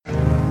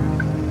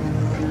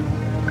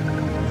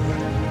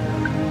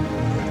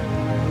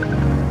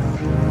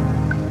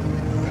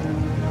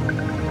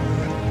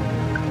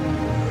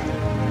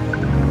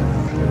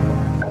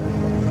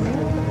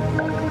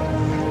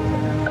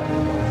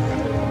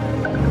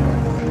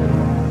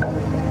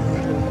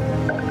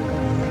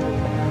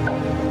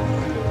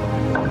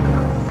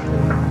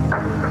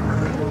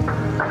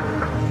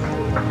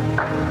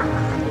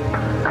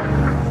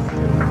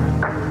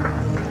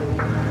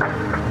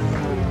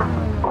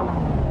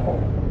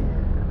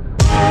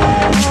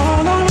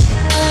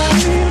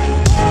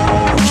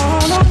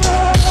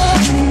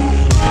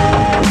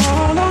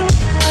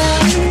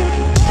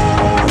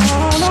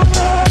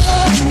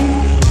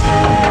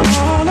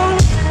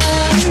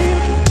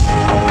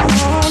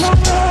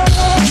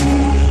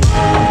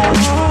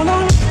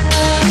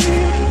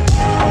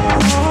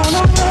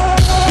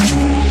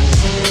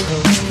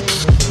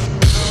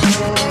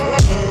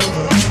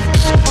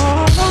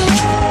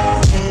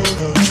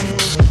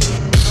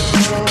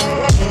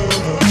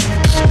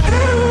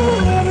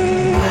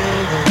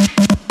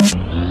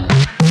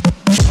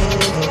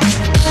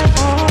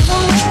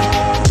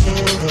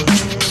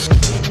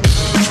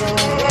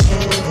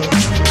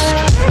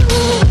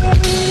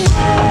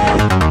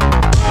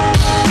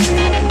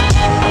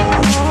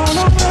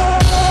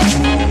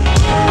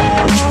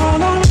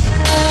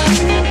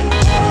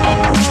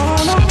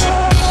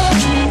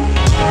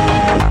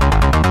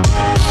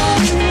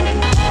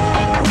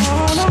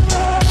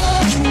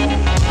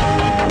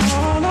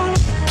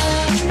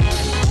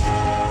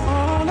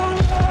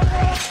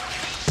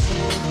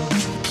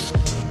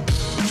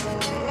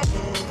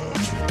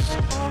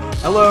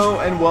Hello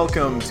and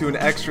welcome to an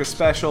extra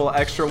special,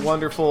 extra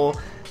wonderful,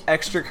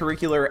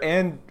 extracurricular,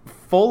 and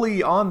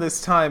fully on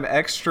this time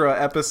extra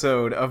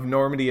episode of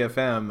Normandy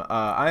FM.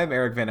 I am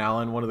Eric Van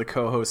Allen, one of the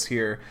co-hosts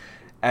here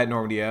at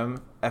Normandy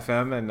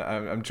FM, and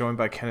I'm joined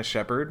by Kenneth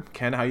Shepard.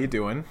 Ken, how you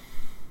doing?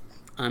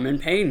 I'm in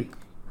pain.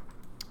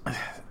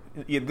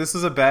 Yeah, this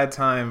is a bad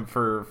time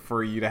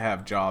for you to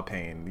have jaw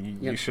pain.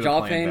 You should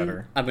have planned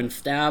better. I've been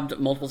stabbed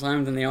multiple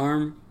times in the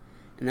arm,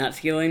 and that's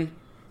healing,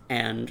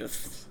 and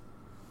just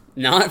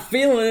not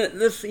feeling it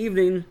this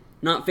evening.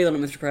 Not feeling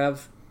it, Mr.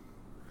 Krabs.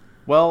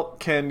 Well,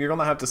 Ken, you're going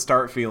to have to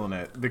start feeling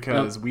it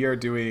because we are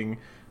doing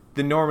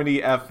the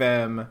Normandy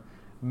FM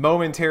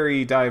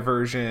momentary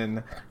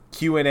diversion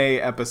Q&A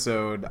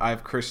episode.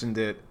 I've christened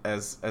it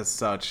as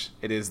such.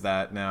 It is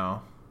that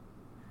now.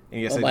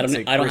 And yes, I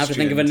don't have to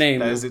think of a name.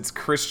 That is its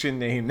Christian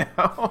name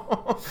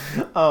now.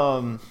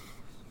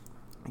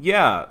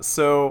 Yeah,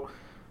 so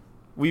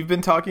we've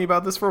been talking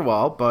about this for a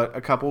while, but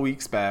a couple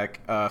weeks back,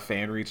 a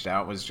fan reached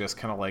out, was just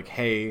kind of like,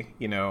 hey,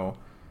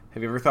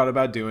 have you ever thought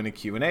about doing a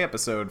Q&A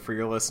episode for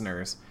your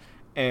listeners?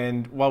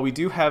 And while we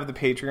do have the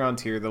Patreon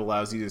tier that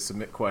allows you to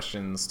submit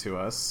questions to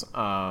us,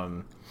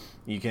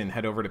 you can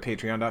head over to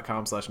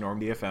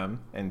patreon.com/normdfm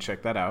and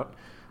check that out.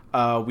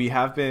 We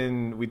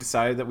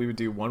decided that we would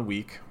do 1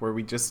 week where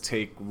we just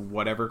take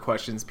whatever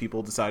questions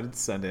people decided to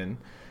send in,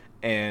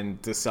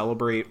 and to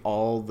celebrate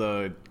all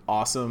the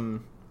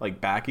awesome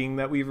backing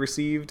that we've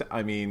received.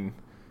 I mean,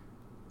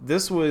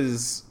 this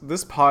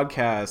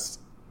podcast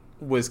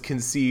was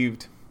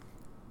conceived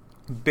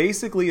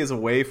basically as a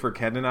way for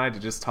Ken and I to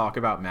just talk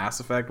about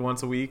Mass Effect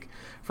once a week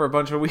for a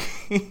bunch of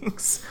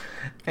weeks.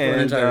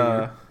 And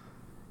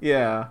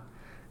yeah.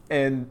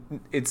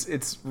 And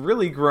it's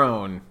really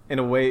grown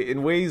in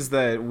ways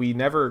that we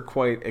never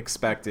quite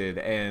expected,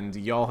 and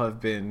y'all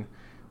have been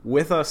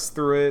with us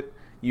through it.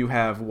 You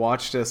have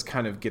watched us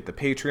kind of get the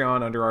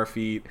Patreon under our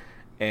feet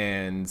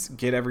and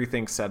get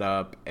everything set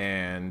up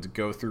and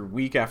go through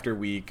week after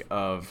week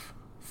of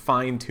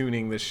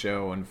fine-tuning the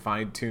show and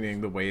fine-tuning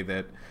the way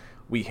that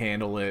we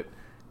handle it.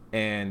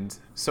 And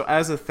so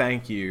as a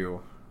thank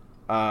you,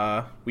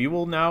 we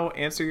will now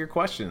answer your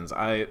questions.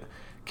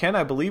 Ken,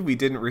 I believe we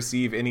didn't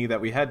receive any that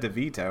we had to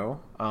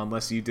veto,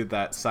 unless you did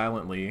that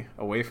silently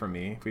away from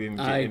me. We didn't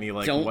get any,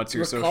 what's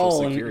your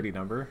social security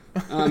number?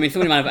 I mean,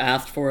 somebody might have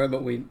asked for it,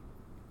 but we...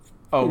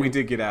 Oh, we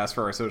did get asked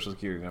for our social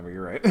security number,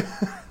 you're right.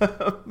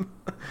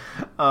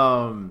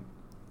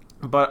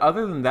 But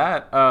other than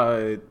that,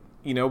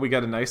 we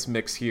got a nice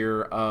mix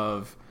here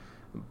of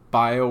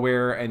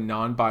BioWare and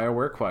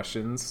non-BioWare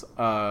questions,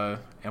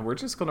 and we're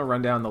just going to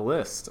run down the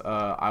list.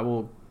 I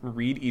will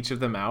read each of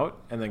them out,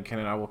 and then Ken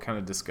and I will kind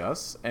of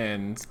discuss,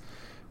 and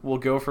we'll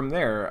go from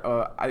there.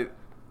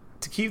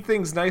 To keep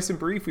things nice and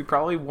brief, we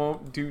probably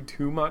won't do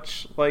too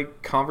much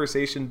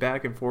conversation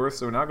back and forth,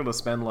 so we're not going to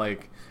spend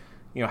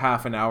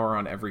half an hour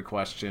on every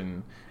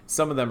question.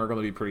 Some of them are going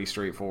to be pretty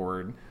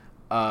straightforward,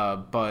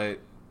 but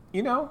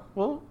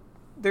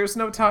there's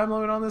no time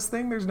limit on this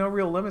thing. There's no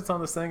real limits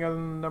on this thing other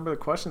than the number of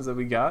questions that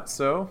we got.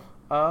 So,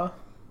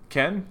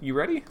 Ken, you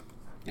ready?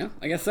 Yeah,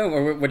 I guess so.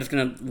 Or we're just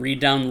going to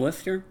read down the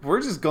list here?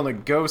 We're just going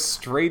to go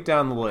straight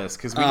down the list,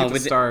 because we get to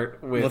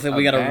start with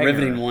we got a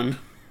riveting one.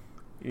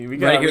 We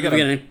got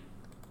a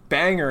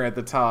banger at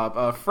the top.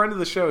 A friend of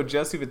the show,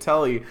 Jesse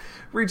Vitelli,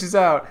 reaches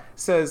out,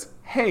 says,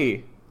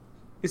 hey,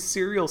 is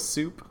cereal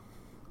soup?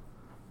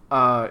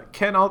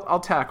 Ken, I'll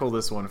tackle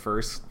this one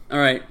first. All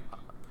right.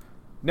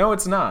 No,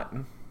 it's not.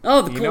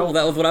 Oh, cool.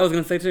 That was what I was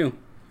going to say, too.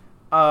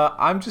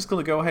 I'm just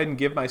going to go ahead and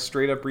give my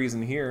straight-up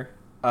reason here.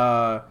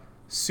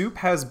 Soup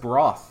has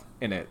broth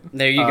in it.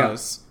 There you go.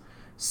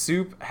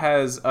 Soup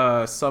has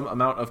some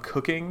amount of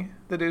cooking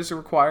that is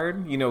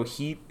required.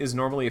 Heat is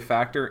normally a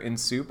factor in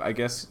soup, I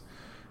guess.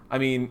 I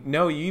mean,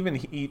 no, you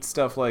even eat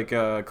stuff like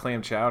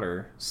clam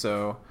chowder.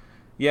 So,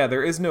 yeah,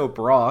 there is no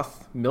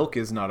broth. Milk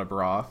is not a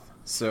broth.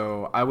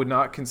 So I would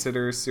not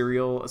consider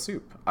cereal a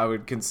soup.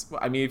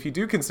 If you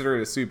do consider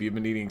it a soup, you've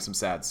been eating some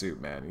sad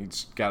soup, man. You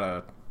just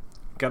gotta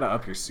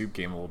up your soup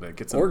game a little bit.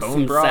 Get some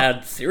bone broth. Or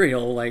some sad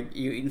cereal,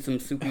 you eating some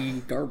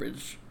soupy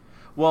garbage.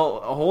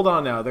 Well, hold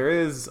on now.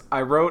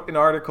 I wrote an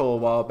article a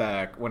while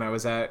back when I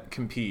was at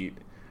Compete,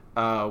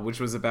 which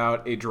was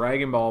about a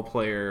Dragon Ball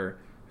player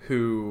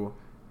who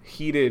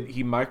he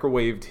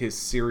microwaved his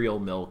cereal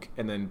milk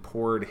and then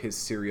poured his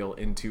cereal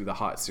into the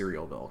hot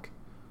cereal milk.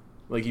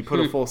 He put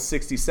a full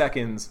 60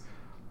 seconds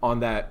on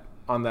that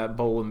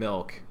bowl of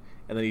milk,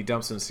 and then he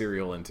dumped some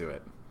cereal into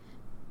it.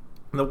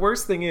 And the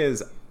worst thing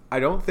is, I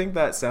don't think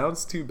that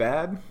sounds too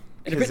bad.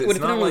 Would it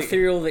depend on the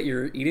cereal that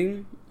you're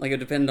eating? It would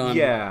depend on...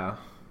 Yeah.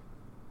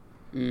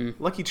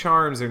 Lucky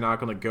Charms are not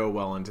going to go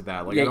well into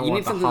that. I don't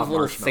want the hot marshmallows. You need something that's a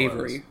little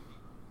savory.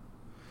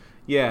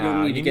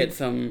 Yeah. You need to get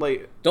some...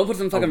 don't put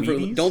some fucking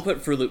Fruit... Don't put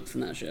Fruit Loops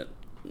in that shit.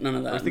 None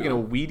of that. I was thinking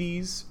of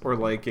Wheaties or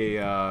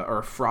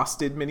or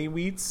Frosted Mini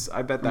Wheats.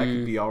 I bet that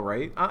could be all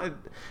right.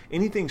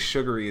 Anything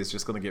sugary is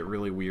just going to get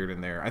really weird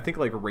in there. I think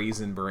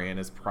Raisin Bran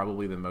is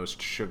probably the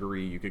most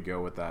sugary you could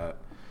go with that.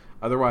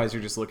 Otherwise,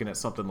 you're just looking at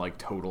something like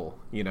Total,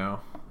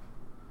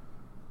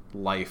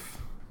 Life.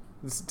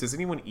 Does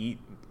anyone eat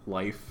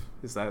life?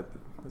 Is that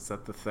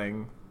the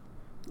thing?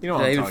 You know Do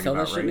what they I'm even talking sell that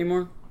about, shit right?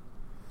 anymore?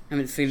 I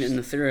haven't seen it in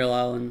the cereal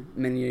aisle in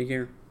many a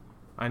year.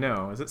 I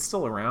know. Is it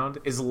still around?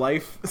 Is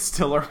life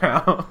still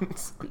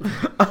around?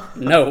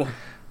 No.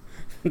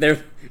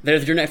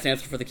 There's your next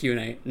answer for the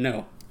Q&A.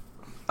 No.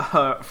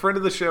 Friend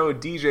of the show,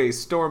 DJ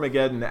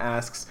Stormageddon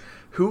asks,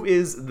 who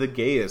is the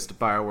gayest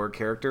BioWare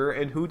character,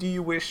 and who do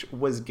you wish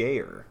was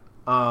gayer?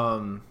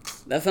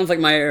 That sounds like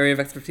my area of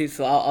expertise,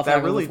 so I'll That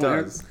tackle really this one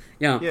here. does.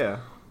 Yeah. Yeah.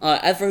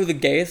 As for who the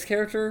gayest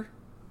character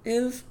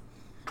is,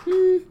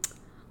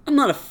 I'm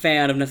not a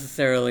fan of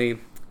necessarily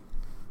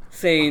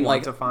saying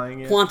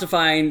Quantifying it?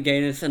 quantifying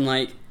gayness and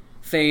like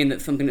saying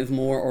that something is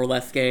more or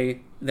less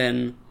gay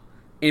than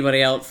anybody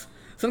else.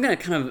 So I'm gonna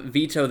kind of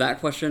veto that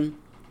question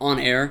on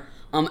air.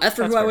 As for That's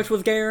who I fair. wish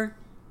was gayer,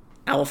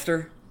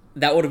 Alistair.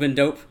 That would have been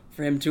dope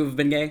for him to have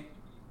been gay.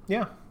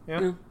 Yeah.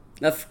 Yeah,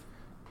 that's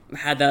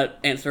had that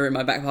answer in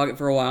my back pocket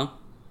for a while.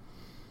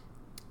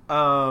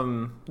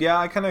 Yeah,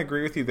 I kind of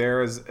agree with you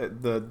there as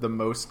the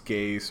most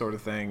gay sort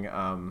of thing.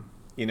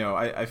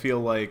 I feel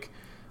like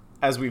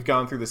as we've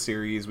gone through the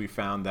series, we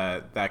found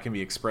that can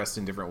be expressed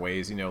in different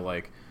ways.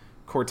 Like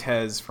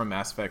Cortez from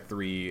Mass Effect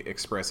 3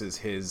 expresses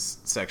his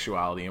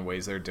sexuality in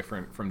ways that are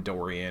different from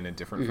Dorian and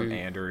different from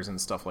Anders and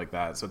stuff like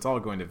that. So it's all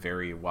going to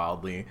vary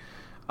wildly.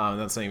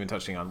 That's not even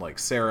touching on like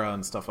Sarah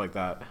and stuff like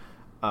that,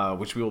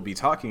 which we will be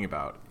talking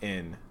about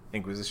in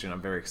Inquisition.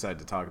 I'm very excited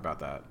to talk about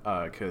that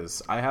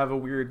because I have a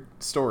weird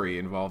story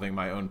involving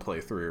my own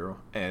playthrough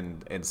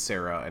and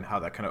Sarah and how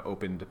that kind of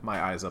opened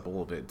my eyes up a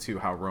little bit to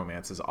how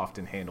romance is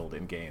often handled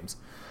in games.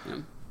 Yeah.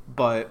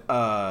 But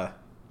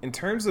in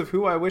terms of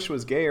who I wish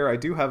was gayer, I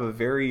do have a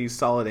very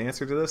solid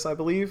answer to this, I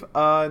believe.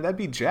 And that'd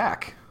be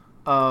Jack.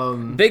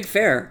 Big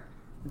fair.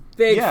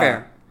 Big Yeah.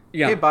 fair.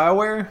 Yeah. Hey,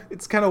 BioWare,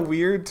 it's kind of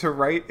weird to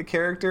write a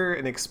character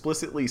and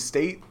explicitly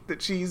state that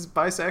she's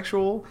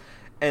bisexual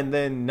and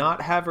then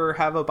not have her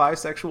have a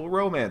bisexual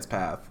romance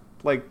path.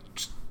 Like,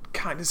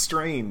 kind of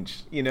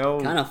strange, Kind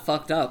of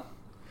fucked up.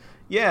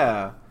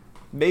 Yeah.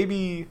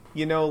 Maybe,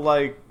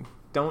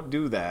 don't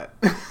do that.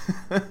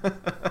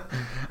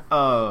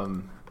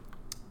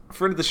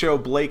 Friend of the show,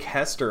 Blake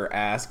Hester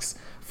asks,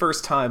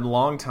 first time,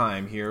 long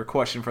time here,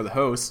 question for the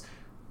host.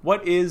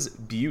 What is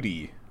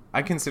beauty?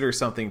 I consider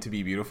something to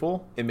be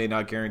beautiful. It may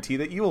not guarantee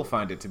that you will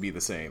find it to be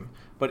the same.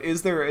 But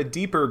is there a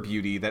deeper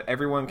beauty that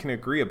everyone can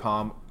agree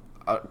upon,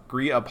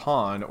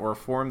 or a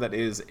form that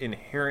is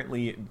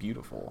inherently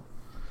beautiful?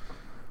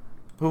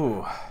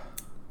 Ooh.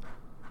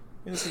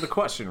 This is the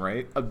question,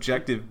 right?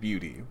 Objective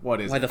beauty.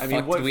 What is Why it? the fuck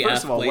do we first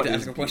ask of all, Blake what to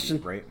is ask a beauty,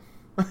 question? right?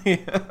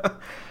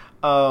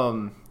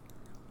 Yeah.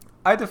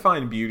 I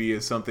define beauty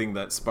as something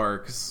that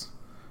sparks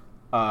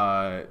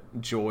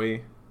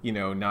joy.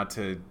 Not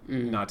to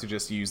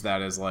just use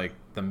that as like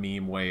the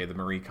meme way, the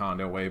Marie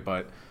Kondo way,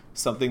 but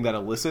something that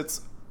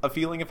elicits a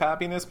feeling of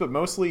happiness. But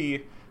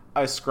mostly,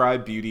 I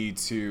ascribe beauty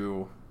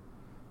to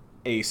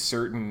a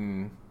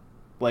certain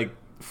like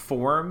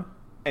form,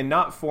 and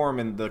not form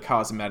in the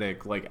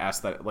cosmetic like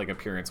aesthetic like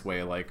appearance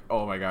way, like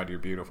oh my god you're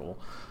beautiful,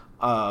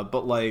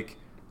 but like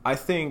I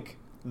think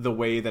the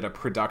way that a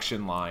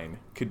production line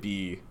could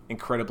be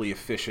incredibly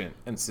efficient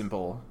and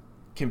simple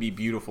can be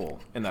beautiful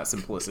in that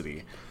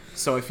simplicity.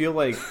 So I feel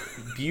like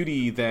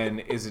beauty then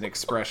is an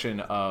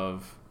expression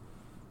of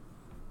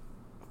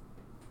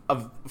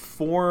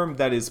form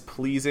that is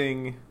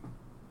pleasing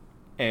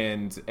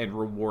and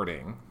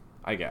rewarding,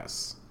 I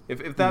guess.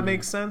 If that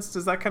makes sense,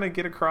 does that kind of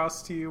get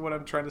across to you what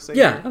I'm trying to say?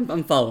 Yeah, here?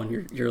 I'm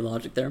following your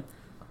logic there.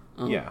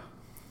 Yeah.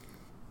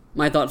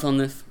 My thoughts on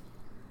this.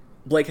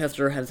 Blake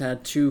Hester has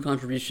had 2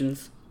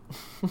 contributions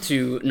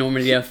to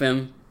Normandy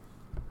FM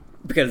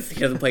because he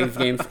doesn't play these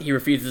games. He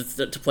refuses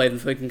to play them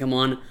so he can come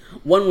on.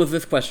 One was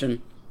this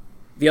question.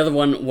 The other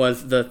one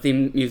was the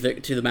theme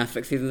music to the Mass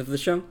Effect seasons of the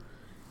show.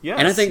 Yes,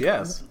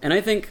 And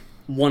I think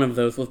one of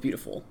those was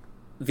beautiful.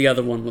 The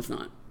other one was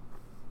not.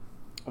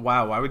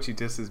 Wow, why would you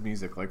diss his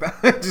music like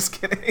that? Just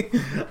kidding.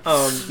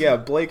 Yeah,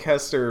 Blake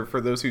Hester,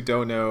 for those who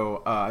don't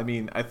know,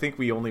 I think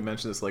we only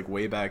mentioned this like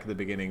way back at the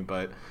beginning,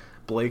 but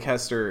Blake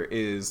Hester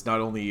is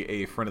not only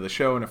a friend of the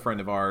show and a friend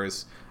of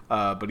ours,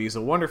 but he's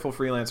a wonderful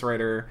freelance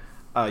writer.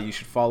 You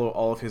should follow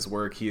all of his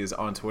work. He is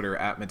on Twitter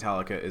at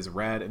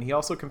Metallica_is_rad, and he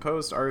also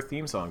composed our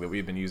theme song that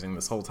we've been using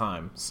this whole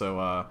time.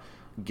 So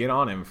get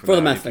on him for that.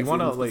 The Mass If you Effect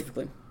want to season like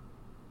specifically.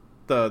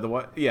 the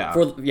what? Yeah.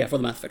 For the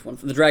Mass Effect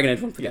ones. The Dragon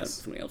Age one, forget Yes.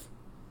 somebody else.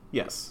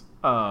 Yes.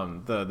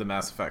 The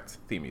Mass Effect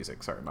theme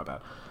music. Sorry, my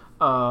bad.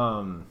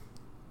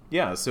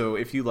 Yeah, so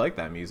if you like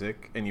that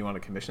music and you want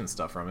to commission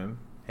stuff from him,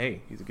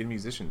 hey, he's a good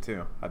musician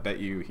too. I bet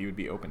you he would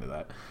be open to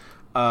that.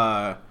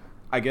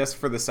 I guess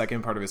for the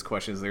second part of his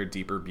question, is there a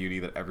deeper beauty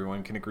that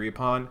everyone can agree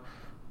upon?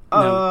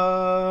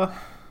 No.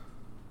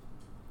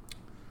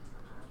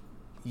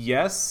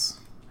 Yes.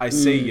 I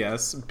say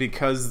yes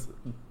because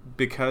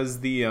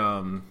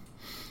the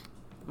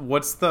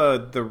what's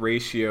the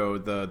ratio,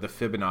 the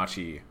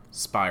Fibonacci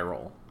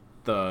spiral,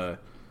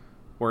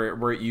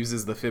 where it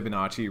uses the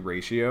Fibonacci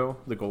ratio,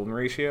 the golden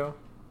ratio,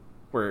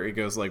 where it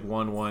goes like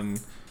 1 1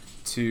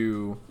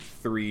 2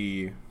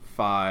 3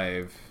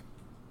 5,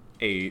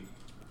 8,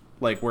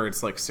 like where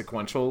it's like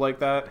sequential like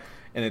that,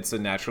 and it's a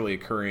naturally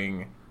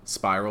occurring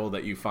spiral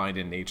that you find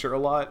in nature a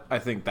lot. I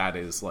think that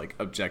is like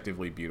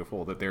objectively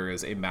beautiful, that there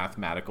is a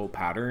mathematical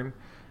pattern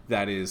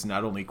that is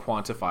not only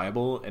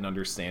quantifiable and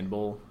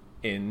understandable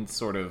in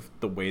sort of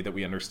the way that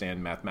we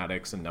understand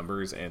mathematics and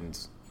numbers. And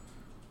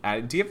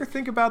do you ever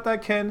think about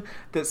that, Ken,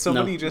 that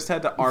somebody just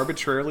had to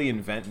arbitrarily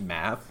invent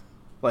math,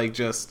 like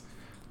just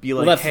be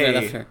like, that's hey, fair,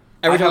 that's fair.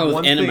 Every time I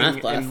was in a math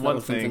class, and one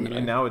thing,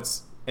 and now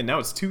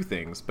it's two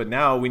things, but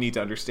now we need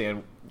to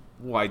understand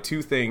why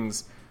two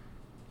things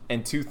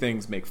and two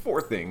things make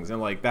four things, and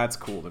like that's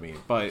cool to me.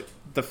 But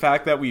the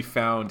fact that we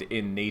found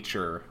in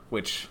nature,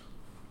 which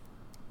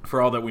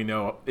for all that we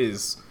know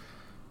is,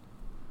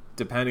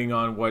 depending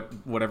on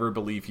whatever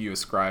belief you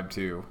ascribe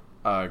to,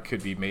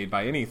 could be made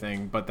by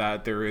anything, but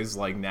that there is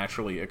like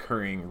naturally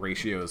occurring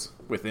ratios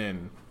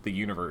within the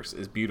universe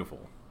is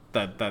beautiful.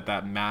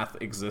 That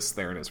math exists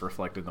there and is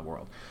reflected in the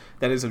world.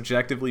 That is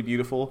objectively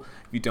beautiful.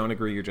 If you don't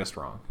agree, you're just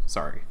wrong.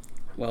 Sorry.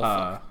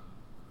 Well,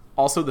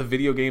 also, the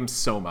video game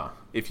Soma.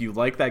 If you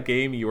like that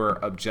game, you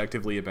are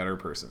objectively a better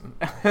person.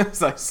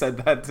 As I said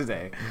that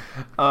today.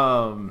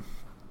 Friend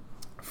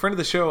of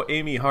the show,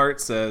 Amy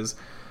Hart, says,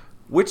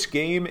 which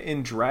game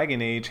in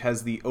Dragon Age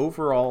has the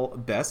overall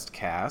best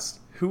cast?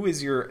 Who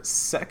is your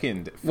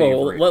second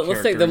favorite let's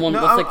character? take them one.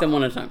 Let's take them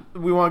one at a time.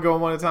 We want to go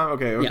one at a time.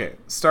 Okay. Yeah.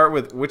 Start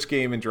with which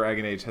game in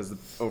Dragon Age has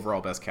the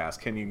overall best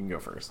cast. Ken, you can go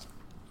first.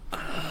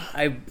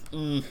 I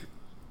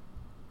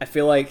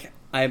feel like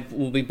I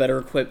will be better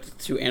equipped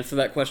to answer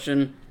that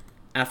question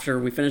after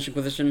we finish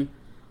Inquisition.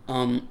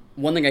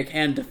 One thing I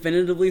can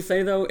definitively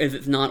say though is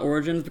it's not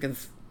Origins,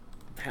 because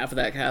half of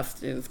that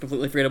cast is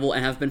completely forgettable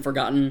and has been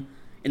forgotten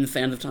in the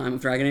sands of time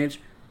of Dragon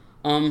Age.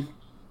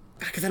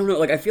 Because I don't know,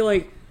 like I feel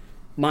like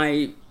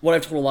what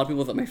I've told a lot of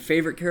people is that my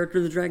favorite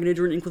characters of Dragon Age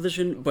are in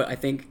Inquisition, but I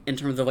think in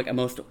terms of like a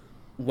most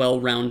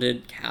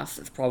well-rounded cast,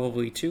 it's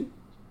probably 2.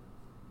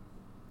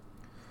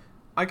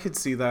 I could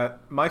see that.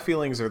 My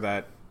feelings are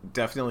that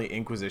definitely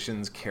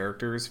Inquisition's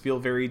characters feel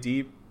very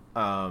deep,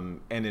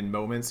 and in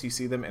moments you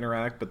see them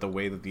interact, but the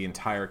way that the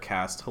entire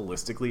cast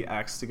holistically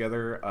acts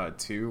together,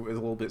 too, is a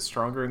little bit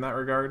stronger in that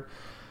regard.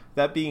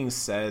 That being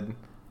said,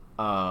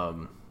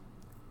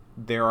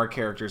 there are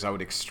characters I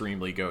would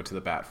extremely go to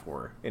the bat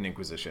for in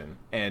Inquisition.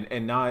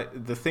 And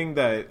not the thing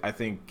that I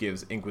think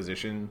gives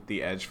Inquisition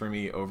the edge for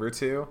me over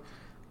 2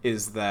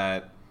 is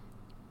that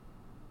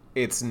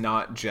it's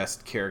not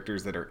just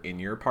characters that are in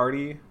your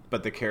party,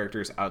 but the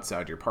characters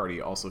outside your party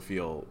also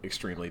feel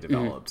extremely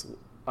developed.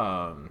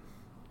 Mm-hmm.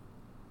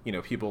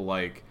 People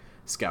like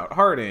Scout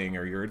Harding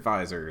or your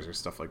advisors or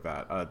stuff like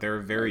that. They're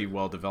very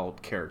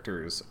well-developed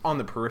characters on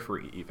the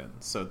periphery even,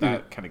 so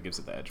that kind of gives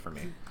it the edge for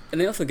me.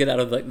 And they also get out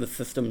of like the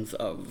systems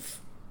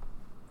of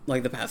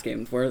like the past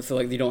games, where so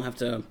like you don't have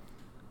to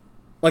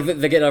like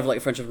they get out of like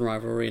friendship and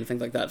rivalry and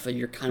things like that, so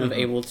you're kind of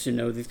able to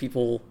know these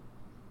people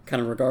kind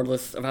of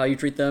regardless of how you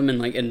treat them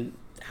and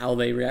how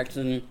they react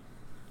to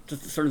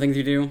certain things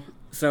you do.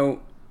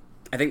 So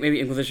I think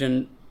maybe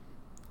Inquisition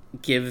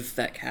gives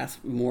that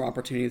cast more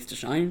opportunities to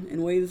shine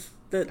in ways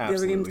that the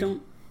other games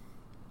don't.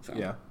 So.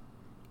 Yeah,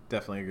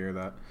 definitely agree with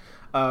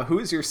that. Who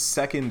is your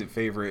second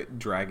favorite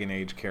Dragon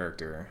Age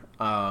character?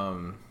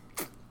 God,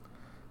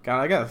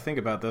 I gotta think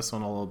about this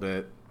one a little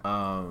bit.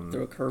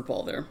 Throw a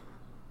curveball there.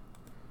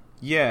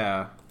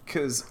 Yeah,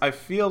 because I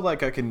feel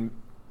like I can...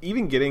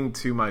 Even getting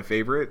to my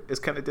favorite is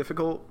kind of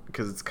difficult,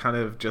 because it's kind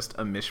of just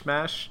a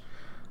mishmash.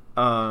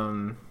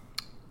 I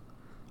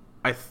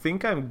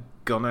think I'm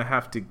gonna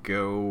have to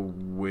go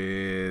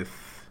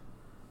with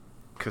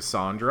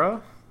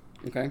Cassandra.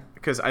 Okay.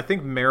 Because I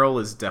think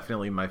Meryl is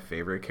definitely my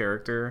favorite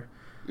character.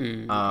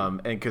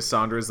 And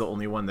Cassandra is the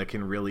only one that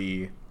can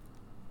really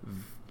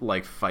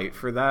like fight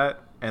for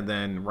that. And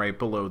then right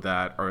below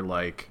that are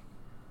like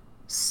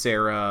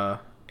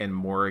Sarah and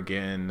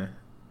Morrigan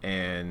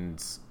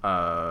and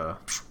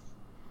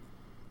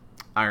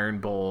Iron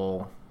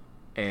Bull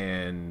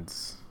and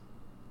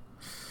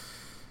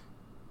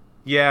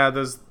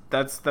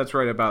that's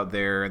right about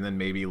there. And then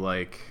maybe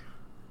like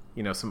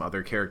some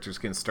other characters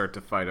can start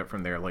to fight up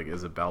from there, like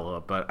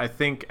Isabella. But I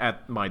think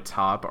at my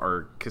top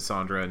are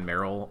Cassandra and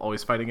Meryl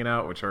always fighting it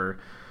out, which are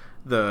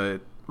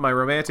my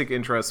romantic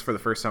interests for the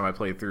first time I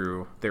played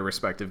through their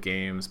respective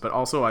games. But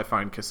also I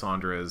find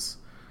Cassandra's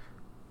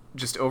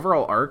just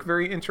overall arc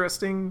very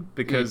interesting,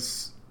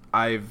 because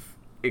I've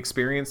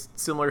experienced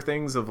similar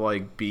things of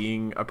like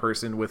being a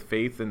person with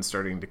faith and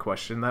starting to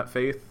question that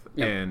faith.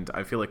 Yep. And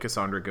I feel like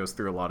Cassandra goes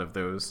through a lot of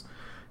those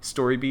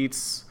story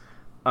beats.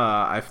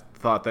 I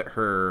thought that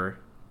her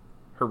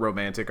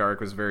romantic arc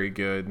was very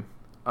good,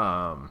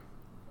 and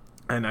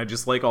I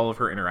just like all of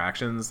her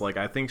interactions. Like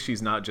I think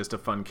she's not just a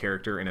fun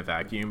character in a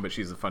vacuum, but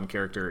she's a fun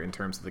character in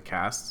terms of the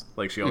cast.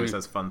 Like she always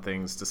has fun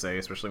things to say,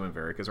 especially when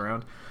Varric is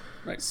around.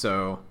 Right.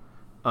 So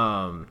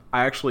I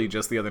actually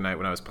just the other night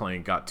when I was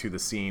playing got to the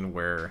scene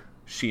where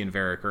she and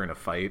Varric are in a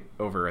fight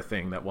over a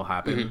thing that will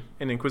happen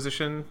in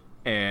Inquisition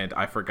and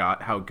I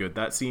forgot how good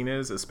that scene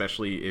is,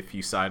 especially if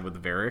you side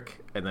with Varric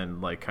and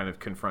then like kind of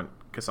confront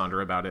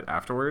Cassandra about it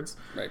afterwards.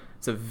 Right.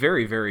 It's a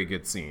very, very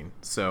good scene.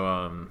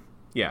 So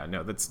yeah,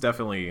 no, that's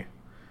definitely,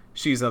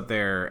 she's up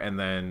there. And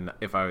then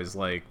if I was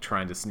like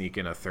trying to sneak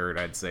in a third,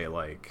 I'd say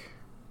like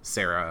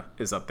Sarah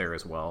is up there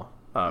as well,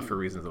 for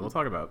reasons that we'll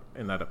talk about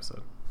in that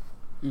episode.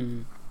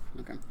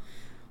 Okay.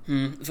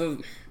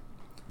 So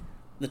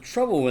the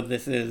trouble with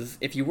this is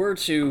if you were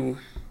to,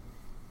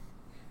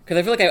 because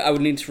I feel like I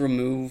would need to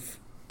remove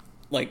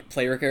like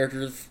player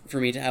characters for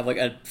me to have like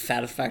a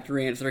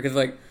satisfactory answer, because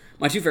like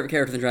my two favorite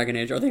characters in Dragon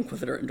Age are the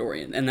Inquisitor and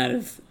Dorian, and that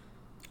is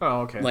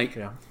okay. Like,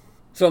 yeah.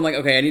 So I'm like,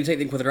 okay, I need to take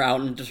the Inquisitor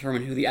out and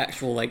determine who the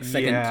actual like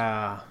second.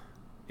 Yeah.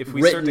 If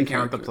we start to count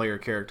character. the player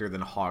character,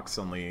 then Hawk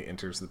suddenly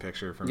enters the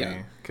picture for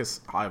me,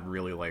 because I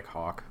really like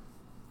Hawk.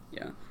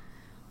 Yeah.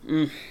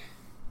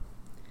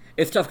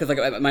 It's tough because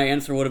like my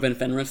answer would have been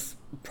Fenris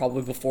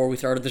probably before we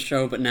started the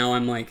show, but now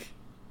I'm like,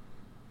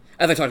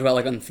 as I talked about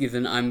like on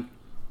season, I'm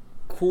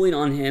cooling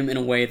on him in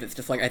a way that's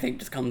just like I think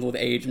just comes with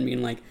age and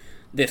being like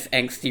this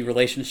angsty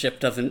relationship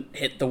doesn't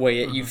hit the way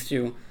it used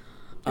to.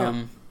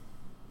 Yeah.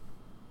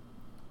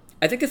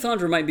 I think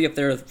Cassandra might be up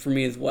there for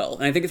me as well,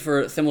 and I think it's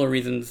for similar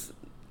reasons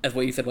as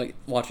what you said, like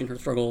watching her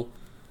struggle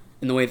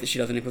in the way that she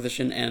does in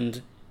Inquisition,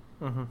 and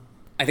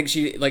I think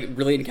she like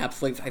really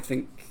encapsulates I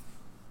think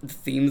the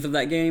themes of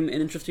that game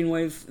in interesting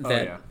ways.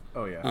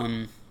 Oh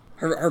yeah.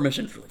 Her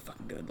mission's really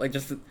fucking good. Like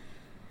just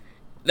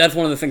that's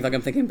one of the things like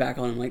I'm thinking back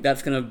on. I'm like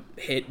that's gonna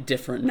hit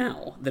different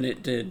now than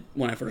it did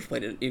when I first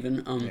played it.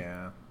 Even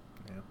Yeah.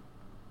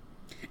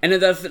 And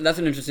that's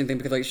an interesting thing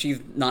because like she's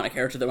not a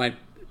character that my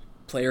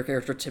player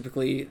character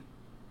typically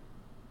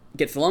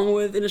gets along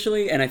with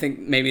initially, and I think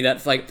maybe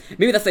that's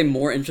a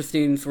more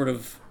interesting sort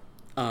of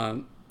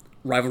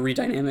rivalry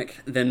dynamic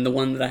than the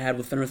one that I had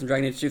with Fenris and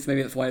Dragon Age 2. So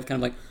maybe that's why it's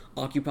kind of like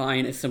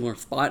occupying a similar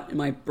spot in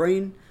my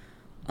brain.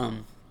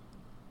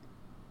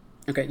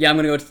 Okay, yeah, I'm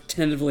gonna go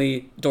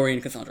tentatively Dorian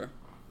and Cassandra.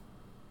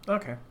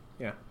 Okay,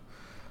 yeah.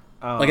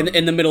 Like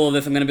in the middle of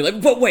this, I'm gonna be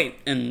like, but wait,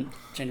 and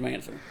change my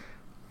answer.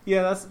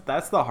 Yeah,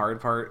 that's the hard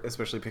part,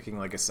 especially picking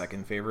like a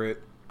second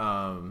favorite.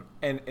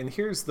 And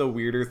here's the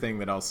weirder thing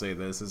that I'll say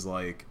this is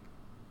like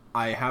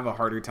I have a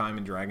harder time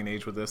in Dragon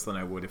Age with this than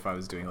I would if I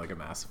was doing like a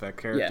Mass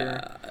Effect character.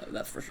 Yeah,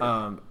 that's for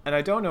sure. And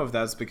I don't know if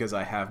that's because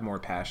I have more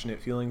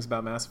passionate feelings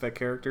about Mass Effect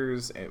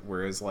characters,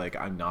 whereas like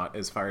I'm not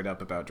as fired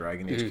up about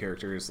Dragon Age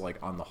characters like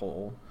on the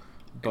whole.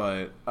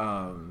 But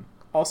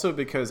also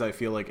because I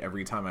feel like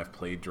every time I've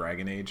played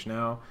Dragon Age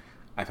now,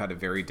 I've had a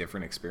very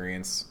different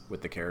experience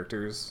with the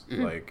characters.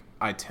 Like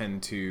I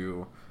tend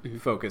to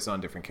focus on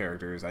different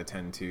characters. I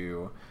tend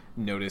to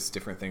notice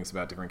different things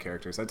about different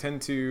characters. I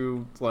tend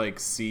to like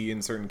see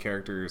in certain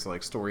characters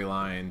like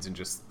storylines and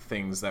just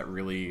things that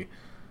really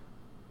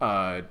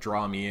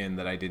draw me in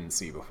that I didn't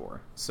see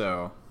before.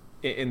 So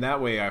in that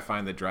way, I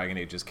find that Dragon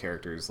Age's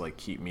characters like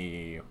keep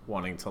me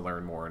wanting to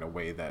learn more in a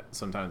way that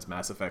sometimes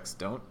Mass Effects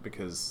don't,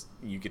 because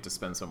you get to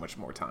spend so much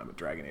more time with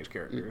Dragon Age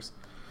characters.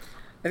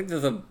 I think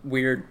there's a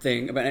weird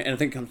thing about it, and I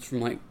think it comes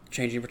from like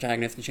changing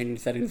protagonists and changing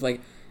settings.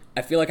 Like,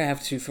 I feel like I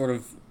have to sort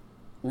of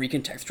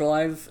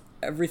recontextualize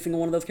every single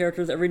one of those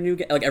characters every new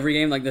game. Like every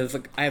game, like there's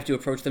like I have to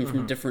approach them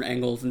from different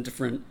angles and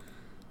different,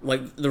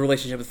 like the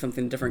relationship is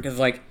something different. Because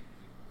like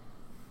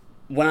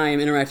when I am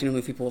interacting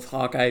with people with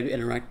Hawk, I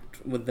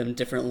interact with them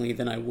differently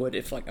than I would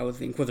if like I was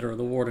the Inquisitor or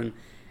the Warden.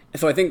 And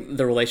so I think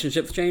the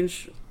relationships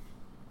change,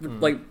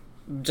 like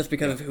just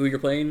because of who you're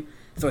playing.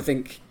 So I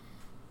think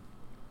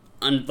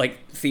like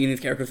seeing these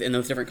characters in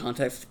those different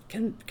contexts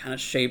can kind of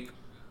shape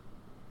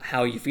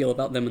how you feel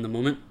about them in the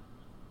moment.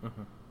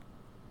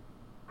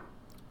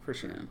 For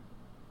sure.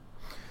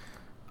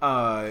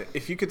 Yeah.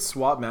 If you could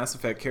swap Mass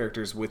Effect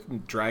characters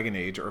with Dragon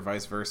Age or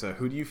vice versa,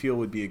 who do you feel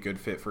would be a good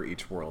fit for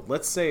each world?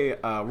 Let's say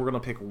we're going to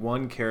pick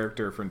one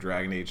character from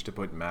Dragon Age to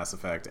put in Mass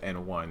Effect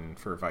and one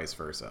for vice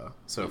versa.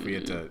 So if we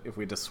had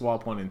to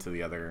swap one into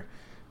the other,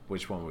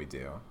 which one would we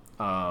do?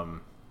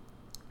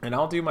 And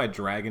I'll do my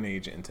Dragon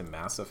Age into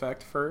Mass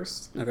Effect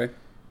first. Okay.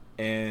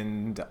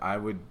 And I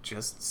would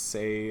just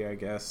say, I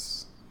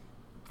guess...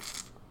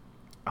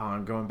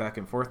 I'm going back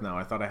and forth now.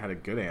 I thought I had a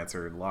good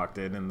answer locked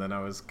in, and then I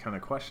was kind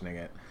of questioning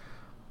it.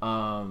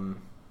 I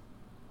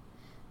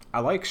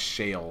like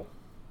Shale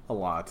a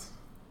lot,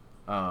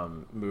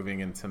 moving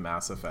into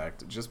Mass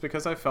Effect, just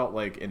because I felt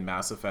like in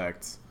Mass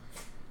Effect,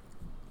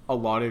 a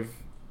lot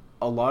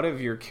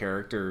of your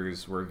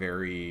characters were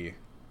very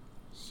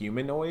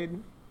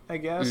humanoid, I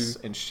guess,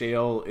 and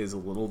Shale is a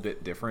little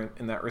bit different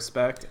in that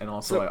respect. And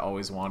also, I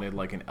always wanted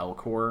like an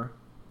Elcor,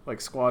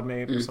 like squad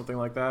mate or something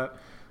like that.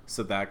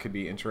 So that could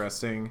be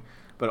interesting.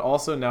 But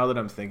also, now that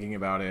I'm thinking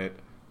about it,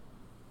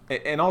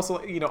 and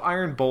also, you know,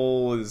 Iron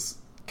Bull is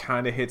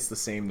kind of hits the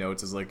same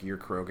notes as like your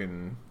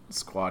Krogan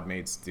squad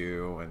mates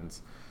do,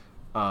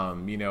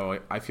 and you know,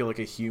 I feel like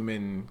a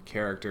human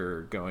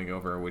character going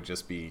over would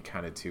just be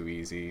kind of too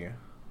easy.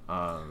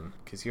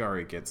 because you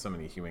already get so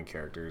many human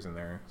characters in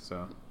there.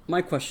 So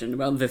My question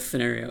about this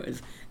scenario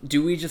is: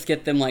 do we just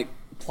get them like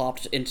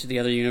plopped into the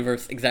other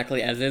universe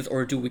exactly as is,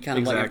 or do we kind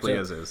of exactly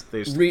like as is?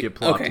 They just re- get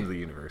plopped okay. into the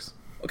universe.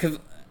 Because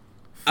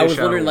I was Fish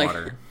out of wondering, like,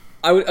 water.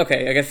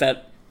 I guess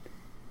that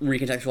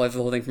recontextualizes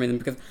the whole thing for me then,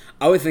 because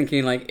I was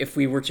thinking, like, if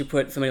we were to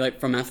put somebody, like,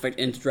 from Mass Effect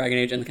into Dragon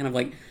Age and kind of,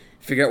 like,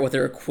 figure out what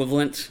their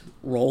equivalent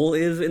role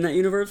is in that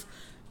universe,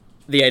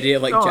 the idea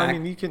of, like, Oh, Jack... I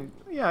mean, you can...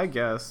 Yeah, I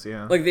guess,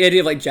 yeah. Like, the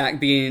idea of, like, Jack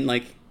being,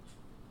 like,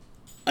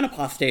 an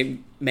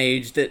apostate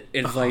mage that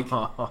is, like...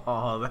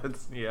 Oh,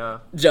 that's... Yeah.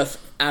 just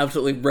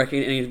absolutely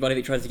wrecking anybody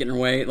that tries to get in her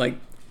way, like...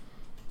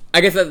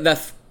 I guess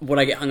that's what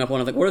I get hung up on,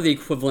 is, like, what are the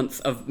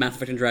equivalents of Mass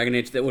Effect and Dragon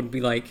Age that would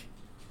be, like...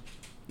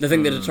 the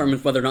thing that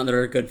determines whether or not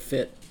they're a good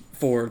fit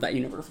for that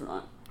universe or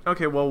not.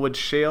 Okay, well, would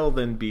Shale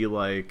then be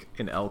like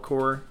an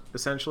Elcor,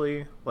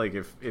 essentially? Like,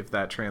 if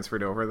that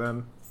transferred over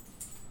then?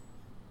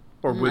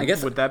 Or I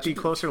guess- would that be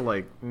closer?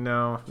 Like,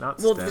 no, not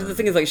Well, Sten. the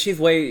thing is, like, she's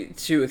way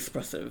too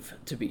expressive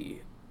to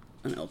be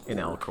an Elcor. In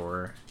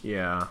Elcor,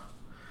 yeah.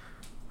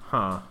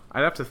 Huh.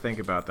 I'd have to think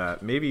about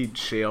that. Maybe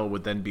Shale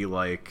would then be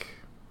like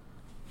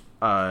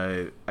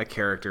a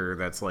character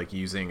that's like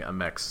using a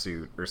mech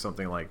suit or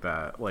something like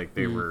that. Like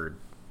they were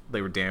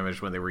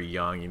damaged when they were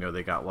young. You know,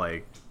 they got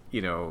like,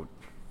 you know,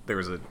 there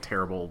was a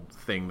terrible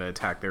thing that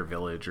attacked their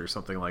village or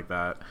something like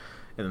that,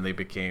 and then they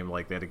became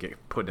like they had to get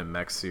put in a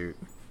mech suit.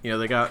 You know,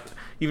 they got.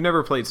 You've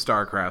never played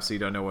StarCraft, so you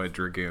don't know what a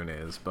dragoon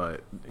is,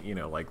 but you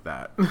know, like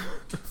that.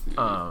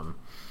 I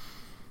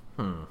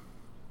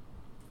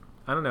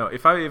don't know.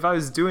 If I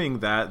was doing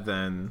that,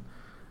 then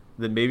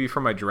maybe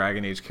for my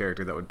Dragon Age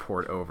character that would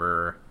port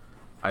over,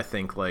 I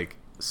think like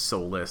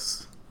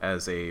Solus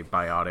as a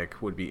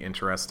biotic would be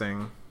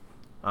interesting.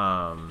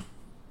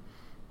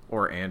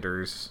 Or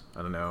Anders.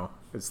 I don't know.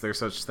 Is there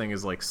such thing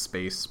as like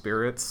space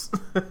spirits?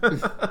 But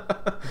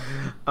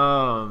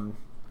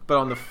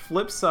on the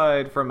flip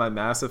side, from my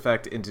Mass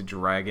Effect into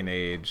Dragon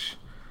Age,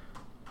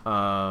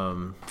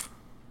 man,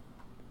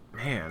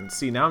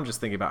 see, now I'm just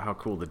thinking about how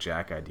cool the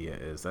Jack idea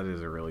is. That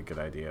is a really good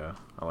idea.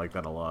 I like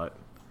that a lot.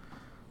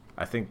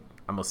 I think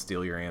I'm gonna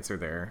steal your answer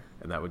there,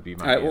 and that would be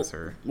my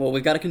answer. Well,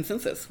 we've got a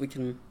consensus. We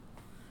can...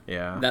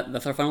 Yeah.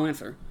 That's our final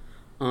answer.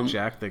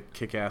 Jack, the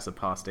kick-ass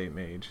apostate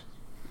mage.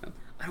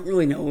 I don't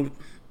really know.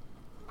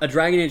 A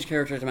Dragon Age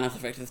character to Mass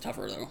Effect is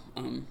tougher, though.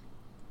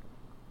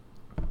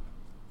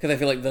 Because I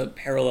feel like the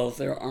parallels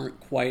there aren't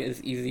quite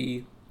as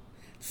easy.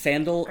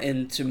 Sandal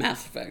into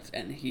Mass Effect,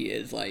 and he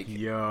is, like...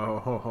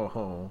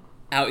 Yo.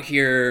 out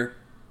here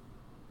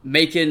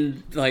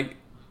making, like,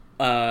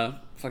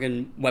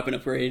 fucking weapon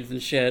upgrades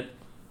and shit.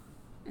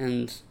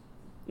 And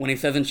when he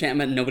says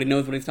enchantment, nobody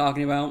knows what he's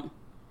talking about.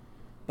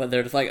 But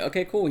they're just like,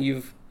 okay, cool,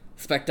 you've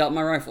spec'd out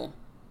my rifle.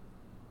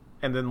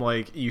 And then,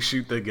 like, you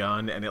shoot the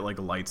gun and it, like,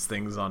 lights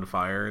things on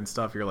fire and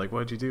stuff. You're like,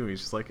 what'd you do? He's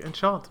just like,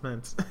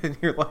 enchantment. And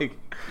you're like,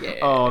 Yeah.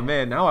 oh,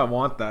 man, now I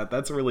want that.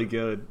 That's really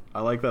good.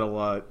 I like that a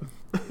lot.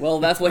 Well,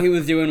 that's what he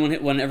was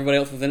doing when everybody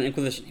else was in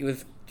Inquisition. He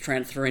was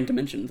transferring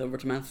dimensions over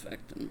to Mass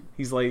Effect. And...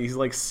 He's like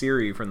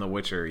Ciri from The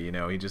Witcher, you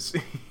know? He just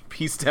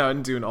pieced out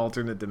into an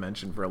alternate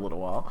dimension for a little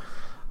while.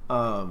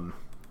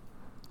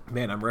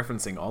 Man, I'm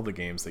referencing all the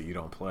games that you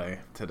don't play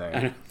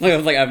today. I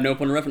was like, I have no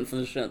point of reference for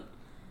this shit.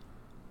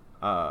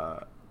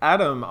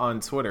 Adam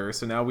on Twitter,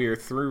 so now we are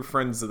through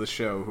friends of the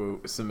show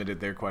who submitted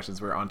their questions.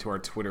 We're onto our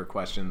Twitter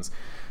questions.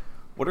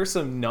 What are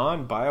some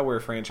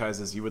non-BioWare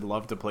franchises you would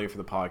love to play for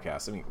the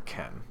podcast? I mean,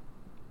 Ken,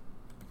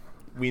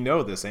 we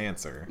know this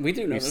answer. We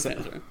do know this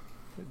answer.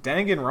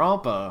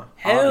 Danganronpa.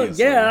 Hell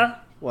obviously. yeah!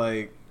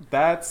 Like,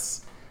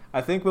 that's...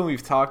 I think when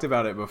we've talked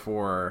about it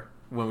before,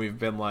 when we've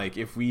been like,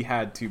 if we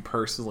had to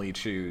personally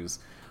choose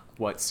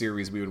what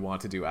series we would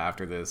want to do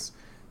after this,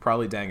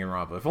 probably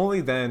Danganronpa. If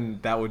only then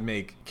that would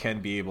make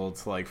Ken be able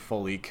to like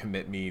fully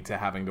commit me to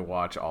having to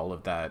watch all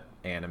of that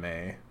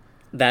anime.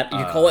 That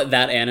you call it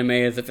that anime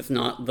as if it's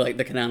not like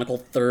the canonical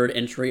third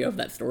entry of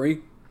that story.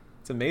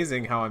 It's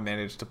amazing how I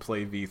managed to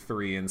play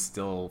V3 and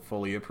still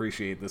fully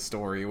appreciate the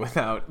story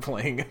without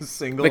playing a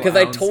single Because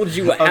I ounce told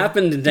you what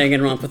happened in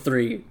Danganronpa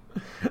 3.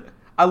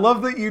 I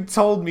love that you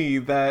told me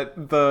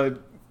that the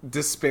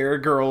Despair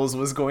Girls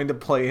was going to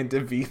play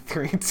into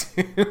V3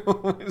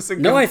 too. It's a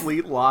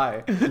complete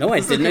lie. No, I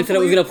didn't. I said it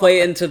was going to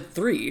play into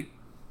 3.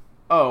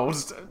 Oh,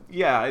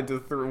 yeah, into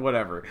 3,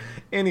 whatever.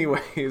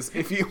 Anyways,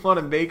 if you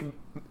want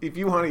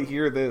to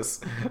hear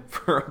this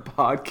for a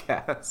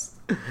podcast,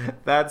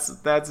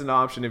 that's an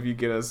option if you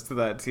get us to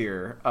that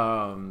tier.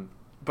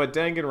 But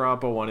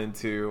Danganronpa 1 and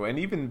 2, and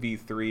even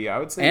V3, I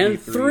would say and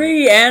V3.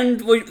 3,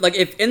 and like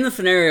if in the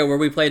scenario where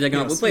we play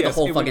Danganronpa, we play the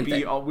whole fucking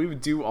thing. We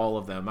would do all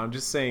of them. I'm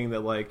just saying that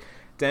like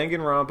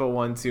Danganronpa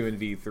 1, 2, and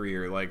V3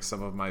 are like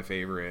some of my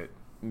favorite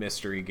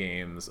mystery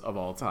games of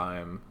all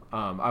time.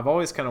 I've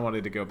always kind of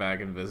wanted to go back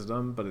and visit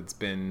them, but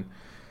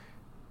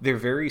they're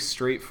very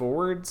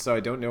straightforward, so I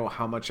don't know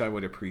how much I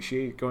would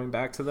appreciate going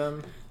back to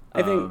them.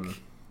 I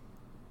think,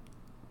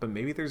 but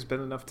maybe there's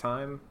been enough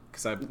time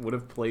because I would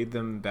have played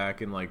them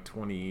back in like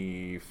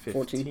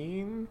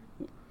 2015.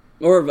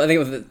 Or I think it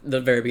was the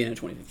very beginning of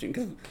 2015,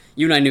 because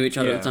you and I knew each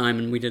other at the time,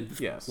 and we did,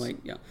 Yes.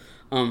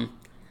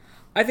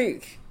 I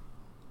think,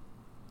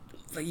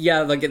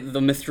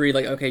 the mystery,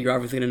 okay, you're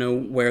obviously going to know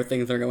where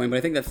things are going, but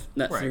I think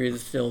that series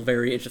is still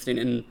very interesting,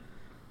 and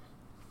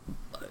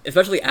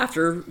especially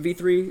after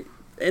V3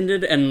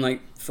 ended, and,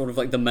 sort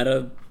of, the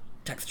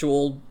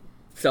meta-textual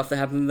stuff that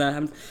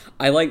happens.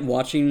 I like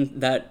watching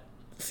that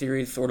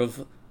series sort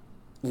of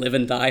live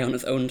and die on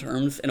its own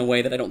terms in a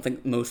way that I don't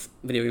think most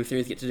video game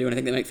series get to do, and I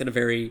think that makes it a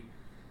very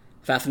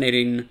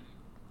fascinating,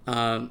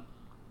 because,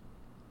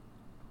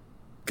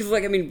 I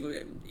guess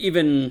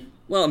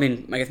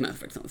Mass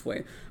Effect's not this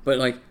way,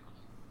 but,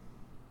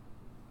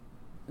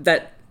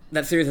 that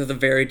series has a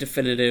very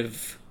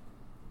definitive,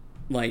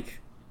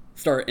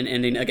 start and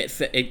ending. It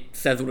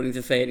says what it needs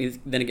to say,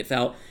 then it gets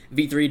out.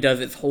 V3 does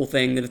its whole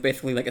thing that is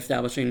basically,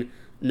 establishing,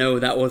 no,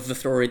 that was the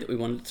story that we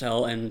wanted to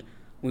tell, and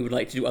we would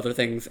like to do other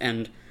things,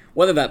 and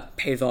whether that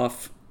pays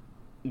off,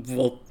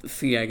 we'll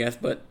see, I guess,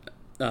 but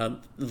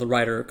the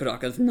writer,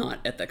 Kodaka, is not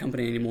at that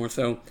company anymore,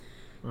 so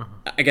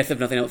I guess if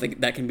nothing else,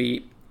 that can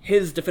be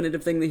his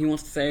definitive thing that he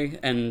wants to say,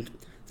 and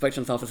Spike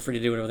Chunsoft is free to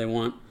do whatever they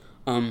want.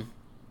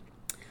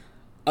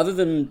 Other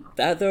than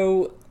that,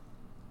 though,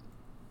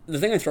 the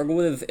thing I struggle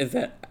with is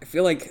that I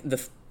feel like the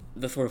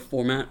sort of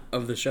format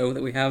of the show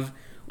that we have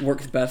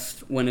works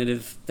best when it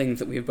is things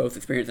that we have both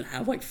experienced and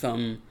have,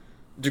 some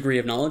degree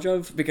of knowledge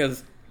of,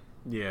 because...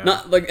 Yeah.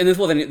 Not and this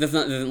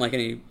isn't like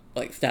any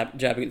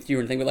jab against you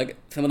or anything, but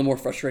some of the more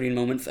frustrating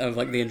moments of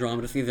the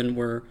Andromeda season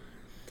were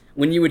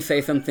when you would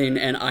say something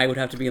and I would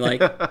have to be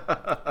like,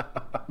 the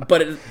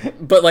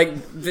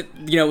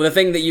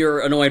thing that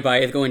you're annoyed by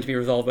is going to be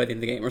resolved by the end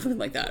of the game or something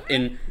like that.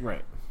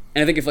 Right.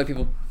 And I think if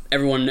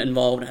everyone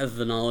involved has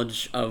the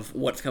knowledge of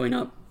what's coming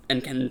up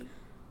and can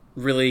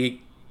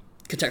really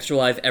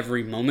contextualize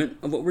every moment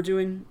of what we're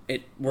doing,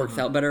 it works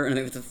out better. And I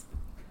think that's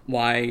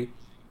why.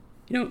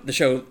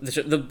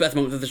 The best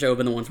moments of the show have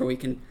been the ones where we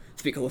can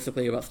speak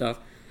holistically about stuff.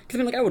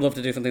 Because, I would love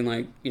to do something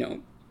like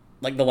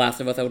The Last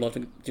of Us, I would love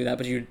to do that,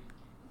 but you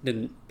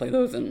didn't play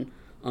those, and,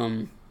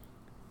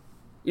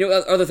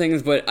 other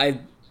things, but I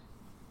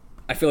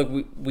feel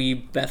like we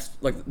best,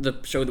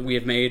 the show that we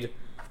have made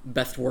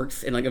best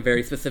works in, a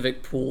very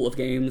specific pool of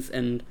games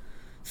and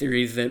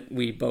series that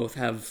we both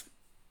have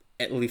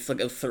at least,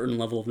 a certain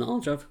level of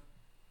knowledge of.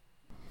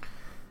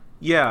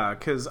 Yeah,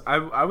 because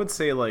I would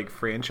say,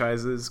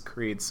 franchises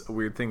creates a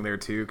weird thing there,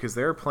 too, because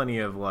there are plenty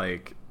of,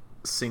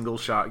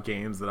 single-shot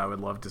games that I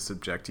would love to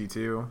subject you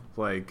to,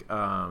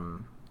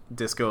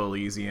 Disco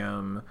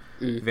Elysium,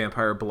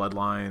 Vampire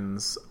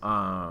Bloodlines,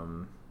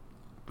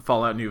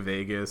 Fallout New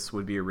Vegas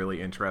would be a really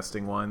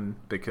interesting one,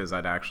 because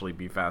I'd actually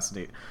be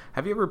fascinated.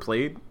 Have you ever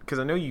played, because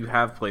I know you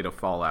have played a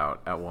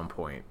Fallout at one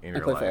point in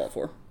your life. I played Fallout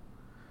 4.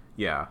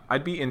 Yeah,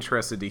 I'd be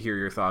interested to hear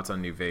your thoughts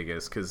on New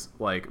Vegas, because,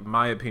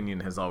 my opinion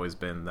has always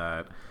been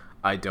that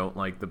I don't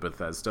like the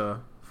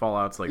Bethesda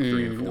Fallouts,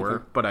 3 and 4,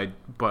 okay.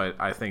 but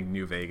I think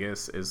New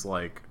Vegas is,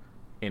 an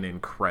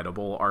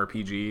incredible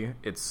RPG.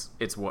 It's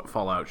what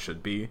Fallout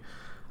should be,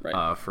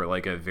 right. For,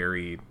 a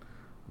very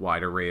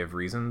wide array of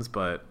reasons,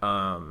 but,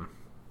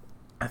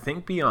 I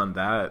think beyond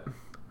that,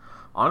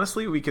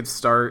 honestly, we could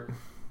start,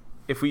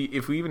 if we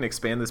even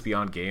expand this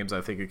beyond games,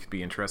 I think it could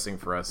be interesting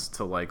for us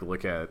to,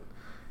 look at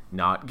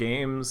not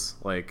games.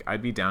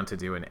 I'd be down to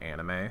do an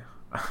anime.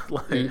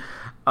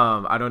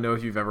 I don't know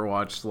if you've ever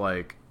watched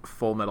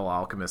Full Metal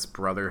Alchemist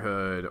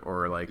Brotherhood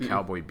or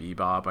Cowboy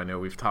Bebop. I know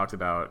we've talked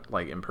about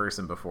in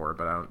person before,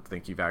 but I don't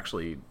think you've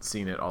actually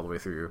seen it all the way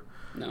through.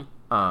 No.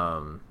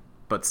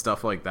 But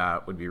stuff like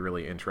that would be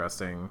really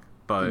interesting.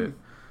 But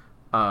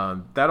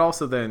that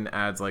also then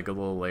adds a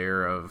little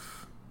layer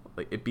of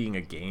it being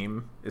a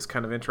game is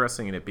kind of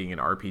interesting, and it being an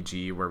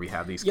RPG where we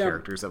have these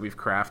characters that we've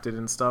crafted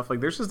and stuff.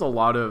 There's just a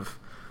lot of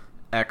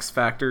X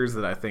factors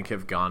that I think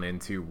have gone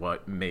into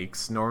what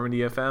makes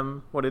Normandy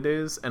FM what it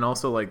is, and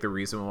also the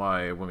reason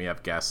why when we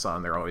have guests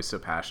on they're always so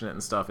passionate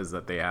and stuff is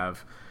that they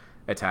have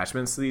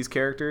attachments to these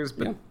characters,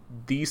 but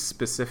these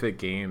specific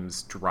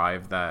games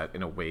drive that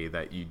in a way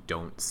that you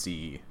don't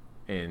see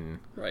in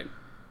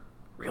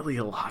really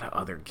a lot of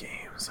other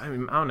games. I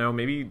don't know,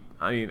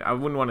 I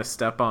wouldn't want to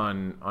step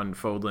on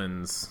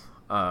Fodlan's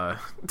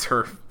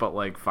turf,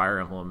 but Fire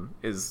Emblem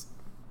is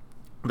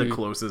the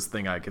closest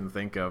thing I can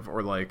think of,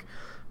 or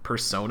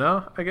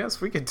Persona, I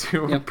guess we could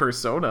do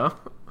Persona.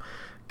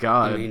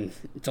 God,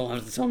 don't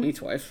have to tell me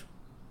twice.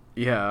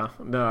 Yeah,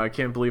 no, I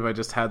can't believe I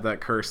just had that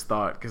cursed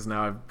thought, because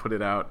now I've put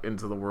it out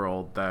into the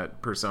world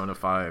that Persona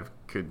 5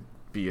 could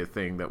be a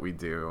thing that we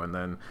do, and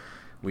then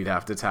we'd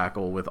have to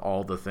tackle with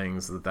all the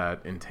things that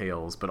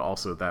entails, but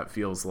also that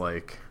feels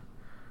like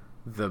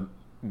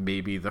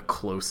maybe the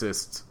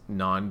closest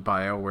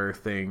non-BioWare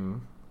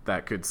thing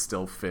that could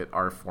still fit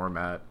our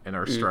format and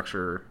our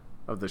structure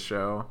of the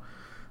show.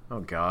 Oh,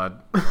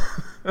 God.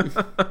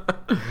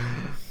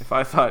 If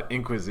I thought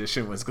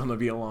Inquisition was going to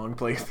be a long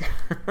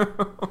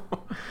playthrough.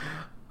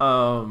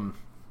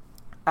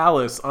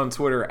 Alice on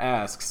Twitter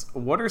asks,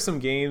 what are some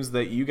games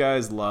that you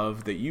guys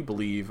love that you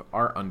believe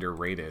are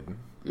underrated?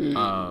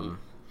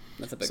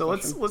 That's a big So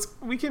question.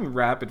 we can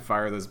rapid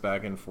fire this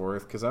back and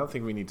forth because I don't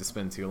think we need to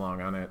spend too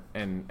long on it.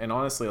 And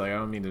honestly, like I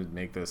don't mean to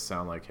make this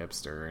sound like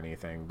hipster or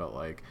anything, but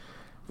like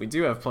we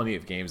do have plenty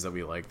of games that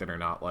we like that are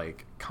not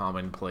like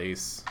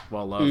commonplace,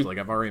 well loved. Like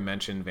I've already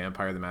mentioned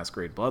Vampire the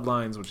Masquerade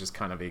Bloodlines, which is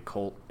kind of a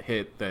cult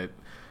hit that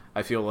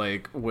I feel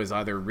like was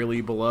either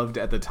really beloved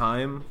at the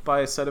time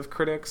by a set of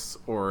critics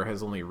or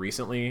has only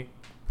recently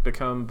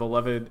become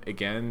beloved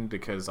again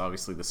because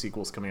obviously the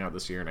sequel's coming out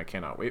this year and I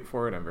cannot wait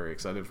for it. I'm very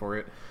excited for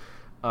it.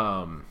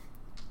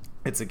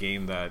 It's a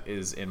game that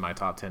is in my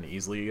top 10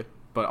 easily,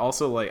 but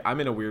also like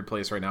I'm in a weird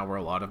place right now where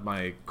a lot of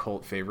my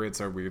cult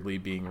favorites are weirdly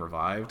being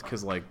revived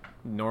because like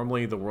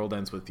normally The World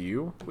Ends With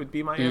You would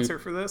be my answer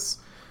for this,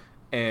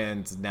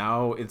 and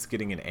now it's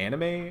getting an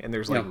anime and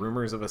there's like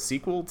rumors of a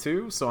sequel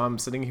too, so I'm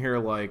sitting here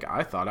like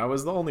I thought I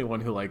was the only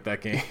one who liked that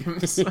game.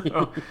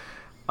 So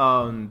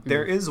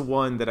there is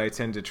one that I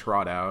tend to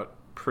trot out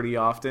pretty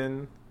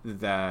often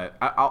that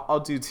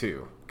I'll do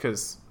two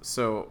because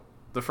so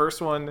the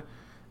first one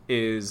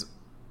is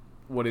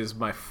what is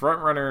my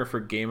front runner for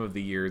game of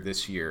the year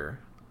this year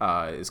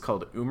is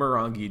called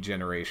Umurangi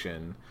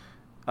Generation,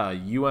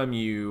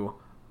 UMURANGI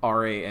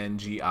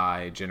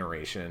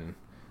Generation.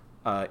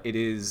 It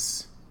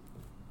is,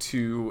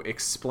 to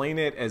explain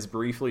it as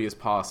briefly as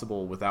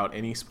possible without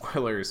any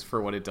spoilers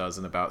for what it does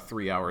in about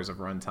 3 hours of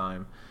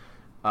runtime,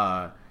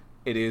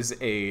 it is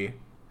a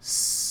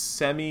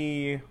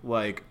semi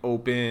like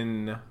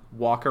open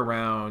walk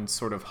around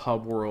sort of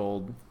hub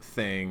world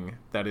thing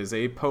that is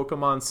a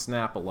Pokemon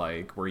Snap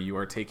alike where you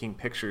are taking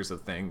pictures of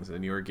things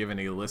and you are given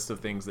a list of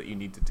things that you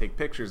need to take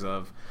pictures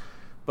of,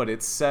 but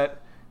it's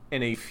set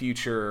in a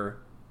future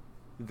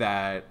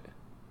that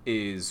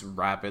is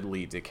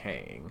rapidly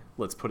decaying,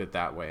 let's put it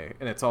that way.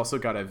 And it's also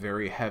got a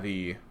very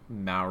heavy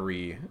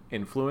Maori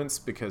influence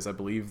because I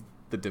believe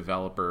the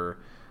developer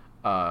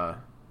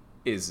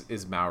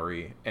is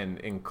Maori and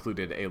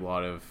included a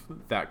lot of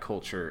that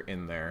culture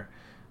in there.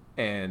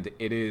 And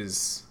it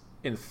is,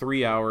 in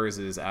 3 hours,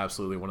 it is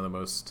absolutely one of the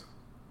most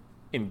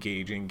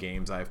engaging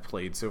games I've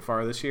played so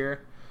far this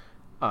year.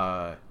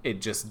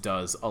 It just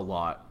does a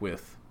lot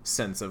with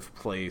sense of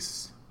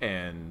place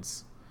and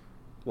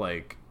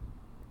like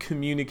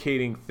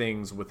communicating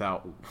things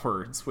without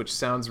words, which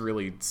sounds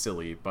really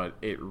silly, but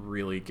it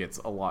really gets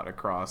a lot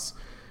across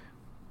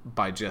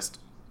by just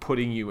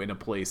putting you in a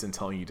place and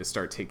telling you to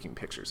start taking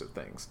pictures of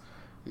things.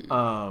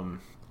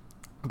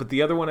 But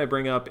the other one I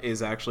bring up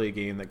is actually a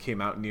game that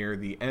came out near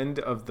the end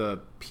of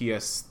the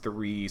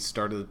PS3,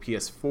 start of the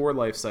PS4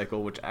 life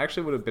cycle, which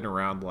actually would have been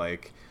around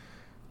like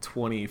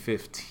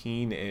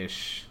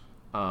 2015-ish.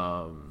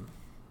 And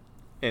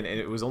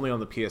it was only on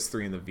the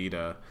PS3 and the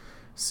Vita,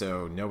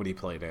 so nobody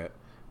played it.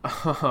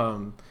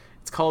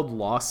 It's called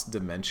Lost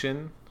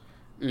Dimension,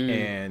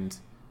 and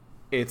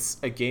it's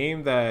a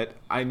game that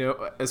I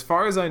know, as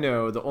far as I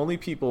know, the only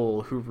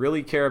people who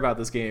really care about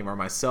this game are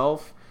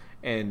myself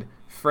and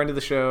friend of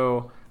the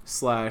show /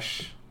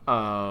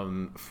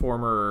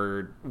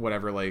 former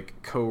whatever like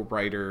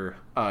co-writer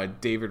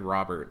David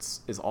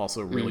Roberts is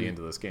also really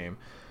into this game.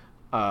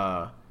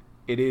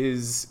 It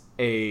is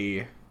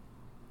a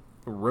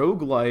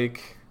roguelike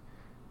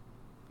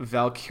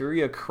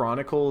Valkyria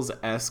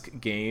Chronicles-esque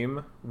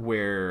game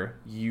where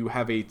you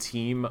have a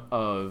team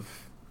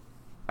of,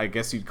 I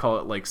guess you'd call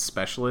it like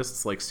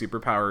specialists, like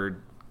superpowered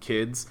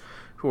kids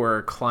who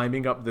are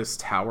climbing up this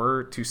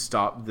tower to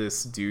stop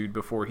this dude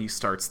before he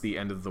starts the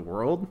end of the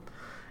world.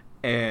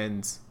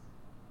 And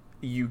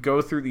you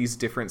go through these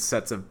different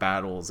sets of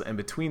battles, and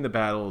between the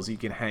battles you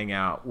can hang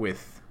out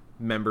with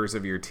members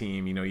of your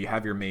team. You know, you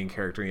have your main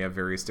character and you have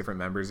various different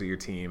members of your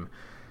team,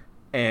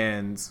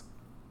 and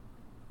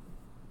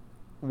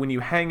when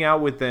you hang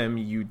out with them,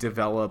 you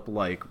develop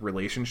like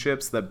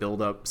relationships that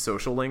build up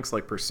social links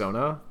like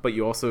Persona, but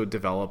you also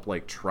develop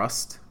like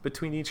trust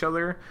between each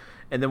other.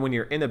 And then when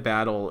you're in a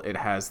battle, it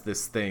has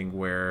this thing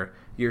where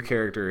your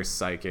character is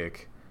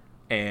psychic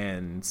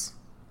and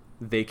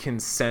they can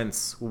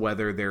sense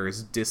whether there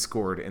is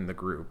discord in the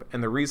group.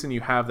 And the reason you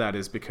have that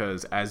is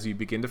because as you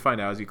begin to find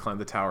out as you climb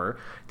the tower,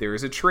 there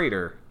is a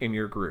traitor in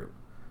your group.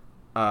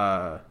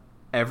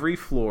 Every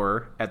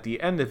floor, at the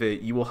end of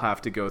it, you will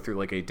have to go through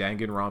like a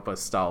Danganronpa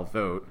style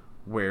vote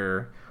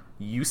where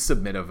you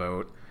submit a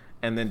vote,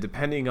 and then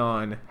depending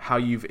on how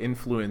you've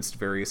influenced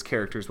various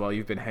characters while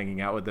you've been hanging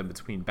out with them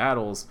between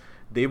battles,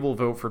 they will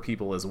vote for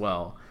people as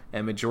well,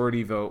 and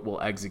majority vote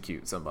will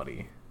execute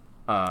somebody,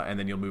 and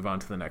then you'll move on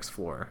to the next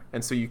floor.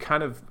 And so you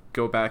kind of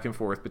go back and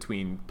forth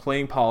between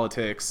playing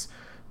politics,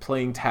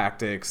 playing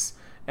tactics,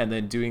 and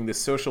then doing the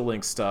social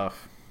link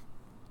stuff.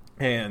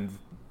 And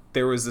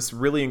there was this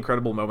really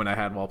incredible moment I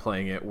had while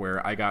playing it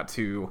where I got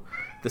to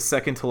the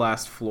second to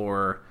last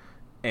floor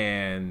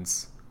and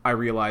I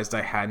realized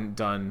I hadn't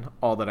done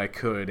all that I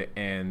could,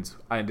 and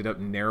I ended up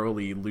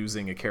narrowly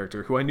losing a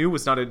character who I knew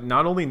was not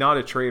only not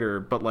a traitor,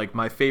 but like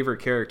my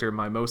favorite character,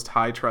 my most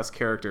high trust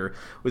character,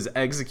 was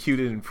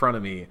executed in front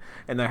of me,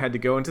 and I had to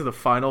go into the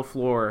final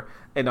floor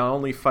and not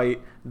only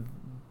fight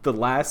the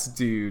last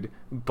dude,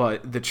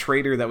 but the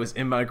traitor that was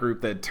in my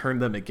group that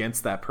turned them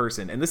against that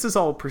person. And this is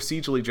all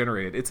procedurally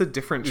generated. It's a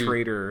different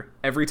traitor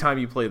every time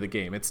you play the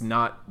game. It's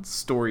not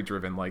story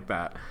driven like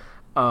that.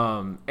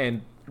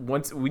 And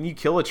when you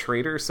kill a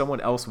traitor,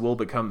 someone else will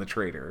become the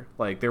traitor.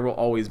 Like, there will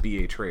always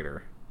be a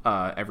traitor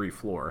every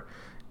floor.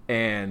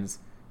 And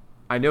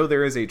I know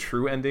there is a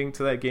true ending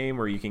to that game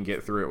where you can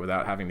get through it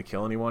without having to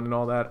kill anyone and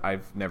all that.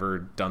 I've never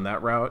done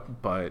that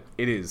route, but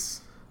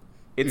it's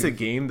a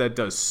game that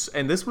does,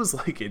 and this was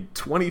like in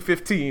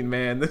 2015,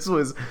 man. This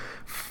was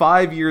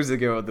 5 years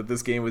ago that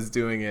this game was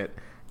doing it,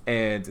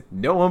 and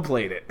no one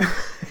played it.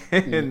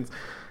 And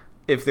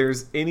if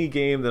there's any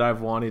game that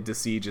I've wanted to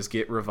see just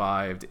get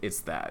revived,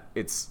 it's that.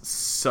 It's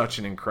such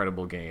an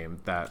incredible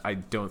game that I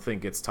don't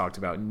think it's talked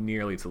about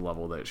nearly to the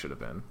level that it should have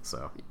been.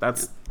 So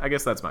I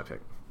guess that's my pick.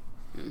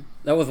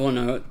 That was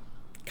one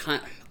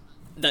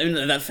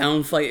that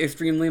sounds like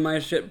extremely my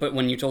shit, but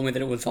when you told me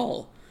that it was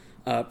all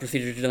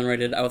procedure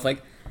generated, I was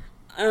like,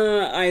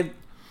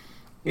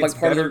 it's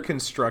better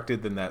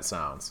constructed than that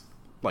sounds.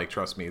 Like,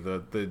 trust me,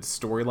 the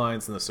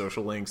storylines and the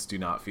social links do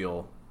not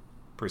feel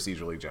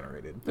procedurally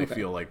generated. They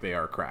feel like they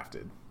are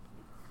crafted.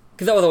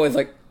 Because that was always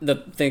like the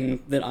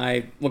thing that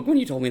when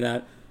you told me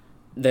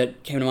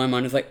that came to my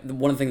mind is like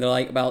one of the things that I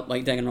like about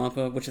like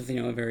Danganronpa, which is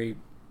a very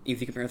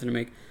easy comparison to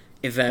make,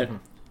 is that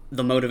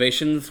the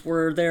motivations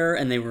were there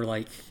and they were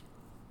like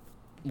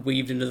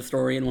weaved into the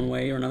story in one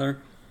way or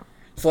another.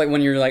 So like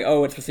when you're like,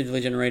 oh, it's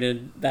procedurally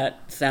generated,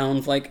 that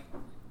sounds like,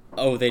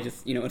 oh, they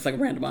just it's like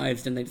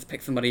randomized and they just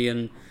pick somebody,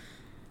 and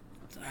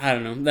I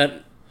don't know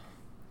that.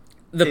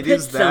 The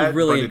pitch sounds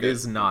really good. It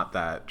is not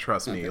that.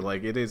 Trust me,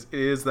 like it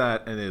is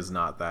that and it is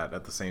not that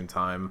at the same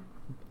time.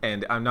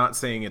 And I'm not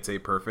saying it's a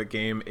perfect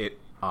game. It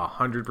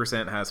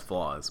 100% has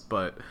flaws,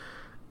 but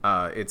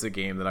it's a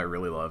game that I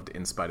really loved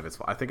in spite of its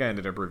flaws. I think I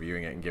ended up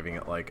reviewing it and giving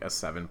it like a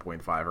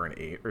 7.5 or an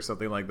 8 or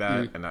something like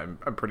that. And I'm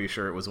pretty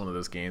sure it was one of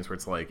those games where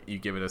it's like you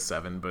give it a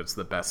 7, but it's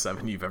the best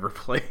 7 you've ever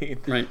played.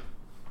 Right.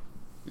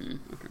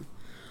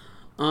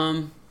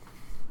 Okay.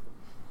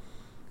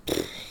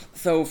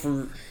 So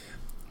for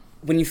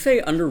when you say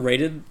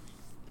underrated,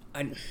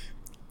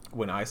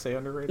 when I say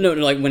underrated, no,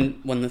 like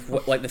when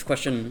this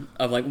question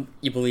of like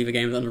you believe a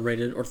game is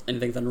underrated or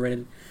anything's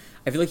underrated,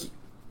 I feel like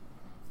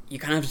you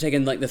kind of have to take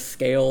in like the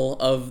scale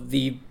of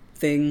the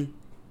thing,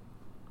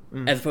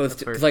 as opposed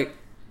to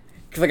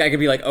because I could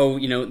be like, oh,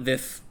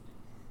 this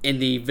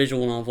indie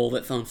visual novel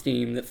that's on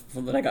Steam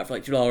that I got for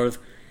like $2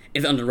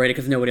 is underrated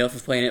because nobody else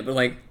is playing it, but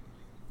like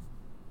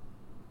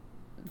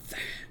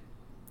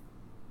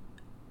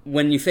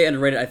when you say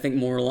underrated, I think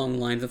more along the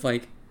lines of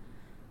like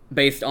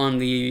based on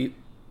the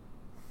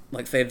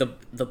like say the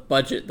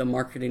budget, the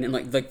marketing, and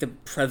like the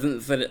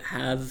presence that it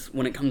has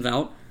when it comes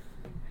out.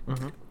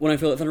 When I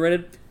feel it's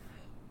underrated.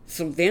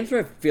 So the answer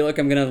I feel like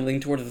I'm gonna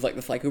lean towards is like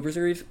the Sly Cooper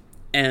series,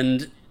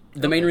 and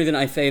the main reason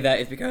I say that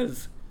is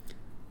because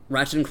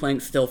Ratchet and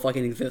Clank still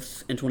fucking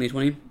exists in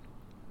 2020.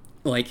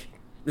 Like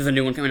there's a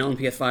new one coming out on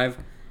PS5,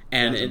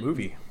 and it's a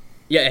movie.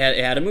 Yeah,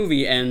 it had a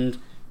movie, and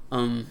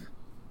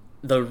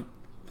the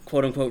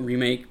quote unquote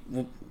remake,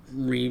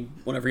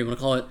 whatever you want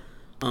to call it,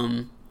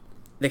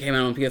 they came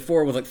out on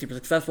PS4, was like super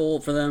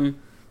successful for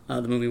them.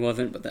 The movie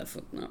wasn't, but that's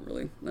not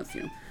really, that's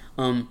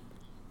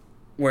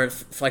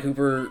whereas Sly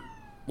Cooper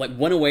like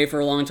went away for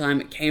a long time,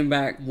 it came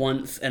back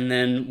once, and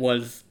then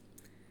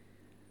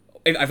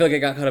I feel like it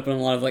got caught up in a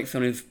lot of like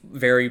Sony's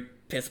very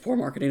piss poor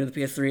marketing of the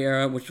PS3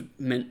 era, which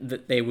meant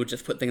that they would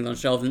just put things on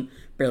shelves and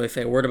barely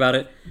say a word about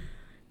it.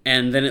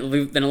 And then it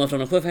left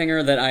on a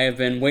cliffhanger that I have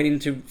been waiting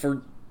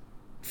for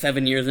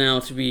 7 years now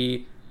to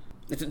be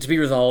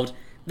resolved.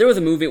 There was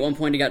a movie at one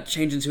point, it got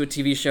changed into a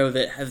TV show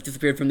that has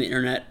disappeared from the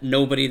internet.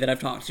 Nobody that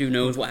I've talked to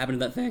knows what happened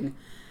to that thing.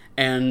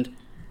 And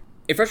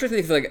it frustrates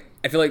me because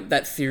I feel like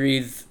that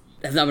series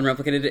has not been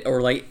replicated or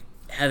like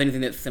has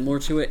anything that's similar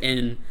to it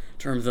in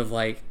terms of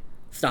like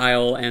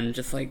style and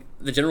just like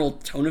the general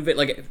tone of it.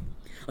 Like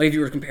if you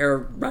were to compare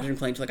Ratchet and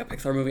Clank to like a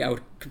Pixar movie, I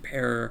would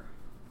compare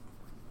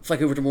Sly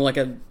Cooper to more like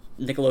a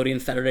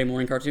Nickelodeon Saturday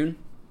morning cartoon.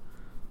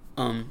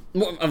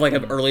 More of like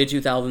an early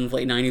 2000s,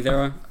 late 90s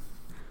era.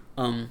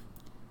 And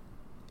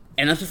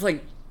that's just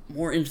like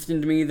more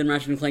interesting to me than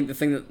Ratchet and Clank. The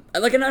thing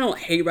that like, and I don't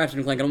hate Ratchet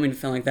and Clank. I don't mean to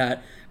sound like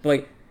that, but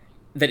like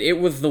that it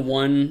was the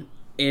one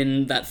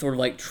in that sort of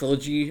like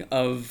trilogy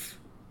of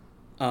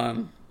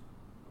that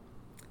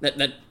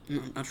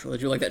not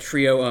trilogy, like that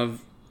trio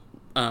of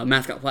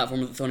mascot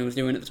platforms that Sony was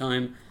doing at the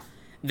time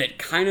that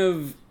kind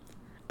of,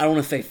 I don't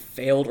want to say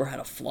failed or had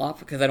a flop,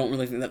 because I don't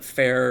really think that's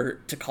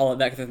fair to call it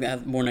that, because I think it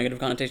has more negative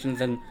connotations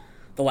than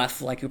the last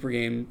Sly Cooper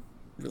game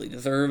really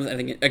deserves. I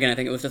think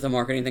it was just a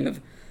marketing thing of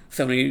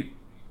Sony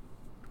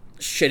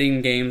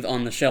shitting games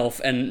on the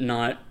shelf and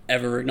not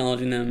ever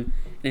acknowledging them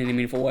in any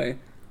meaningful way.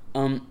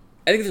 I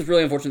think it's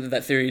really unfortunate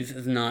that series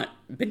has not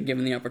been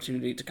given the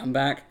opportunity to come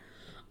back.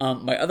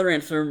 My other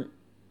answer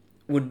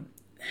would,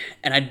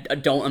 and I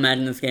don't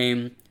imagine this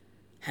game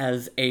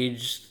has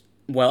aged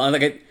well.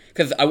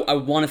 Because I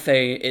want to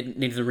say it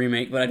needs a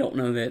remake, but I don't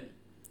know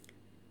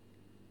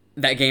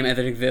that game as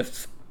it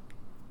exists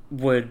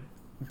would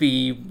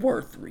be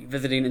worth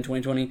revisiting in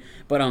 2020.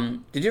 But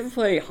did you ever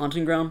play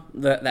Haunting Ground,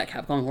 that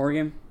Capcom horror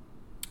game?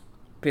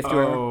 PS2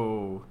 era?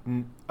 Oh,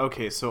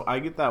 okay. So I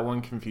get that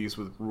one confused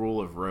with Rule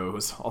of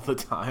Rose all the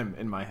time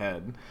in my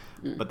head,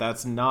 but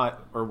that's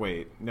not. Or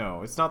wait,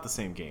 no, it's not the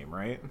same game,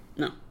 right?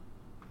 No.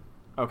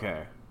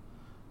 Okay,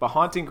 but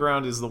Haunting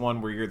Ground is the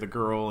one where you're the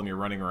girl and you're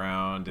running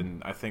around,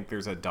 and I think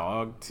there's a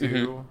dog too.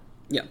 Mm-hmm.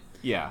 Yeah.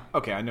 Yeah.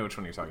 Okay, I know which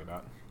one you're talking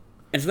about.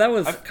 And so that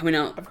was coming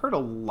out. I've heard a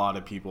lot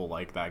of people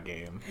like that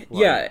game.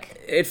 Yeah,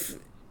 because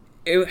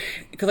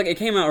like it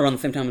came out around the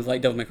same time as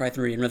like Devil May Cry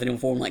 3 and Resident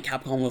Evil 4, and like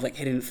Capcom was like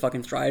hitting its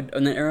fucking stride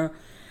in that era.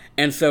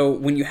 And so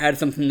when you had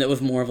something that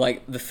was more of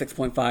like the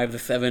 6.5, the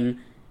 7,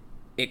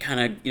 it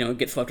kind of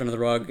gets swept under the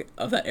rug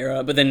of that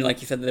era. But then,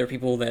 like you said, there are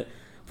people that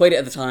played it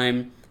at the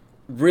time,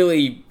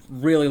 really,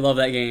 really love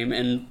that game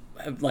and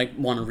like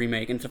want to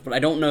remake and stuff. But I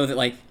don't know that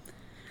like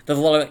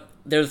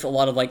there's a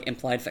lot of like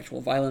implied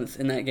sexual violence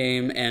in that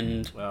game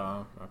and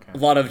a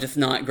lot of just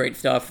not great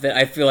stuff that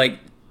I feel like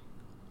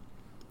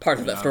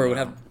parts of that story would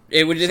have.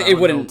 It wouldn't.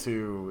 Hill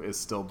 2 is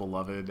still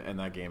beloved, and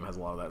that game has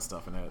a lot of that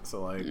stuff in it.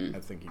 So like, I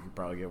think you could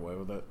probably get away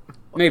with it.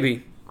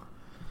 Maybe.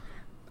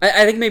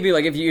 I think maybe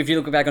like if you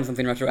look back on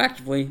something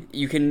retroactively,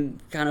 you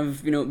can kind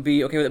of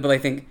be okay with it. But I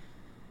think.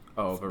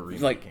 Oh, but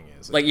remaking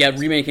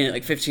remaking it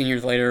like 15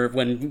 years later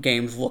when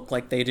games look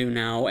like they do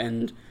now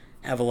and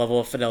have a level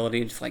of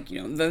fidelity, just like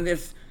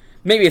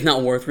maybe it's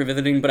not worth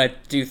revisiting, but I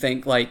do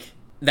think like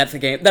that's a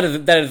game that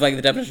is like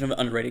the definition of an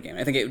underrated game.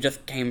 I think it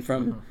just came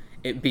from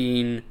it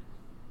being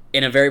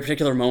in a very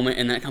particular moment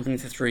in that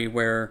company's history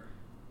where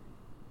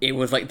it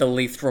was like the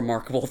least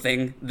remarkable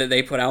thing that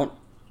they put out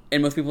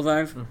in most people's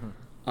eyes.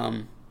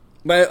 But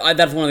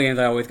that's one of the games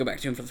I always go back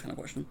to for this kind of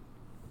question.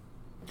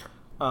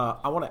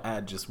 I want to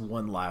add just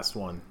one last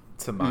one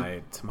to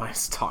my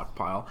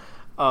stockpile.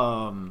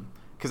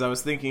 Because I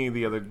was thinking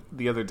the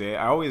other day,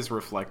 I always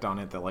reflect on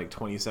it that like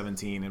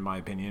 2017, in my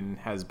opinion,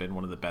 has been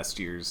one of the best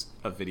years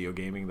of video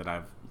gaming that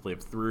I've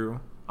lived through.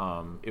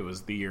 It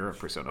was the year of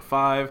Persona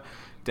 5,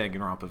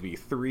 Danganronpa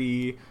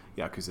V3,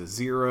 Yakuza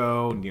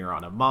 0, Nier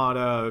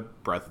Automata,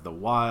 Breath of the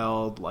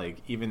Wild, like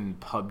even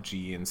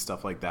PUBG and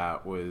stuff like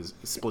that, was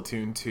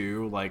Splatoon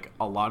 2. Like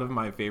a lot of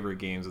my favorite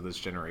games of this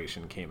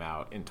generation came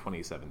out in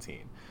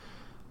 2017.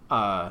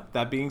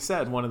 That being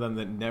said, one of them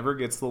that never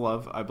gets the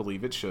love I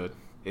believe it should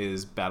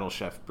is Battle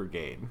Chef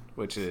Brigade,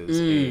 which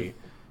is a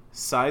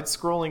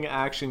side-scrolling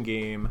action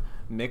game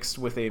mixed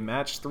with a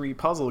match 3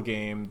 puzzle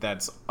game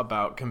that's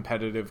about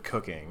competitive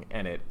cooking,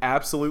 and it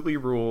absolutely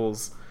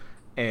rules,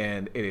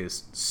 and it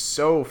is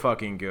so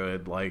fucking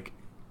good. Like,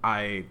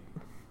 I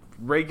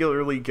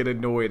regularly get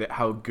annoyed at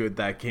how good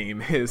that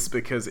game is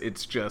because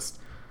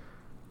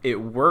it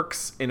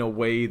works in a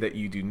way that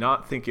you do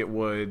not think it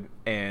would,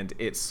 and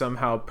it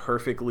somehow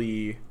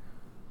perfectly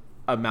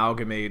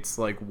amalgamates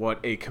like what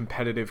a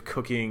competitive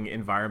cooking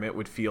environment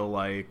would feel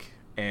like,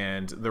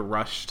 and the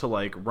rush to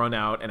like run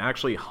out and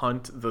actually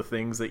hunt the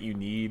things that you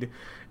need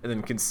and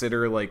then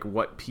consider like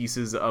what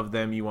pieces of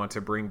them you want to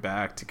bring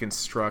back to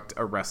construct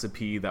a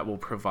recipe that will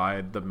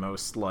provide the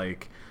most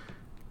like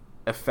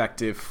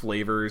effective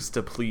flavors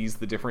to please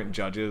the different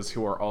judges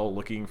who are all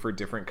looking for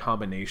different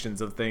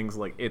combinations of things.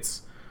 Like,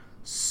 it's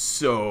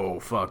so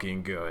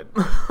fucking good.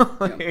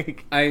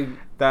 Like, I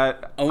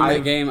own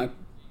that game.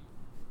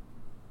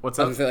 What's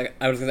up? I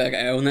was gonna say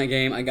I own that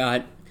game. I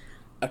got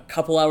a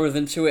couple hours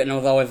into it, and I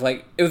was always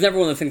like, it was never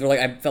one of those things where like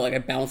I felt like I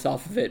bounced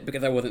off of it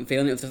because I wasn't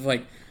feeling it. It was just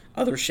like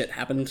other shit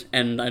happened,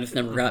 and I just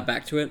never got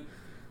back to it.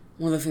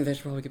 One of those things I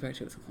should probably get back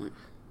to at some point.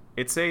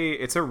 It's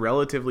a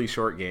relatively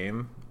short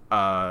game.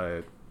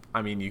 I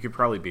mean, you could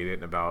probably beat it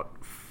in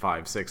about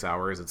 5-6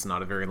 hours. It's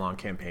not a very long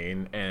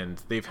campaign,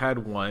 and they've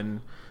had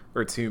 1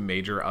 or 2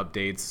 major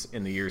updates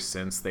in the years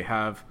since. They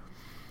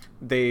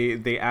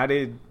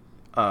added.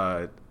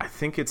 I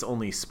think it's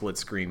only split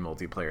screen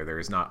multiplayer. There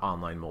is not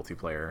online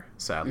multiplayer,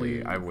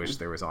 sadly. I wish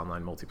there was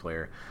online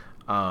multiplayer.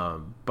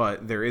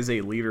 But there is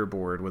a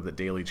leaderboard with a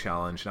daily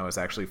challenge, and I was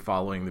actually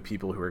following the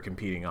people who are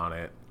competing on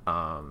it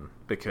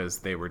because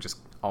they were just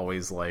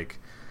always like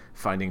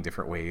finding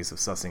different ways of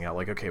sussing out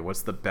like, okay,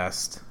 what's the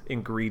best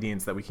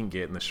ingredients that we can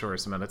get in the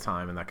shortest amount of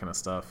time and that kind of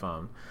stuff.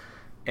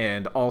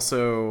 And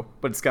also,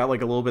 but it's got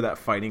like a little bit of that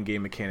fighting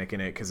game mechanic in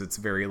it because it's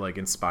very like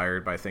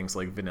inspired by things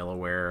like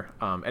Vanillaware.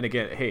 And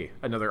again, hey,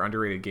 another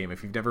underrated game.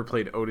 If you've never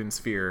played Odin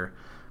Sphere,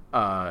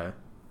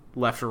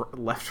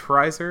 Left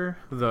Riser,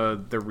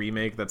 the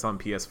remake that's on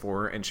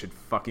PS4 and should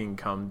fucking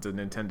come to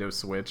Nintendo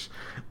Switch.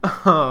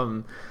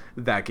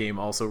 That game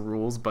also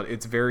rules, but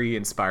it's very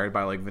inspired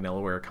by like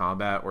Vanillaware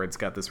combat, where it's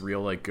got this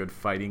real like good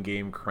fighting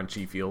game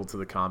crunchy feel to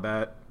the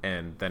combat,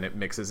 and then it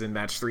mixes in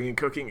match 3 and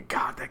cooking.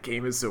 God, that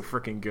game is so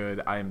freaking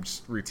good. I am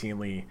just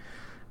routinely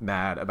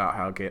mad about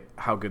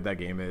how good that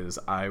game is.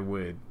 I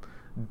would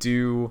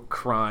do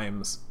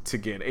crimes to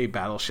get a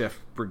Battle Chef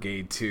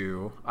Brigade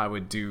 2. I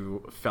would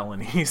do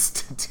felonies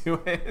to do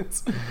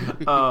it.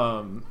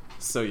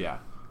 So yeah.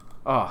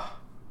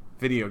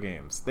 Video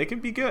games. They can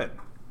be good.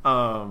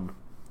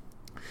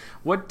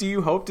 What do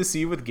you hope to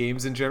see with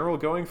games in general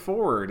going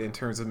forward in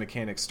terms of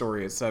mechanics,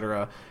 story,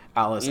 etc.?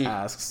 Alice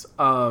asks.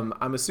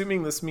 I'm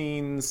assuming this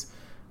means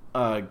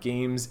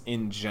games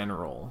in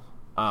general.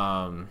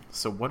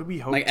 So what do we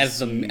hope to see?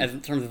 As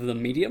in terms of the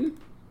medium?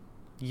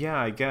 Yeah,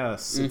 I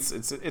guess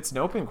it's an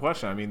open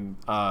question. I mean,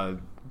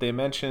 they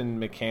mentioned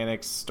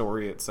mechanics,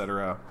 story,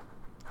 etc.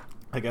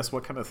 I guess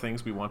what kind of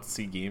things we want to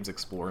see games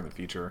explore in the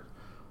future.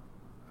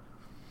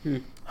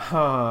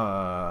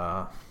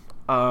 I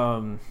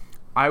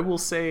will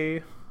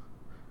say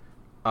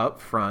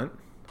up front,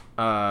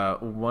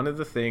 one of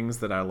the things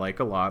that I like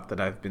a lot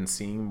that I've been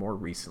seeing more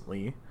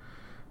recently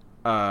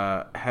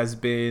has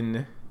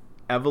been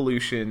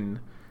evolution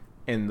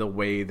in the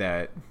way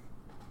that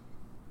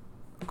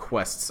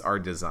quests are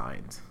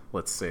designed.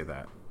 Let's say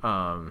that.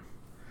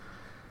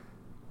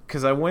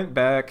 Because I went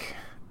back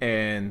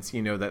and,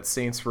 that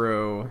Saints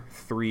Row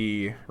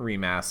 3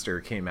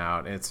 remaster came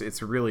out. And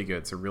it's really good.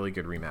 It's a really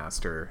good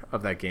remaster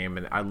of that game.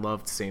 And I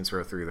loved Saints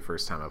Row 3 the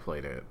first time I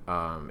played it.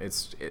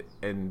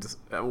 And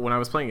when I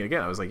was playing it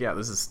again, I was like, yeah,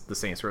 this is the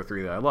Saints Row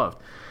 3 that I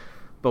loved.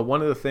 But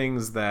one of the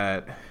things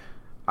that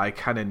I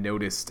kind of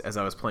noticed as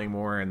I was playing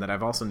more, and that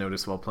I've also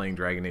noticed while playing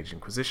Dragon Age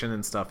Inquisition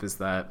and stuff, is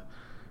that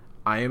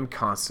I am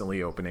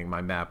constantly opening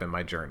my map and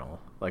my journal.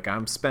 Like,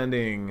 I'm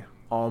spending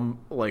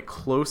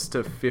close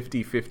to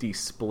 50-50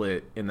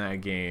 split in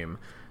that game,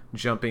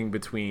 jumping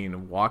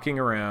between walking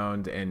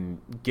around and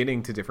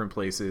getting to different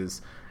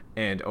places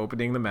and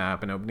opening the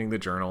map and opening the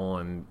journal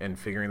and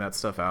figuring that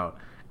stuff out,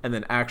 and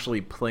then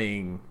actually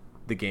playing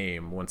the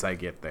game once I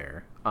get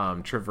there.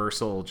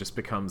 Traversal just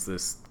becomes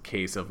this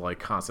case of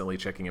constantly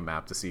checking a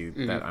map to see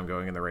that I'm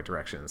going in the right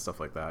direction and stuff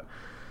like that.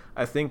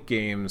 I think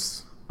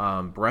games,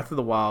 Breath of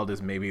the Wild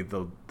is maybe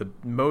the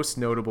most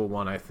notable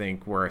one, I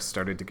think, where I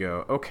started to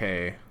go,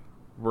 okay,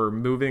 we're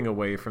moving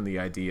away from the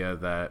idea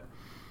that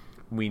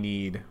we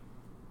need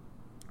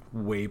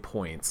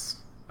waypoints,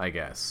 I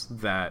guess,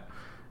 that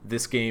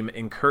this game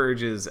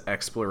encourages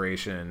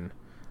exploration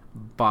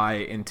by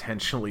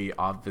intentionally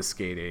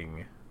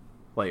obfuscating,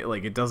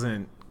 like it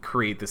doesn't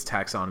create this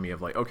taxonomy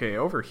of okay,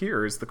 over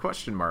here is the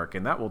question mark,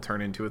 and that will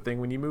turn into a thing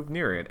when you move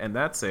near it, and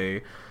that's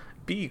a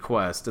B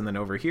quest, and then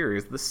over here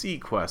is the C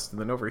quest, and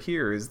then over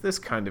here is this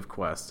kind of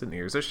quest, and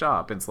here's a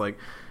shop. And it's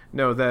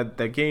no,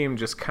 that game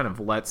just kind of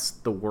lets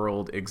the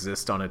world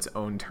exist on its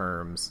own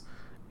terms.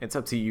 It's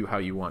up to you how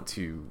you want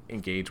to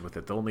engage with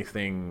it. The only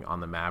thing on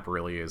the map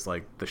really is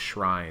the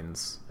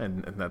shrines,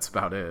 and that's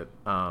about it.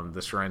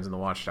 The shrines and the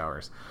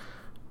watchtowers.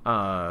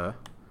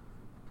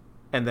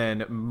 And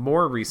then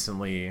more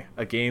recently,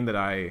 a game that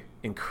I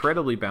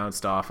incredibly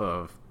bounced off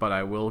of, but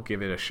I will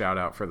give it a shout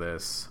out for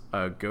this,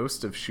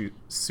 Ghost of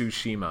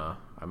Tsushima.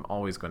 I'm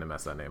always going to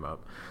mess that name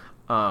up.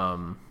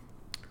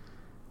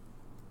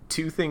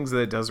 Two things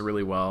that it does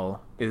really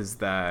well is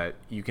that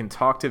you can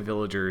talk to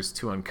villagers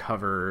to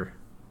uncover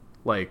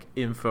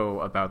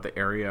info about the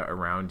area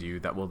around you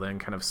that will then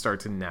kind of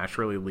start to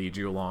naturally lead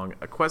you along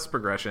a quest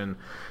progression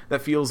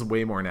that feels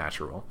way more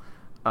natural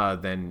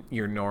than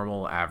your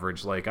normal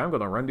average, I'm going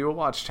to run to a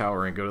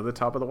watchtower and go to the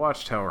top of the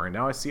watchtower, and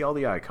now I see all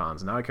the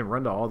icons. Now I can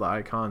run to all the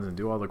icons and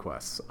do all the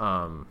quests.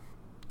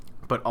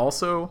 But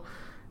also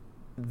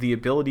the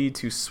ability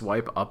to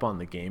swipe up on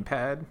the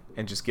gamepad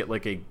and just get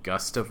a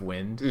gust of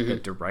wind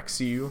that directs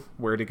you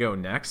where to go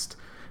next.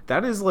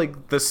 That is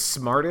the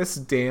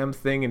smartest damn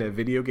thing in a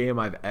video game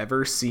I've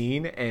ever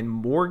seen, and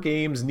more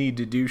games need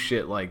to do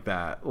shit like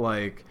that.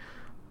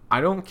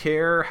 I don't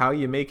care how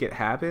you make it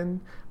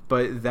happen,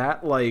 but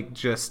that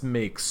just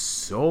makes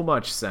so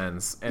much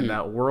sense, and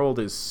that world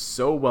is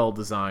so well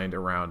designed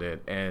around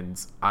it,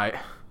 and I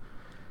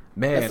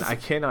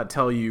cannot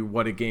tell you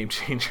what a game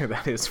changer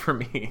that is for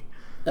me.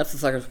 That's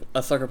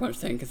a sucker punch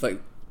thing, because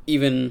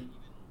even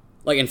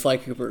in Sly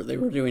Cooper, they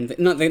were doing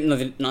not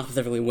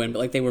specifically win,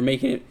 but they were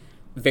making it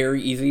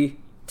very easy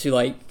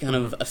to kind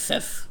of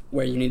assess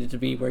where you needed to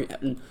be,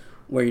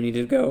 where you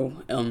needed to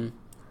go.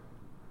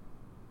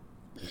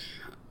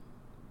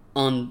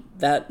 On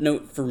that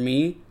note, for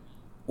me,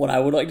 what I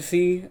would like to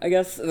see, I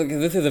guess, because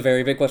this is a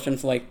very big question,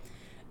 so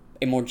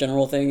a more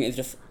general thing is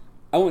just,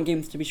 I want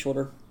games to be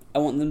shorter. I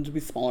want them to be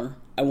smaller.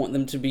 I want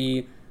them to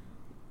be,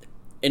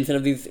 instead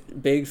of these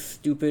big,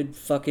 stupid,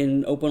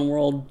 fucking open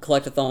world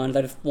collectathons,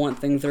 I just want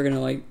things that are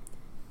gonna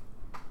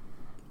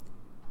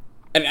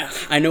I mean,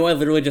 I know I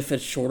literally just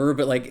said shorter,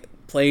 but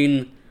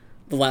playing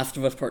The Last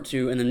of Us Part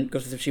 2 and then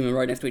Ghost of Tsushima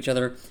right next to each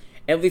other,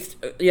 at least,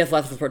 yes,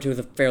 Last of Us Part 2 is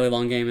a fairly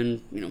long game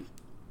and,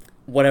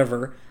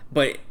 whatever,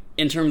 but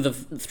in terms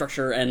of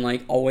structure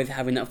and always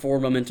having that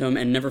forward momentum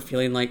and never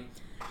feeling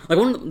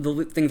one of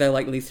the things I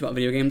like least about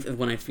video games is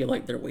when I feel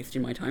they're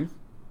wasting my time.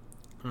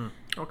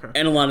 Okay.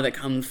 And a lot of that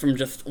comes from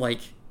just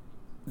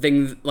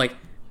things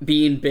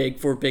being big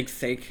for big's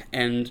sake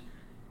and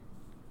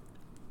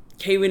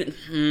caving.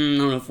 I don't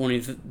know if one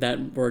is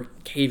that word,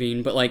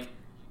 caving, but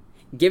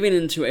giving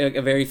into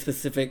a very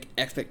specific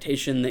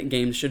expectation that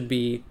games should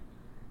be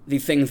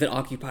these things that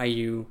occupy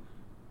you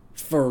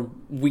for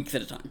weeks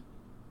at a time.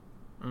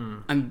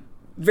 I'm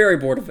very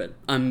bored of it.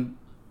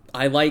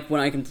 I like when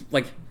I can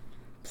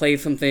play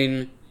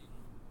something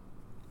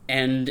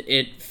and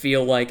it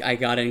feel like I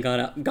got in, got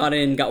out, got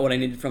in, got what I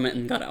needed from it,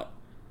 and got out.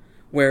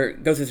 Where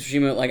Ghost of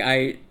Tsushima, like,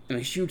 I am a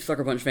huge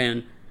Sucker Punch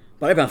fan,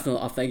 but I bounced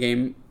off that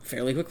game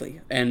fairly quickly,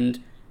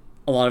 and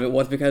a lot of it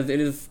was because it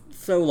is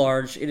so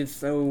large, it is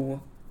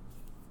so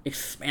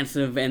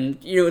expansive, and,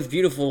 it's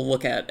beautiful to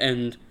look at,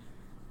 and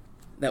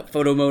that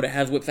photo mode it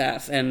has whips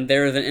ass, and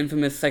there is an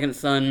infamous Second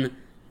Son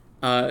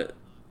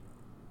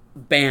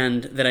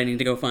band that I need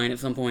to go find at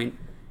some point,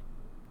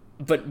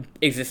 but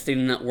existing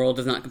in that world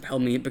does not compel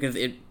me because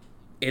it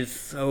is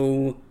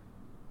so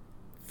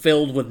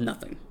filled with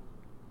nothing,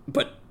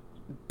 but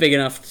big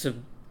enough to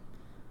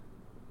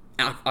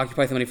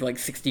occupy somebody for like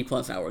 60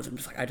 plus hours. I'm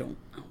just like, I don't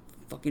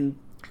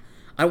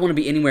want to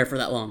be anywhere for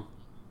that long,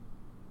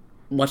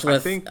 much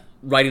less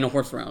riding a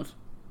horse around.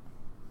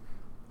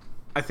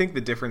 I think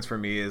the difference for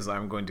me is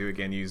I'm going to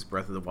again use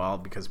Breath of the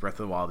Wild, because Breath of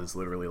the Wild is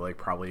literally like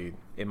probably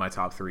in my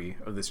top 3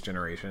 of this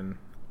generation.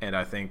 And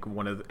I think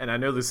and I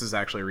know this is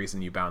actually a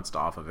reason you bounced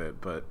off of it,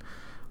 but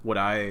what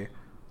I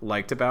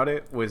liked about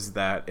it was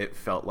that it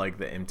felt like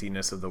the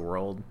emptiness of the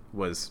world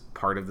was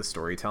part of the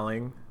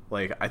storytelling.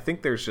 Like, I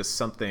think there's just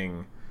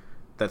something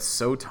that's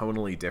so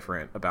tonally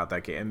different about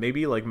that game. And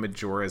maybe like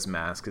Majora's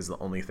Mask is the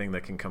only thing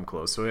that can come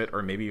close to it,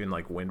 or maybe even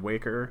like Wind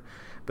Waker.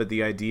 But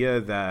the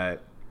idea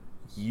that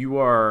you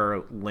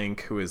are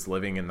Link, who is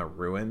living in the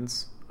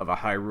ruins of a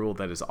Hyrule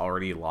that is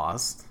already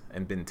lost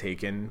and been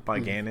taken by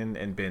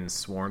Ganon and been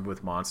swarmed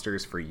with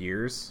monsters for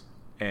years.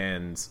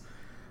 And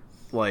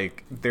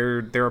like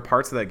there are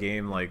parts of that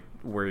game like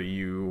where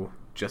you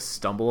just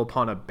stumble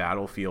upon a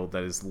battlefield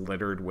that is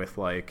littered with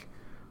like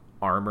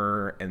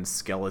armor and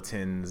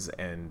skeletons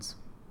and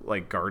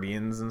like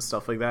guardians and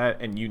stuff like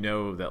that, and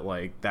that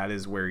like that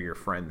is where your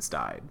friends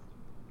died,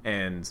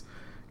 and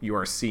you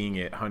are seeing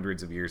it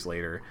hundreds of years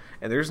later,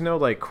 and there's no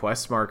like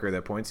quest marker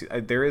that points you.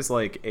 There is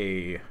like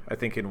I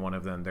think in one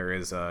of them there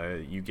is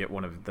you get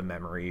one of the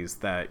memories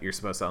that you're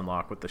supposed to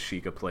unlock with the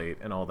Sheikah plate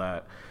and all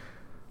that.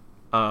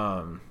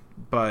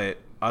 But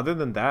other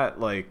than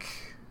that, like,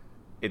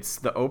 it's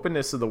the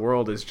openness of the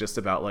world is just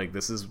about like,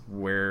 this is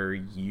where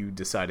you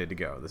decided to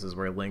go. This is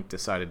where Link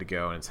decided to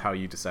go, and it's how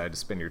you decided to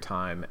spend your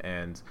time.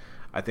 And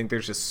I think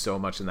there's just so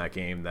much in that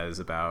game that is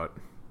about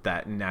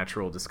that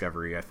natural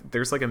discovery.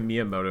 There's like a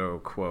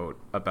Miyamoto quote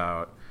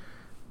about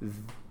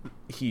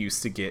he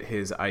used to get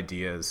his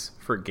ideas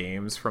for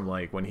games from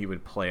like when he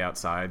would play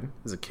outside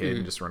as a kid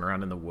and just run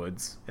around in the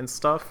woods and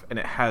stuff, and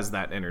it has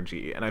that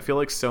energy. And I feel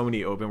like so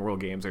many open world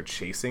games are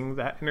chasing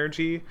that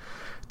energy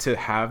to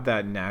have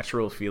that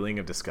natural feeling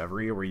of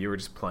discovery where you were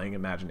just playing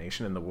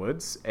imagination in the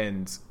woods,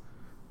 and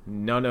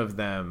none of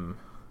them,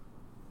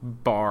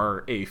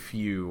 bar a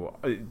few,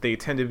 they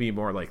tend to be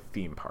more like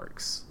theme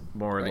parks,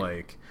 more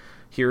like,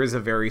 here is a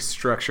very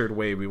structured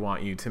way we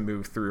want you to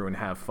move through and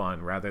have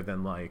fun, rather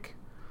than like,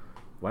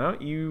 why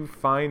don't you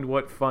find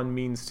what fun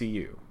means to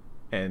you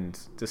and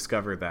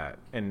discover that.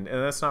 And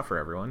that's not for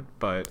everyone,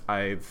 but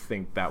I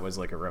think that was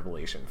like a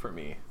revelation for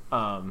me.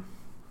 And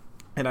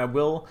I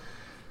will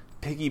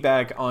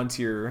piggyback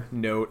onto your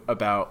note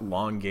about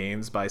long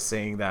games by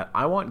saying that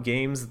I want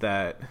games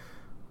that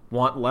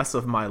want less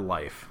of my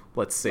life.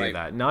 Let's say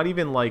that. Not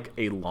even like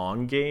a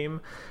long game,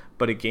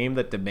 but a game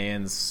that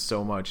demands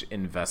so much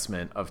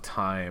investment of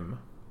time,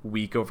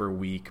 week over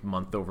week,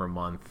 month over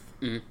month.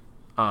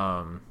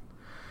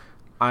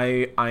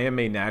 I am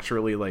a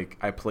naturally, like,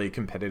 I play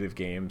competitive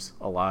games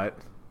a lot.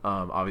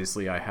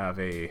 Obviously, I have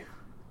a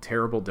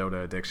terrible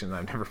Dota addiction that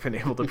I've never been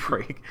able to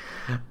break.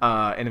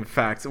 And in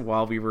fact,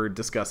 while we were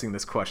discussing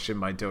this question,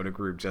 my Dota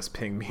group just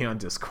pinged me on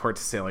Discord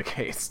to say, like,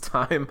 hey, it's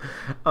time.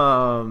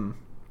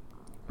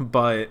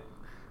 But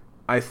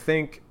I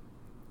think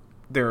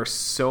there are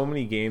so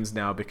many games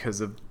now because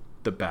of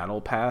the battle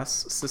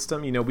pass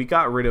system. We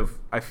got rid of,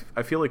 I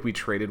feel like we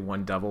traded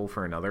one devil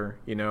for another.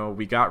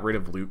 We got rid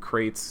of loot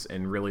crates,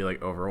 and really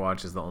like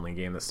Overwatch is the only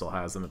game that still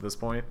has them at this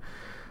point.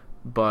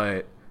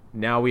 But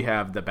now we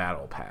have the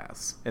battle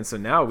pass, and so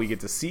now we get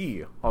to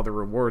see all the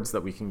rewards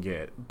that we can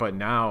get. But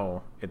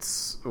now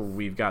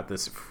we've got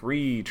this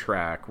free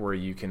track where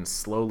you can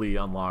slowly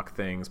unlock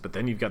things, but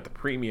then you've got the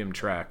premium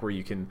track where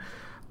you can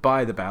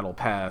buy the battle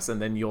pass,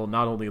 and then you'll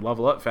not only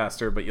level up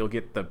faster, but you'll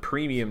get the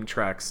premium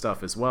track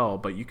stuff as well.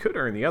 But you could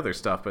earn the other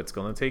stuff, but it's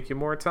going to take you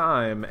more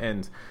time.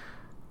 And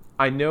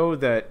I know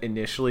that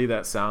initially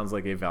that sounds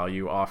like a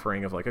value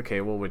offering of like,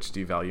 okay, well, which do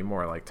you value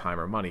more, like time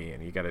or money?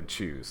 And you got to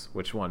choose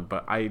which one.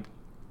 But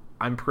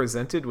I'm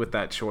presented with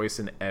that choice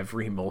in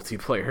every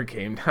multiplayer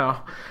game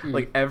now.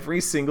 Like every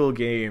single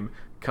game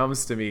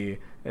comes to me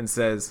and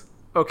says,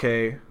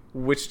 okay,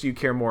 which do you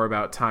care more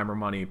about, time or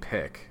money?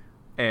 Pick.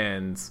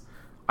 And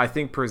I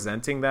think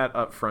presenting that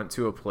up front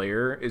to a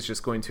player is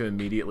just going to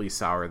immediately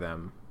sour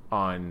them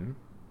on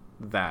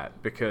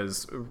that,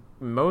 because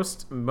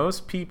most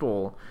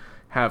people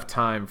have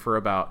time for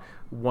about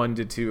 1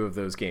 to 2 of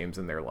those games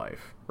in their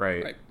life,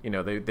 right?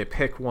 They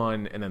pick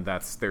one and then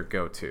that's their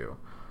go-to.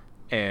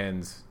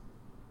 And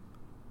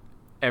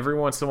every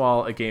once in a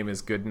while a game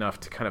is good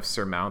enough to kind of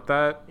surmount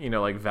that.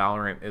 Like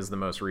Valorant is the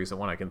most recent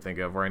one I can think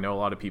of, where I know a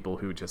lot of people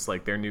who just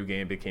like their new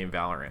game became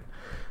Valorant.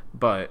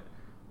 But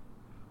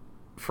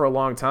for a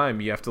long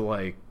time, you have to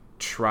like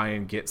try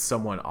and get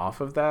someone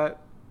off of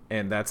that.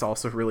 And that's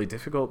also really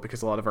difficult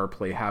because a lot of our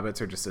play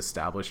habits are just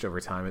established over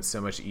time. It's so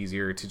much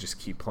easier to just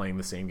keep playing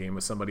the same game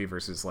with somebody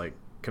versus like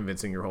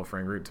convincing your whole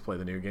friend group to play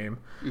the new game.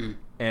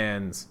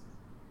 And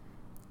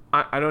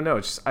I don't know.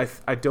 It's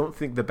just, I don't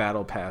think the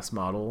Battle Pass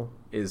model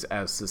is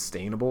as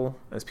sustainable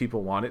as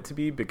people want it to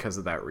be because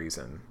of that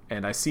reason.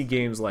 And I see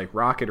games like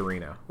Rocket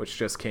Arena, which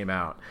just came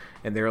out,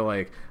 and they're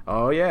like,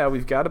 "Oh yeah,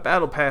 we've got a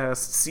Battle Pass,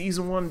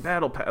 Season 1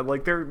 Battle Pass."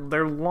 Like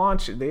they're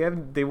launching.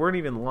 They weren't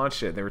even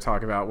launched yet. They were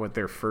talking about what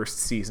their first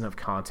season of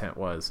content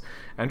was.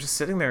 And I'm just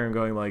sitting there and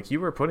going like,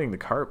 "You are putting the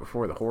cart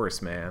before the horse,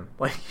 man.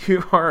 Like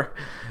you are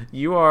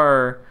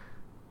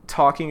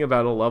talking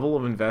about a level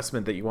of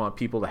investment that you want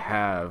people to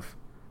have."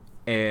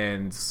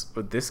 And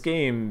this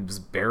game's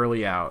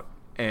barely out,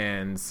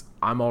 and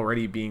I'm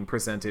already being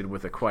presented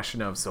with a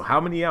question of, so how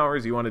many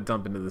hours do you want to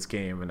dump into this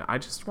game? And I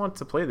just want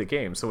to play the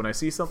game. So when I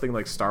see something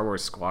like Star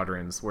Wars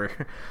Squadrons,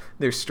 where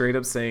they're straight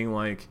up saying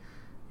like,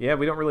 yeah,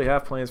 we don't really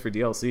have plans for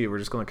DLC, we're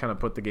just going to kind of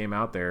put the game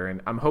out there.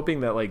 And I'm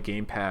hoping that like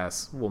Game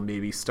Pass will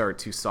maybe start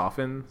to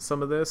soften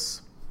some of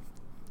this,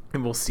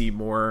 and we'll see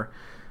more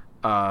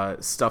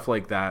stuff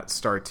like that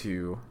start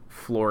to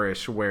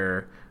flourish,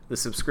 where the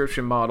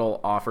subscription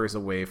model offers a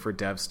way for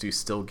devs to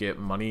still get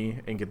money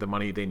and get the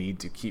money they need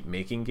to keep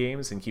making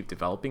games and keep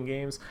developing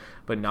games,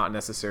 but not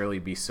necessarily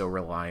be so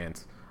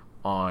reliant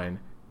on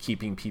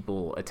keeping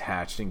people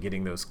attached and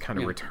getting those kind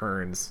of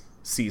returns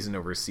season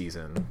over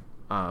season,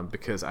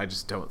 because I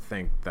just don't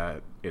think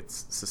that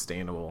it's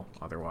sustainable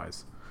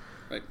otherwise.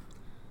 Right.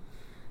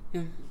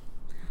 Yeah.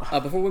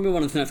 Before we move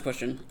on to the next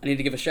question, I need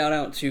to give a shout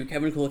out to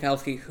Kevin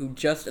Kulikowski, who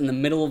just in the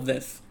middle of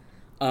this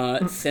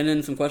sent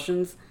in some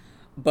questions.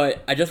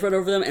 But I just read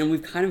over them, and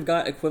we've kind of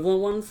got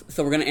equivalent ones,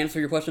 so we're going to answer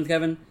your questions,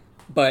 Kevin,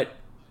 but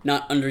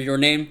not under your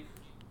name.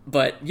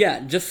 But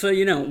yeah, just so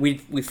you know, we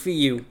see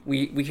you,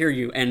 we hear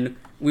you, and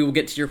we will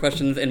get to your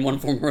questions in one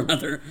form or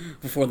another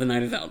before the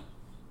night is out.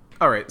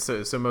 All right,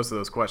 so most of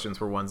those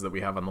questions were ones that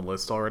we have on the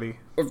list already?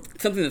 Or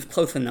something that's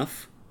close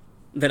enough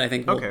that I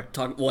think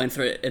we'll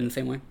answer it in the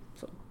same way.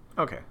 So.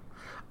 Okay.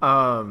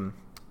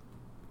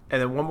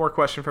 And then one more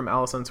question from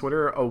Alice on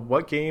Twitter.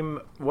 What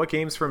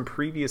games from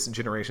previous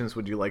generations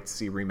would you like to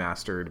see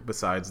remastered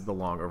besides the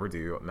long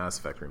overdue Mass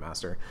Effect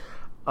remaster?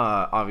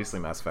 Obviously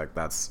Mass Effect,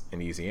 that's an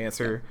easy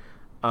answer.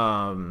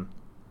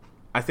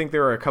 I think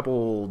there are a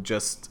couple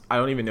I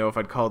don't even know if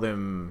I'd call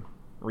them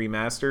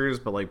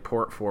remasters, but like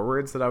port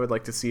forwards that I would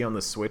like to see on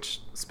the Switch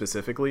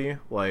specifically.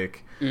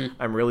 Like,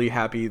 I'm really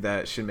happy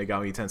that Shin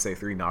Megami Tensei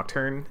 3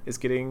 Nocturne is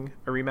getting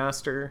a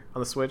remaster on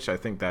the Switch. I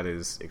think that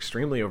is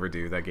extremely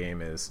overdue. That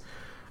game is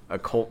a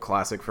cult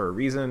classic for a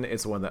reason.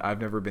 It's one that I've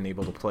never been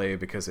able to play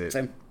because it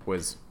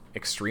was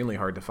extremely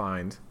hard to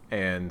find,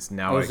 and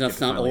now I get to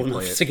finally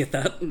play it. To get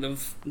that. That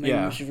was an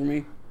issue for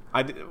me.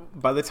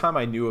 By the time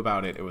I knew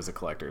about it, it was a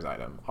collector's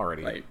item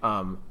already. Right.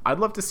 I'd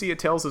love to see a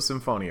Tales of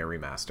Symphonia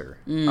remaster.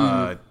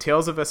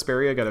 Tales of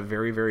Vesperia got a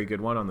very, very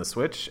good one on the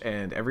Switch,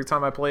 and every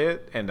time I play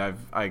it, and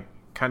I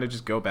kind of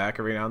just go back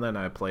every now and then,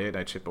 I play it,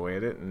 I chip away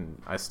at it, and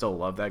I still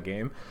love that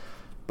game.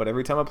 But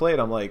every time I play it,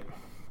 I'm like,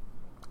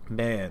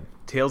 man,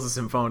 Tales of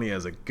Symphonia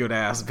is a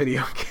good-ass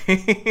video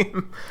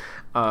game.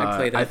 I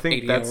played that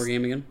 80-hour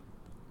game again.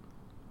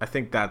 I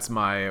think that's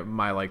my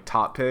like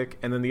top pick.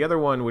 And then the other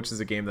one, which is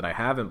a game that I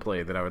haven't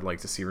played that I would like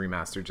to see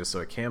remastered just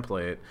so I can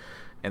play it,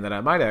 and that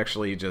I might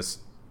actually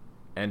just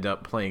end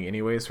up playing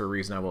anyways for a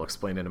reason I will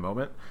explain in a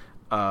moment,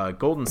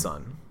 Golden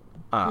Sun.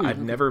 I've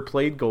never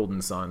played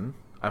Golden Sun.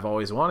 I've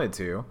always wanted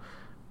to.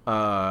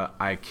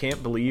 I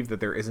can't believe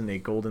that there isn't a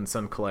Golden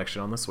Sun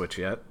collection on the Switch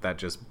yet. That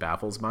just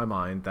baffles my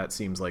mind. That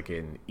seems like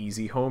an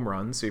easy home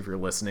run. So if you're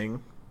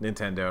listening,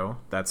 Nintendo,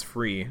 that's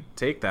free.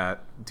 Take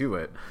that. Do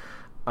it.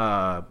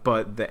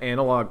 But the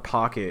Analog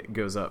Pocket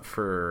goes up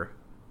for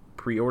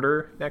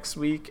pre-order next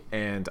week,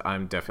 and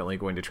I'm definitely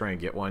going to try and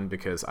get one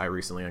because I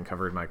recently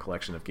uncovered my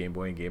collection of Game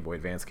Boy and Game Boy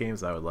Advance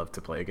games that I would love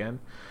to play again.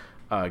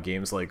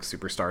 Games like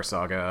Superstar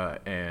Saga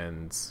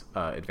and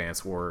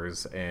Advance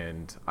Wars,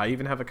 and I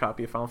even have a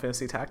copy of Final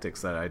Fantasy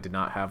Tactics that I did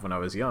not have when I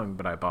was young,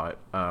 but I bought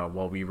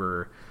while we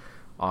were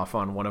off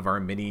on one of our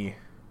mini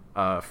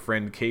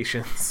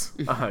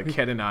friendcations,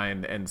 Ken and I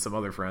and some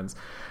other friends.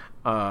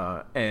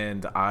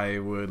 And I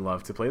would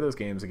love to play those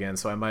games again,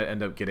 so I might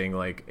end up getting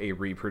like a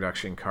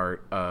reproduction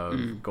cart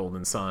of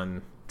Golden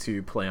Sun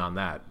to play on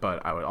that,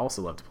 but I would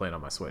also love to play it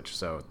on my Switch,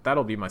 so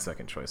that'll be my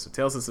second choice. So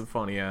Tales of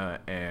Symphonia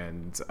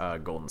and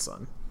Golden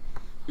Sun.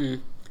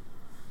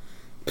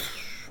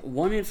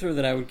 One answer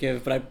that I would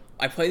give, but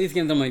I play these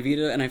games on my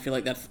Vita, and I feel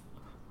like that's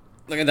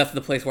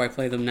the place where I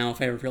play them now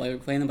if I ever feel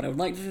like playing them, but I would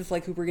like to just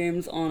like Cooper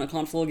games on a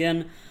console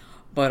again.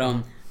 But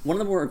one of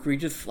the more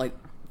egregious like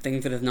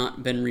things that has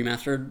not been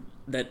remastered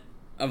that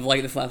of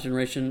like this last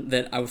generation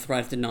that I was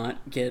surprised did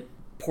not get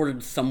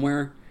ported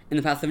somewhere in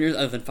the past 7 years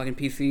other than fucking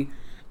PC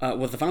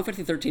was the Final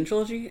Fantasy 13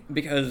 trilogy,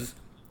 because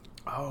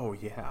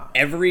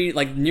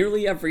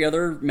nearly every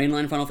other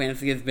mainline Final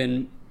Fantasy has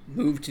been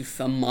moved to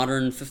some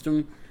modern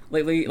system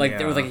lately. Like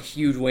there was like a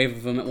huge wave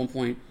of them at one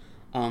point.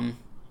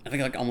 I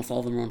think like almost all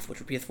of them are on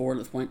Switch or PS4 at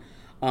this point.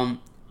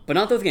 But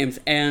not those games.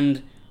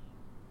 And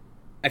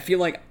I feel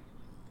like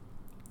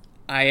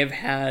I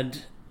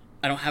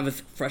don't have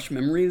as fresh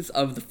memories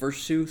of the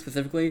first two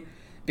specifically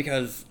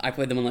because I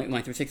played them on like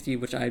my 360,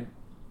 which by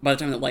the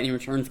time that Lightning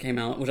Returns came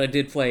out, which I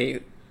did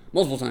play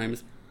multiple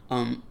times,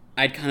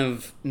 I'd kind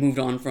of moved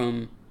on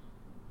from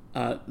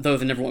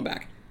those and never went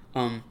back.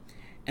 And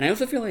I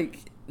also feel like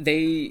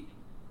they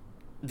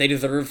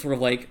deserve sort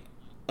of like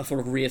a sort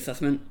of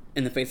reassessment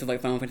in the face of like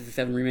Final Fantasy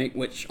VII Remake,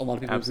 which a lot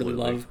of people really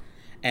love.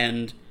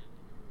 And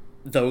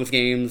those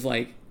games,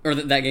 like, or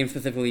that game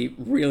specifically,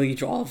 really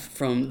draws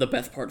from the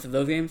best parts of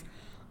those games.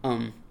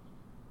 So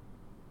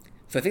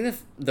I think that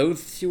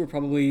those two are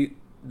probably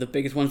the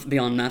biggest ones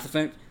beyond Mass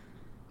Effect.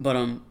 But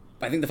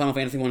I think the Final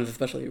Fantasy one is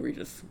especially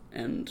egregious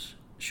and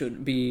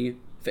should be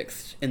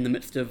fixed in the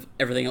midst of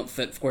everything else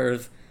that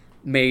Square's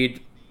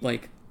made.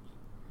 Like,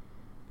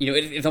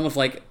 it's almost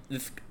like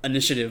this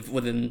initiative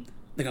within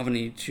the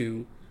company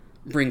to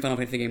bring Final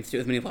Fantasy games to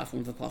as many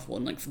platforms as possible.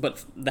 And like,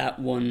 but that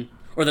one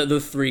or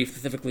those three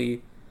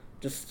specifically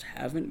just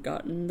haven't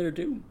gotten their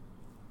due.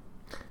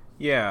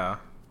 Yeah.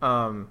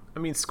 I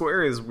mean,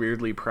 Square is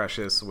weirdly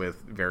precious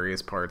with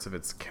various parts of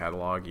its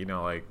catalog.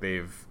 Like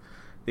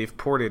they've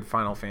ported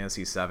Final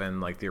Fantasy VII,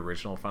 like the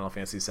original Final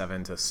Fantasy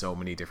VII, to so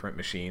many different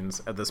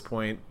machines at this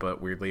point.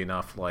 But weirdly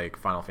enough, like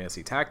Final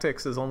Fantasy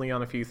Tactics is only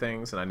on a few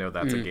things, and I know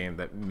that's a game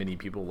that many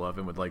people love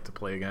and would like to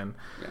play again.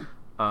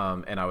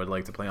 Yeah. And I would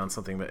like to play on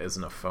something that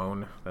isn't a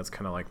phone. That's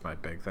kind of like my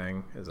big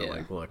thing.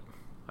 Look,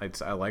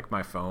 I like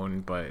my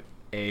phone, but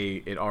A,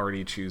 it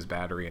already chews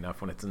battery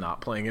enough when it's not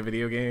playing a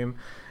video game,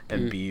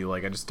 and B,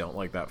 like I just don't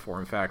like that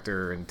form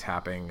factor and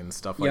tapping and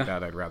stuff like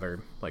that. I'd rather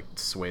like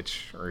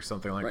Switch or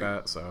something like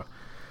that. So,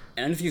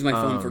 and I just use my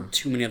phone for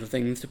too many other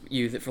things to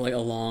use it for like a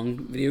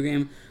long video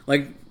game.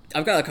 Like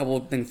I've got a couple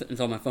of things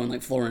installed on my phone,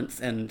 like Florence,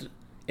 and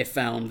it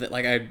found that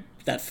like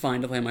that's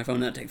fine to play on my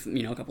phone. That takes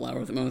a couple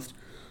hours at most.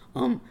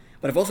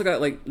 But I've also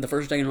got like the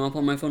first Danganronpa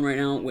on my phone right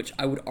now, which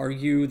I would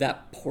argue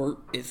that port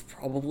is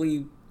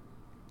probably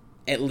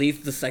at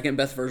least the second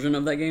best version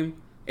of that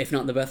game, if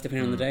not the best,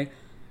 depending on the day.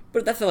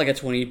 But that's like a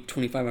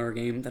 20-25 hour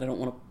game that I don't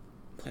want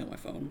to play on my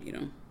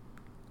phone,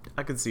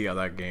 I could see how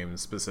that game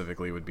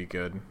specifically would be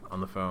good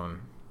on the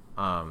phone,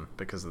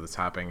 because of the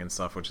tapping and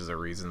stuff, which is a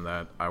reason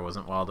that I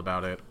wasn't wild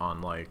about it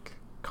on like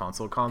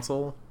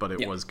console, but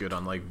it was good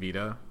on like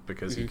Vita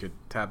because you could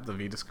tap the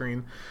Vita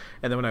screen.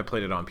 And then when I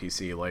played it on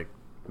PC, like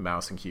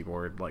mouse and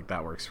keyboard, like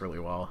that works really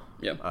well.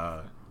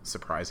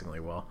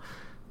 Surprisingly well.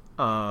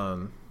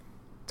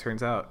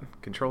 Turns out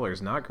controller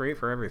is not great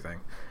for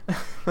everything.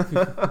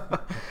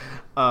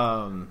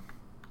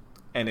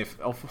 And if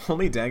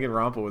only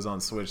Danganronpa was on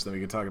Switch, then we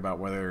could talk about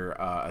whether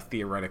a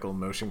theoretical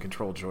motion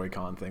control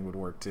Joy-Con thing would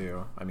work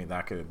too. I mean,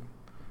 that could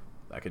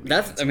be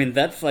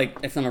that's like,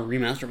 it's not a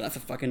remaster, but that's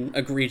a fucking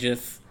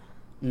egregious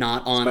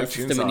not on a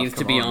system it needs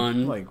to be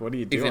on. Like, what are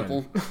you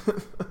doing?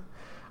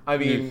 I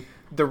mean,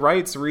 the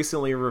rights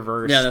recently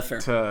reversed. Yeah,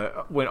 that's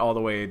fair. Went all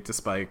the way to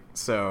Spike.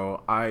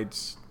 So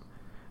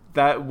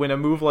that when a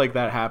move like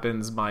that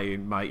happens,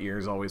 my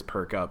ears always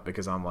perk up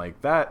because I'm like,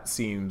 that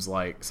seems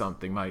like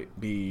something might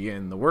be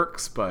in the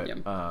works, but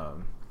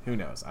who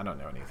knows? I don't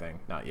know anything,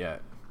 not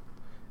yet.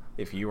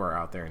 If you are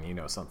out there and you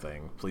know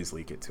something, please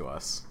leak it to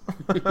us.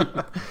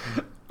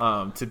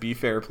 To be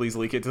fair, please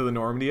leak it to the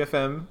Normandy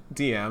FM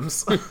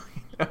DMs.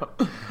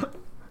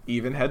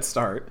 Even head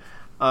start.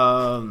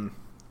 Raina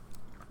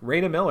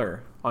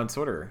Miller on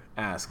Twitter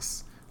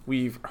asks,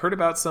 we've heard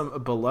about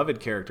some beloved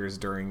characters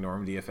during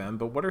Normandy FM,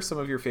 but what are some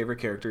of your favorite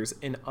characters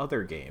in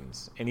other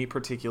games? Any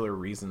particular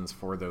reasons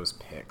for those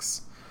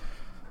picks?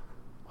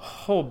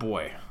 Oh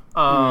boy.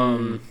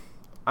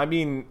 I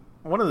mean,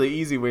 one of the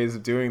easy ways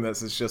of doing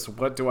this is just,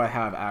 what do I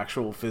have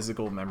actual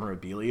physical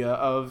memorabilia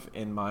of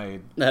in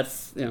my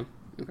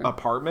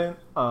apartment?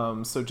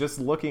 So just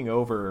looking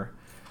over,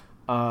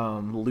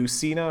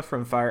 Lucina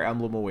from Fire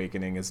Emblem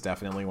Awakening is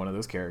definitely one of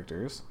those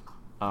characters.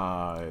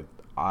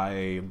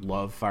 I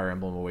love Fire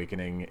Emblem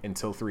Awakening.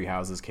 Until Three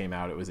Houses came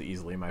out, it was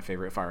easily my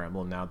favorite Fire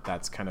Emblem. Now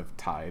that's kind of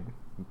tied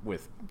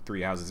with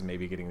Three Houses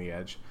maybe getting the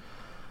edge.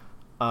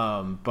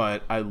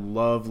 But I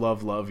love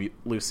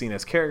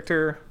Lucina's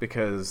character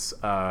because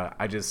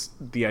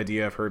the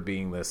idea of her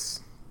being this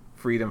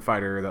freedom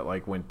fighter that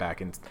like went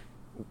back in time.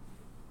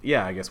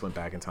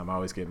 I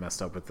always get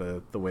messed up with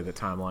the way the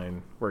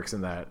timeline works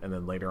in that, and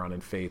then later on in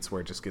Fates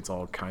where it just gets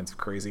all kinds of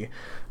crazy.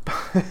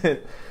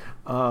 But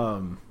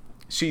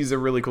she's a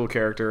really cool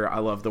character. I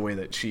love the way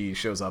that she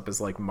shows up as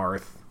like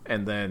Marth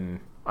and then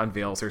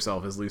unveils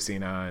herself as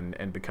Lucina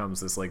and becomes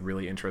this like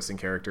really interesting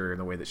character in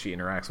the way that she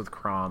interacts with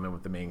Chrom and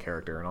with the main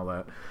character and all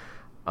that.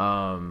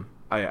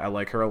 I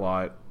like her a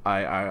lot.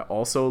 I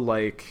also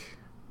like...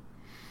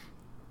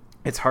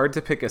 It's hard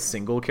to pick a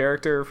single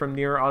character from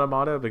Nier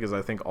Automata because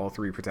I think all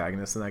three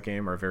protagonists in that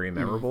game are very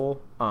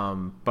memorable.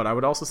 But I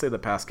would also say that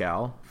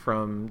Pascal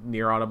from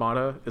Nier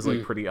Automata is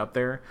like pretty up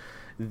there.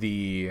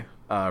 The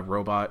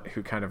robot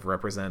who kind of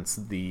represents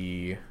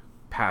the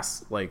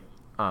past, like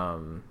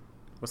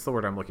what's the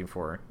word I'm looking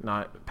for?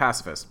 Not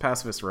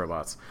pacifist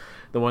robots,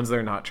 the ones that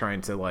are not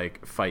trying to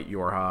like fight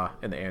Yorha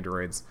and the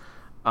androids.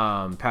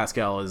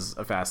 Pascal is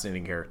a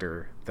fascinating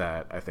character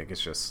that I think is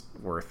just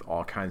worth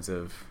all kinds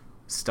of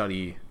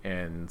study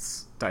and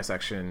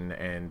dissection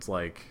and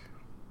like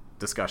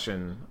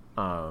discussion.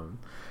 And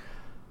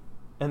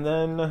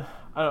then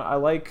I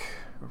like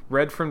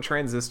Red from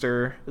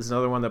Transistor is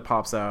another one that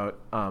pops out.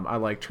 I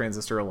like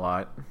Transistor a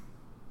lot.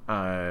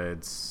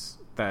 It's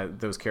that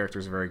those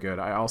characters are very good.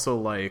 I also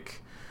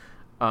like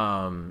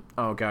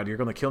oh god, you're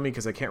gonna kill me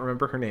because I can't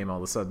remember her name all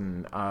of a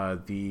sudden.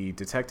 The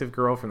detective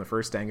girl from the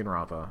first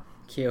Danganronpa.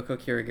 Kyoko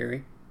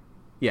Kirigiri.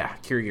 Yeah,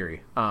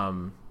 Kirigiri.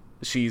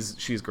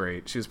 She's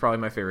great. She was probably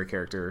my favorite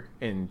character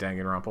in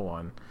Danganronpa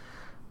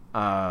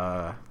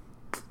 1.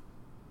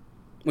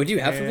 Wait, do you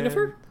have something of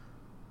her?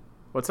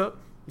 What's up?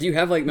 Do you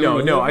have like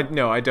no, I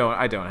don't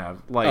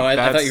have like I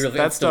thought you really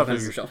that stuff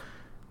is yourself.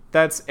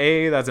 That's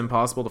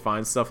impossible to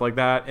find stuff like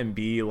that, and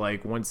B,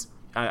 like once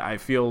I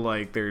feel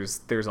like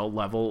there's a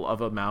level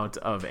of amount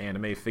of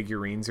anime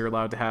figurines you're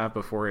allowed to have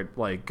before it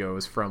like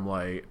goes from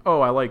like, oh,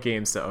 I like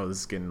games to, oh, this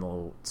is getting a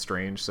little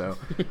strange. So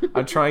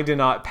I'm trying to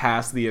not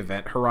pass the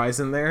event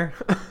horizon there.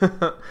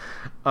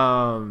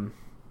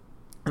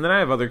 And then I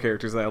have other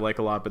characters that I like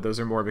a lot, but those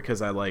are more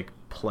because I like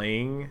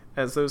playing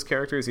as those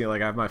characters. You know,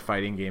 like I have my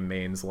fighting game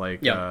mains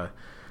like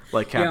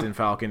Captain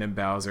Falcon and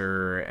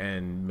Bowser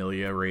and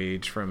Milia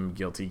Rage from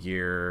Guilty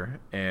Gear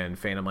and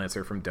Phantom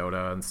Lancer from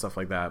Dota and stuff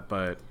like that.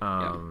 But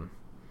I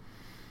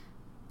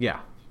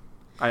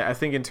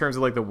think in terms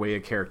of like the way a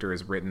character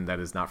is written that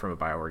is not from a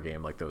BioWare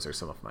game, like those are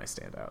some of my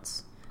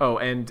standouts. Oh,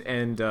 and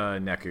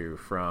Neku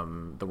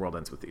from The World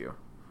Ends With You.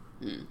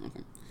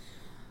 Okay.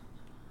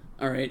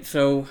 All right,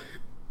 so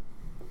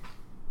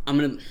I'm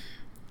gonna.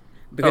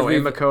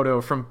 And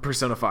Makoto from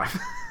Persona 5.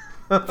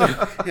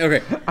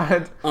 Okay. I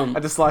had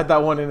to slide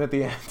that one in at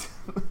the end.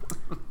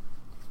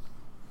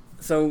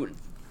 So,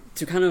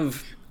 to kind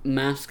of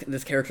mask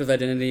this character's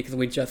identity, because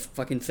we just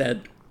fucking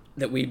said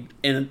that we,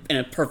 in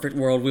a perfect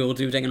world, we will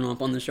do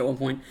Danganronpa on the show at one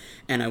point,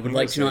 and I would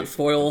like to not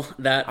spoil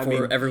that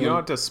for everyone. You don't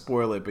have to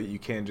spoil it, but you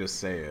can just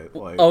say it.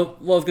 Like... Oh,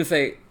 well, I was gonna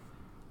say,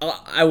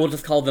 I will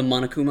just call them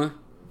Monokuma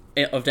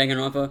of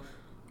Danganronpa.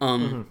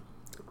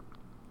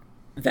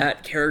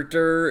 That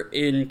character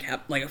in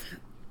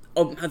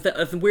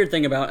that's the weird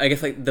thing about, I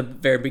guess, like the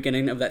very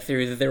beginning of that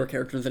series is there were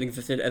characters that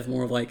existed as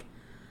more of like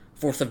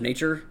force of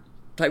nature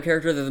type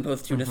characters as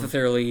opposed to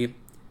necessarily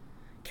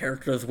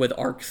characters with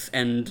arcs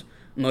and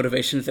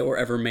motivations that were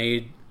ever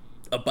made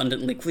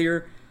abundantly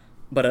clear.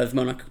 But as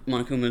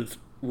Monokuma's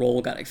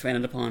role got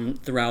expanded upon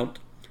throughout,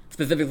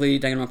 specifically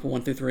Danganronpa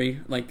 1 through 3,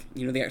 like,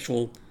 you know, the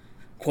actual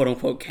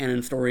quote-unquote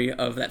canon story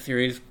of that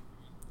series,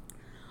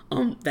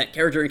 that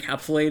character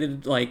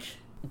encapsulated like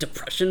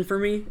depression for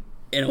me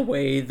in a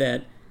way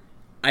that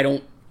I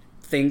don't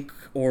think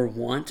or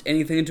want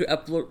anything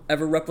to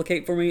ever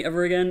replicate for me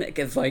ever again.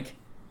 Because like,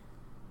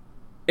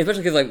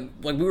 especially because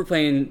like we were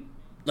playing,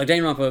 like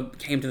Danganronpa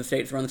came to the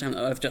States around the time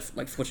that I was just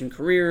like switching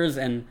careers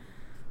and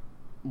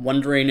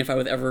wondering if I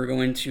was ever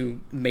going to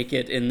make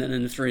it in an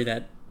industry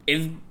that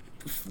is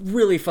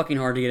really fucking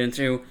hard to get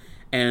into,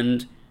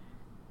 and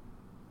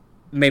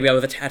maybe I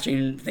was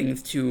attaching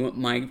things to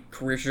my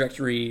career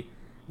trajectory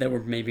that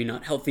were maybe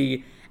not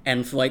healthy,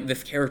 and so like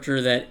this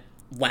character that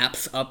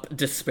laps up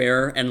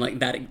despair and like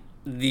that an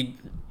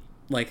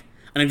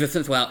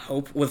existence without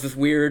hope was this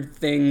weird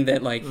thing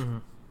that like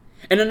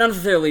and not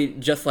necessarily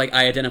just like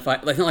I identify,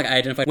 like not like I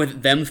identify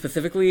with them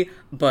specifically,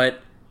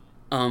 but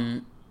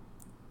more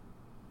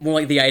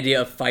like the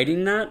idea of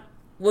fighting that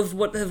was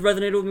what has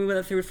resonated with me with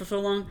that series for so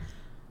long.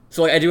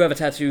 So like I do have a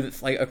tattoo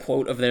that's like a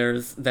quote of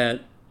theirs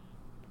that,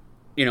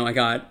 you know, I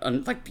got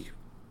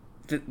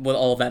with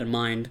all of that in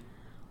mind.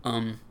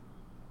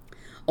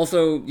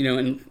 Also, you know,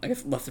 and I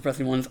guess less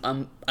depressing ones,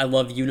 I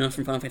love Yuna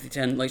from Final Fantasy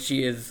X. Like,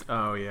 she is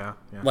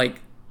like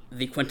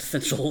the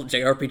quintessential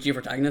JRPG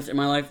protagonist in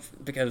my life,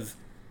 because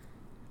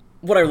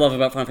what I love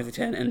about Final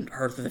Fantasy X and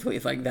her specifically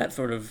is like that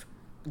sort of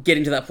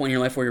getting to that point in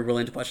your life where you're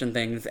willing to question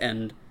things,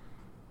 and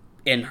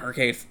in her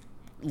case,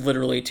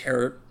 literally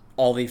tear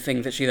all these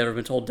things that she's ever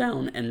been told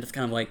down and just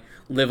kind of like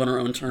live on her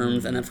own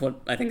terms. And that's what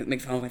I think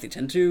makes Final Fantasy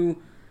X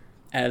too,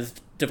 as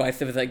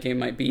divisive as that game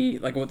might be,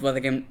 like what that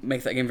game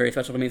makes that game very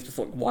special to me is just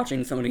like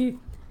watching somebody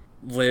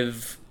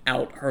live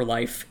out her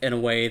life in a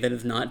way that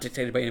is not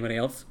dictated by anybody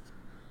else.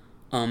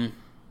 And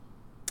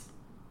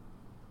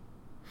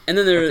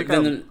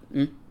then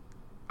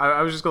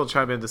I was just going to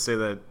chime in to say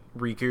that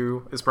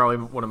Riku is probably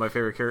one of my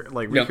favorite characters.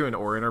 Like Riku and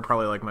Auron are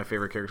probably like my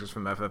favorite characters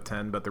from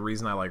FF10. But the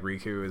reason I like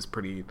Riku is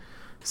pretty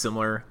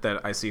similar.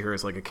 That I see her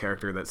as like a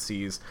character that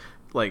sees,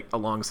 like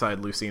alongside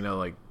Lucina,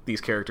 like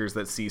these characters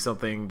that see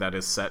something that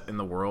is set in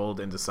the world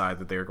and decide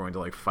that they're going to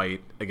like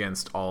fight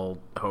against all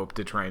hope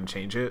to try and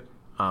change it.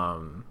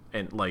 And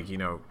like, you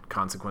know,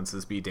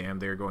 consequences be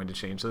damned, they're going to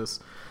change this.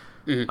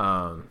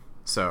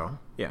 So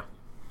yeah.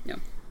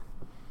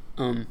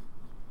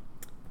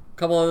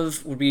 Couple of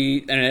those would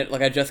be, and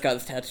like I just got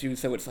this tattoo,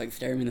 so it's like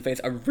staring me in the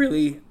face. I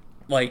really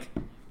like.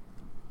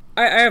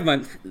 I have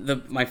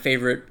my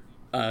favorite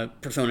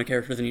Persona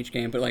characters in each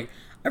game, but like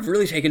I've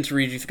really taken to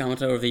Ryuji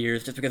Sakamoto over the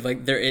years just because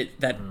like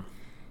that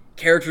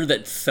character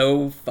that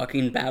so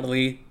fucking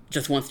badly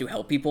just wants to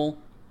help people,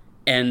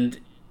 and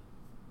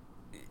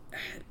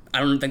I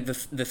don't think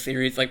this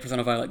series, like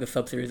Persona 5, like the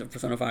sub-series of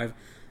Persona 5,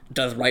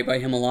 does right by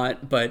him a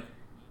lot, but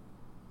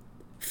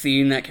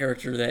seeing that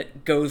character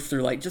that goes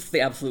through like just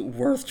the absolute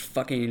worst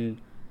fucking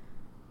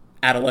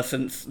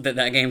adolescence that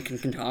game can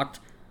concoct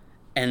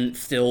and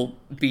still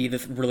be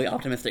this really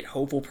optimistic,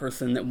 hopeful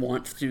person that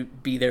wants to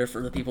be there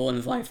for the people in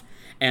his life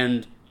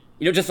and,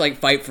 you know, just like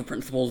fight for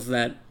principles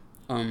that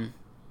a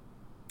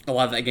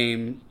lot of that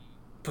game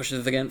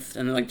pushes against,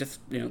 and like just,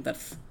 you know,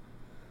 that's,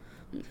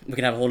 we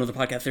could have a whole other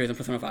podcast series on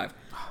Persona 5.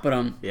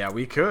 But yeah,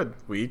 we could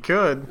do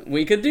that.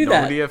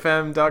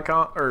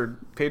 NormanDFM.com or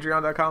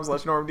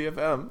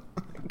Patreon.com/NormanDFM.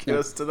 Get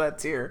us to that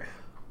tier.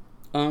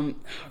 I'm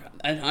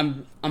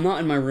not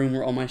in my room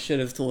where all my shit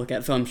is to look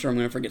at, so I'm sure I'm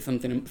gonna forget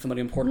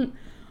somebody important.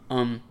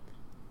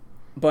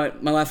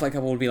 But my last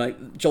couple would be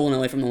like Joel and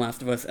Ellie from The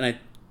Last of Us, and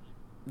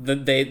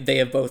they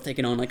have both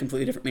taken on like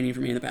completely different meaning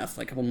for me in the past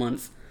like couple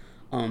months.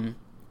 And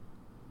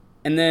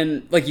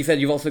then, like you said,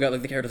 you've also got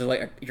like the characters that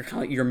like you're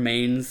kind of like your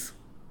mains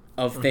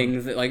of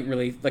things that like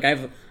really, like I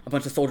have a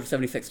bunch of Soldier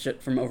 76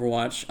 shit from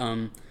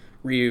Overwatch,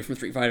 Ryu from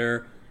Street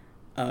Fighter,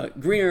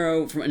 Green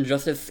Arrow from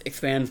Injustice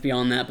expands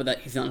beyond that, but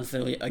that he's not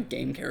necessarily a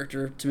game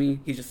character to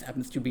me. He just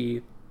happens to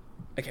be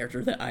a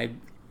character that I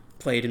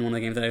played in one of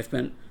the games that I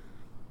spent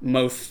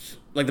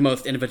the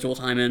most individual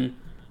time in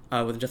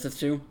with Injustice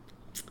 2.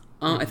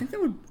 I think that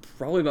would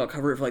probably about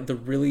cover it for like the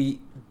really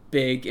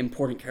big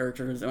important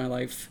characters in my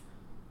life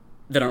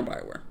that aren't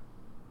BioWare,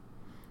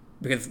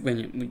 because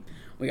when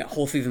we got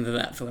whole seasons of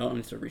that, so I don't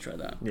need to retry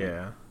that.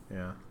 Yeah.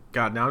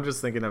 God, now I'm just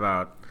thinking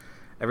about,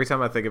 every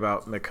time I think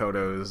about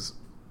Makoto's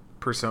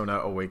Persona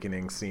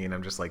Awakening scene,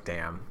 I'm just like,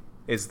 damn,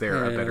 is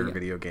there a better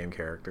video game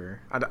character?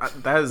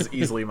 That is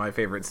easily my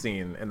favorite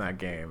scene in that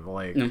game.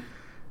 Like,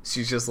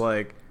 she's just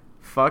like,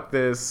 fuck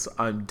this,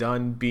 I'm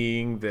done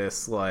being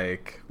this,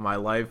 like, my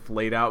life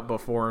laid out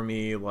before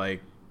me,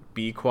 like,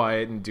 be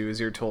quiet and do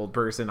as you're told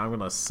person. I'm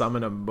gonna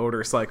summon a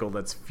motorcycle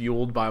that's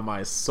fueled by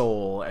my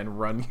soul and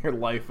run your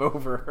life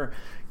over.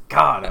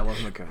 God, I love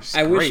Makoto.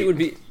 I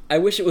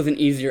wish it was an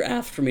easier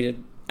ask for me to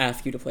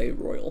ask you to play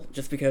Royal,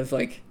 just because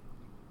like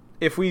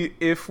if we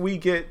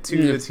get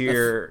to the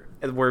tier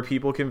where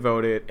people can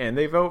vote it and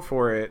they vote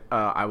for it,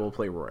 I will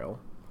play Royal.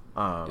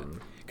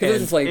 And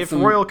like if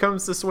Royal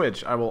comes to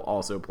Switch, I will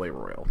also play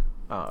Royal.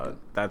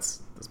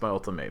 That's my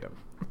ultimatum.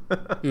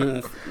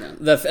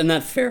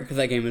 That's fair, because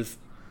that game is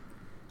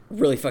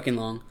really fucking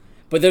long.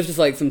 But there's just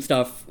like some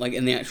stuff like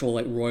in the actual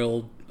like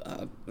Royal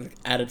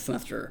added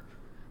semester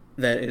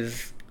that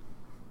is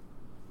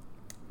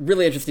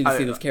really interesting to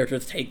see those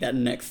characters take that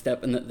next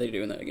step and that they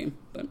do in that game.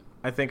 But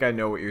I think I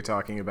know what you're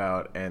talking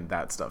about, and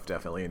that stuff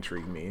definitely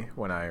intrigued me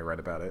when I read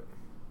about it.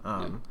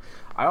 I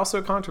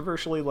also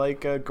controversially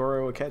like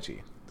Goro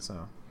Akechi.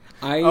 So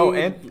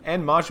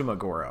and Majima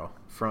Goro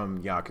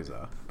from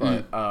Yakuza,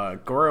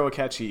 but Goro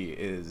Akechi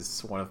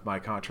is one of my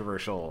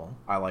controversial.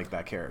 I like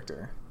that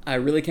character. I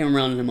really came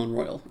around on him on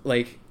Royal.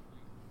 Like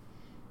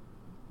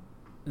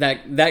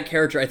that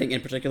character, I think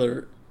in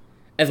particular,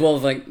 as well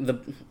as like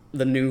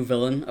the new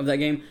villain of that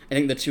game. I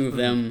think the two of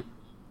them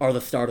are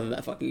the start of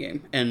that fucking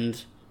game,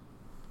 and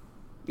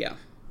yeah.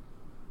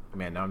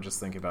 Man, now I'm just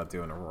thinking about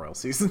doing a Royal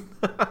season.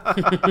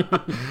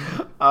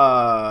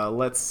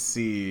 Let's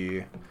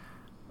see.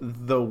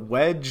 The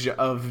Wedge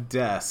of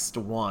Dest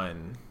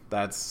 1.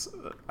 That's,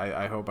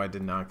 I hope I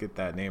did not get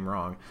that name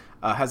wrong.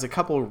 Has a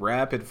couple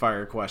rapid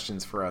fire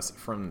questions for us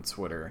from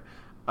Twitter.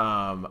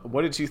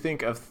 What did you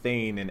think of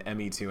Thane in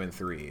ME2 and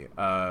 3?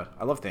 I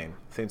love Thane.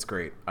 Thane's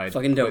great. I'd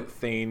put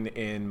Thane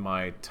in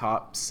my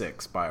top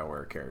 6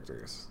 BioWare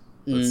characters.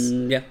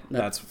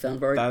 That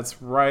sounds right.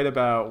 That's right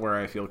about where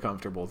I feel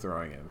comfortable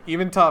throwing him.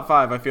 Even top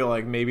 5, I feel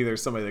like maybe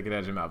there's somebody that could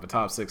edge him out, but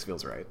top 6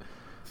 feels right.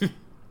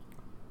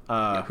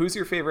 Who's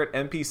your favorite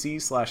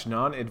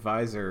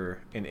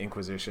NPC/non-advisor in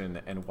Inquisition,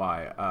 and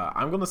why?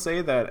 I'm going to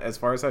say that as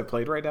far as I've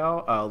played right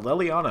now,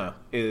 Leliana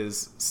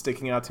is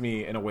sticking out to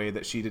me in a way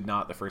that she did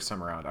not the first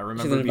time around. I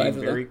remember being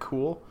very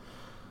cool.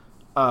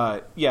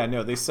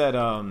 They said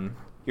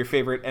your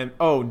favorite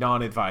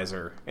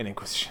non-advisor in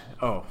Inquisition.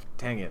 Oh,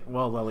 dang it.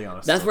 Well,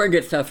 Leliana. That's where it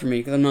gets tough for me,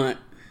 because I'm not...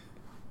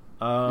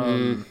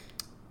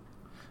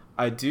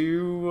 I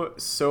do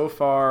so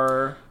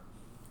far...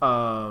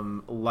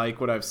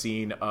 like what I've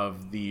seen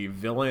of the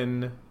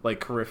villain, like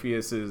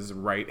Corypheus's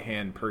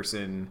right-hand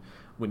person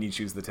when you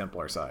choose the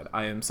Templar side.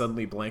 I am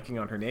suddenly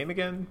blanking on her name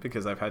again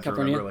because I've had to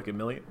remember like a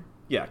million.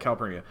 Yeah,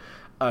 Calpurnia.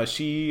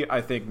 She,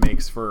 I think,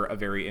 makes for a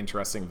very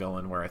interesting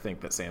villain where I think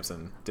that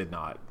Samson did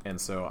not,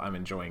 and so I'm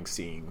enjoying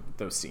seeing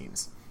those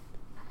scenes.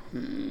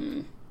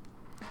 I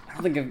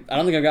don't think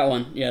I've got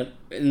one yet.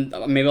 And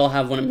maybe I'll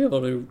have one and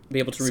be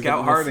able to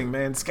Scout Harding,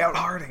 man. Scout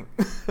Harding.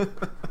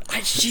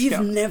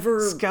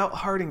 Scout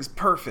Harding's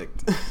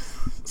perfect.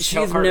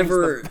 She's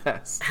never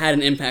had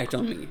an impact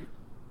on me.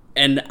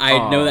 And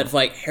I know that's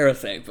like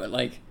heresy, but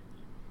like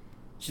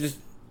she just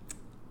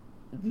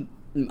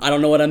I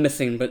don't know what I'm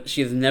missing, but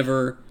she has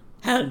never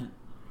had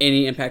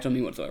any impact on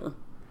me whatsoever.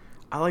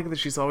 I like that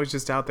she's always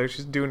just out there.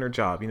 She's doing her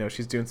job. You know,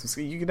 she's doing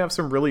some... You can have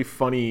some really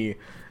funny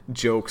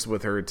jokes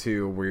with her,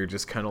 too, where you're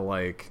just kind of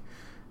like,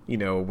 you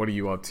know, what are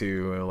you up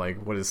to? And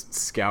like, what is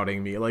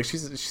scouting me? Like,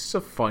 she's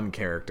a fun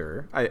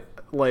character. I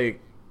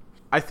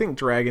think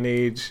Dragon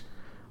Age...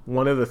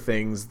 One of the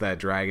things that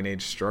Dragon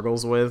Age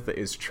struggles with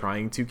is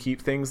trying to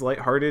keep things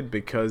lighthearted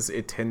because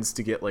it tends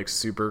to get like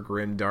super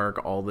grim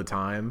dark all the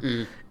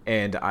time.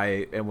 And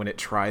when it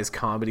tries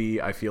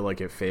comedy, I feel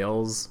like it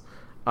fails.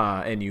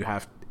 And it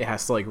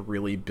has to like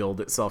really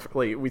build itself.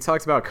 Like we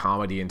talked about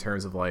comedy in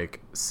terms of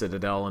like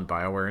Citadel and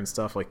BioWare and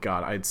stuff. Like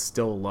God, I'd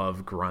still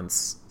love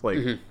Grunt's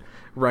like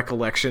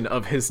recollection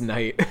of his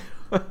night.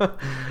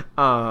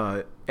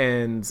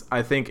 And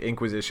I think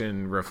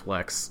Inquisition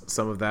reflects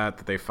some of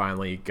that they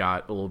finally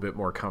got a little bit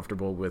more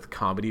comfortable with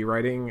comedy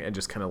writing and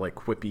just kind of like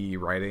quippy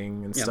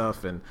writing and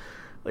stuff. And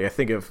like I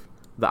think of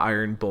the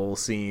Iron Bull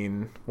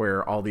scene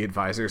where all the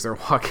advisors are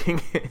walking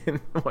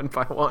in one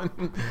by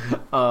one.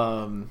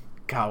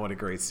 God, what a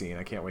great scene.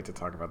 I can't wait to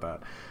talk about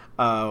that.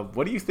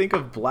 What do you think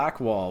of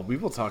Blackwall? We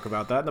will talk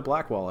about that in the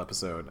Blackwall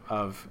episode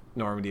of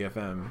Normandy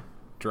FM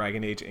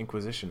Dragon Age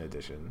Inquisition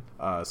Edition.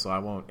 So I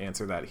won't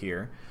answer that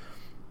here.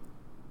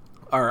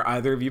 Are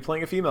either of you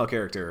playing a female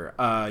character?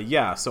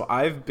 Yeah, so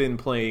I've been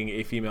playing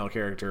a female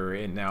character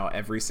in now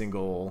every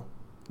single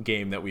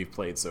game that we've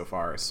played so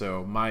far.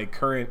 So my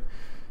current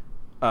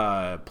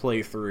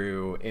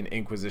playthrough in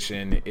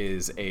Inquisition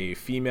is a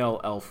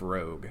female elf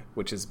rogue,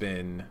 which has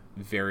been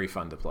very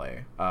fun to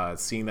play.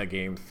 Seeing that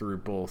game through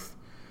both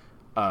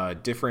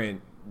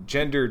different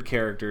gendered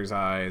characters'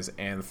 eyes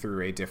and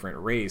through a different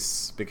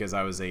race, because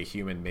I was a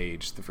human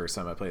mage the first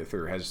time I played it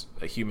through, as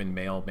a human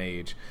male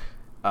mage.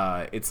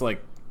 It's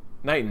like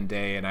night and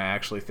day, and I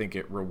actually think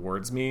it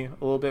rewards me a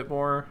little bit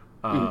more.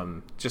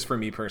 Just for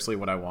me personally,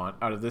 what I want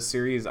out of this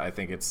series, I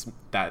think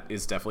that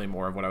is definitely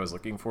more of what I was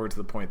looking for, to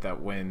the point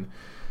that when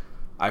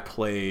I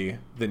play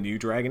the new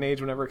Dragon Age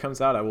whenever it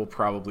comes out, I will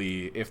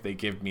probably, if they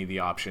give me the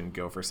option,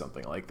 go for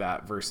something like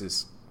that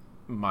versus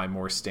my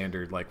more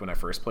standard, like when I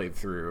first played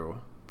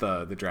through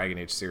the Dragon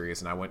Age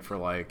series and I went for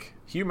like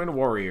human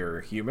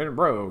warrior, human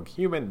rogue,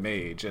 human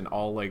mage, and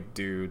all like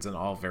dudes and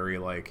all very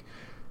like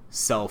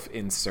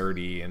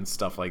self-inserty and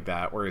stuff like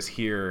that. Whereas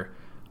here,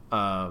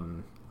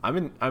 I'm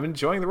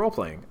enjoying the role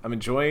playing. I'm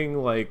enjoying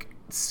like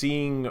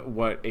seeing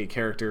what a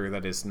character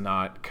that is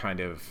not kind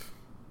of,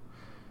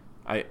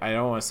 I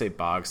don't want to say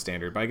bog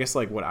standard, but I guess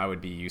like what I would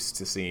be used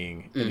to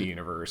seeing in the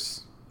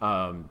universe.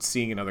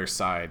 Seeing another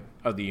side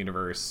of the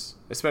universe,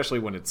 especially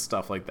when it's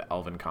stuff like the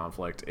Elven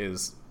conflict,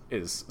 is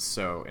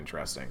so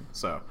interesting.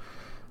 So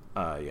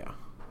yeah,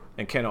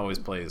 and Ken always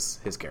plays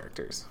his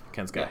characters.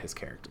 Ken's got his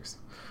characters.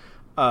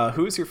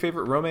 Who is your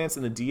favorite romance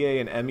in the DA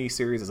and ME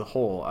series as a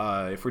whole?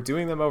 If we're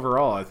doing them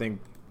overall, I think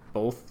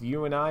both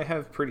you and I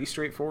have pretty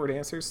straightforward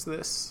answers to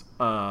this.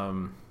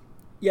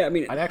 Yeah, I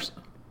mean, I'd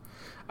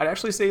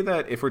actually say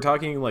that if we're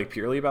talking like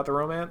purely about the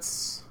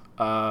romance,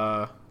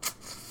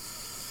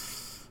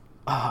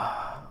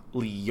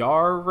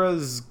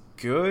 Liara's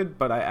good,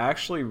 but I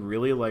actually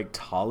really like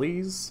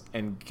Tali's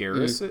and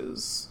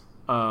Garrus's.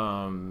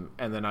 And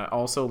then I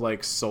also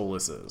like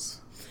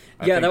Solas's.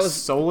 I think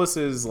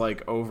Solas's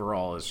like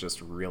overall is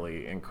just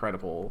really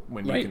incredible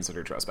when you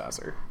consider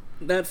Trespasser.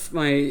 That's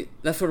sort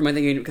of my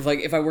thinking, because like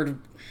if I were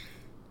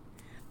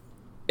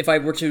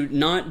to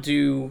not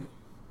do,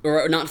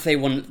 or not say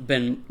one that's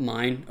been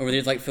mine over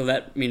these, like, so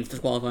that means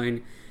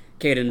disqualifying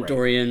Caden,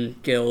 Dorian,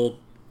 Gil,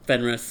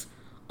 Fenris.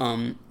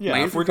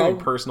 Yeah, if we're doing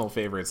personal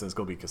favorites, it's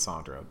gonna be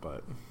Cassandra,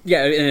 but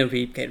yeah, and it'll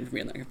be Caden for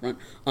me in that front.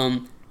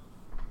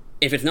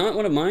 If it's not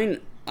one of mine,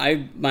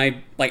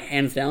 my like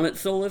hands down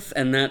it's Solas,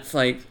 and that's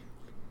like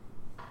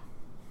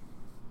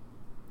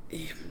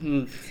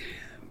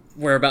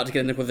we're about to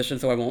get into Inquisition,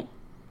 so I won't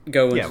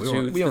go into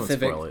specifics. Won't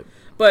spoil it.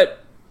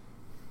 But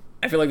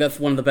I feel like that's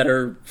one of the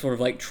better sort of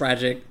like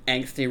tragic,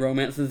 angsty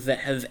romances that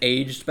has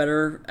aged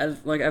better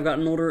as like I've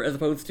gotten older, as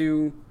opposed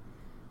to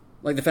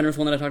like the Fenris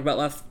one that I talked about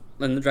last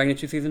in the Dragon Age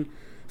 2 season.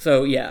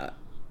 So yeah,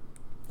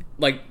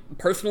 like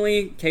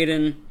personally,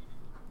 Caden,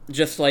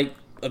 just like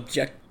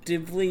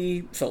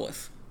objectively,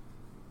 Solas.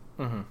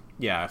 Mm-hmm.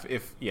 Yeah,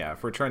 if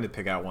we're trying to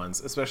pick out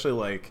ones, especially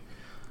like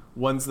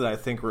ones that I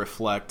think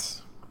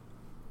reflect,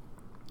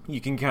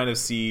 you can kind of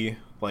see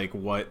like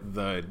what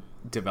the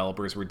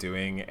developers were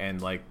doing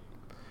and like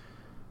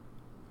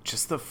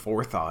just the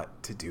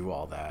forethought to do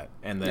all that,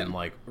 and then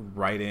like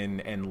write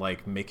in and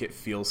like make it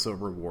feel so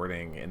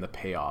rewarding in the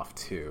payoff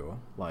too.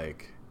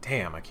 Like,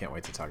 damn, I can't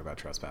wait to talk about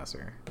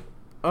Trespasser.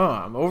 Oh,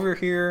 I'm over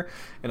here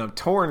and I'm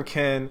torn,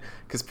 Ken,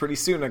 because pretty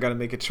soon I got to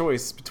make a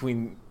choice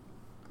between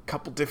a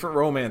couple different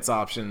romance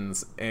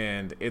options,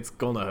 and it's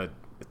gonna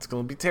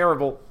be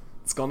terrible.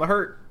 It's gonna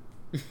hurt.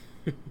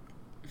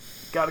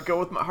 Gotta go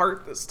with my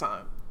heart this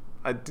time.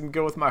 I didn't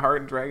go with my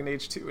heart in Dragon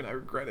Age 2 and I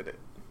regretted it.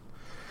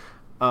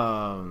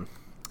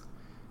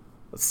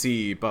 Let's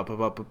see. Ken,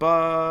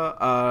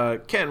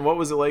 what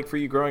was it like for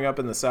you growing up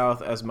in the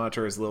South, as much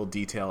or as little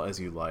detail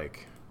as you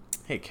like?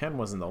 Hey, Ken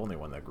wasn't the only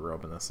one that grew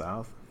up in the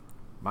South.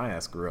 My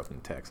ass grew up in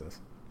Texas.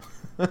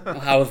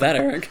 How was that,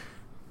 Eric?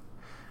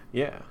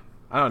 Yeah.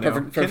 I don't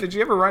know. Ken, did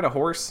you ever ride a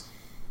horse?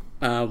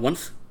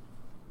 Once.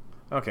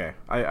 Okay.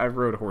 I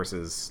rode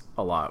horses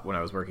a lot when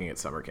I was working at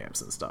summer camps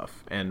and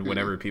stuff. And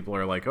whenever people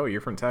are like, oh, you're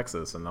from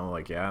Texas. And I'm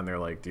like, yeah. And they're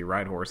like, do you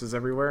ride horses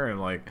everywhere? And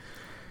I'm like,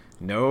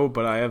 no,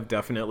 but I have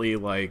definitely,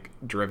 like,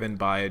 driven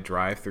by a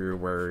drive-thru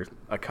where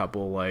a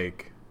couple,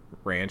 like,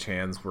 ranch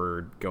hands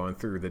were going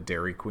through the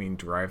Dairy Queen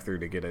drive-thru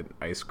to get an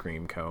ice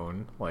cream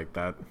cone. Like,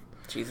 that.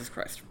 Jesus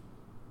Christ.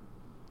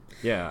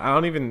 Yeah, I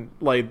don't even,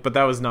 like, but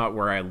that was not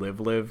where I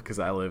live, because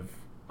I live,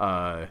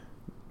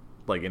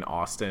 like, in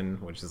Austin,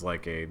 which is,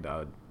 like, a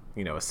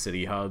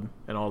city hub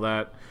and all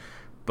that.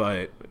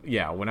 But,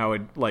 yeah, when I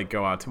would, like,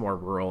 go out to more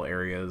rural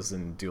areas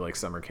and do, like,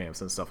 summer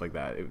camps and stuff like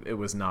that, it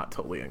was not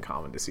totally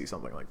uncommon to see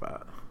something like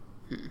that.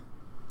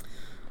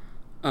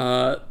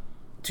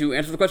 To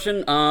answer the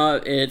question,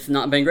 it's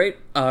not been great.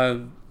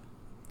 I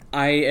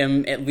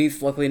am at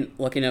least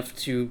lucky enough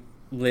to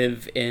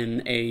live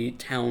in a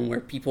town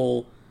where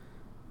people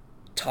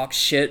talk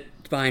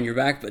shit behind your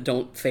back but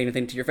don't say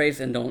anything to your face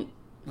and don't,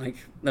 like,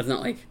 that's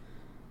not like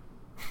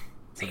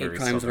hate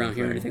crimes around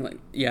here or anything like.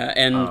 Yeah,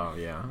 and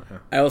yeah.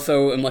 I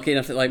also am lucky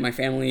enough that, like, my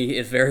family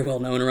is very well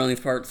known around these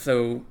parts,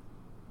 so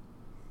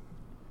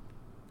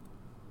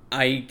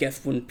I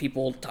guess when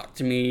people talk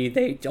to me,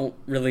 they don't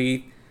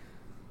really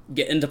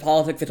get into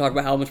politics. They talk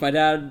about how much my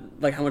dad,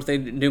 like, how much they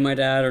knew my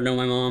dad or know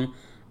my mom,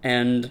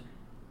 and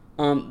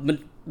but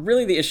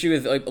really the issue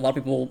is, like, a lot of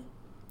people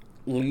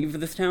leave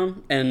this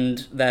town,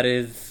 and that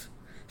is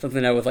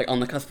something I was, like, on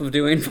the cusp of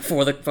doing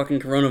before the fucking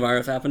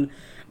coronavirus happened.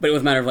 But it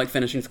was a matter of, like,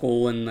 finishing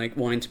school and, like,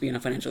 wanting to be in a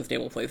financially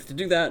stable place to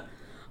do that.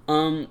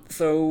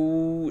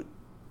 So,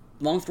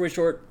 long story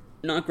short,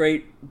 not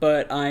great,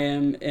 but I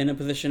am in a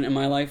position in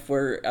my life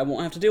where I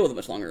won't have to deal with it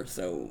much longer,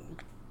 so.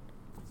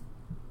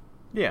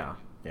 Yeah.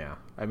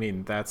 I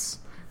mean, I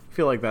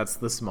feel like that's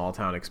the small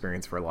town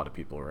experience for a lot of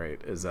people, right?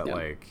 Is that,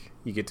 like,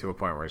 you get to a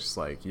point where it's just,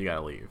 like, you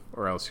gotta leave,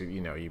 or else,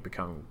 you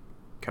become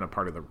kind of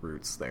part of the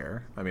roots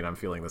there. I mean, I'm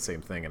feeling the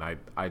same thing, and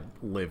I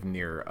live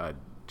near a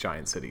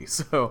giant city,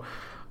 so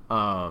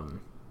I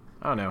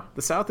don't know.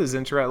 The South is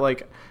interesting.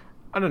 Like,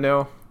 I don't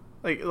know.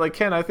 Like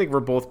Ken, I think we're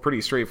both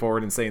pretty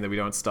straightforward in saying that we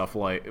don't like stuff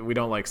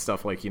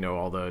like,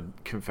 all the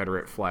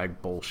Confederate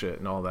flag bullshit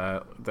and all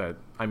that. That,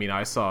 I mean,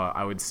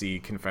 I would see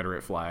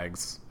Confederate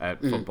flags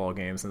at football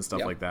games and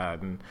stuff like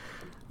that, and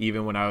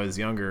even when I was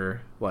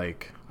younger,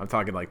 like, I'm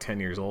talking like 10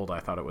 years old,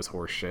 I thought it was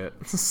horse shit.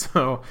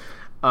 So,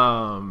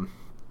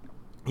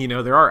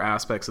 there are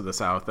aspects of the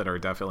South that are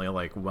definitely,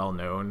 like, well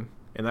known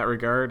in that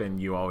regard, and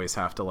you always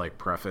have to, like,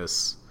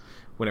 preface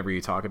whenever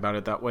you talk about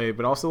it that way.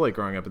 But also, like,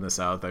 growing up in the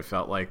South, I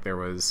felt like there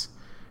was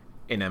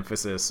an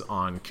emphasis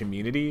on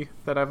community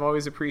that I've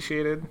always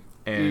appreciated.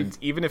 And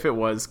even if it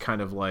was kind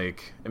of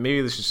like, and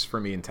maybe this is just for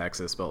me in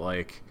Texas, but,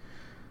 like,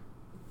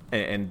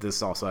 and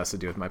this also has to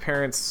do with my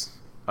parents'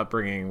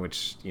 upbringing,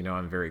 which,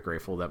 I'm very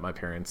grateful that my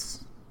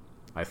parents,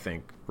 I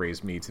think,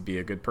 raised me to be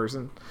a good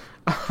person.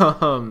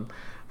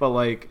 But,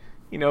 like,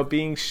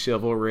 being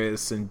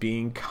chivalrous and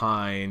being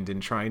kind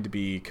and trying to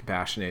be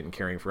compassionate and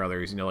caring for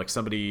others, like,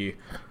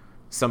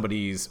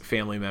 somebody's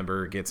family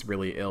member gets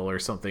really ill or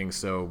something,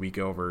 so we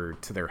go over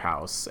to their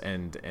house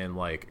and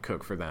like,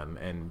 cook for them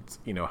and,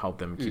 help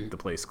them keep the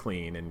place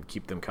clean and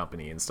keep them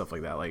company and stuff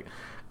like that. Like,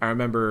 I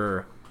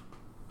remember,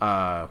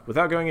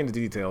 without going into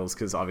details,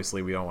 because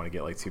obviously we don't want to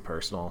get, like, too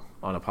personal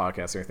on a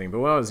podcast or anything, but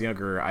when I was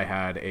younger, I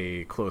had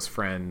a close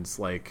friend,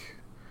 like,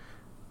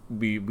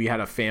 we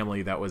had a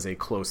family that was a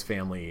close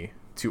family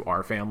to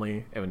our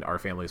family, and our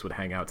families would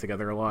hang out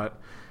together a lot.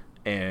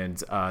 And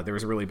there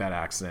was a really bad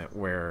accident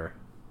where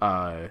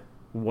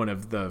one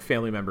of the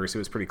family members who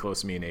was pretty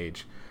close to me in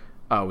age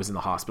was in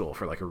the hospital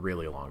for, like, a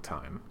really long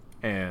time.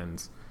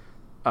 And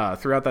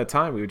throughout that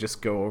time, we would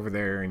just go over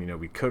there and,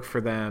 we'd cook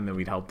for them and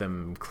we'd help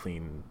them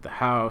clean the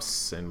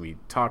house and we'd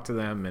talk to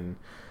them. And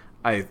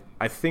I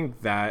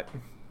think that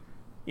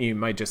you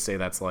might just say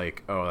that's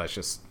like, oh, that's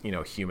just,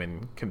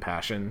 human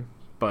compassion.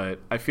 But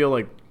I feel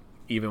like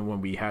even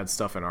when we had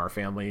stuff in our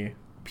family,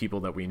 people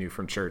that we knew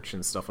from church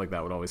and stuff like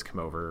that would always come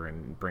over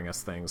and bring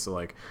us things. So,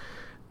 like,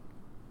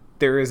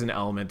 there is an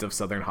element of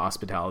Southern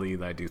hospitality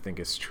that I do think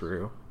is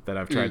true that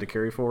I've tried to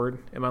carry forward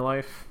in my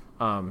life.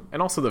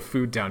 And also the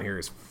food down here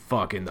is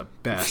fucking the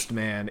best,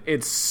 man.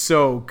 It's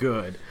so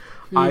good.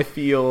 I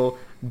feel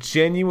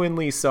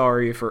genuinely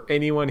sorry for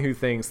anyone who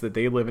thinks that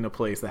they live in a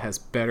place that has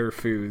better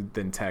food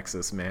than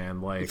Texas,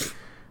 man. Like,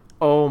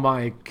 oh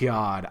my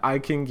God, I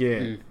can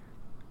get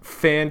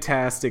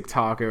fantastic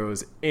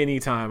tacos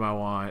anytime I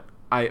want.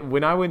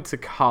 When I went to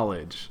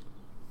college,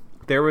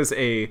 there was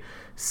a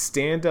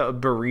stand-up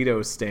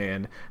burrito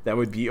stand that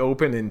would be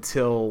open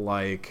until,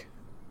 like,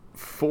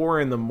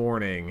 4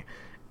 a.m,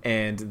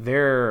 and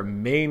their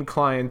main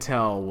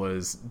clientele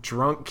was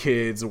drunk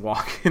kids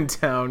walking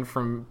down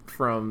from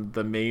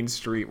the main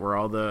street where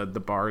all the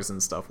bars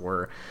and stuff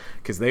were,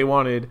 because they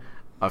wanted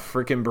a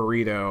freaking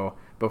burrito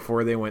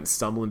before they went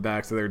stumbling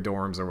back to their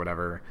dorms or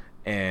whatever.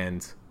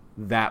 And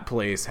that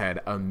place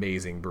had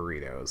amazing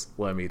burritos,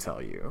 let me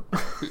tell you.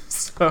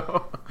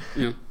 So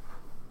Yeah.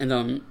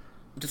 And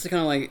just to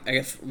kind of like, I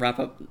guess, wrap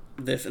up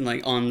this and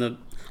like on the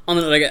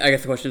I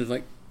guess the question is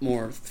like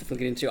more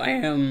specifically into, I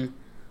am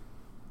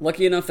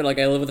lucky enough that like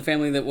I live with a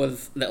family that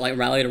like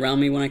rallied around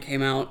me when I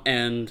came out,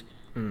 and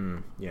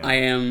yeah. I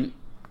am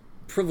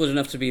privileged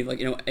enough to be like,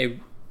 you know, a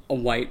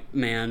white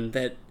man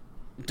that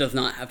does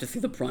not have to see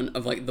the brunt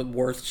of like the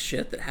worst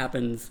shit that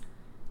happens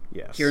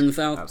here in the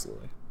South.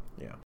 Absolutely.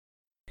 Yeah.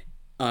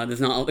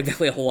 There's not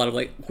exactly a whole lot of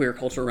like queer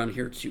culture around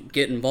here to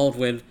get involved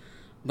with,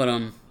 but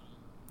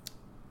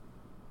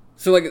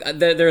so like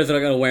there is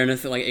like an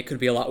awareness that like it could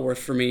be a lot worse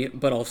for me,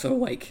 but also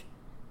like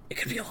it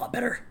could be a lot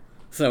better.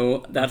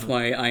 So that's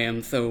why I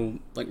am so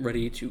like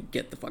ready to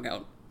get the fuck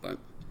out. But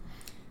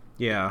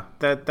yeah,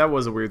 that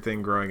was a weird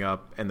thing growing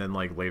up, and then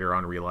like later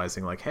on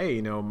realizing like, hey,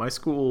 you know, my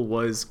school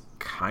was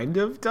kind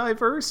of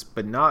diverse,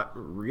 but not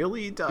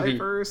really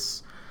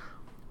diverse.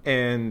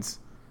 And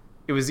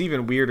it was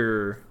even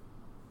weirder,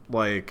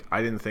 like,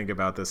 I didn't think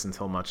about this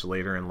until much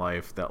later in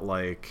life, that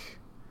like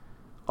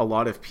a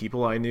lot of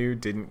people I knew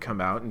didn't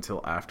come out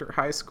until after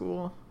high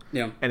school.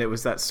 Yeah. And it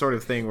was that sort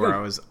of thing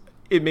where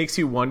it makes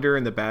you wonder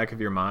in the back of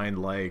your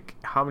mind, like,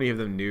 how many of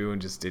them knew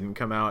and just didn't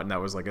come out, and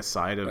that was like a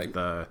side of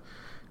the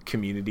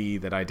community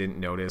that I didn't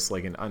notice,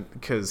 like,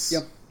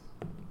 because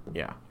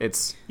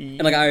it's,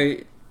 and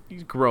like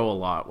you grow a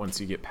lot once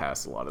you get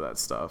past a lot of that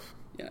stuff.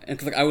 Yeah, and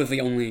because like I was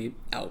the only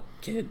out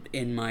kid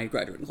in my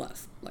graduating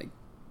class, like,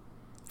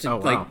 to, oh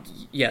wow, like,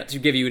 yeah, to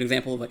give you an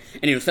example of like,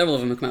 and you know, several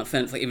of them have come out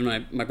since, like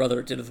even my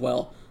brother did as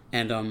well,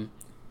 and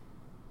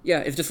yeah,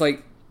 it's just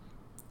like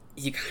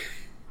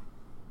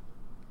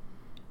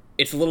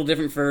it's a little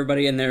different for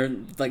everybody, and there are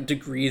like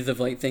degrees of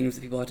like things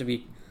that people have to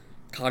be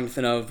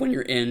cognizant of when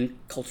you're in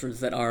cultures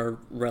that are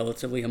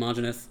relatively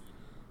homogenous.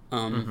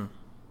 But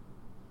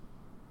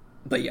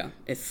yeah,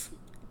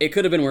 it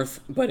could have been worse,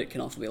 but it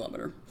can also be a lot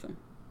better. So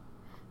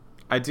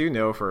I do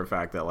know for a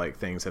fact that like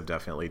things have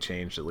definitely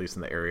changed, at least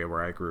in the area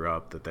where I grew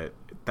up,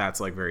 that's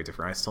like very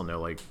different. I still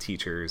know like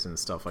teachers and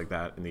stuff like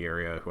that in the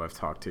area who I've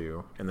talked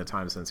to in the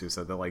time since, who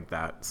said that like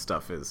that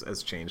stuff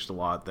has changed a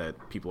lot, that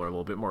people are a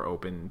little bit more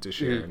open to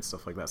share and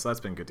stuff like that. So that's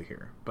been good to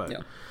hear.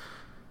 But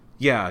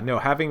yeah, no,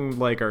 having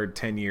like our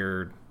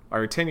 10-year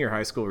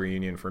high school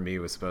reunion for me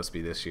was supposed to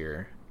be this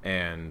year,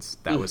 and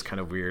that was kind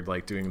of weird,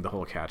 like doing the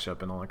whole catch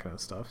up and all that kind of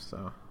stuff.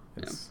 So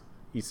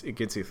it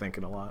gets you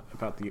thinking a lot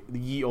about the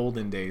ye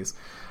olden days.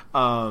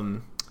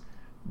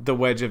 The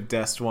Wedge of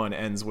Dest one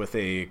ends with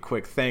a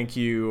quick thank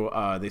you.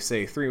 They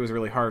say 3 was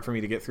really hard for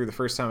me to get through the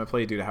first time I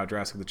played due to how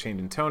drastic the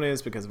change in tone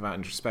is, because of how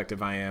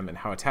introspective I am and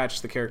how attached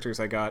to the characters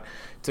I got.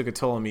 It took a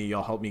toll on me.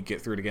 Y'all helped me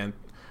get through it again.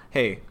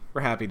 Hey,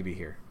 we're happy to be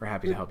here. We're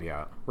happy to help you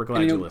out. We're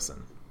glad you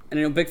listen. And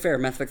you know, big fair,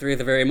 Mass Effect 3 is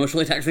a very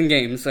emotionally taxing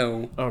game,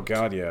 so... Oh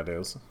god, yeah, it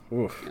is.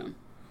 Oof.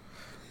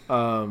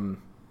 Yeah.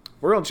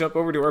 We're going to jump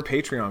over to our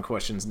Patreon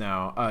questions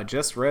now.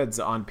 Just Reds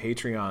on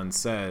Patreon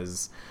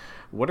says,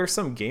 what are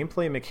some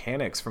gameplay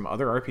mechanics from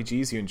other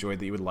RPGs you enjoyed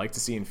that you would like to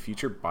see in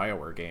future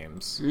BioWare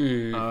games?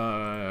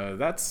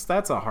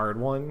 That's a hard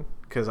one,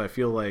 because I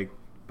feel like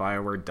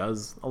BioWare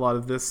does a lot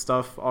of this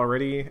stuff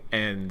already,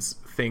 and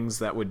things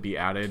that would be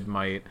added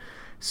might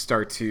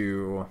start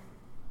to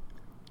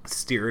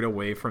steer it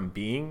away from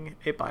being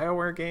a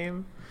BioWare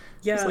game.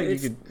 Yeah, like you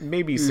could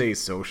maybe say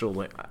social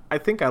link. I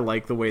think I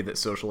like the way that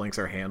social links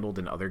are handled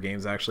in other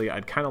games, actually.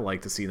 I'd kind of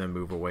like to see them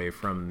move away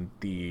from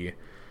they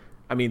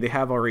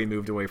have already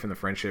moved away from the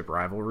friendship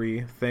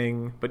rivalry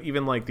thing, but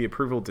even like the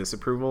approval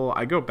disapproval,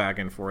 I go back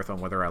and forth on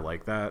whether I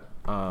like that.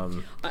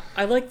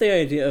 I like the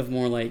idea of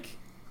more like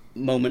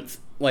moments,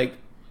 like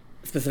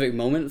specific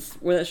moments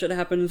where that shit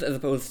happens, as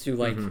opposed to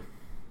like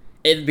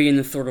it being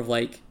this sort of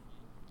like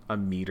a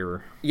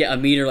meter. Yeah, a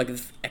meter, like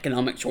this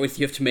economic choice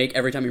you have to make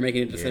every time you're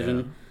making a decision.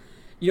 Yeah.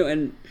 You know,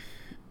 and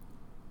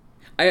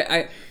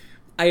I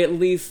at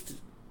least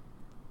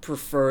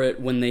prefer it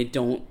when they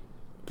don't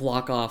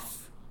block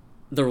off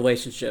the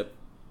relationship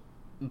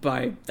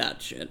by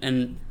that shit.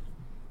 And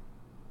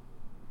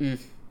I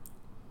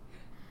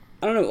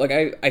don't know,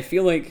 like I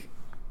feel like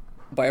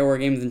BioWare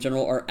games in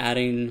general are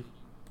adding...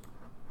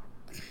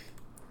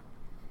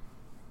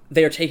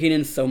 They are taking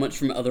in so much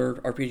from other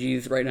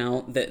RPGs right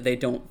now that they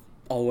don't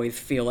always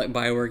feel like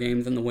BioWare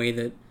games in the way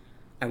that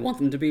I want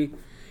them to be.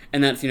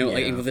 And that's, you know,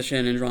 like Inquisition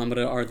and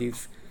Andromeda are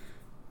these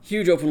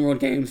huge open world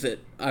games that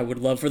I would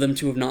love for them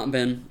to have not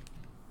been.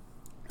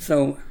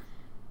 So,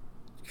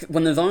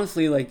 when there's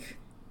honestly, like,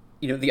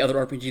 you know, the other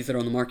RPGs that are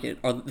on the market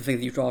are the things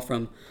that you draw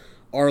from,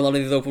 are a lot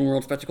of these open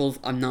world spectacles,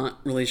 I'm not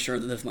really sure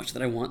that there's much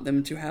that I want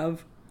them to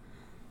have.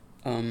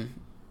 I'm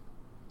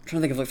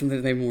trying to think of, like, something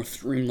that may be more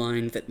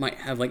streamlined, that might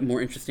have, like,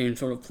 more interesting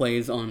sort of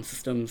plays on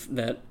systems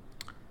that...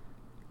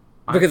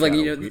 Because, like,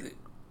 you know...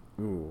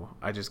 Ooh,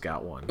 I just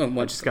got one.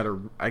 Oh,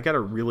 I got a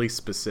really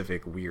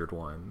specific weird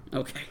one.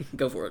 Okay,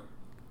 go for it.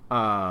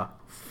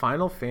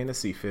 Final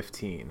Fantasy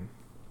 15.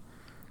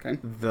 Okay.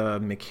 The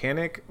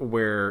mechanic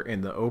where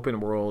in the open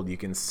world you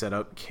can set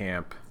up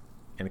camp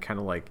and kind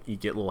of like you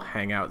get little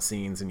hangout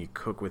scenes and you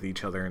cook with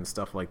each other and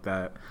stuff like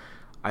that.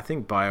 I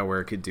think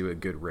BioWare could do a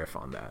good riff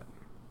on that.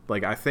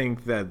 Like, I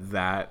think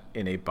that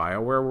in a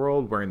BioWare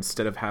world where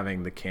instead of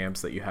having the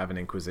camps that you have in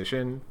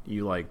Inquisition,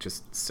 you like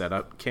just set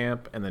up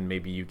camp and then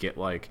maybe you get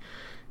like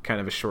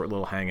kind of a short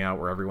little hangout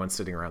where everyone's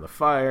sitting around the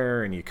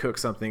fire and you cook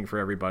something for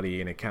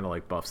everybody and it kind of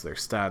like buffs their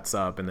stats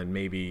up, and then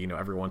maybe, you know,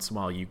 every once in a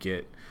while you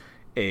get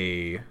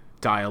a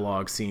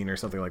dialogue scene or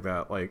something like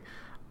that. Like,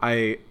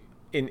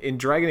 in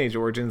Dragon Age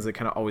Origins, it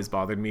kind of always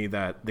bothered me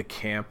that the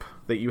camp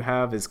that you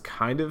have is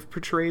kind of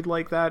portrayed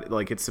like that.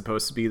 Like, it's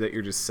supposed to be that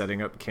you're just setting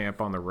up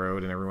camp on the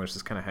road and everyone's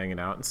just kind of hanging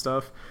out and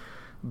stuff.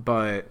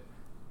 But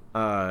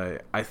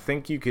I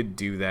think you could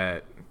do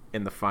that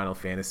in the Final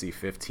Fantasy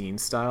 15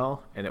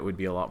 style, and it would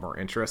be a lot more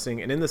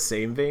interesting. And in the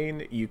same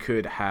vein, you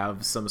could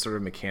have some sort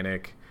of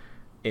mechanic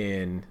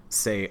in,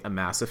 say, a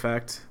Mass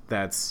Effect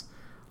that's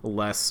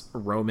less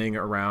roaming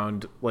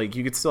around. Like,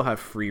 you could still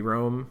have free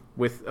roam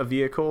with a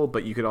vehicle,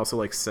 but you could also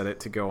like set it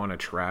to go on a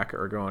track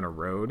or go on a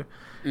road,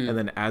 and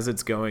then as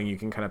it's going you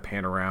can kind of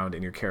pan around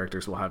and your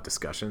characters will have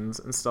discussions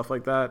and stuff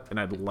like that. And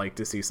I'd like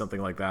to see something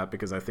like that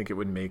because I think it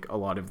would make a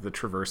lot of the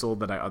traversal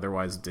that I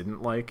otherwise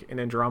didn't like in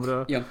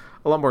Andromeda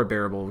a lot more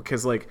bearable.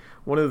 Because like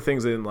one of the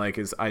things I didn't like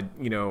is I'd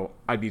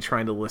be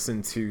trying to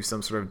listen to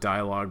some sort of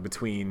dialogue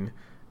between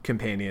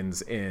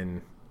companions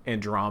in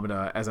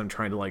Andromeda as I'm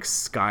trying to like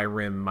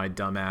Skyrim my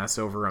dumbass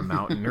over a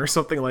mountain or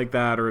something like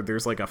that, or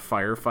there's like a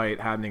firefight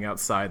happening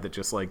outside that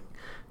just like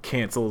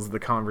cancels the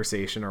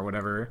conversation or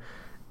whatever.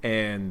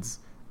 And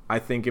I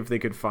think if they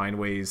could find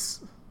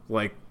ways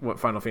like what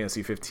Final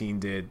Fantasy 15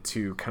 did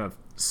to kind of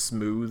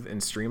smooth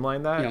and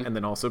streamline that, and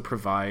then also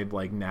provide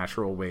like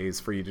natural ways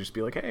for you to just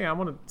be like, hey, I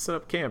want to set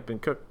up camp and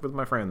cook with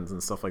my friends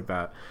and stuff like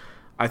that.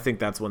 I think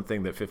that's one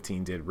thing that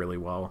 15 did really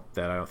well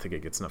that I don't think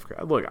it gets enough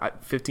credit. Look,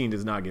 15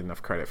 does not get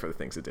enough credit for the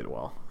things it did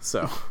well.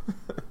 So,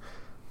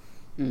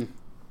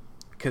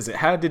 because it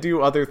had to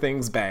do other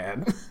things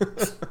bad.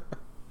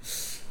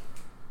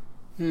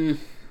 I don't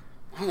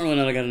really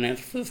know if I got an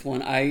answer for this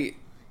one. I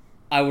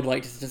would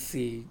like to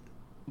see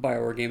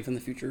BioWare games in the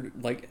future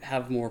like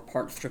have more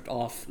parts stripped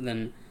off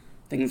than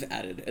things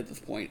added at this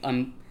point.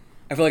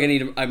 I feel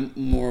like I'm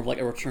more of like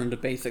a return to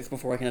basics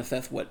before I can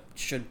assess what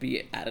should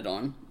be added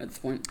on at this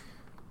point.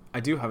 I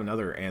do have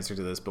another answer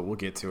to this, but we'll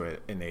get to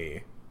it in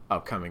a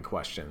upcoming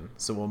question.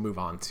 So we'll move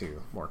on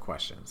to more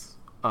questions.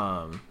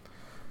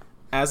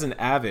 As an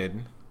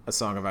avid A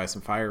Song of Ice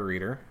and Fire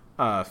reader,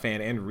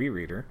 fan and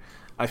rereader,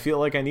 I feel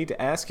like I need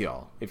to ask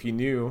y'all if you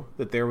knew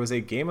that there was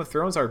a Game of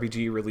Thrones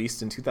RPG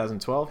released in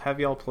 2012. Have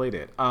y'all played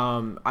it?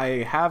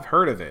 I have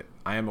heard of it.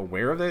 I am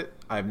aware of it.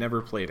 I've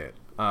never played it.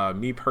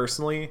 Me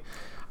personally,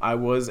 I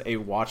was a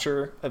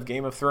watcher of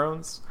Game of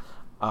Thrones,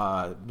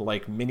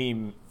 like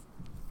many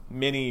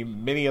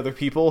other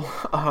people.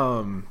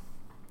 I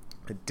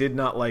did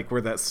not like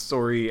where that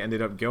story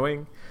ended up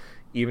going,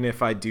 even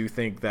if I do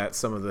think that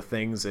some of the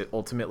things it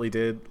ultimately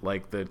did,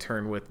 like the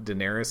turn with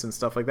Daenerys and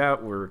stuff like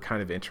that, were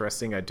kind of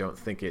interesting. I don't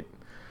think it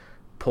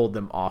pulled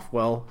them off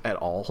well at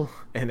all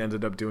and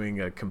ended up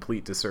doing a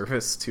complete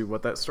disservice to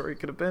what that story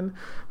could have been.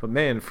 But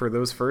man, for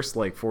those first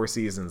like 4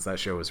 seasons, that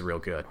show was real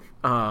good.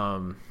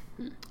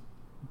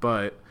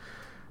 But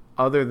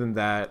other than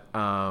that,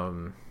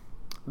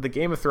 the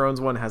Game of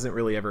Thrones one hasn't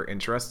really ever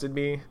interested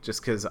me,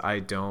 just because I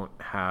don't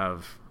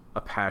have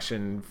a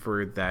passion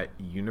for that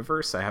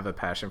universe. I have a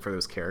passion for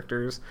those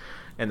characters,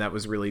 and that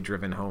was really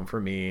driven home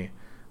for me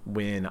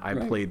when I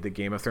played the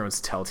Game of Thrones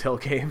Telltale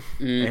game.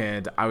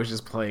 And I was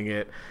just playing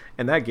it,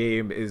 and that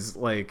game is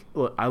like,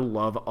 look, I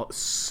love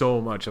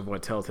so much of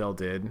what Telltale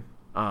did.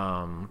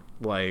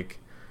 Like,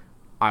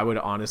 I would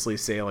honestly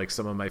say like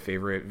some of my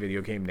favorite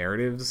video game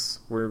narratives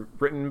were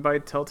written by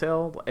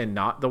Telltale, and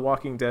not The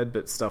Walking Dead,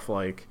 but stuff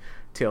like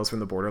Tales from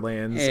the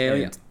Borderlands.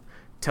 And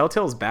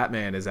Telltale's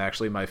Batman is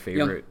actually my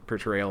favorite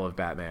portrayal of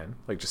Batman.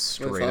 Like, just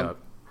straight up.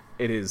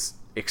 It is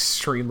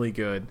extremely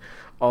good.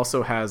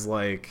 Also has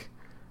like,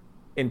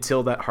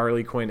 until that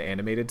Harley Quinn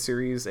animated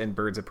series and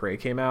Birds of Prey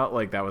came out,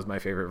 like that was my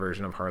favorite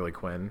version of Harley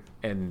Quinn,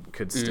 and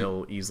could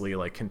still easily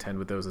like contend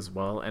with those as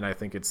well. And I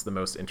think it's the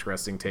most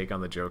interesting take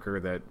on the Joker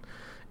that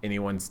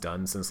anyone's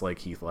done since like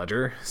Heath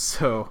Ledger.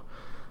 So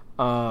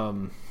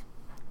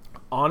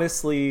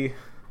honestly,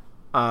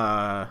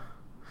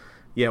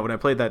 yeah, when I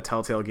played that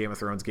Telltale Game of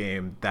Thrones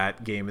game,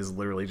 that game is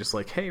literally just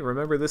like, hey,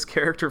 remember this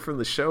character from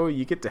the show?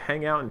 You get to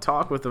hang out and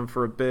talk with them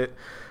for a bit.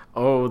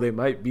 Oh, they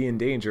might be in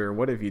danger.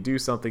 What if you do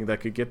something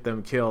that could get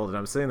them killed? And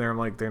I'm sitting there, I'm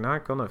like, they're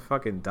not gonna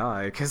fucking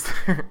die because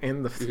they're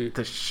in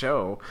the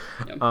show.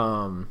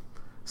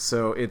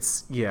 So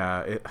it's,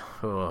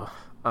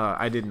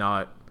 I did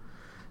not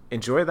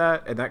enjoy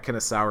that, and that kind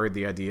of soured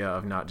the idea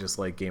of not just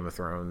like Game of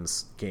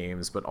Thrones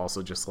games, but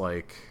also just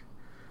like,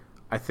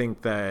 I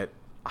think that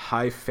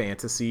high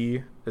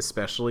fantasy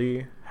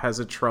especially has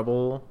a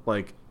trouble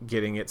like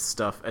getting its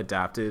stuff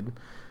adapted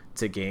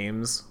to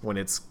games when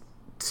it's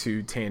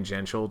too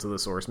tangential to the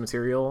source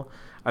material.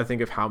 I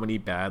think of how many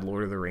bad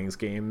Lord of the Rings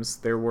games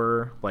there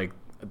were. Like,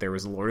 there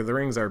was a Lord of the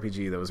Rings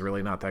RPG that was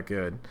really not that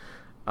good.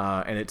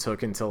 And it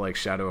took until like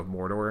Shadow of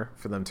Mordor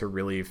for them to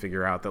really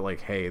figure out that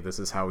like, hey, this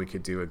is how we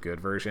could do a good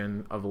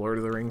version of a Lord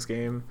of the Rings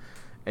game.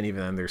 And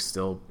even then, there's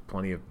still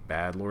plenty of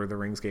bad Lord of the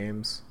Rings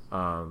games.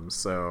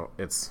 So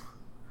it's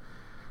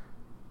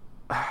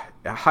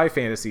high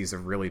fantasy is a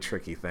really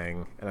tricky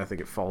thing, and I think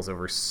it falls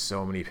over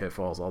so many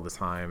pitfalls all the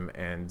time.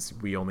 And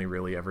we only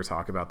really ever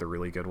talk about the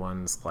really good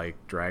ones like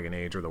Dragon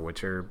Age or The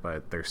Witcher,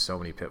 but there's so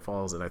many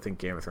pitfalls, and I think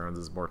Game of Thrones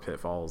is more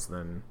pitfalls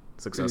than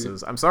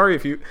successes. I'm sorry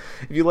if you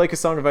like A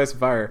Song of Ice and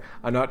Fire.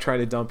 I'm not trying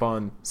to dump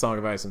on Song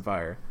of Ice and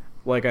Fire.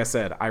 Like I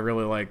said, I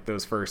really liked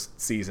those first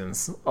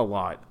seasons a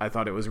lot. I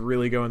thought it was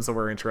really going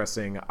somewhere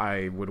interesting.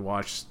 I would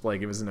watch,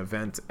 like, it was an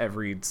event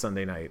every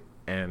Sunday night,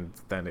 and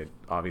then it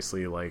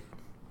obviously like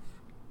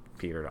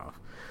petered off.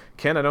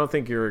 Ken, I don't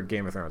think you're a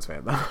Game of Thrones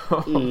fan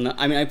though. No,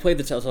 I mean, I played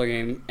the Telltale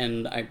game,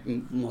 and I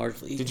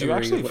largely did you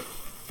actually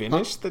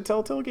finish the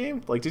Telltale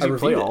game? Like, did you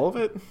play all of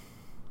it?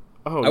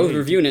 Oh, I was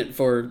reviewing it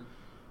for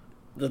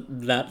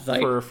that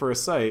site. For a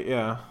site,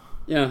 yeah.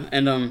 Yeah,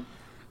 and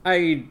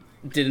I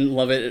didn't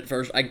love it at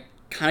first. I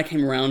kind of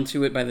came around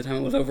to it by the time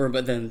it was over,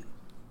 but then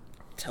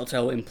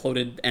Telltale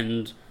imploded,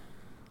 and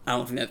I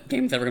don't think that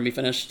game's ever going to be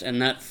finished,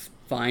 and that's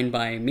fine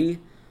by me.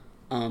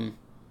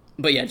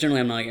 But yeah, generally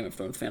I'm not a Game of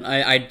Thrones fan.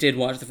 I did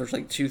watch the first,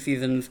 like, 2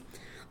 seasons.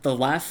 The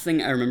last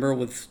thing I remember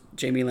was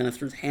Jaime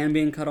Lannister's hand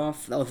being cut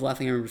off. That was the last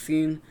thing I remember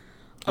seeing.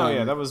 Oh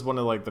yeah, that was one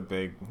of, like, the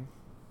big...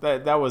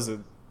 That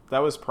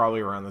was probably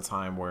around the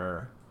time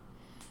where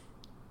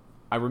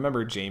I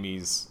remember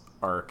Jaime's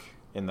arc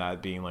in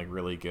that being, like,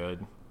 really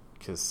good,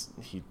 because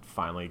he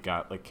finally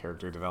got, like,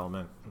 character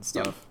development and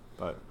stuff.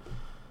 Yeah.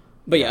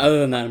 But yeah, other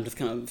than that,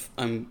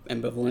 I'm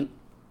ambivalent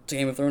to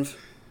Game of Thrones.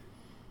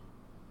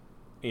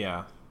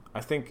 Yeah. I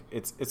think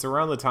it's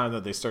around the time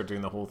that they start doing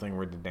the whole thing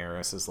where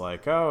Daenerys is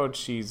like, oh,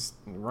 she's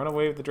run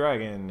away with the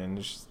dragon,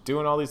 and she's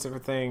doing all these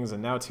different things,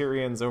 and now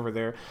Tyrion's over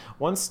there.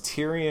 Once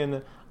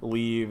Tyrion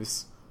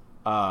leaves,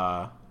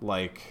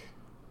 like,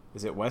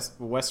 is it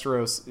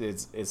Westeros?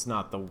 It's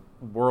not the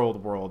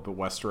world, but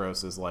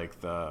Westeros is like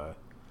the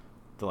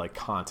like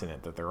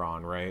continent that they're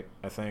on, right?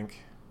 I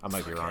think I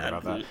might be wrong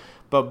about that.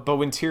 But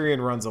when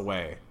Tyrion runs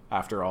away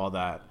after all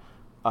that,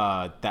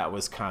 that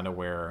was kind of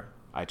where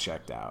I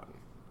checked out.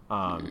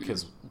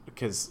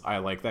 Because I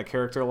like that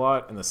character a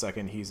lot, and the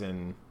second he's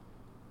in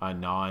a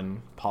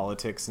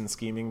non-politics and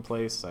scheming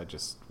place, I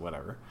just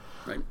whatever.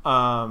 Right.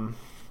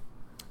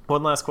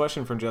 One last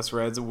question from Just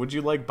Reds: would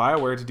you like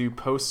BioWare to do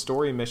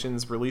post-story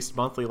missions released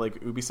monthly like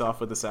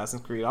Ubisoft with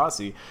Assassin's Creed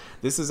Odyssey?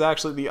 This is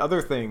actually the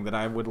other thing that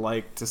I would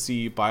like to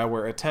see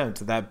BioWare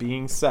attempt. That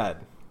being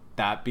said,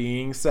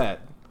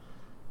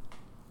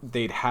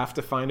 they'd have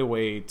to find a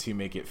way to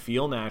make it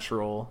feel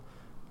natural,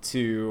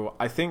 to,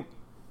 I think,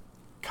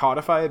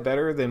 codify it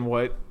better than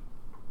what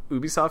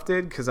Ubisoft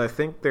did, because I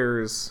think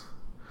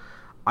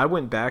I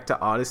went back to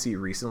Odyssey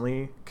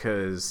recently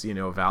because, you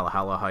know,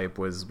 Valhalla hype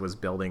was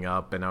building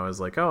up, and I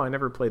was like, oh, I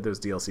never played those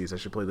DLCs, I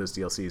should play those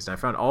DLCs, and I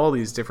found all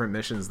these different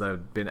missions that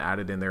have been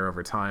added in there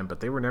over time,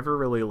 but they were never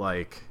really,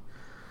 like,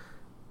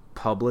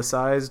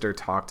 publicized or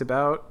talked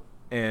about,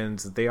 and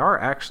they are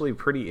actually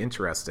pretty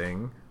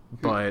interesting.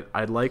 But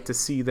I'd like to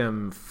see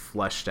them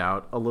fleshed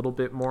out a little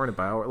bit more in a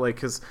BioWare, like,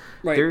 because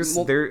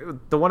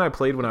the one I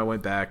played when I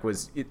went back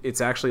was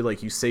it's actually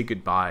like you say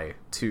goodbye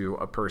to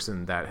a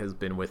person that has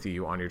been with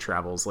you on your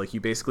travels. Like, you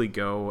basically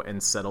go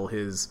and settle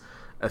his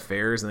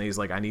affairs, and he's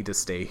like, I need to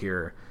stay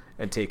here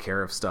and take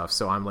care of stuff,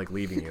 so I'm like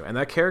leaving you. And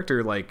that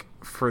character, like,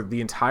 for the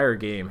entire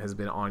game has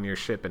been on your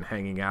ship and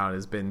hanging out,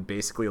 has been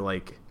basically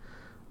like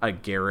a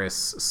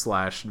Garrus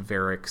 /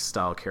 Varric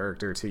style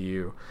character to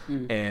you.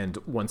 And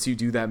once you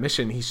do that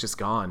mission, he's just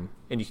gone,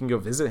 and you can go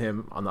visit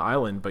him on the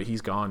island, but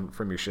he's gone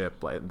from your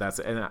ship. Like,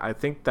 and I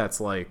think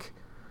that's like,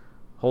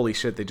 holy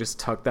shit, they just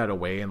tucked that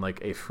away in like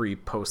a free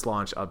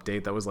post-launch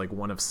update that was like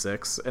 1 of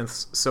 6. And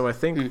so I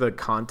think the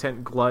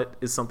content glut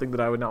is something that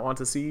I would not want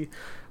to see.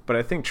 But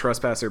I think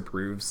Trespasser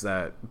proves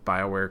that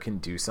BioWare can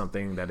do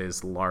something that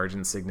is large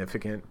and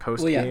significant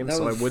post-game,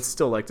 so I would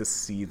still like to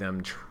see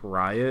them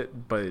try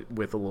it, but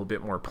with a little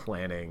bit more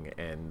planning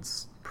and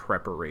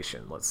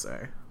preparation, let's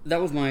say.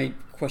 That was my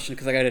question,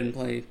 because, like, I didn't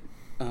play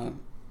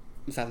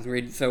Assassin's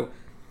Creed, so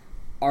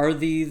are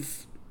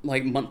these,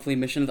 like, monthly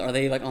missions, are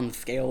they, like, on the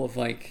scale of,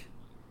 like,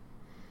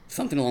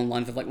 something along the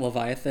lines of, like,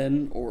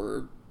 Leviathan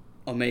or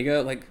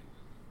Omega? Like,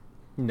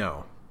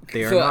 no,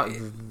 they are not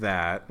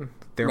that.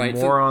 They're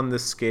more on the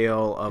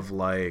scale of,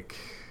 like,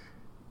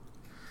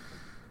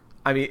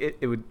 I mean,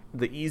 it would,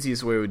 the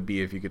easiest way would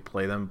be if you could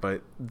play them,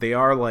 but they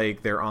are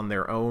like, they're on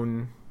their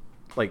own,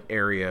 like,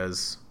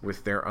 areas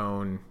with their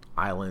own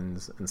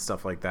islands and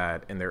stuff like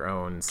that, and their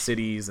own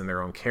cities and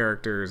their own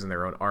characters and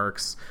their own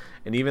arcs.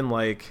 And even,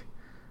 like,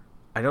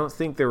 I don't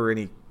think there were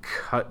any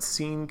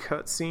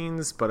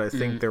cutscenes, but I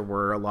think there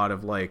were a lot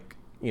of, like,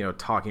 you know,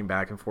 talking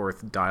back and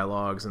forth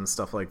dialogues and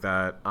stuff like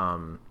that.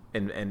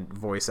 And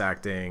voice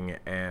acting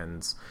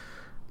and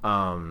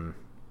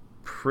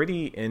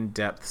pretty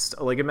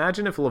in-depth like,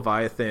 imagine if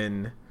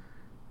Leviathan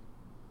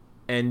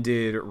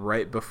ended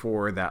right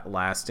before that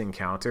last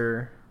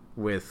encounter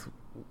with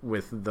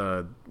with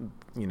the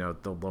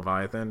the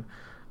Leviathan.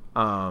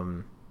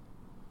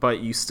 But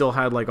you still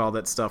had like all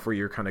that stuff where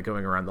you're kind of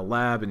going around the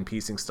lab and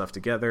piecing stuff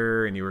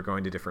together, and you were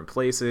going to different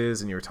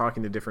places and you were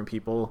talking to different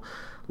people.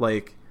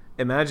 Like,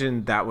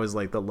 imagine that was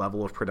like the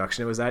level of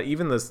production it was at.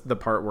 Even the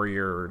part where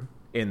you're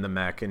in the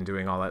mech and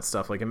doing all that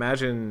stuff. Like,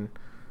 imagine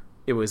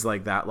it was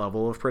like that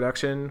level of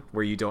production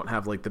where you don't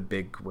have like the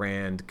big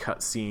grand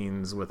cut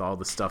scenes with all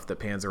the stuff that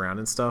pans around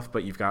and stuff,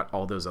 but you've got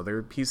all those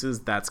other pieces.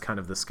 That's kind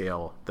of the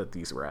scale that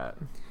these were at.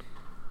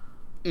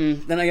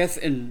 Then I guess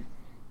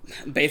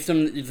based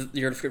on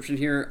your description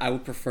here, I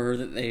would prefer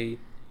that they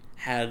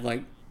had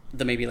like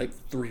the maybe like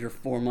 3 or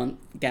 4 month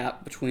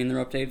gap between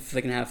their updates, so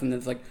they can have something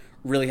that's like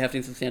really hefty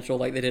and substantial,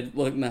 like they did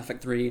with Mass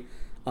Effect 3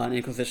 and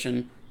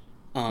Inquisition,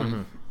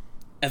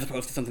 as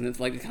opposed to something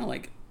that's like kind of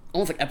like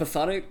almost like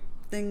episodic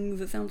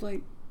things. It sounds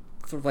like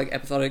sort of like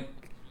episodic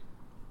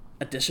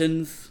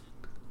additions.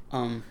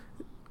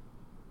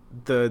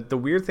 The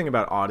weird thing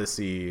about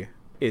Odyssey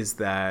is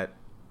that,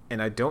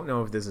 and I don't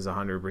know if this is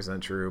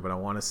 100% true, but I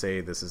want to say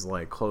this is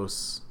like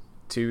close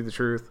to the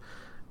truth,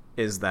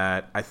 is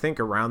that I think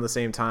around the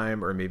same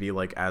time, or maybe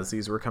like as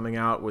these were coming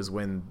out, was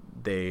when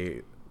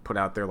they put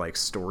out their like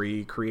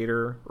story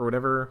creator or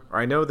whatever. Or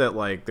I know that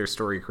like their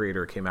story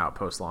creator came out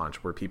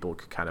post-launch where people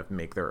could kind of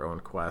make their own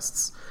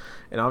quests.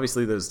 And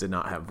obviously those did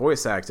not have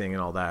voice acting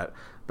and all that,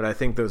 but I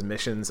think those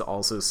missions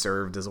also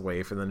served as a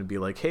way for them to be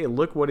like, hey,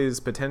 look what is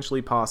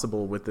potentially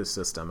possible with this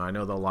system. I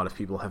know that a lot of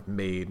people have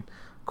made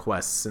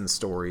quests and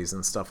stories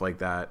and stuff like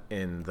that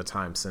in the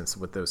time since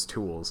with those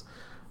tools.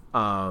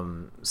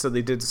 So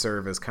they did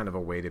serve as kind of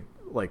a way to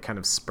like kind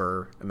of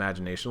spur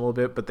imagination a little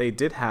bit, but they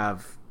did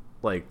have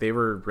like, they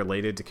were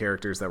related to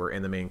characters that were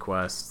in the main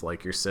quest,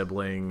 like your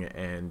sibling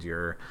and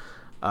your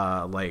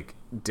like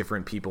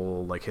different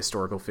people, like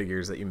historical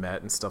figures that you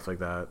met and stuff like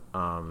that.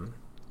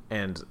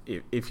 And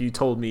if you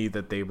told me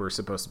that they were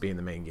supposed to be in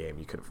the main game,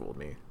 you could have fooled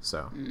me.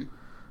 So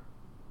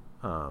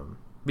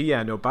but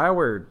yeah, no,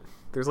 BioWare,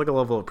 there's like a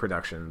level of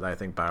production that I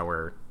think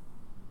BioWare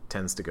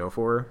tends to go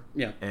for,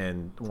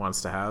 and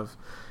wants to have.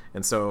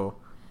 And so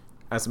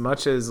as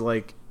much as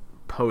like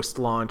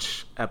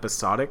post-launch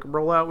episodic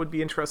rollout would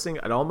be interesting,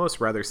 I'd almost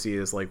rather see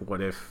as like,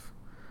 what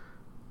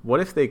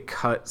if they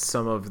cut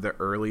some of the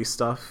early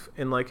stuff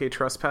in like a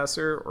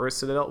Trespasser or a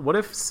Citadel? What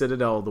if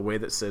Citadel, the way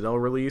that Citadel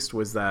released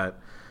was that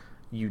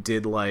you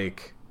did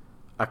like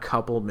a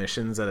couple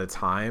missions at a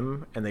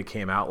time and they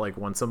came out like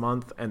once a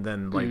month, and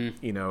then like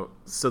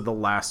so the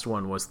last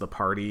one was the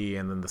party,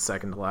 and then the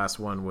second to last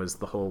one was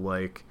the whole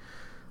like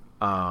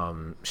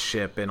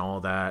ship and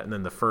all that, and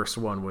then the first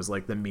one was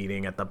like the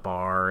meeting at the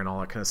bar and all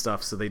that kind of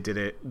stuff. So they did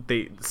it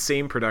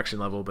same production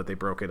level, but they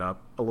broke it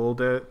up a little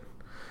bit.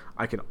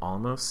 I could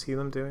almost see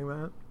them doing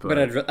that, but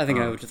I think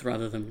I would just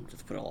rather them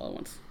just put it all at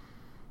once.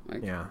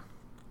 Like, yeah,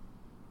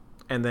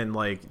 and then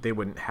like they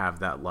wouldn't have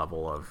that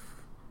level of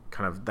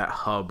kind of that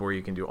hub where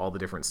you can do all the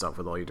different stuff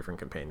with all your different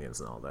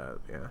companions and all that.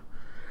 Yeah,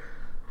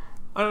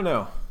 I don't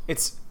know.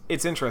 It's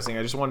interesting.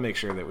 I just want to make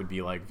sure that it would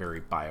be like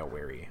very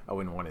BioWare-y. I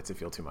wouldn't want it to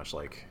feel too much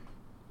like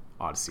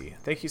Odyssey.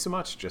 Thank you so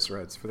much, Just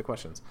Reds, for the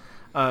questions.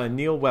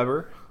 Neil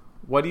Weber,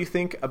 what do you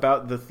think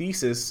about the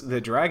thesis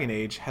that Dragon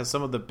Age has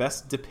some of the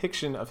best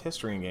depiction of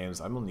history in games?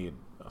 I'm gonna need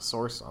a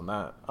source on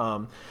that.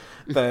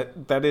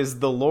 That is,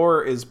 the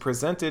lore is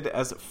presented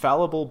as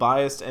fallible,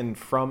 biased, and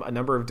from a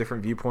number of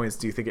different viewpoints.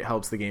 Do you think it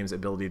helps the game's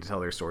ability to tell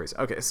their stories?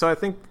 Okay, so I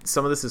think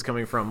some of this is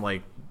coming from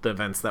like the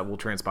events that will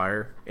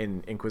transpire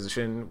in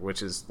Inquisition,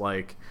 which is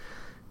like,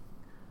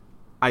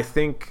 I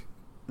think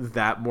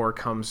that more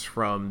comes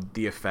from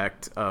the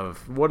effect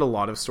of what a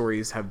lot of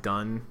stories have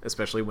done,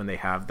 especially when they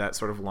have that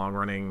sort of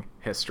long-running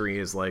history,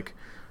 is like,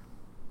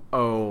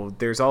 oh,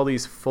 there's all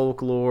these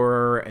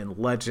folklore and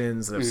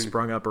legends that have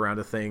sprung up around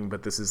a thing,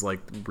 but this is like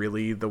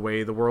really the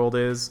way the world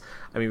is.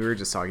 I mean, we were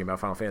just talking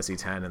about Final Fantasy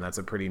X, and that's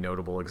a pretty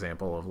notable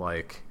example of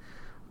like,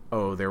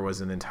 oh, there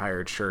was an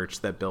entire church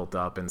that built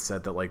up and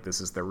said that like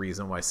this is the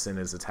reason why sin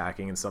is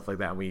attacking and stuff like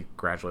that. And we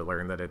gradually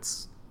learned that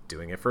it's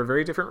doing it for a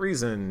very different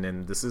reason,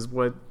 and this is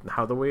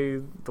how the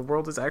way the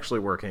world is actually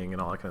working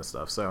and all that kind of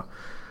stuff. So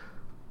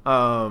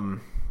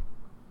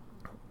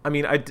I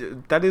mean,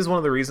 that is one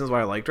of the reasons why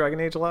I like Dragon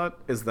Age a lot,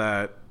 is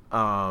that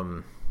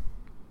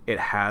it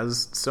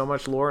has so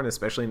much lore, and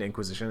especially in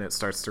Inquisition, it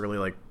starts to really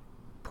like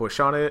push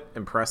on it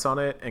and press on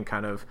it, and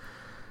kind of,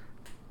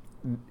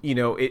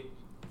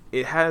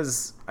 it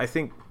has, I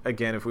think,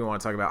 again, if we want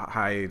to talk about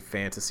high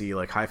fantasy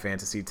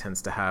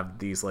tends to have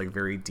these like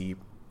very deep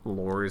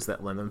lores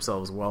that lend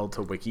themselves well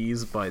to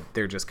wikis, but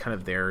they're just kind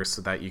of there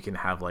so that you can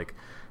have like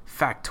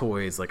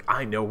factoids, like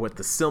I know what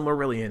the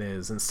Silmarillion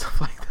is and stuff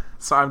like that.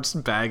 So I'm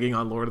just bagging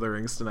on Lord of the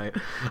Rings tonight.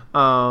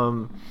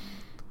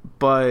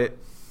 But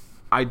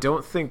I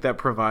don't think that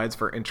provides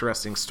for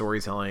interesting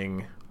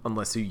storytelling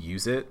unless you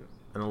use it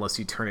and unless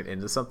you turn it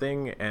into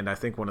something. And I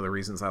think one of the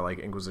reasons I like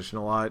Inquisition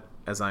a lot,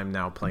 as I'm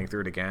now playing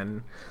through it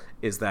again,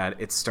 is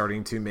that it's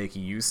starting to make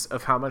use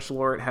of how much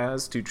lore it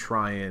has to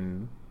try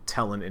and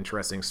tell an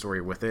interesting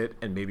story with it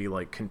and maybe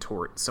like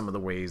contort some of the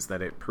ways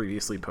that it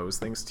previously posed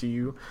things to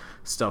you.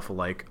 Stuff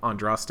like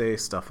Andraste,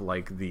 stuff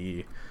like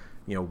the,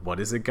 you know,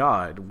 what is a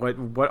god?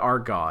 What are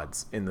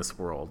gods in this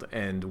world?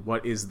 And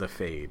what is the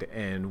Fade?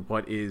 And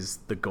what is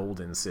the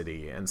Golden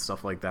City? And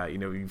stuff like that. You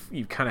know,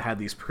 you've kind of had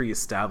these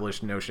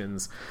pre-established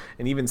notions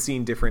and even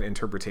seen different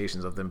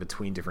interpretations of them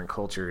between different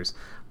cultures.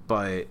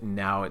 But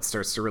now it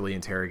starts to really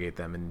interrogate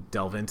them and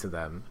delve into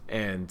them.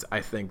 And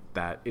I think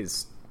that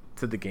is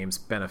to the game's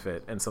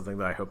benefit and something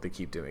that I hope they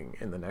keep doing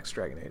in the next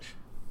Dragon Age.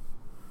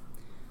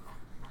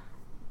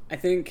 I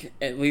think,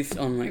 at least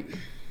on, like...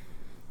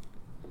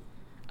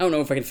 I don't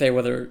know if I can say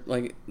whether,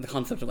 like, the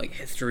concept of, like,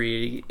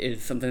 history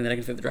is something that I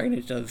can say the Dragon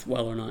Age does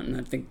well or not. And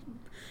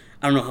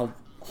I don't know how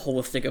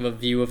holistic of a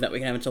view of that we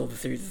can have until the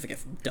series is, I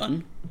guess,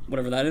 done.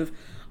 Whatever that is.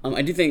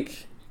 I do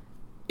think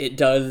it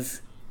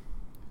does...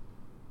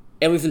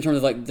 At least in terms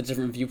of, like, the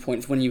different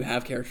viewpoints, when you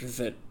have characters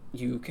that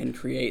you can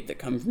create that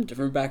come from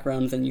different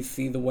backgrounds, and you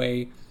see the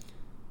way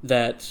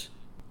that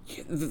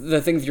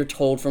the things you're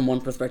told from one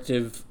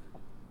perspective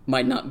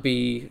might not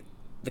be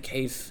the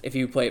case if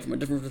you play it from a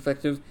different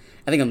perspective.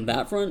 I think on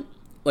that front,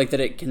 like,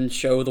 that it can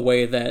show the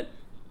way that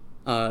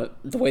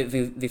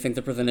these things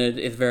are presented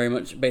is very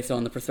much based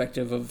on the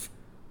perspective of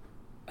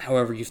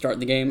however you start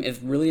the game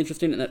is really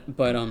interesting.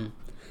 But I don't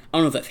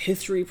know if that's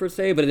history per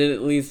se, but it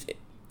at least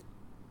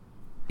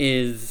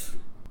is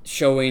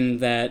showing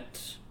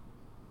that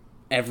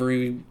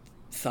every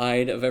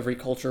side of every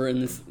culture in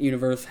this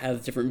universe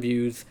has different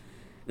views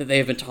that they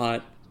have been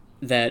taught,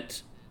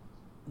 that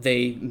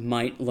they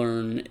might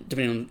learn,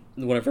 depending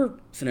on whatever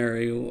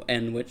scenario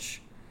and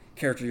which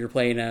character you're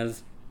playing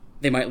as,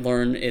 they might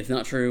learn is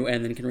not true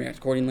and then can react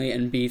accordingly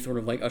and be sort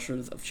of like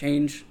ushers of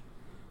change.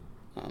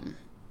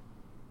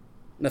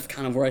 That's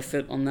kind of where I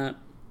sit on that.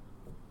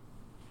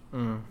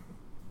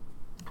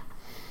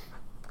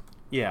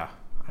 Yeah.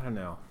 I don't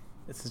know.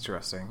 It's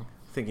interesting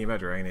thinking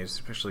about Dragon Age,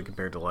 especially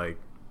compared to, like,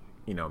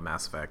 you know,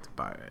 Mass Effect,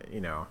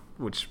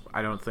 which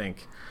I don't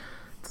think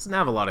doesn't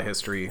have a lot of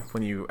history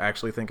when you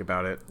actually think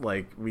about it.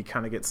 Like, we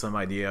kind of get some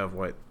idea of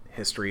what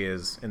history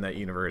is in that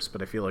universe,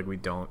 but I feel like we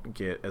don't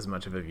get as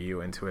much of a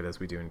view into it as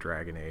we do in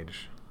Dragon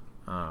Age.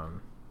 I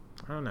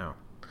don't know.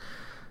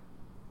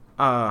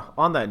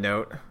 On that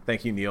note,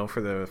 thank you, Neil,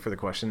 for the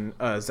question.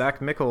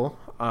 Zach Mickle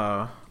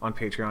on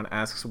Patreon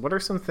asks, what are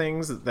some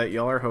things that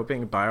y'all are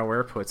hoping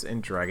BioWare puts in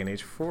Dragon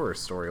Age 4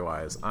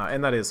 story-wise?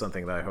 And that is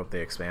something that I hope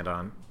they expand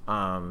on.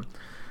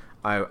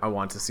 I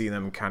want to see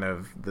them kind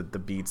of, the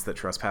beats that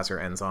Trespasser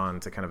ends on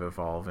to kind of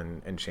evolve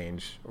and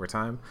change over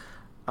time.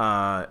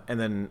 And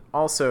then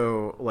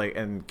also, like,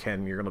 and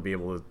Ken, you're going to be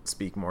able to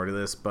speak more to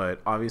this, but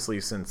obviously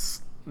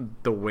since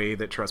the way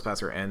that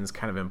Trespasser ends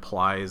kind of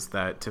implies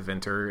that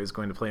Tevinter is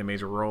going to play a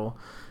major role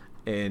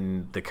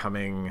in the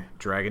coming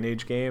Dragon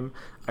Age game,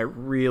 I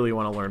really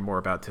want to learn more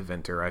about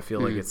Tevinter. I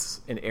feel like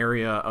it's an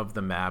area of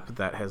the map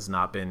that has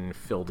not been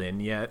filled in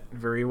yet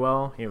very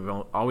well. You know,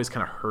 we've always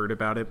kind of heard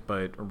about it,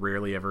 but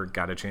rarely ever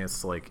got a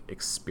chance to, like,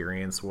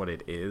 experience what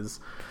it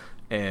is.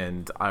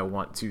 And I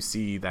want to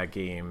see that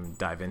game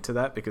dive into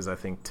that, because I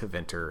think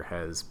Tevinter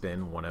has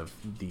been one of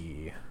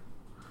the...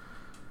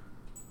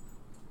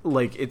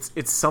 Like,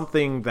 it's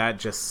something that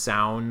just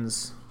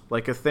sounds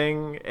like a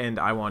thing, and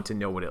I want to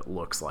know what it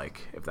looks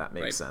like, if that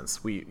makes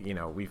sense.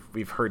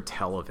 We've heard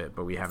tell of it,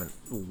 but we haven't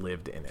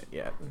lived in it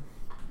yet.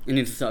 It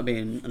needs to stop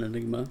being an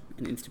enigma.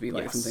 It needs to be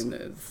like something that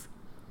is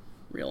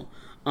real.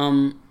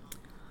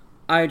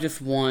 I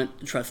just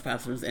want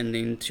Trespasser's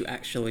ending to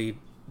actually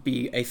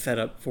be a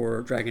setup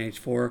for Dragon Age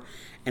 4,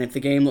 and if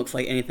the game looks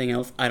like anything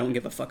else, I don't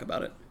give a fuck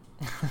about it.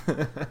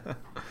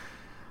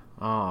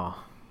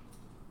 Oh,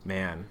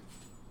 man.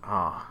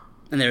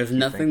 And there's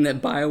nothing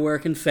that BioWare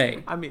can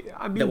say. I mean,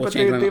 but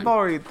they've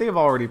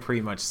already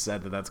pretty much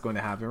said that that's going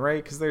to happen,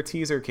 right? Because their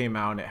teaser came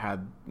out and it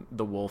had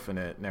the wolf in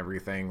it and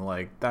everything.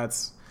 Like,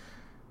 that's,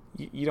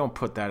 you don't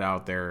put that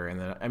out there. And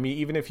then, I mean,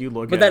 even if you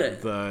look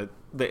at the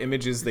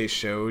images they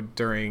showed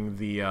during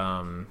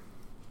the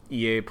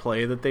EA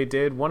play that they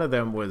did, one of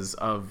them was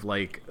of,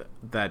 like,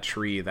 that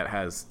tree that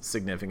has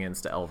significance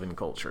to Elven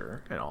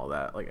culture and all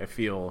that. Like, I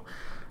feel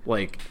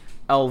like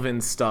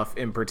Elven stuff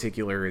in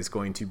particular is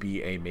going to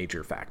be a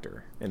major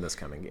factor in this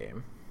coming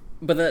game.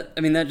 But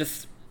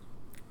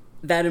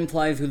that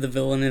implies who the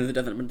villain is. It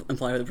doesn't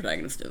imply who the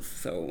protagonist is.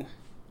 So.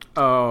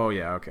 Oh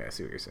yeah, okay, I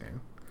see what you're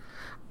saying.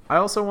 I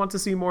also want to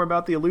see more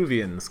about the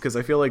Illuvians, because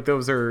I feel like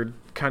those are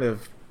kind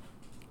of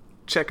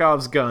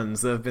Chekhov's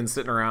guns that have been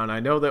sitting around.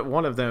 I know that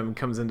one of them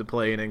comes into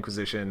play in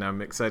Inquisition.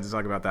 I'm excited to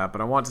talk about that, but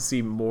I want to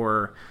see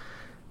more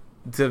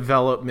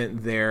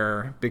development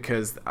there,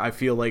 because I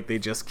feel like they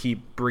just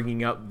keep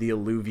bringing up the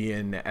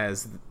Illuvian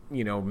as,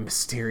 you know,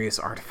 mysterious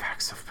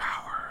artifacts of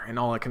power and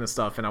all that kind of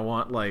stuff, and I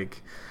want,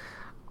 like,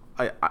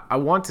 I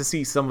want to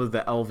see some of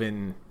the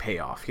Elven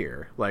payoff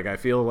here. Like, I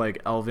feel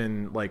like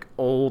Elven, like,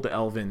 old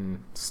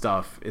Elven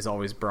stuff is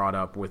always brought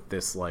up with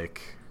this,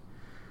 like,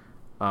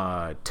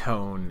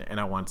 tone, and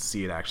I want to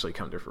see it actually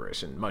come to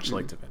fruition, much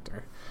like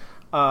Tevinter.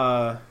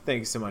 Thank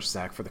you so much,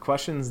 Zach, for the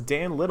questions.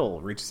 Dan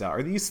Little reaches out.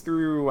 Are these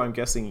through, I'm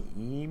guessing,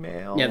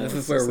 email? Yeah, this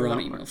is where we're on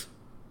emails.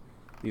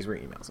 These were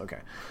emails, okay.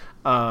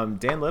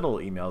 Dan Little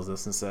emails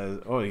us and says,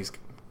 oh, he's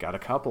got a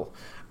couple.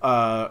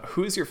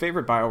 Who's your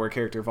favorite BioWare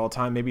character of all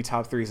time? Maybe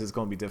top 3 is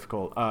going to be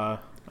difficult. I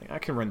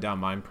can run down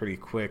mine pretty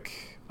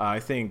quick. I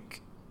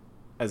think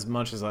as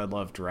much as I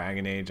love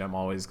Dragon Age, I'm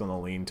always going to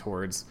lean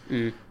towards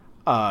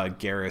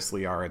Garrus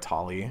Liara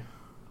Tali.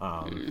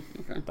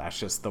 Okay. That's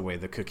just the way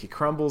the cookie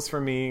crumbles for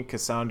me.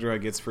 Cassandra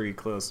gets pretty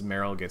close.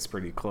 Meryl gets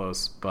pretty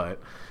close.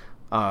 But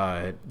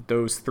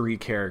those 3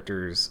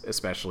 characters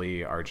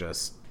especially are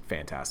just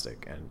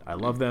fantastic. And I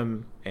love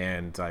them,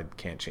 and I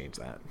can't change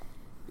that.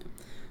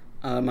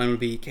 Mine would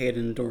be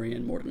Caden,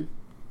 Dorian, Mordin.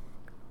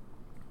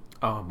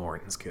 Oh,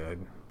 Mordin's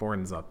good.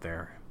 Mordin's up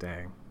there.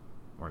 Dang.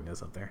 Mordin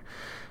is up there.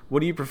 What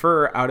do you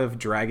prefer out of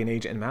Dragon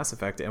Age and Mass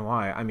Effect, and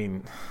why? I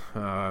mean,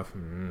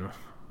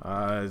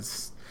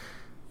 is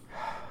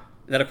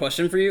that a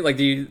question for you? Like,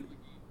 do you...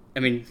 I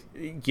mean...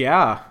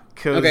 Yeah.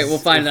 Okay, well,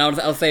 fine.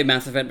 I'll say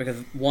Mass Effect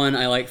because, 1,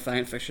 I like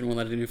science fiction more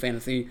than I do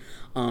fantasy.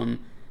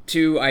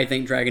 2, I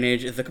think Dragon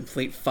Age is a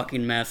complete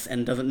fucking mess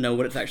and doesn't know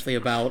what it's actually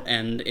about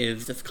and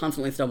is just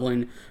constantly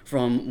stumbling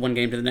from one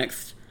game to the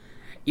next.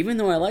 Even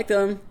though I like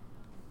them...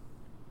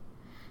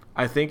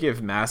 I think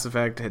if Mass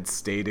Effect had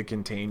stayed a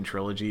contained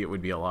trilogy, it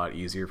would be a lot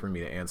easier for me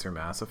to answer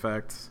Mass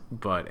Effect,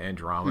 but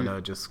Andromeda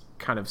just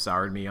kind of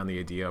soured me on the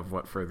idea of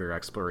what further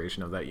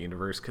exploration of that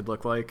universe could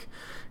look like,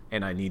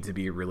 and I need to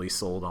be really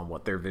sold on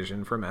what their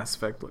vision for Mass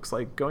Effect looks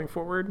like going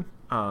forward.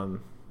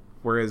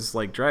 Whereas,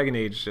 like, Dragon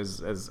Age,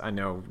 as I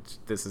know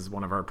this is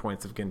one of our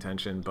points of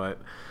contention,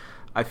 but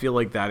I feel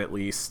like that at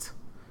least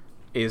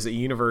is a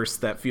universe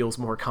that feels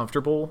more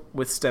comfortable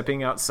with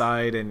stepping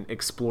outside and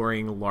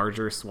exploring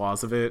larger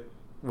swaths of it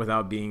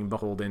without being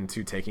beholden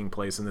to taking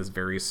place in this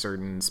very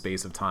certain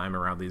space of time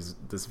around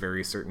this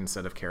very certain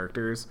set of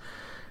characters.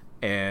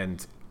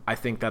 And I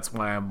think that's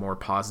why I'm more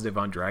positive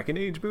on Dragon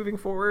Age moving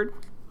forward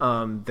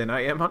than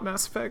I am on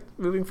Mass Effect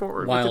moving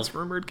forward with its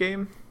rumored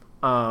game.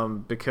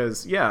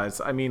 Because, yeah,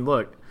 I mean,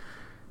 look,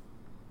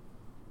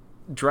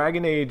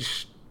 Dragon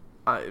Age,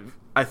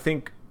 I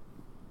think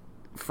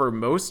for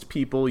most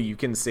people you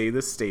can say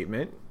this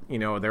statement. You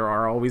know, there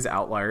are always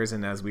outliers,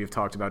 and as we've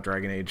talked about,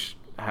 Dragon Age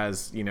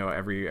has, you know,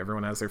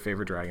 everyone has their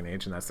favorite Dragon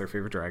Age, and that's their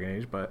favorite Dragon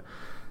Age, but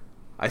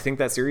I think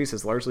that series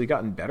has largely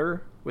gotten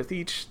better with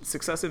each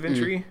successive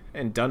entry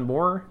and done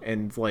more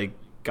and, like,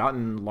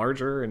 gotten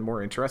larger and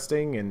more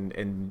interesting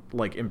and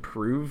like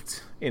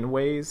improved in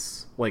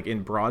ways, like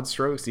in broad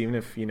strokes. Even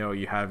if, you know,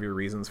 you have your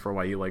reasons for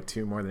why you like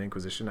 2 more than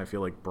Inquisition, I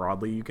feel like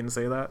broadly you can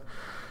say that.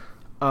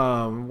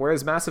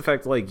 Whereas Mass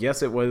Effect, like,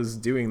 yes, it was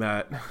doing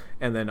that,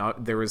 and then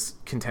there was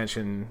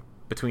contention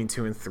between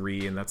 2 and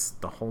 3, and that's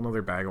the whole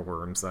nother bag of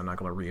worms that I'm not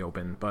going to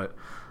reopen. But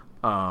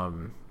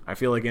I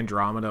feel like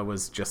Andromeda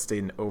was just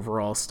an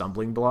overall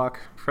stumbling block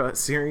for that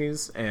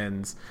series,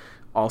 and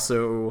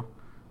also,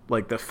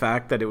 like, the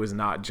fact that it was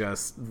not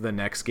just the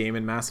next game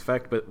in Mass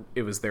Effect, but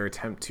it was their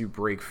attempt to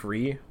break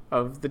free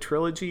of the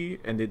trilogy,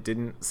 and it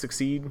didn't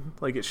succeed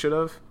like it should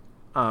have,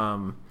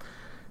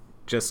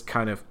 just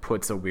kind of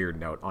puts a weird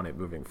note on it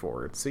moving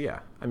forward. So yeah,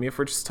 I mean, if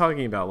we're just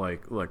talking about,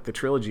 like the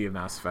trilogy of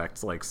Mass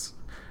Effect, like,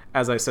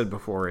 as I said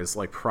before, is,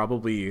 like,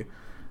 probably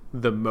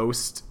the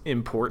most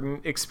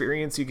important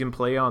experience you can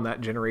play on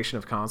that generation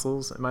of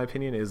consoles, in my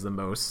opinion, is the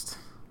most,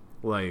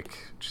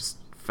 like, just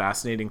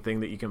fascinating thing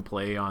that you can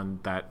play on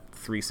that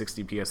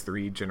 360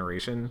 PS3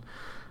 generation,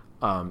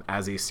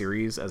 as a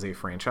series, as a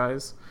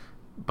franchise.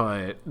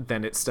 But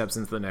then it steps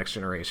into the next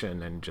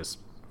generation and just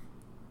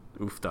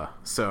oofta.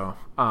 So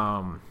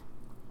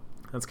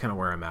that's kind of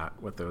where I'm at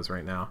with those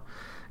right now.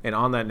 And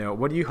on that note,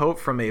 what do you hope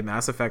from a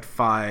Mass Effect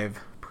 5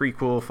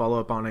 prequel,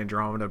 follow-up on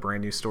Andromeda,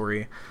 brand new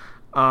story?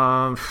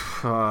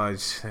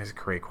 That's a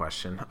great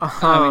question.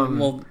 I mean,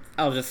 well,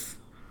 I'll just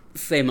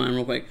say mine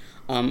real quick.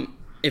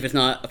 If it's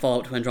not a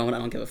follow-up to Andromeda, I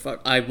don't give a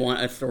fuck. I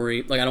want a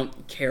story. Like, I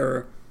don't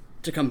care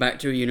to come back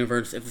to a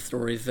universe if the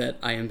stories that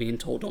I am being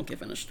told don't get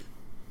finished.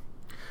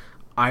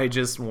 I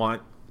just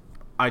want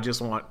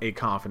a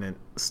confident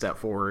step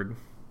forward.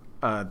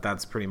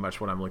 That's pretty much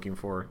what I'm looking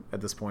for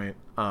at this point.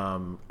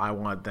 I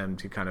want them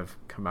to kind of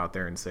come out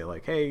there and say,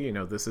 like, hey, you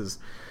know, this is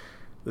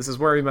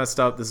where we messed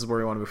up. This is where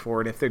we want to move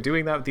forward. If they're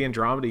doing that with the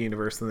Andromeda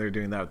universe, then they're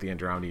doing that with the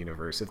Andromeda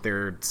universe. If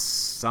they're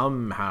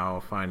somehow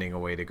finding a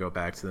way to go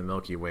back to the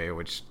Milky Way,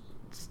 which,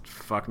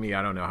 fuck me,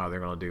 I don't know how they're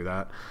going to do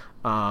that,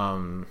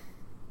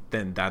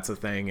 then that's a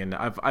thing. And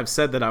I've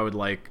said that I would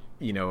like,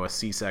 you know, a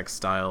CSEC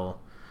style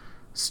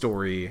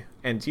story.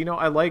 And, you know,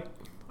 I like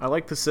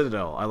the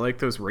Citadel. I like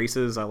those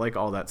races. I like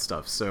all that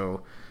stuff.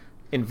 So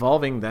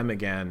involving them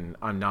again,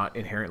 I'm not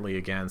inherently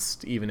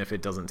against, even if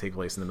it doesn't take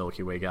place in the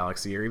Milky Way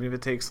galaxy, or even if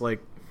it takes,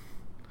 like,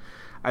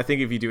 I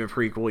think if you do a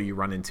prequel, you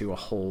run into a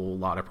whole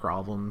lot of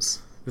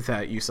problems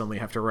that you suddenly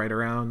have to write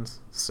around.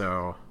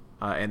 So,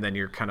 and then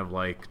you're kind of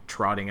like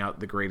trotting out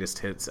the greatest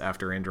hits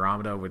after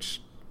Andromeda,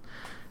 which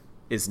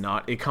is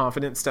not a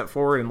confident step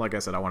forward. And like I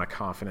said, I want a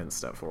confident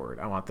step forward.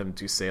 I want them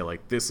to say,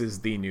 like, this is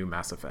the new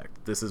Mass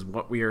Effect. This is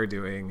what we are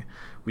doing.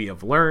 We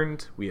have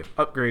learned. We have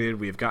upgraded.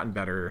 We have gotten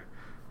better.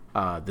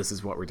 This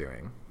is what we're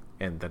doing.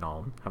 And then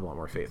I'll have a lot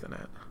more faith in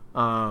it.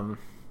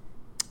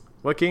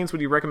 What games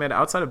would you recommend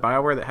outside of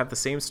BioWare that have the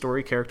same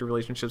story, character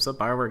relationships of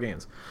BioWare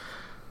games?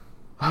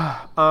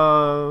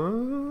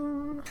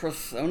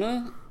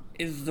 Persona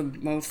is the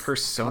most.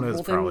 Persona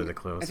is probably the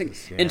closest. I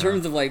think in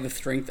terms of like the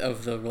strength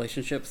of the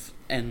relationships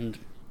and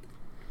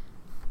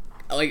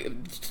like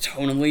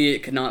tonally,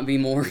 it could not be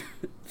more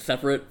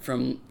separate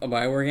from a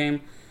BioWare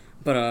game.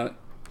 But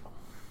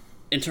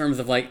in terms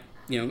of like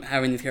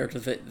having these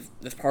characters,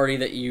 this party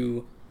that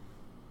you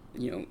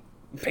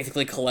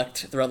basically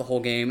collect throughout the whole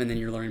game, and then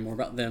you're learning more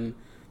about them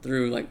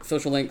through like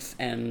social links,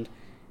 and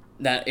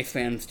that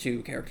expands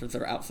to characters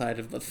that are outside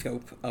of the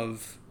scope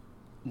of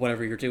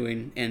whatever you're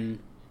doing in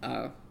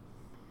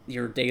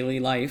your daily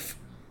life.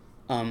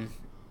 I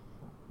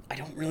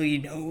don't really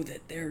know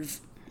that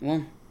there's...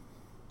 Well,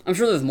 I'm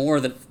sure there's more,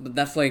 but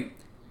that's like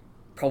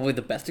probably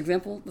the best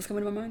example that's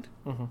coming to my mind.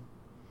 Mm-hmm.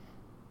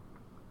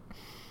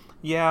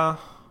 Yeah,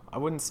 I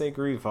wouldn't say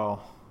Greedfall.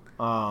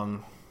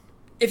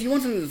 If you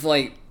want something that's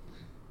like...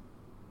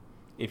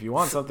 If you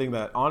want something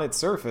that on its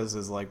surface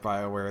is like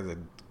BioWare,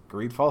 then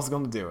Greedfall's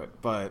going to do it.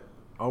 But,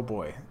 oh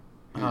boy.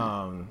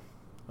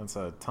 That's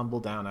a tumble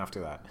down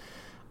after that.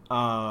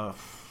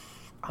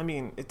 I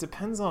mean, it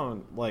depends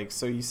on, like,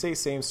 so you say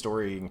same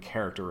story and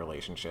character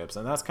relationships,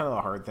 and that's kind of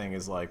the hard thing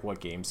is, like, what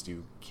games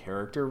do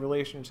character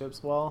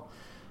relationships well?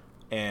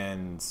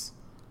 And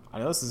I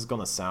know this is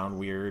going to sound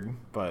weird,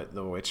 but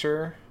The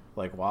Witcher,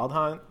 like Wild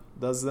Hunt,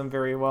 does them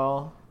very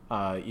well.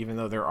 Even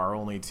though there are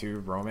only 2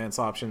 romance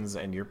options,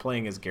 and you're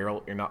playing as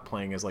Geralt, you're not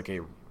playing as, like,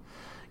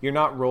 you're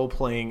not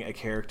role-playing a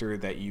character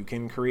that you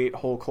can create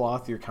whole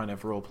cloth, you're kind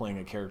of role-playing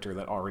a character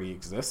that already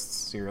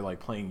exists, so you're, like,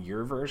 playing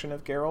your version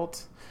of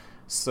Geralt.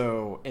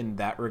 So in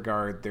that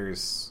regard,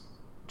 there's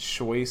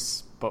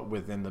choice, but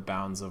within the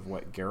bounds of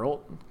what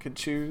Geralt could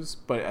choose.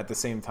 But at the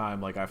same time,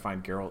 like, I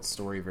find Geralt's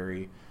story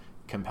very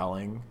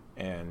compelling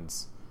and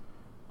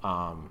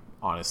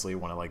honestly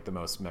one of like the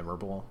most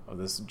memorable of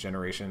this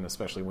generation,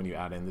 especially when you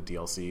add in the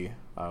DLC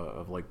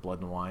of like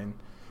Blood and Wine.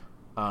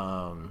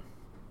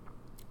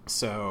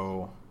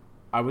 So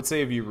I would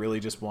say if you really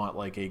just want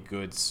like a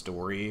good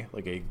story,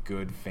 like a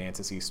good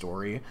fantasy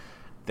story,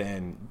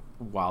 then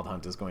Wild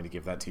Hunt is going to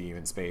give that to you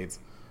in spades.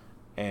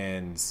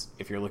 And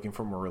if you're looking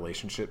for more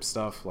relationship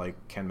stuff, like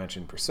Ken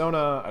mentioned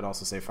Persona, I'd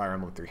also say Fire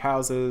Emblem Three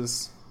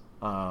Houses.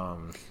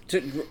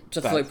 Just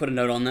to like put a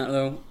note on that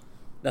though,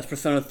 that's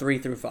Persona 3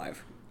 through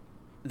 5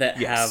 that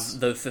have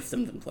those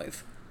systems in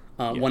place.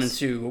 1 and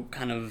 2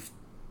 kind of...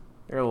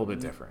 They're a little bit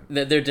different.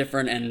 They're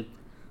different, and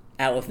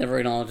Atlas never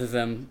acknowledges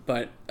them,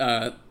 but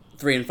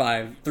 3,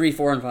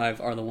 4, and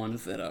 5 are the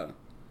ones that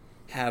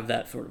have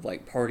that sort of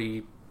like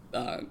party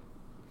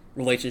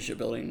relationship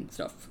building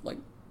stuff, like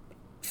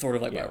sort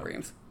of like BioWare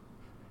games.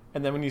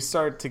 And then when you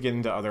start to get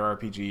into other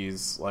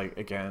RPGs, like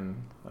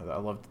again,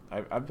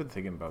 I've been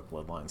thinking about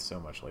Bloodlines so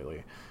much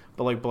lately,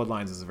 but like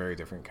Bloodlines is a very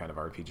different kind of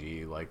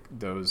RPG. Like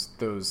those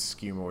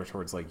skew more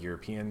towards like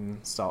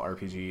European style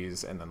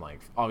RPGs, and then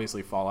like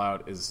obviously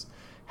Fallout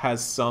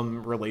has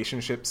some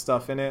relationship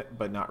stuff in it,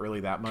 but not really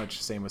that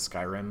much. Same with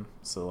Skyrim.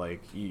 So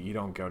like you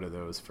don't go to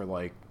those for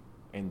like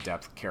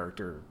in-depth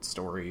character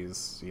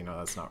stories.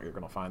 That's not what you're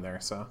gonna find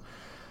there. So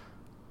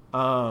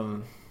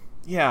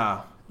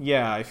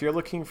yeah, if you're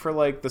looking for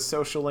like the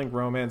social link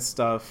romance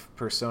stuff,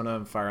 Persona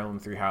and Fire Emblem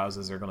Three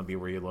Houses are going to be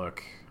where you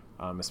look,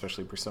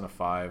 especially Persona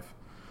 5.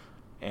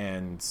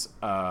 And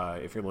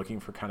if you're looking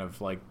for kind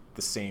of like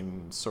the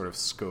same sort of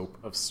scope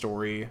of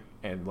story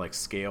and like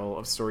scale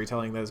of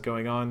storytelling that is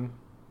going on,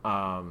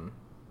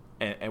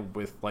 and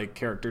with like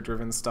character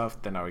driven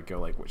stuff, then I would go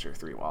like Witcher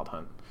 3 Wild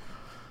Hunt.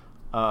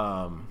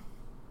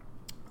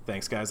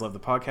 Thanks guys, love the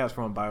podcast.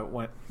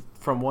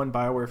 From one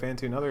BioWare fan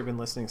to another, I've been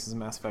listening since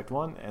Mass Effect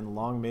 1, and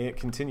long may it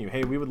continue.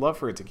 Hey, we would love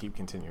for it to keep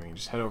continuing.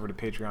 Just head over to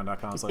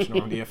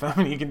patreon.com/NormanDFM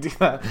and you can do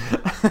that.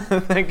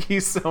 Thank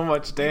you so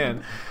much,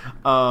 Dan.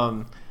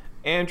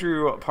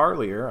 Andrew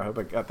Parlier, I hope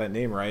I got that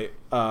name right,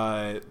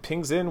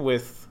 pings in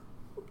with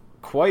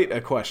quite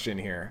a question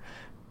here.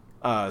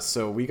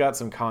 So we got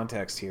some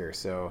context here,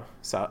 so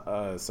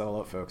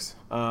settle up, folks.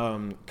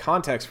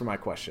 Context for my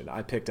question.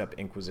 I picked up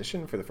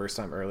Inquisition for the first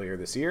time earlier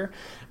this year.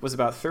 It was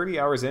about 30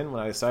 hours in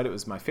when I decided it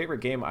was my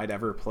favorite game I'd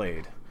ever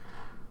played.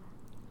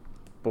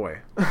 Boy.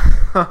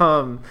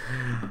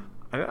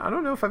 I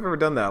don't know if I've ever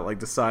done that, like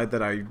decide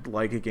that I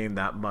like a game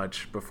that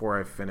much before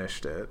I've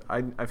finished it.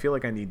 I feel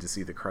like I need to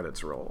see the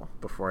credits roll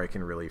before I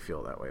can really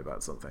feel that way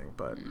about something,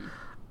 but...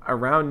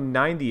 Around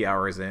 90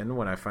 hours in,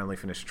 when I finally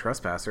finished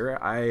Trespasser,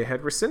 I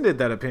had rescinded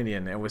that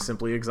opinion and was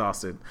simply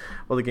exhausted.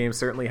 While the game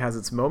certainly has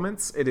its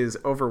moments, it is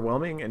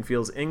overwhelming and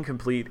feels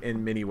incomplete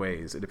in many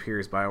ways. It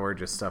appears BioWare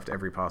just stuffed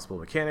every possible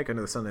mechanic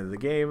under the sun into the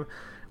game.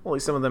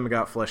 Only some of them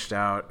got fleshed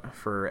out.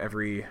 For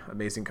every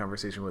amazing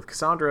conversation with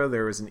Cassandra,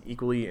 there was an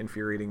equally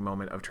infuriating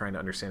moment of trying to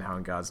understand how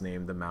in God's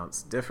name the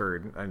mounts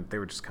differed, and they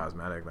were just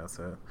cosmetic, that's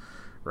it.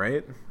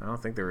 right? I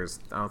don't think there's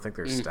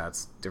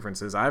stats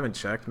differences. I haven't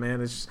checked,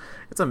 man. It's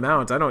a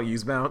mount. I don't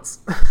use mounts.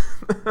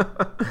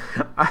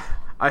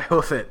 I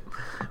hoof it.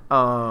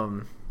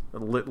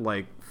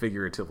 Like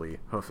figuratively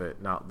hoof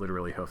it, not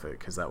literally hoof it,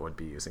 because that would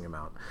be using a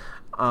mount.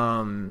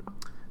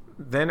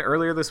 Then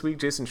earlier this week,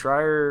 Jason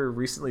Schreier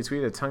recently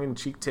tweeted a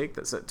tongue-in-cheek take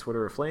that set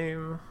Twitter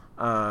aflame.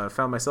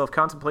 Found myself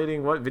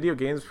contemplating what video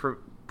games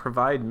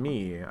provide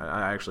me.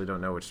 I actually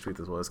don't know which tweet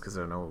this was because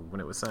I don't know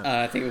when it was sent.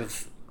 I think it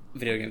was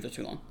video games are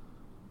too long.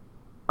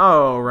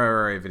 Oh,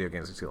 right. Video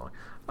games are too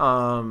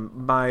long.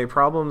 My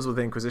problems with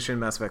Inquisition,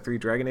 Mass Effect 3,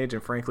 Dragon Age,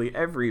 and frankly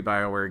every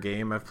BioWare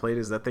game I've played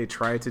is that they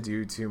try to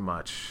do too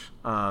much.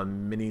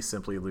 Many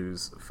simply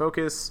lose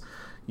focus.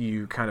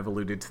 You kind of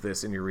alluded to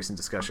this in your recent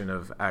discussion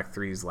of Act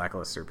 3's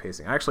lackluster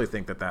pacing. I actually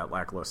think that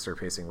lackluster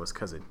pacing was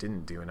because it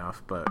didn't do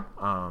enough, but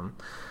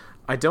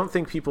I don't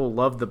think people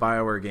love the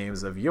BioWare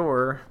games of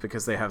yore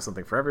because they have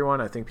something for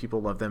everyone. I think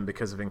people love them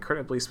because of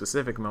incredibly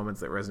specific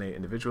moments that resonate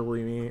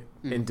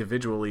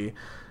individually.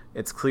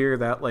 It's clear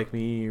that, like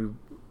me, you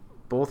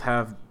both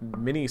have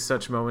many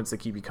such moments that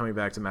keep you coming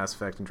back to Mass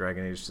Effect and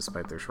Dragon Age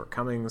despite their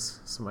shortcomings.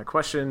 So my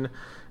question,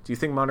 do you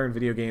think modern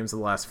video games of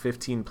the last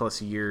 15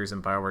 plus years,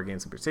 and BioWare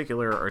games in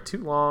particular, are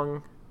too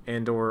long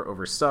and or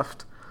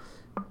overstuffed?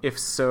 If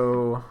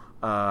so,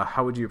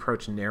 how would you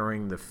approach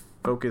narrowing the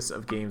focus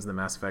of games in the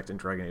Mass Effect and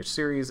Dragon Age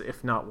series?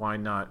 If not, why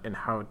not? And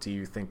how do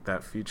you think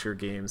that future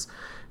games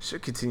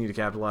should continue to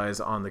capitalize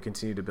on the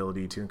continued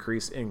ability to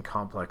increase in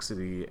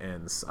complexity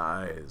and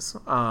size?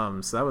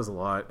 So that was a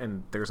lot,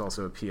 and there's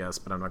also a PS,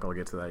 but I'm not going to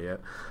get to that yet.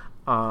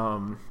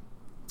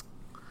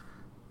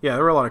 Yeah,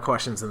 there were a lot of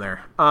questions in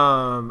there.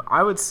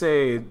 I would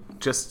say,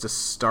 just to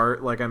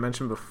start, like I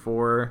mentioned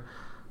before,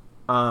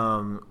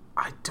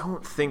 I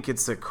don't think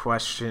it's a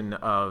question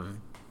of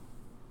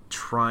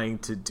trying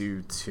to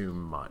do too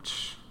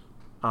much,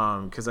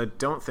 because I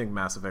don't think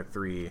Mass Effect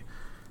 3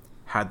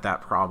 had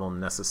that problem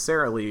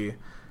necessarily.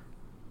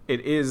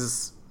 It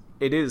is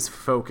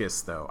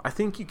focus, though. I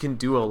think you can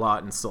do a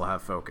lot and still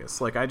have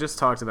focus. Like I just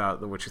talked about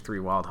The Witcher 3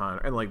 Wild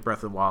Hunt and like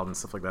Breath of the Wild and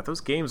stuff like that.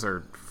 Those games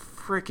are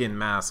freaking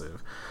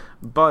massive,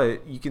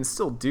 but you can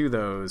still do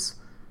those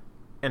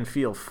and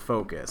feel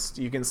focused.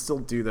 You can still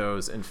do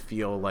those and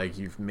feel like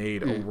you've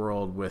made a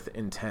world with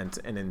intent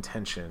and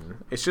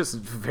intention. It's just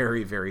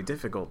very, very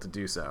difficult to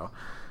do so.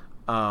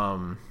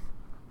 And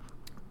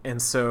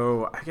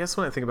so I guess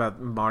when I think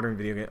about modern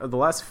video games, the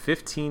last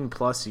 15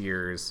 plus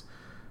years,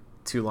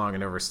 too long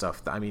and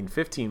overstuffed. I mean,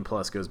 15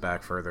 plus goes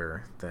back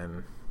further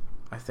than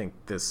I think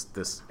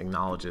this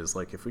acknowledges.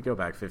 Like if we go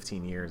back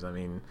 15 years, I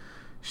mean,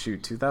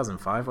 shoot,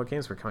 2005, what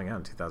games were coming out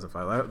in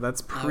 2005?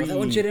 That's pre... was that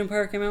when Jade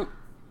Empire came out?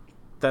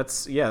 That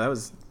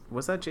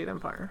was that Jade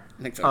Empire?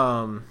 I think so.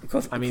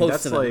 I mean,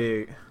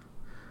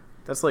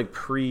 that's like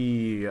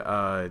pre.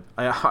 I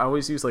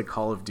always use like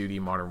Call of Duty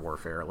Modern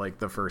Warfare, like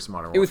the first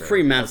Modern Warfare. It was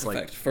pre Mass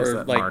Effect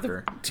for like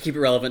to keep it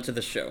relevant to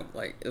the show.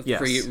 Like it was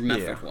pre Mass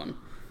Effect 1.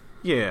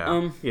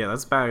 Yeah,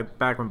 that's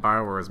back when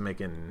BioWare was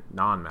making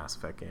non-Mass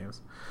Effect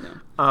games.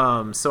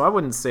 Yeah. So I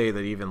wouldn't say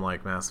that even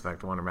like Mass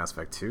Effect 1 or Mass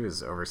Effect 2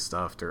 is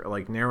overstuffed or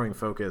like narrowing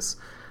focus.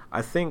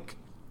 I think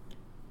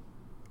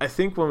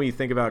when we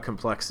think about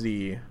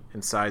complexity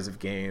and size of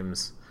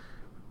games,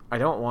 I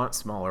don't want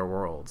smaller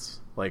worlds.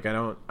 Like I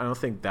don't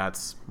think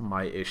that's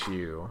my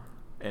issue.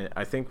 And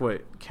I think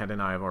what Ken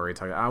and I have already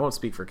talked about, I won't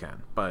speak for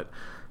Ken, but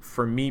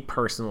for me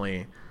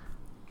personally,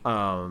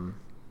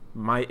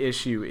 my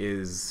issue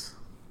is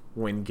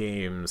when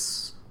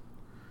games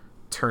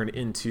turn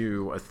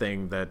into a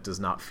thing that does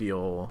not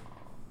feel,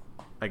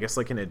 I guess,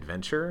 like an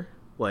adventure.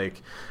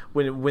 Like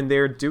when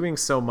they're doing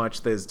so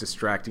much that is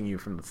distracting you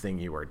from the thing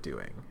you are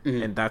doing.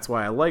 Mm-hmm. And that's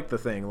why I like the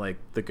thing like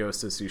the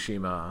Ghost of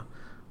Tsushima,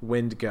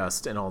 Wind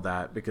Gust, and all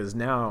that, because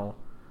now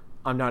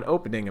I'm not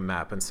opening a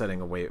map and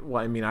setting a well,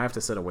 I mean, I have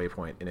to set a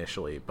waypoint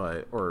initially,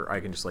 or I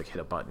can just like hit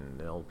a button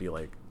and it'll be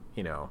like,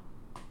 you know,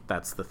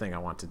 that's the thing I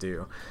want to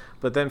do.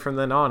 But then from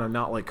then on, I'm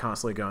not like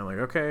constantly going like,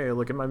 okay,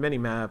 look at my mini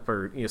map,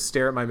 or, you know,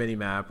 stare at my mini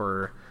map,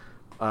 or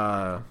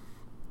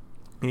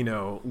you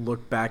know,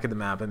 look back at the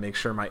map and make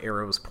sure my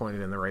arrow is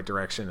pointed in the right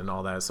direction and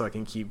all that, so I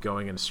can keep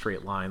going in a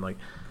straight line. Like,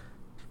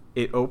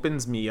 it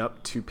opens me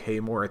up to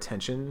pay more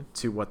attention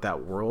to what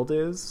that world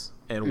is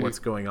and what's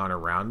going on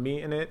around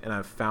me in it. And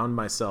I've found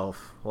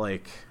myself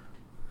like,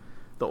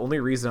 the only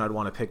reason I'd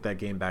want to pick that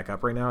game back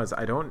up right now is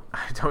I don't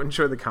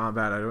enjoy the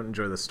combat, I don't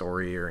enjoy the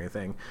story or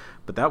anything,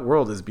 but that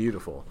world is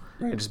beautiful,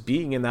 and just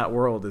being in that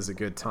world is a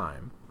good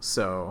time.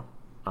 So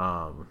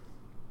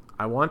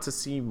I want to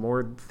see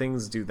more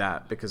things do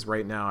that, because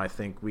right now I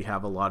think we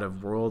have a lot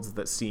of worlds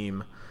that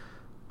seem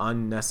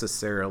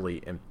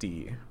unnecessarily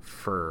empty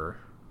for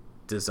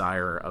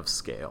desire of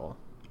scale.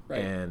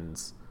 Right.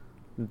 And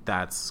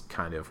that's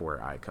kind of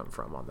where I come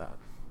from on that.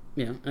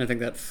 Yeah, I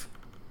think that's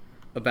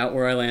about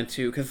where I land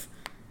too, because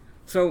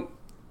so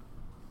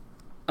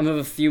I'm of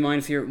a few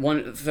minds here.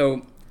 One,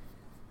 so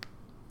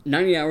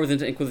 90 hours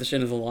into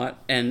Inquisition is a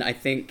lot, and I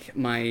think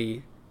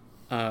my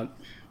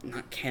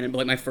not canon, but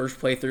like my first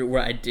playthrough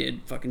where I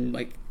did fucking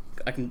like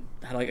had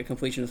like a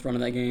completionist run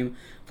of that game,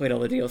 played all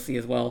the DLC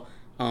as well.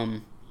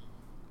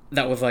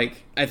 That was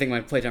like, I think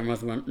my playtime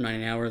was around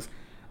 90 hours,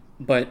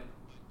 but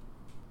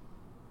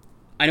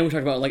I know we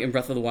talked about like in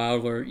Breath of the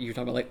Wild where you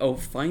talk about like, oh,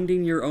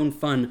 finding your own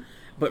fun,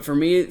 but for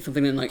me,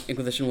 something in like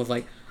Inquisition was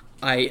like,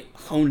 I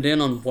honed in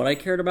on what I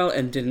cared about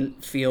and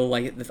didn't feel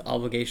like this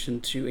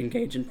obligation to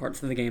engage in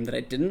parts of the game that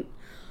I didn't.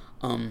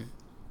 So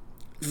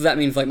that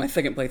means like my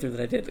second playthrough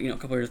that I did, a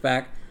couple years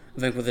back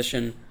of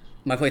Inquisition,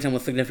 my playtime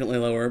was significantly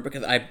lower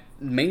because I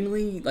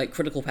mainly like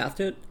critical pathed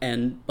it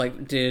and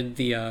like did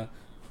the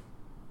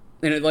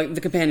like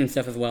the companion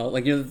stuff as well.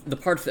 Like the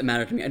parts that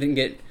mattered to me. I didn't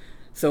get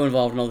so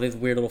involved in all these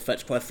weird little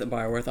fetch quests that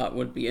BioWare thought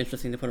would be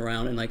interesting to put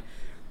around, and like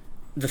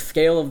the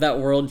scale of that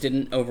world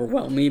didn't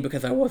overwhelm me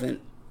because I wasn't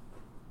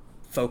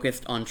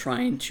focused on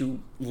trying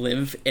to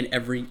live in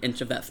every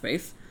inch of that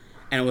space,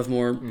 and it was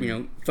more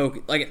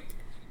focus like.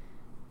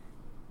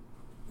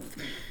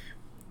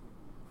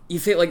 We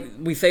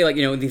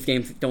say these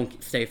games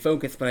don't stay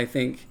focused, but I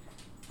think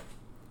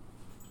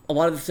a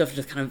lot of the stuff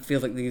just kind of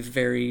feels like these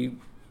very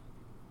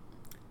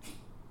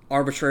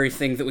arbitrary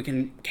things that we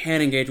can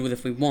engage with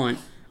if we want,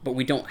 but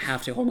we don't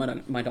have to. Hold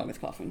my dog is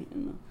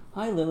coughing.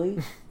 Hi,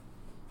 Lily.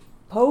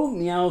 Poe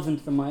meows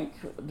into the mic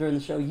during the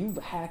show. You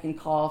hack and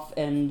cough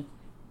and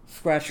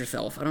scratch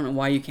yourself. I don't know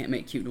why you can't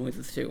make cute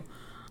noises too.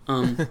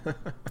 What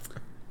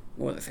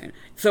was I saying?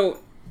 So.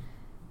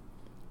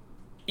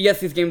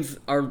 Yes, these games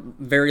are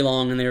very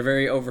long and they're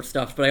very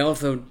overstuffed, but I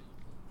also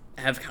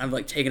have kind of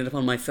like taken it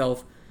upon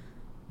myself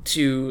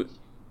to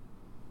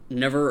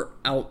never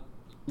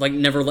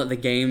let the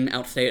game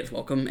outstay its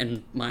welcome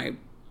in my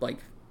like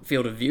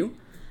field of view.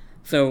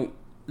 So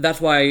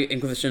that's why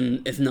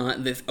Inquisition is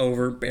not this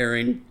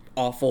overbearing,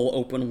 awful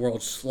open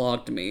world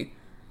slog to me,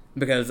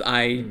 because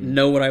I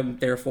know what I'm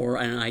there for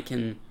and I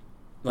can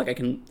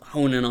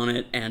hone in on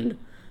it and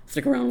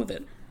stick around with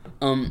it.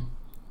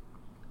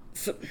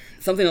 So,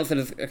 something else that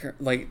is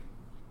like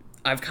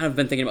I've kind of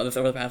been thinking about this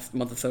over the past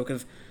month or so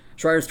because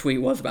Schreier's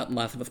tweet was about The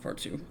Last of Us Part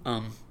 2.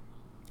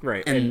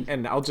 Right,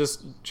 and I'll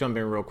just jump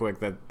in real quick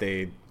that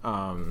they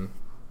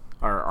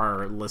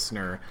our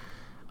listener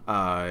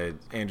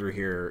Andrew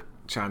here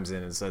chimes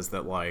in and says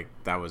that like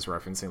that was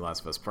referencing Last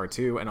of Us Part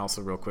 2, and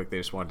also real quick they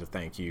just wanted to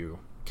thank you,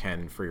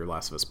 Ken, for your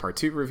Last of Us Part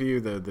 2 review,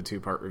 the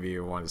 2-part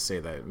review. Wanted to say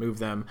that it moved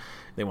them.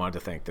 They wanted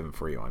to thank them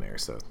for you on air,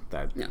 so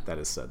that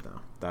is said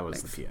now. That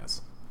was Thanks. The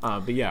PS.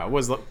 But yeah, it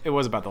was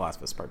about The Last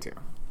of Us Part 2.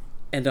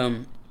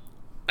 And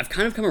I've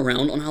kind of come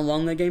around on how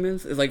long that game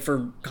is. It's like,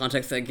 for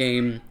context, that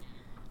game,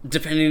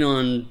 depending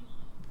on,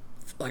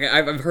 like,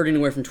 I've heard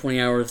anywhere from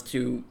 20 hours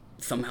to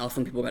somehow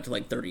some people got to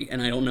like 30,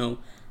 and I don't know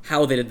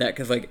how they did that,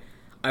 because like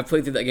I've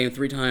played through that game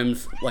 3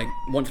 times, like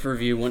once for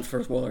review, once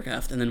for spoiler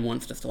cast, and then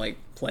once just to like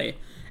play,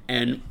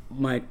 and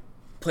my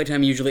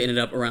playtime usually ended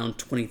up around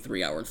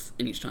 23 hours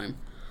in each time.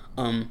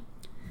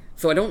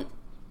 So I don't.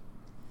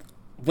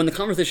 When the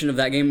conversation of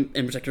that game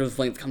in particular's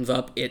length comes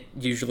up, it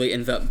usually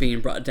ends up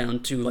being brought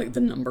down to like the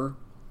number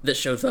that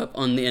shows up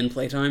on the end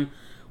playtime,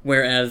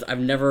 whereas I've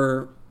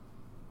never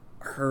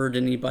heard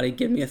anybody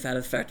give me a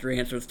satisfactory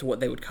answer as to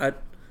what they would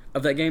cut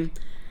of that game,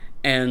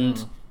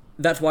 and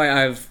that's why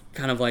I've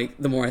kind of like,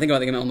 the more I think about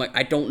the game, I'm like,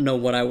 I don't know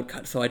what I would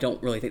cut, so I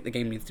don't really think the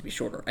game needs to be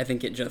shorter. I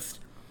think it just,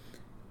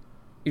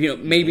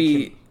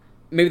 maybe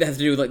that has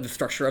to do with like the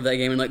structure of that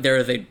game, and like there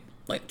is a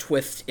like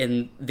twist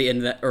in the end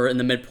of that, or in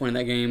the midpoint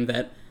of that game,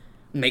 that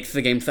makes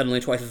the game suddenly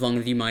twice as long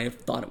as you might have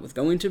thought it was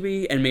going to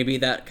be, and maybe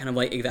that kind of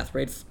like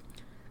exacerbates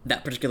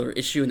that particular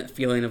issue and that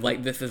feeling of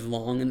like, this is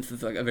long and this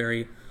is like a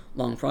very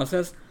long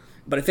process.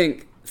 But I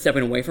think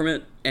stepping away from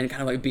it and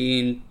kind of like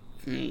being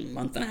a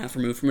month and a half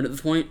removed from it at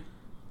this point,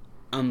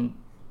 I'm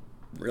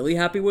really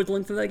happy with the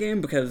length of that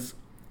game, because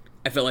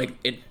I feel like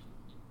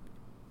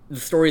the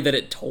story that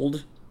it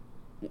told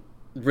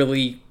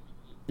really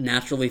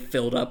naturally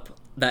filled up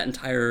that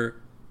entire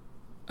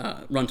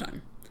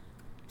runtime.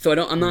 So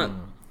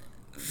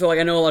So, like,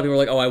 I know a lot of people are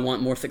like, oh, I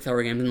want more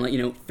 6-hour games, and,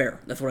 like, fair.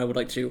 That's what I would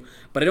like to.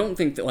 But I don't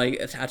think that, like,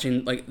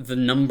 attaching, like, the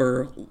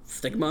number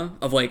stigma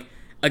of, like,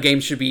 a game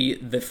should be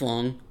this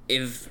long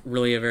is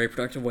really a very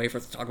productive way for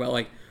us to talk about,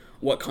 like,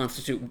 what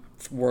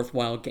constitutes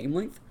worthwhile game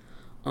length.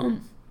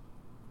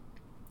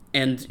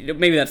 And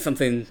maybe that's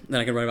something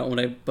that I could write about one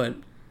day, but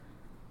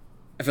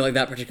I feel like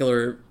that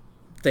particular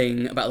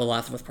thing about The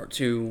Last of Us Part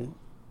 2,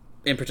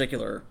 in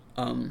particular,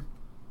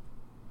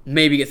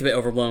 maybe gets a bit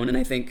overblown, and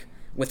I think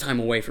with time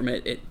away from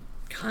it,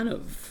 I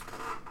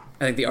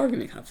think the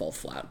argument kind of falls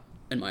flat,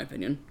 in my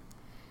opinion.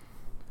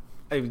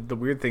 The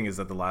weird thing is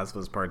that The Last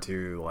of Us Part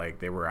 2, like,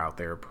 they were out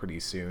there pretty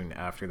soon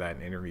after that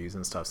in interviews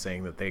and stuff,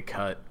 saying that they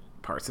cut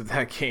parts of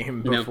that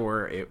game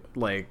before it,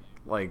 like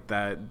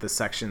that the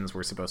sections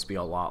were supposed to be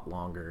a lot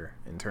longer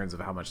in terms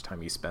of how much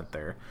time you spent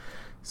there.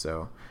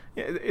 So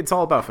it's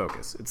all about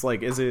focus. It's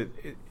like, is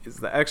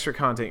the extra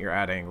content you're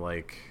adding,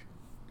 like,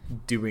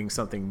 doing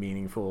something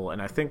meaningful?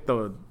 And I think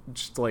the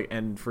just like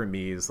end for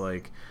me is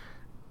like,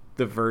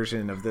 the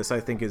version of this I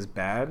think is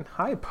bad.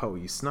 Hi, Poe,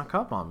 you snuck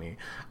up on me.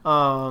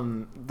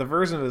 The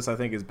version of this I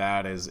think is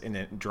bad is in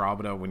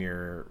Andromeda, when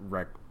you're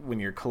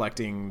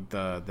collecting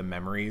the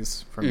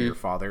memories from your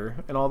father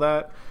and all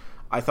that.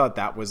 I thought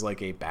that was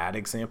like a bad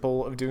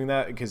example of doing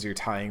that, because you're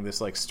tying this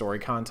like story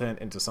content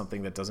into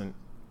something that doesn't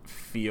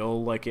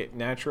feel like it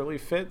naturally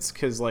fits.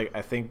 Because like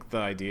I think the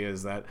idea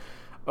is that,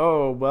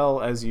 oh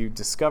well, as you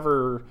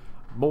discover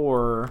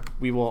more,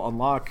 we will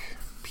unlock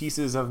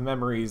pieces of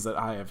memories that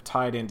I have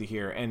tied into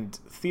here. And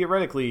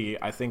theoretically,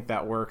 I think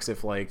that works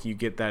if like you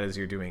get that as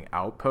you're doing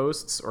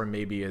outposts, or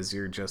maybe as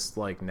you're just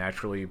like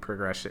naturally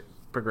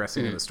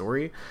progressing in the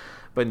story.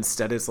 But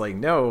instead it's like,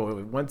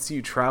 no, once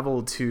you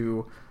travel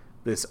to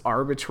this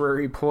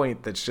arbitrary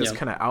point that's just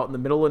kind of out in the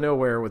middle of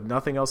nowhere with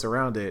nothing else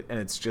around it, and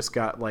it's just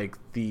got like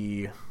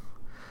there's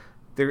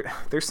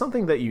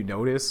something that you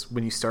notice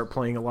when you start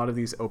playing a lot of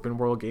these open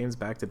world games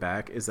back to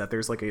back, is that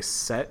there's like a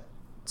set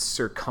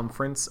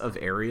circumference of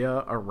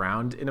area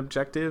around an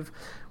objective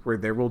where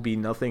there will be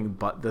nothing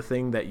but the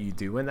thing that you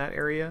do in that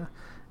area,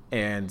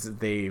 and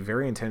they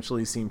very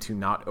intentionally seem to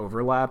not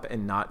overlap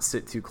and not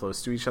sit too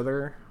close to each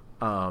other.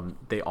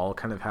 They all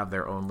kind of have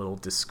their own little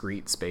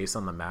discrete space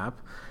on the map,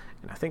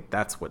 and I think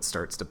that's what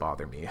starts to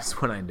bother me, is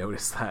when I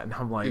notice that, and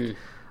I'm like,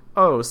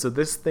 oh, so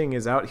this thing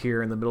is out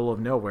here in the middle of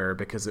nowhere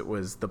because it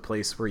was the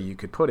place where you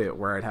could put it,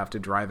 where I'd have to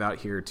drive out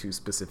here to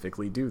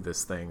specifically do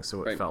this thing.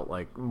 So it felt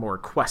like more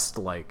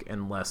quest-like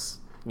and less,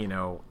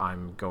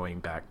 I'm going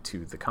back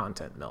to the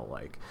content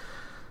mill-like.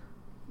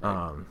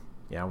 Yeah,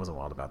 I wasn't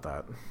wild about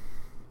that.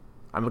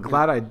 I'm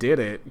glad I did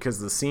it because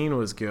the scene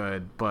was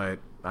good, but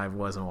I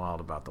wasn't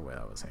wild about the way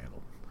that was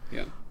handled.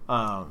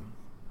 Yeah.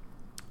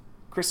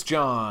 Chris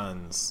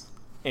Johns.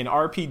 In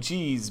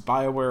RPGs,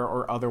 BioWare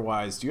or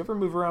otherwise, do you ever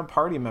move around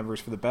party members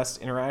for the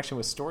best interaction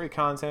with story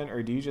content,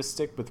 or do you just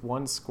stick with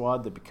one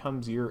squad that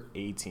becomes your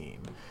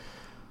A-team?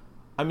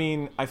 I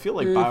mean, I feel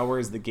like BioWare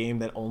is the game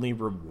that only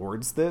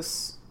rewards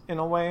this in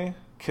a way,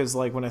 because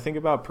like when I think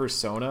about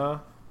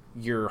Persona,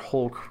 your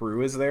whole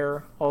crew is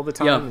there all the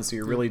time, and so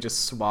you're really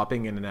just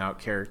swapping in and out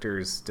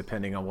characters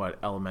depending on what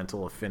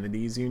elemental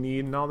affinities you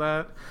need and all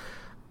that.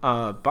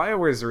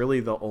 BioWare is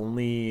really the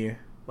only,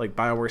 like,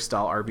 BioWare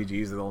style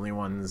RPGs are the only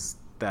ones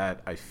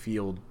that I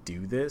feel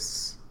do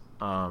this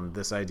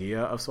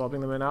idea of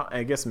swapping them in and out.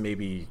 I guess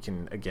maybe you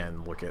can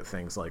again look at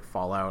things like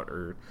Fallout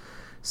or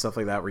stuff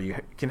like that, where you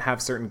can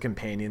have certain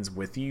companions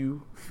with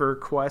you for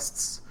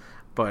quests,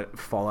 but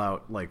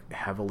Fallout like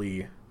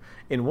heavily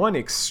in one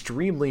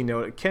extremely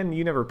Ken,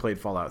 you never played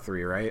Fallout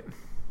 3, right?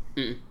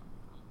 It's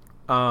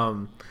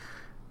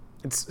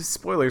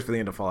spoilers for the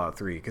end of Fallout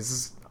 3,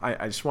 because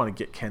I just want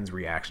to get Ken's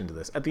reaction to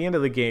this. At the end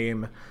of the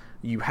game,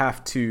 you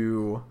have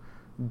to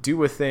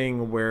do a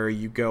thing where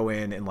you go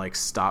in and like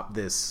stop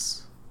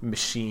this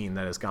machine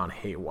that has gone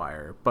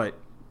haywire, but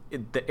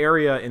the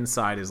area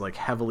inside is like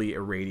heavily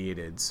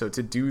irradiated, so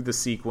to do the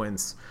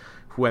sequence,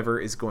 whoever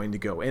is going to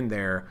go in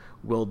there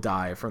will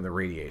die from the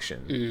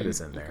radiation that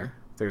is in there.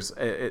 There's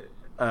it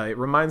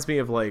reminds me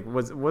of like,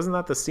 wasn't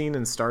that the scene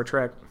in Star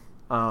Trek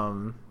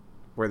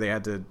where they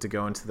had to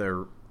go into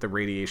the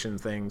radiation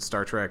thing,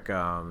 Star Trek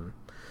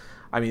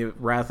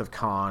Wrath of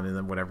Khan, and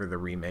then whatever the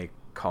remake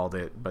called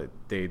it, but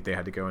they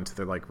had to go into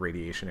their like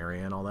radiation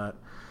area and all that.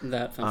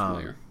 That sounds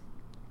familiar.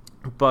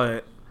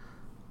 But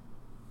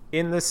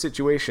in this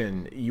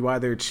situation, you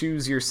either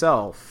choose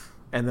yourself,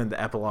 and then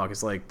the epilogue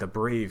is like the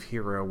brave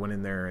hero went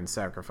in there and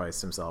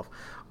sacrificed himself,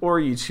 or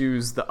you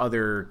choose the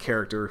other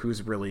character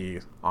who's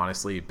really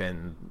honestly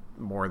been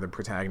more the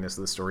protagonist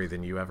of the story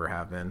than you ever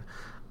have been.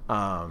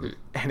 And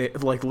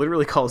it like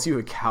literally calls you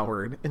a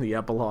coward in the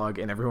epilogue,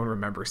 and everyone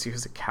remembers you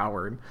as a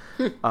coward.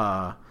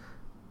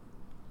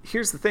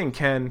 Here's the thing,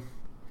 Ken.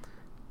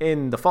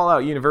 In the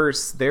Fallout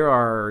universe, there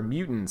are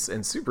mutants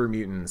and super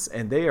mutants,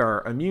 and they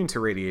are immune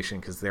to radiation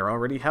because they're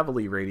already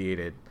heavily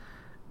radiated.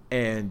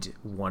 And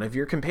one of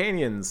your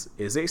companions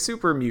is a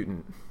super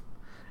mutant.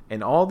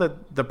 And all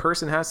that the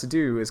person has to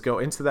do is go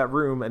into that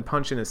room and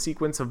punch in a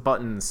sequence of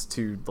buttons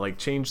to like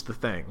change the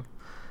thing.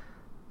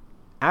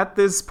 At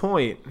this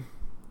point,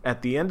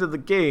 at the end of the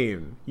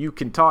game, you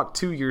can talk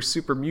to your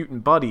super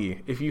mutant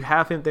buddy if you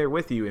have him there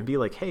with you and be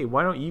like, hey,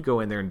 why don't you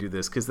go in there and do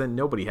this? Because then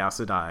nobody has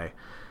to die.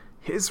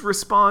 His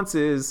response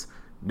is,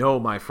 no,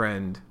 my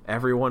friend,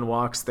 everyone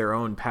walks their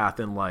own path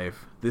in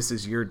life. This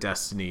is your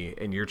destiny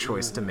and your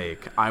choice to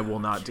make. I will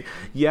not do...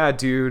 Yeah,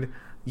 dude.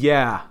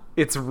 Yeah,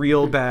 it's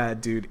real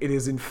bad, dude. It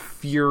is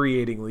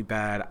infuriatingly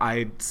bad.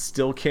 I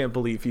still can't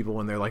believe people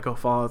when they're like, oh,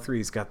 Fallout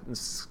 3's got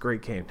this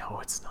great game. No,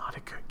 it's not a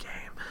good game.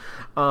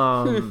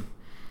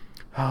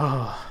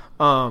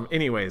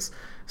 Anyways,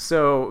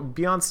 so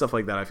beyond stuff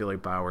like that, I feel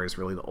like BioWare is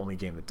really the only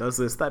game that does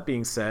this. That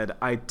being said,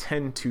 I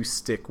tend to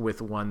stick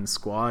with one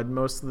squad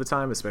most of the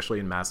time, especially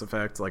in Mass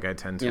Effect. Like, I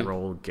tend to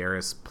roll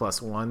Garrus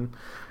 +1,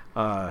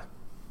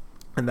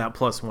 and that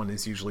 +1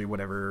 is usually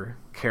whatever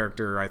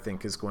character I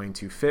think is going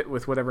to fit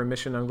with whatever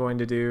mission I'm going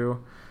to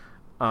do.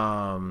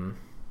 And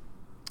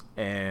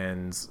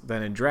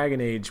then in Dragon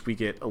Age, we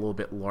get a little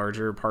bit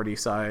larger party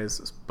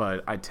size,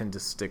 but I tend to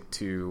stick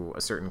to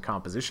a certain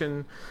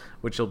composition,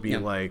 which will be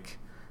like,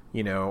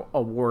 you know,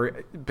 a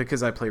war,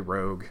 because I play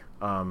rogue.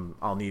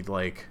 I'll need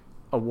like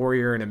a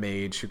warrior and a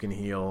mage who can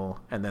heal,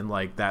 and then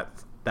like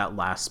that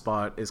last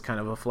spot is kind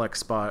of a flex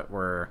spot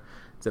where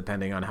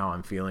depending on how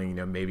I'm feeling. You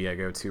know, maybe I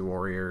go 2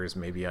 warriors,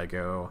 maybe I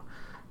go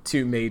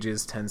 2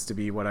 mages tends to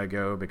be what I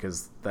go,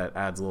 because that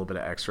adds a little bit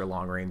of extra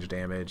long range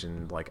damage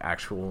and like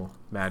actual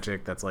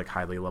magic that's like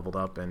highly leveled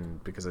up,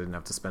 and because I didn't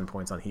have to spend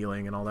points on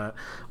healing and all that.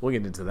 We'll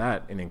get into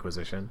that in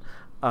Inquisition.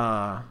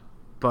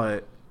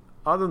 But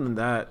other than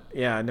that,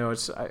 yeah, no,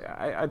 it's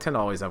I tend to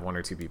always have 1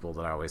 or 2 people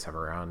that I always have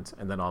around,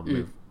 and then I'll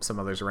move some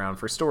others around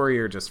for story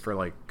or just for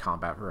like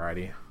combat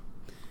variety.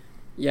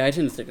 Yeah, I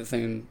tend to stick to the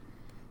same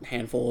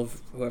handful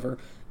of whoever.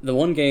 The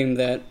one game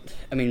that,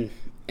 I mean,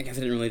 I guess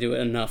I didn't really do it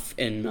enough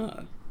in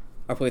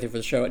our playthrough for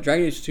the show.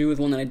 Dragon Age 2 was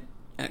one that I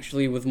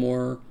actually was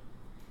more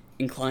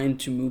inclined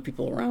to move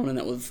people around, and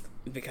that was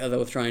because I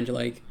was trying to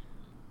like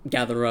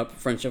gather up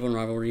friendship and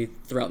rivalry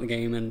throughout the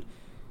game, and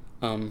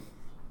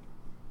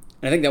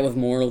I think that was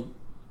more.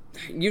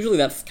 Usually,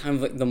 that's kind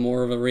of like the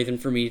more of a reason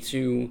for me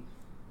to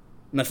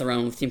mess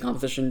around with team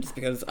composition, just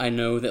because I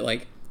know that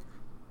like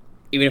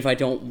even if I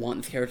don't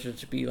want this character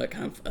to be like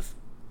kind of a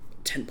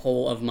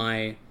tentpole of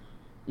my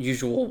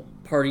usual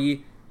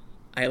party,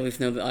 I at least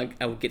know that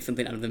I would get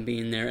something out of them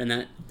being there, and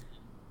that,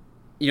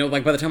 you know,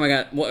 like by the time I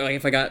got, well, like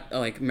if I got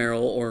like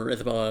Meryl or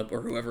Isabella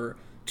or whoever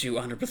to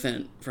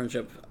 100%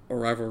 friendship or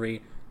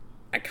rivalry,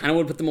 I kind of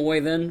would put them away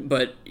then,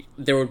 but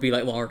there would be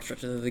like large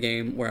stretches of the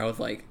game where I was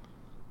like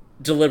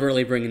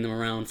deliberately bringing them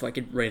around so I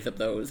could raise up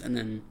those and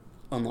then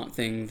unlock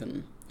things,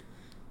 and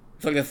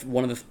I feel like that's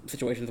one of the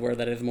situations where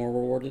that is more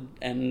rewarded,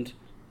 and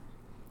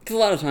because a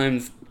lot of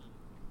times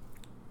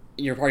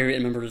your party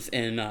members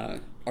in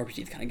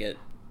RPGs kind of get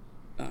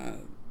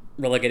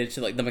relegated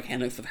to like the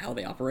mechanics of how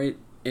they operate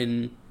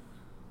in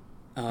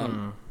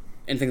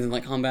things in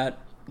like combat,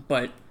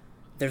 but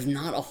there's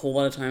not a whole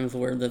lot of times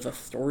where there's a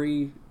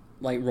story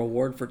like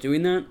reward for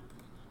doing that,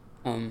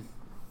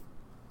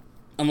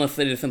 unless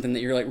it is something that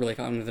you're like really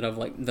cognizant of,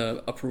 like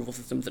the approval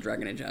systems that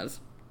Dragon Age has.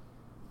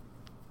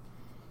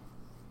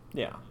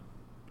 Yeah.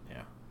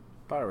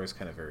 BioWare is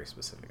kind of very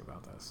specific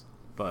about this,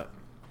 but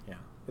yeah,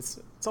 it's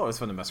always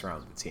fun to mess around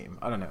with the team.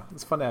 I don't know,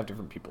 it's fun to have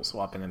different people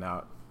swap in and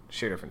out,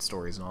 share different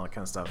stories and all that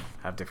kind of stuff,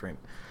 have different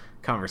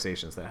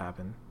conversations that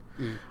happen.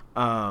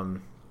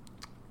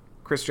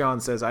 Chris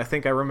John says, I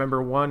think I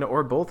remember one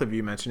or both of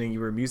you mentioning you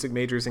were music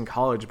majors in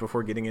college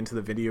before getting into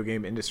the video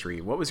game industry.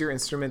 What was your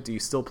instrument? Do you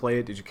still play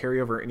it? Did you carry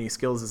over any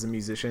skills as a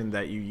musician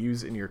that you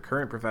use in your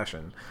current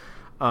profession?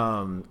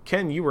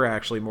 Ken, you were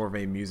actually more of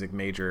a music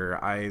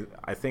major.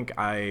 I think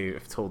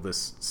I've told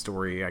this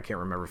story. I can't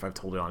remember if I've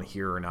told it on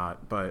here or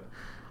not, but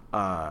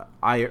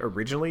I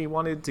originally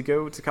wanted to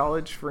go to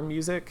college for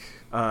music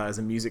as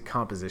a music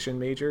composition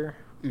major.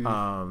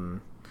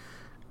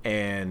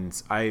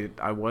 And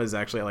I was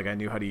actually, like, I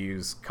knew how to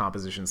use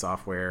composition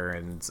software,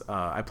 and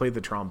I played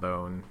the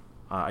trombone.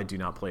 I do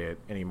not play it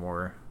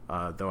anymore,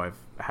 though I've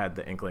had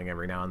the inkling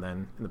every now and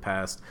then in the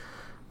past.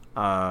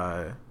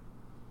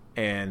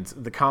 And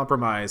the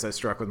compromise I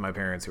struck with my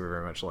parents, who were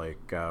very much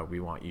like, we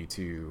want you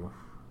to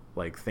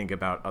like think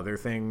about other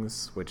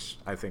things, which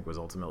I think was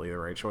ultimately the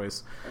right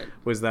choice,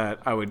 was that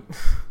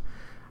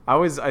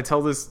I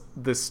tell this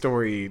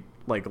story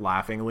like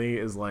laughingly,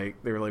 is like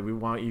they were like, we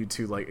want you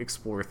to like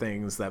explore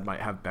things that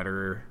might have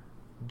better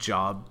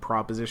job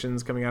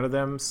propositions coming out of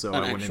them. So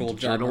I went into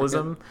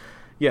journalism.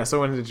 Yeah, so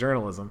I went into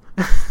journalism.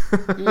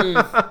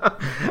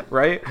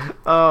 Right?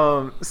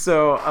 I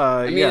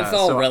mean, it's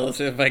all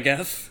relative, I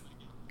guess.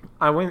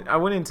 I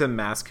went into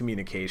mass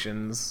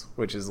communications,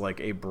 which is like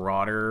a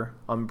broader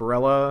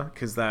umbrella,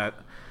 because that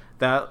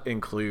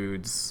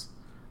includes,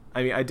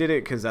 I mean, I did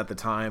it because at the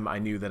time I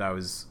knew that I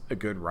was a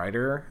good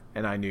writer,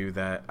 and I knew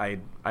that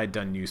I'd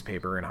done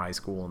newspaper in high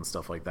school and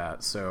stuff like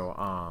that.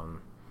 So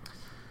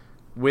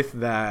with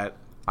that,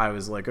 I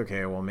was like,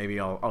 okay, well,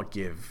 maybe I'll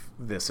give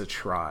this a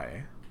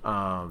try.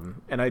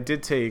 And I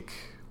did take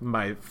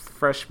my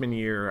freshman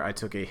year, I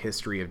took a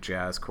history of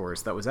jazz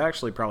course. That was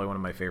actually probably one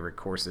of my favorite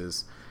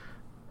courses,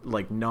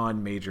 like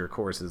non-major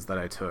courses that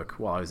I took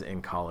while I was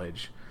in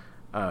college.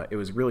 It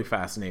was really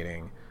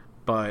fascinating,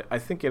 but I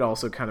think it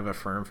also kind of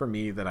affirmed for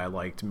me that I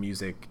liked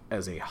music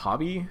as a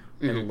hobby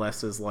and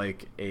less as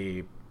like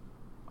a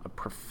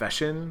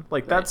profession.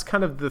 Like, that's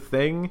kind of the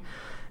thing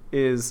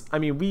is, I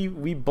mean,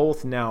 we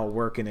both now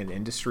work in an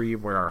industry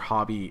where our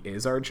hobby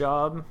is our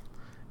job.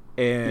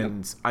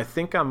 And I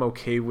think I'm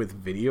okay with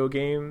video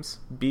games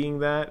being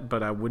that,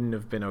 but I wouldn't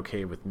have been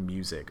okay with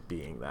music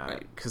being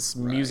that. Because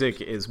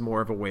music is more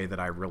of a way that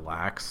I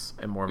relax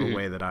and more of a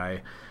way that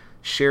I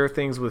share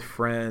things with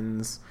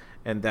friends,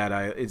 and that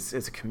it's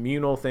a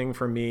communal thing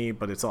for me,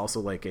 but it's also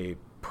like a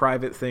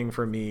private thing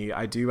for me.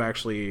 I do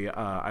actually,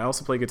 I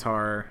also play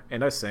guitar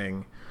and I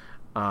sing.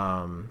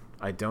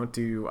 I don't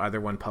do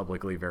either one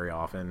publicly very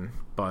often,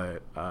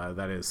 but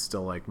that is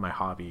still like my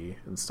hobby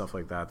and stuff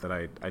like that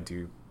I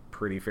do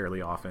pretty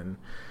fairly often.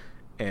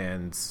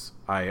 And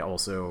I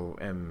also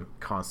am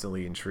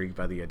constantly intrigued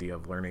by the idea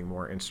of learning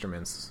more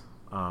instruments.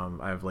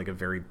 I have like a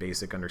very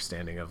basic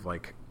understanding of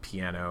like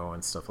piano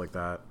and stuff like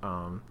that.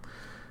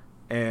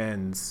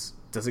 And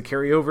does it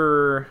carry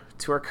over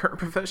to our current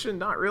profession?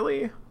 Not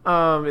really.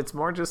 It's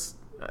more just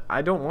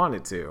I don't want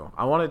it to.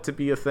 I want it to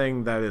be a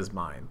thing that is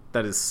mine,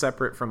 that is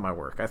separate from my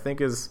work. I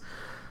think as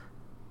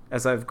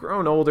I've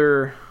grown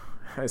older,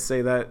 I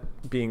say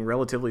that being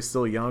relatively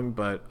still young,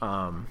 but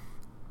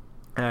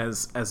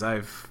as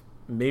I've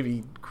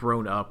maybe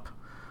grown up,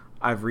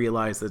 I've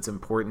realized that it's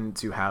important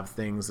to have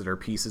things that are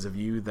pieces of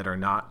you that are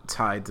not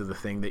tied to the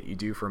thing that you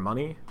do for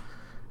money.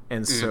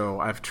 And so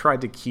I've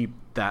tried to keep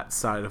that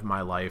side of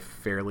my life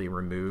fairly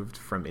removed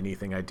from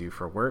anything I do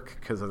for work,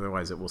 because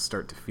otherwise it will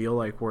start to feel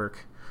like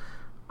work.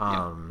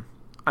 I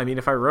mean,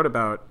 if I wrote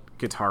about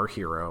Guitar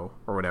Hero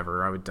or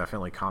whatever, I would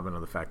definitely comment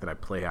on the fact that I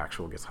play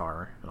actual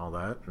guitar and all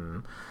that.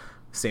 And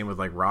same with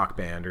like Rock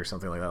Band or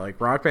something like that. Like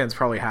Rock Band's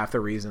probably half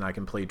the reason I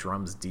can play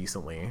drums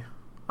decently.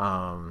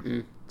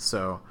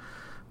 So,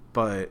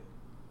 but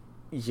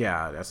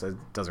yeah, it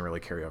doesn't really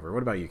carry over.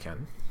 What about you,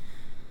 Ken?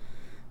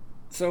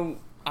 So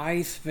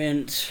I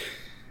spent,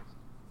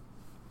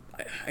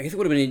 I guess it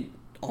would have been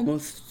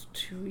almost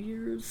 2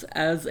 years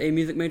as a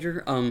music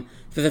major,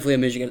 specifically a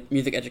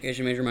music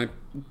education major.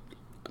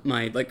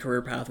 My like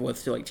career path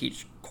was to like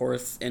teach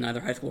chorus in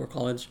either high school or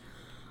college.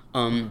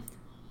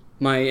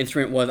 My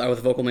instrument I was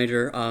a vocal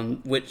major,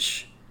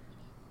 which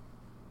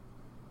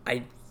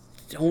I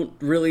don't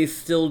really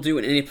still do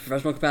in any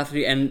professional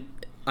capacity, and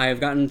I have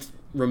gotten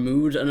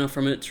removed enough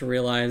from it to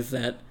realize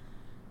that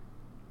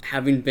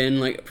having been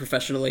like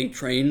professionally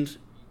trained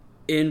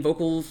in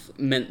vocals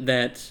meant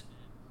that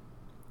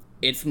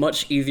it's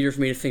much easier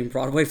for me to sing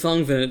Broadway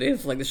songs than it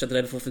is like the shit that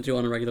I just listen to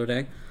on a regular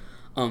day,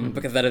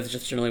 because that is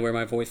just generally where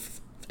my voice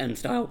and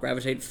style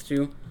gravitates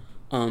to.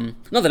 Not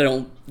that I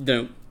don't,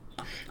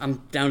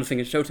 I'm down to sing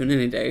a show tune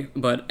any day,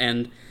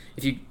 and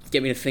if you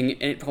get me to sing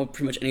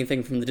pretty much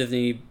anything from the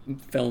Disney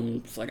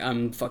films, like,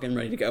 I'm fucking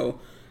ready to go.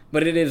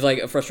 But it is like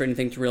a frustrating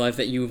thing to realize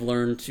that you've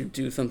learned to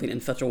do something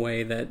in such a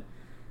way that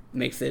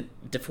makes it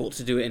difficult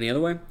to do it any other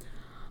way.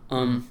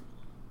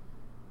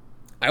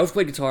 I also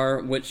played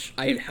guitar, which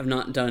I have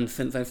not done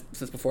since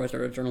before I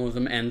started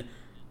journalism, and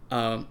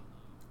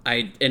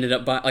I ended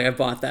up I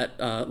bought that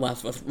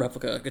Last of Us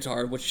replica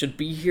guitar, which should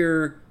be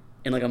here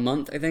in like a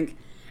month, I think,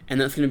 and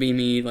that's going to be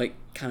me like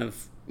kind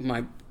of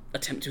my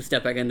attempt to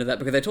step back into that,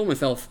 because I told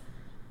myself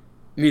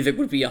music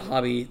would be a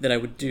hobby that I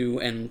would do,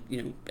 and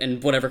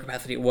in whatever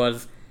capacity it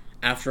was,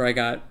 after I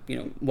got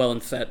well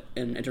and set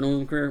in a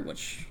journalism career,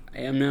 which I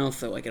am now,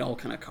 so like it all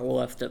kind of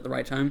coalesced at the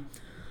right time.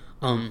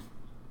 I'm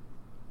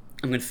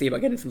gonna see about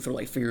getting some sort of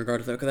like finger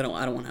guards though, because I don't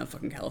want to have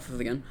fucking calluses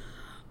again.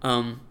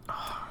 No,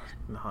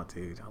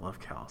 dude, I love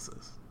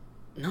calluses.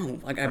 No,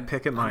 like I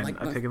pick at mine.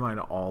 I pick at mine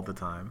all the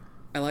time.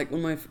 I like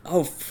when my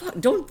fuck,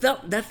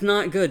 that's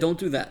not good. Don't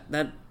do that.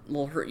 That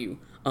will hurt you.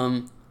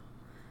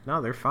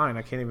 No, they're fine.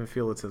 I can't even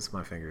feel the tips of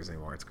my fingers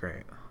anymore. It's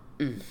great.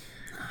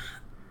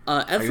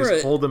 I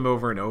just hold them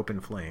over an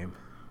open flame.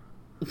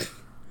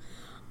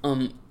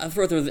 As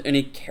for if there was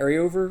any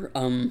carryover,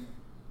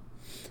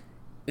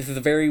 this is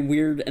a very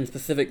weird and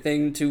specific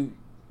thing to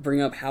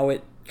bring up how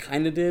it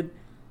kind of did.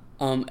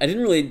 I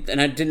didn't really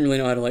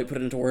know how to like put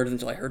it into words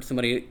until I heard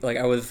somebody, like,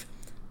 I was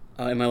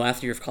in my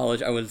last year of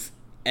college, I was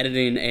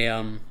editing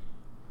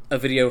a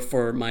video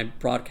for my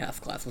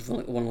broadcast class. It was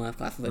one of the last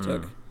classes I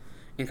took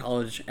in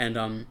college,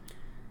 and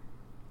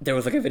there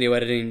was like a video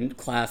editing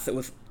class that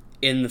was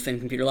in the same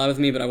computer lab as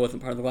me, but I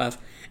wasn't part of the class.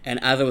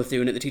 And as I was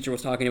doing it, the teacher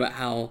was talking about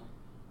how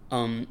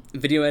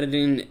video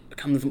editing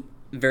comes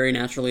very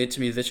naturally to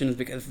musicians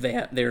because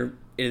it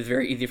is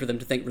very easy for them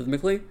to think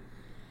rhythmically.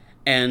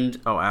 And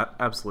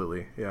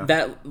absolutely, yeah.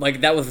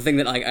 That was the thing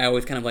that like I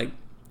always kind of like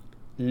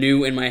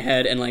knew in my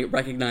head and like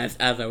recognized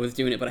as I was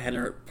doing it, but I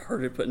hadn't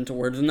heard it put into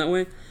words in that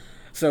way.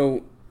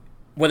 So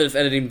whether it's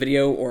editing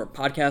video or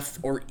podcasts,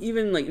 or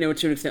even like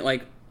to an extent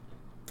like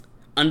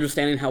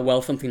understanding how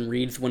well something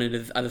reads when it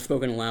is either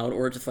spoken aloud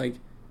or just like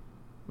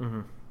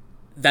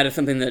that is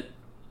something that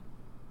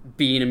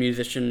being a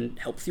musician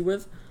helps you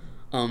with.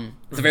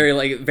 It's a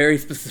very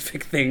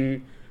specific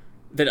thing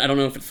that I don't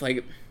know if it's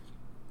like,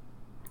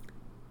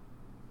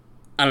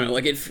 I don't know,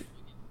 like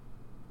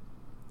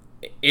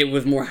it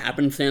was more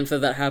happenstance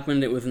that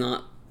happened. It was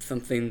not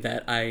something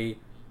that I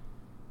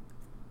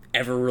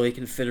ever really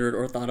considered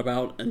or thought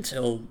about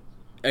until,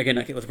 again,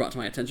 like, it was brought to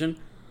my attention.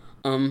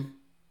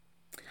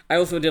 I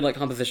also did like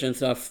composition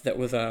stuff that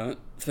was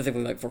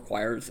specifically like for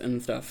choirs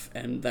and stuff,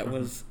 and that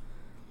was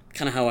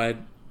kind of how I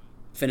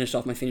finished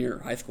off my senior year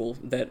of high school.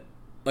 That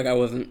like I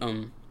wasn't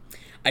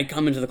I'd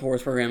come into the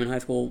chorus program in high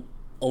school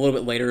a little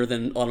bit later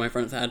than a lot of my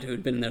friends had, who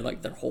had been there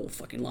like their whole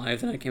fucking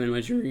lives, and I came in my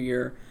junior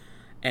year,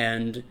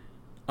 and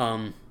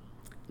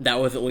that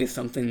was at least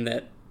something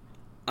that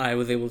I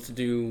was able to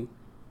do.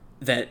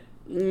 That,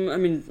 I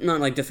mean,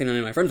 not like dissing on any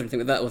of my friends or anything,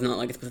 but that was not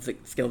like a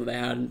specific skill that they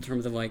had in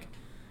terms of like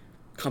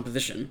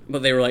composition.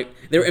 But they were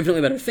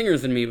infinitely better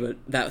singers than me, but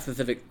that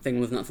specific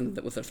thing was not something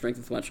that was their strength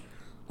as much.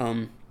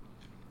 And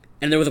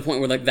there was a point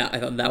where like that, I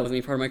thought that was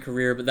me part of my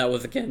career, but that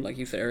was, again, like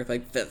you said, Eric,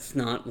 like there's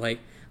not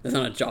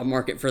a job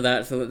market for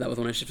that, so that was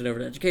when I shifted over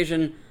to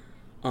education.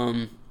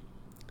 And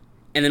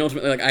then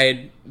ultimately, like, I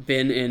had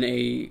been in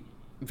a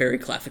very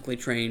classically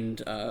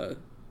trained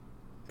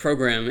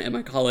program at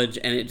my college,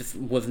 and it just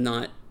was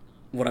not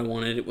what I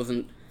wanted. It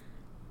wasn't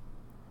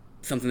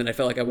something that I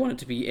felt like I wanted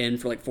to be in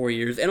for like 4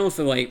 years. And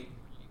also, like,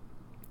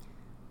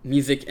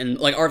 music and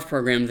like arts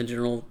programs in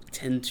general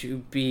tend to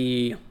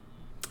be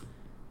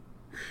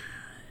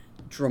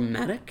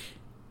dramatic,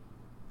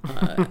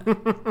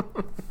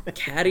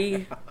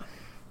 catty,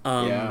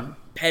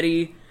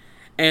 petty,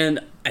 and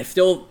I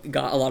still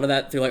got a lot of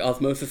that through like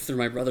osmosis through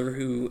my brother,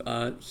 who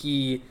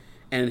he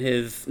and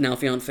his now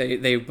fiance,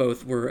 they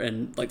both were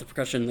in like the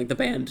percussion, like the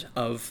band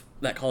of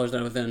that college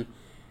that I was in,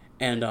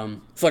 and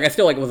so like I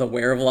still like was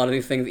aware of a lot of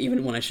these things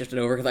even when I shifted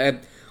over, because I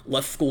had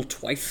left school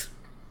twice,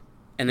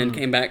 and then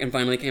came back and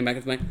finally came back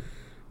as my,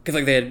 because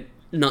like they had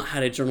not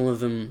had a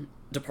journalism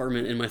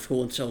department in my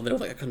school until there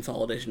was like a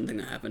consolidation thing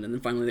that happened, and then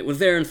finally it was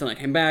there, and so I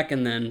came back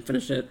and then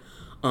finished it.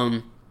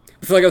 So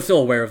like I was still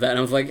aware of that, and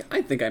I was like,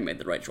 I think I made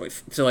the right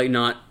choice to like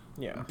not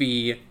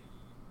be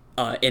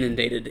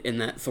inundated in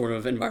that sort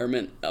of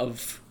environment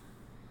of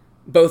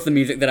both the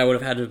music that I would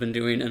have had to have been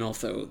doing and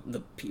also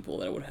the people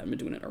that I would have been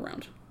doing it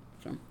around.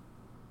 So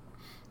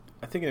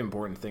I think an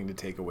important thing to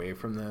take away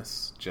from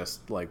this,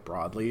 just like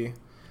broadly,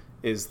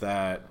 is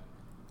that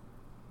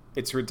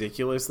it's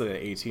ridiculous that at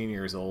 18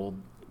 years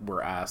old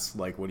we're asked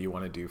like, what do you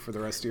want to do for the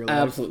rest of your life?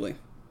 Absolutely.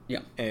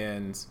 Yeah.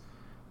 And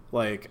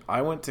like,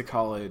 I went to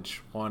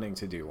college wanting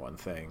to do one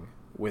thing.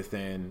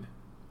 Within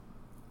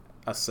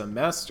a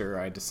semester,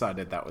 I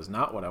decided that was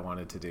not what I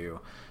wanted to do.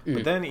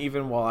 But then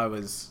even while I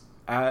was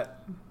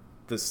at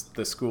the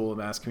School of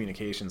Mass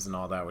Communications and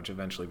all that, which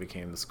eventually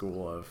became the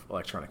School of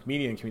Electronic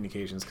Media and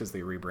Communications because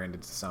they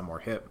rebranded to sound more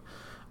hip,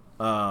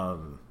 I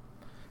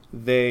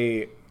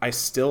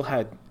still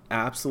had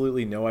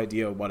absolutely no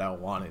idea what I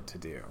wanted to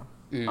do.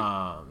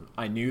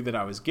 I knew that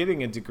I was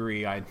getting a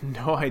degree. I had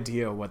no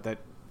idea what that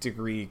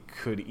degree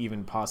could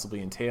even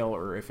possibly entail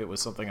or if it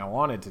was something I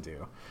wanted to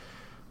do.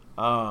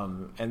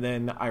 And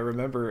then I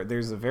remember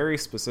there's a very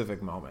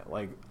specific moment.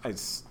 Like,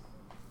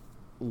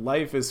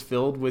 life is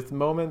filled with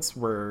moments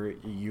where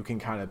you can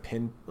kind of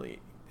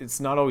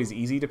it's not always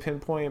easy to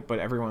pinpoint, but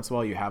every once in a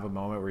while you have a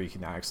moment where you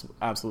can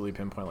absolutely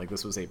pinpoint, like,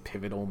 this was a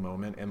pivotal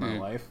moment in my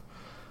life.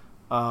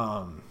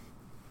 On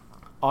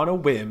a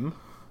whim,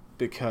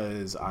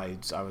 because I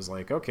was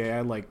like, okay,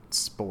 I like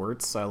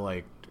sports. I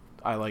like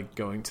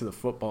going to the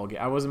football game.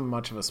 I wasn't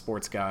much of a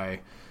sports guy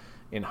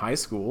in high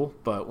school,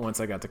 but once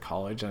I got to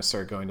college and I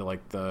started going to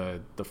like the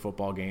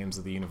football games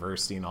of the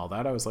university and all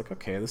that, I was like,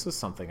 okay, this is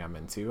something I'm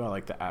into. I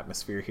like the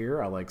atmosphere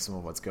here. I like some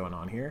of what's going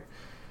on here.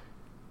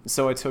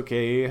 So I took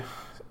it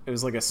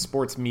was like a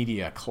sports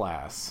media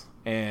class,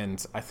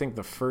 and I think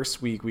the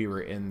first week we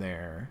were in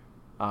there,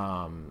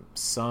 I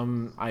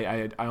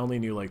only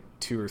knew like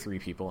 2 or 3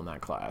 people in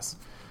that class.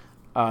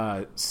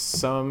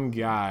 Some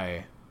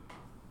guy,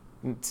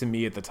 to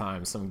me at the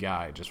time, some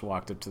guy just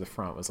walked up to the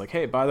front, was like,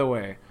 hey, by the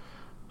way,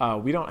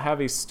 we don't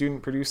have a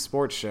student-produced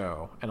sports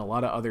show, and a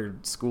lot of other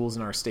schools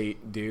in our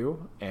state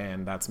do,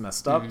 and that's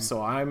messed up,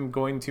 so I'm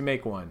going to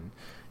make one.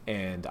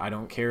 And I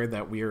don't care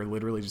that we are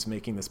literally just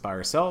making this by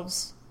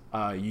ourselves.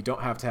 You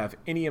don't have to have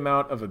any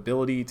amount of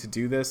ability to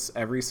do this.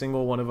 Every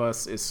single one of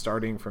us is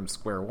starting from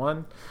square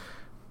one.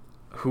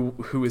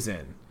 Who is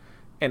in?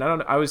 And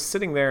I was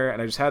sitting there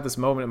and I just had this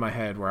moment in my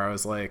head where I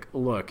was like,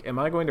 look, am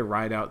I going to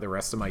ride out the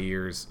rest of my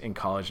years in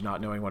college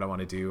not knowing what I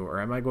want to do?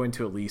 Or am I going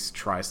to at least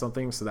try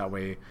something so that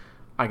way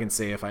I can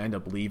say if I end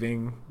up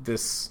leaving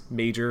this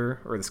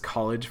major or this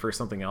college for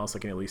something else, I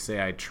can at least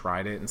say I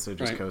tried it instead of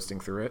just coasting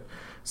through it.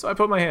 So I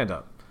put my hand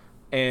up.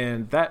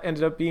 And that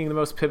ended up being the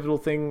most pivotal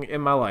thing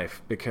in my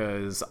life,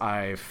 because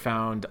I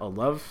found a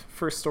love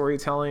for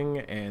storytelling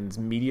and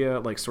media,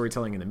 like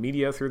storytelling in the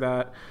media through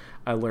that.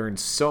 I learned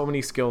so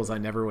many skills I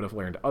never would have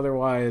learned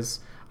otherwise.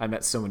 I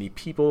met so many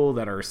people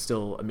that are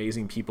still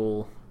amazing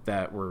people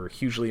that were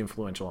hugely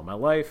influential in my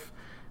life.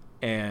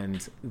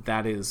 And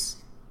that's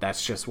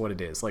just what it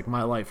is. Like,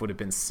 my life would have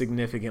been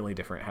significantly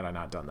different had I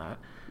not done that.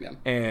 Yeah.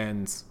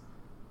 And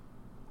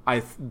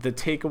the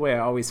takeaway I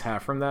always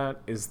have from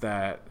that is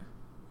that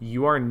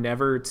you are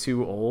never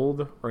too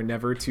old or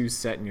never too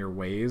set in your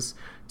ways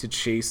to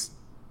chase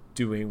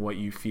doing what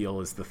you feel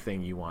is the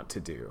thing you want to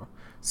do.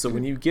 So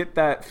when you get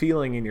that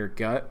feeling in your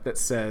gut that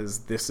says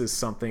this is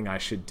something I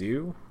should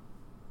do,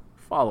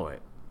 follow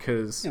it,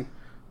 because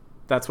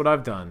that's what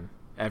I've done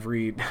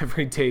every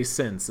day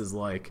since, is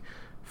like,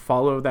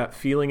 follow that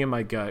feeling in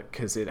my gut,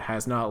 because it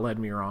has not led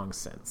me wrong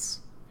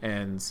since.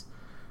 And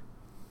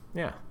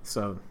yeah,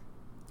 so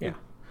yeah.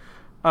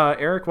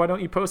 Eric, why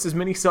don't you post as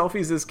many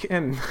selfies as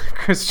can?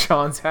 Chris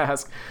Johns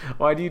asked,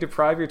 why do you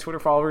deprive your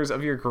Twitter followers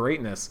of your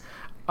greatness?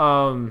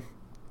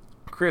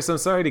 Chris, I'm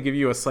sorry to give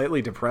you a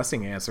slightly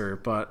depressing answer,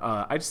 but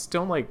I just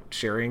don't like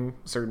sharing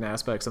certain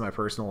aspects of my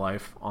personal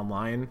life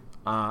online.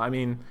 I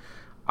mean,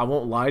 I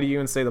won't lie to you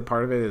and say that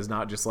part of it is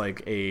not just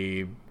like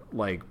a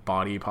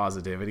body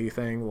positivity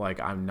thing. Like,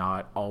 I'm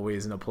not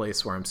always in a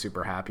place where I'm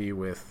super happy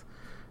with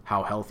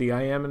how healthy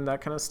I am and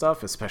that kind of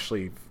stuff,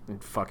 especially in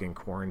fucking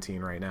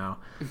quarantine right now.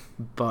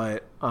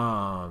 But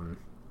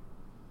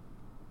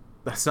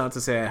that's not to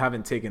say I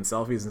haven't taken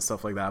selfies and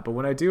stuff like that. But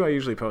when I do, I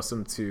usually post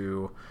them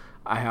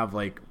I have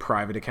like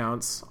private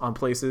accounts on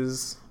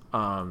places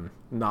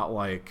Not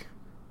like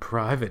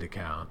private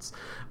accounts,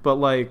 but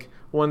like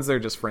ones that are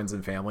just friends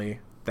and family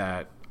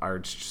that are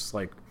just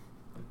like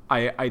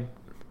I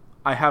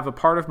have a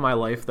part of my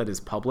life that is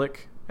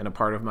public and a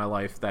part of my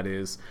life that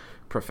is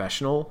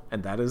professional,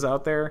 and that is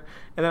out there,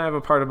 and then I have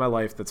a part of my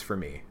life that's for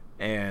me.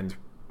 And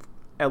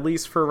at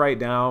least for right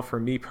now, for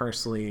me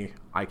personally,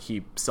 I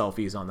keep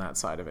selfies on that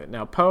side of it.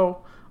 Now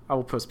Poe, I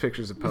will post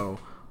pictures of Poe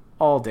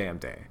all damn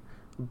day,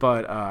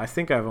 but I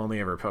think I've only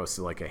ever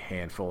posted like a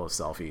handful of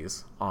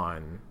selfies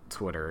on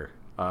Twitter.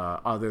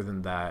 Other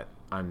than that,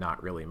 I'm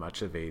not really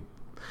much of a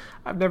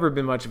I've never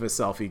been much of a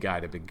selfie guy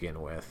to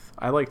begin with.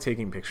 I like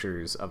taking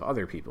pictures of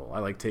other people. I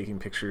like taking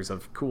pictures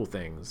of cool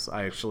things.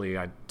 I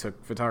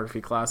took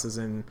photography classes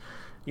in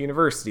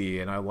university,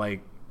 and I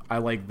like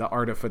the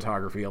art of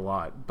photography a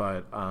lot,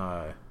 but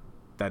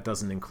that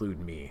doesn't include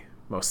me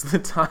most of the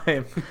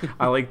time.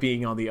 I like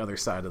being on the other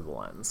side of the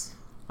lens.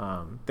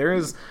 There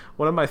is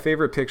one of my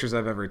favorite pictures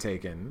I've ever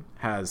taken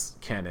has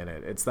Ken in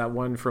it. It's that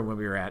one from when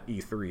we were at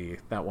E3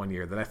 that one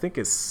year that I think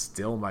is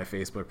still my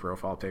Facebook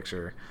profile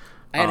picture.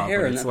 I had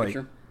hair in that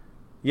picture.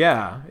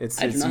 Yeah,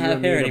 it's I do not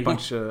have hair anymore.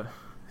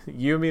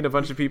 You and me and a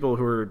bunch of people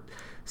who were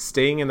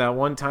staying in that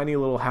one tiny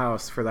little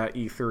house for that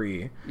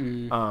E3.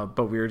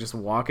 But we were just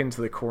walking to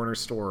the corner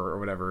store or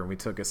whatever, and we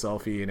took a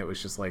selfie, and it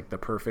was just like the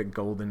perfect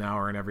golden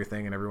hour and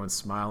everything, and everyone's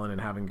smiling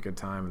and having a good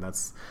time. And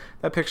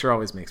that picture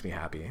always makes me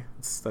happy.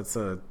 That's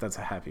a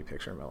happy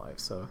picture in my life.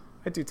 So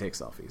I do take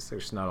selfies. They're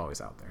just not always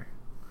out there.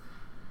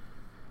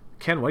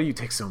 Ken, why do you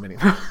take so many?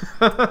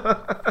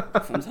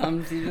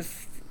 Sometimes you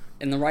just,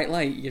 in the right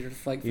light, you're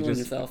just like feeling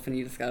yourself, and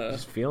you just gotta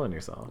feeling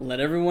yourself.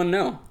 Let everyone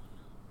know.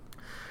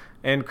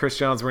 And Chris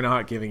Johns, we're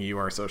not giving you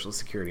our social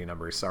security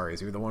numbers. Sorry,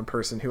 you're the one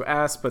person who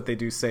asked, but they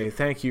do say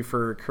thank you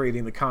for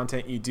creating the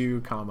content you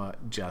do,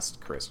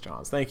 just Chris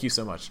Johns. Thank you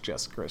so much,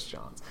 just Chris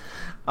Johns.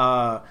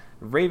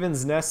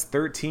 Raven's Nest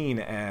 13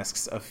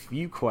 asks a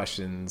few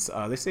questions.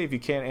 They say if you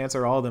can't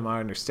answer all of them, I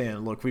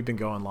understand. Look, we've been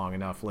going long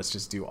enough. Let's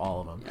just do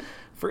all of them. Yeah.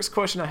 First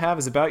question I have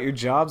is about your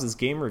jobs as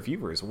game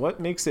reviewers. What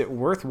makes it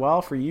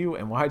worthwhile for you,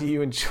 and why do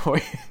you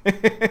enjoy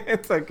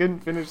it? I couldn't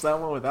finish that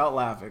one without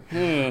laughing.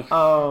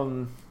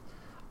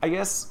 I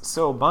guess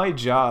so. My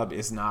job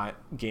is not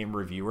game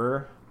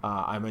reviewer.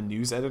 I'm a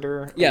news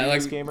editor. Yeah,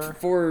 like gamer.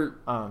 For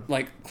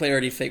like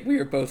clarity's sake, we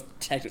are both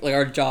technically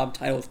our job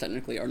titles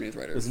technically are news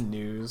writers. Is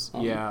news,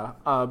 yeah.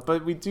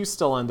 But we do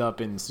still end up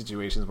in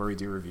situations where we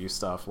do review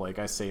stuff. Like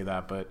I say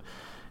that, but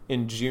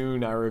in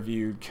June I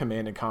reviewed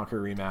Command &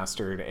 Conquer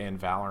Remastered and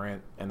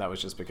Valorant, and that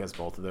was just because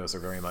both of those are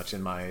very much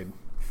in my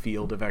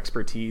field of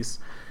expertise,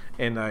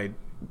 and I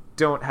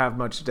don't have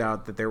much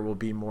doubt that there will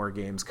be more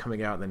games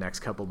coming out in the next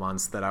couple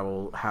months that I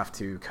will have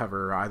to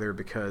cover, either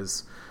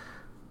because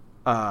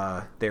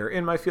they're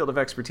in my field of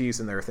expertise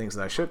and there are things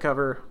that I should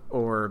cover,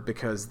 or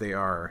because they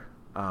are,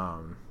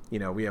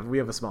 we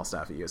have a small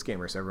staff at US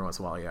Gamer, so every once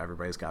in a while,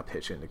 everybody's got to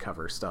pitch in to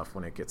cover stuff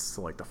when it gets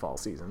to like the fall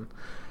season.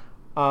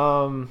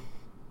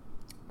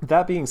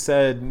 That being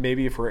said,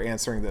 maybe if we're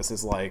answering this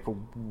as like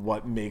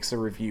what makes a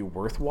review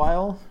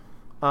worthwhile,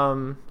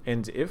 and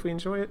if we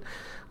enjoy it,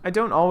 I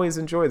don't always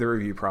enjoy the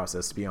review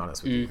process, to be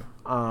honest with you.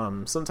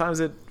 Sometimes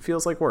it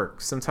feels like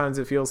work. Sometimes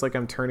it feels like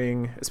I'm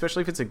turning,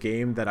 especially if it's a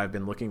game that I've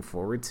been looking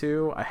forward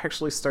to. I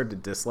actually start to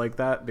dislike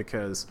that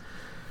because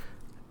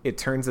it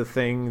turns a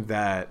thing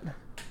that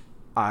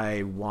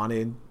I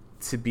wanted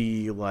to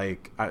be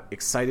like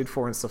excited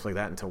for and stuff like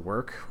that into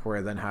work, where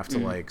I then have to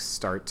like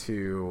start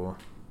to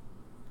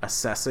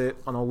assess it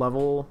on a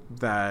level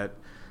that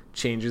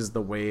changes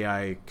the way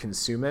I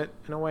consume it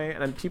in a way.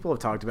 And people have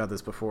talked about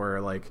this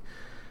before, like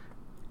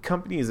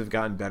companies have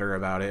gotten better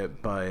about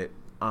it, but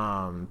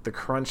the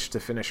crunch to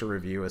finish a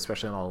review,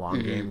 especially on a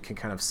long game, can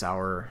kind of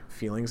sour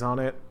feelings on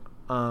it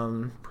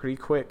pretty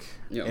quick.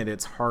 Yep. And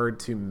it's hard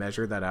to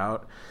measure that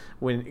out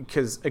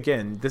because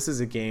again, this is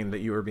a game that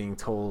you are being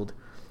told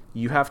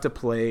you have to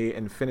play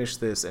and finish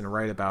this and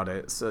write about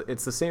it. So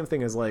it's the same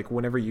thing as like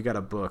whenever you got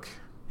a book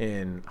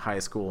in high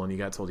school and you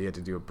got told you had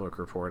to do a book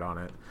report on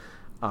it.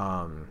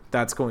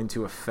 That's going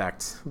to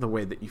affect the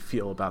way that you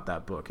feel about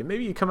that book. And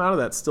maybe you come out of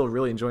that still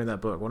really enjoying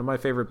that book. One of my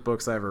favorite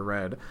books I ever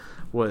read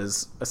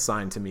was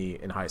assigned to me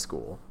in high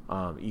school.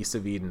 East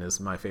of Eden is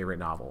my favorite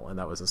novel, and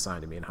that was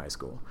assigned to me in high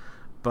school.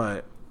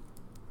 But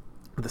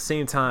at the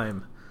same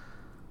time,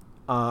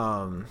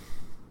 there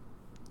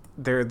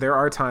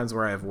are times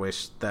where I've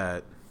wished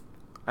that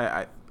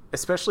I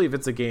especially if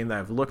it's a game that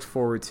I've looked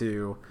forward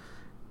to.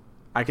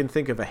 I can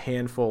think of a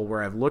handful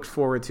where I've looked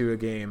forward to a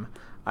game,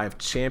 I've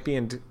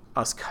championed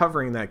us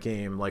covering that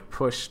game, like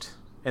pushed,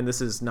 and this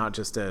is not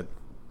just at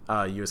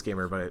US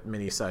Gamer, but at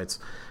many sites,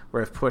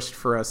 where I've pushed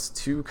for us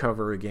to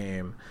cover a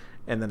game,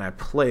 and then I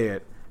play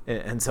it, and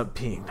it ends up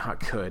being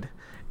not good.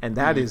 And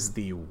that is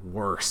the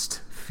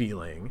worst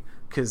feeling,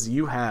 because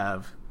you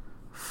have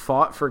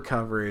fought for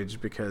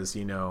coverage because,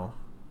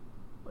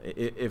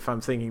 if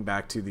I'm thinking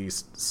back to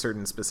these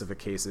certain specific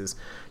cases,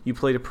 you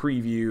played a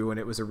preview and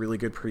it was a really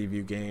good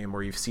preview game,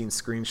 or you've seen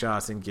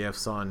screenshots and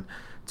GIFs on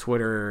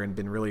Twitter and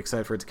been really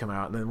excited for it to come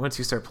out. And then once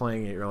you start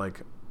playing it, you're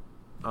like,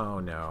 oh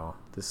no,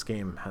 this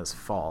game has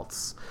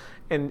faults.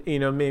 And, you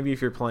know, maybe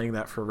if you're playing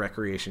that for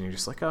recreation, you're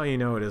just like, oh, you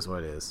know, it is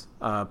what it is.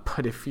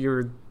 But if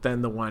you're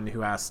then the one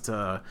who has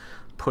to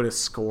put a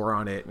score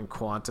on it and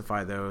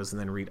quantify those and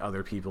then read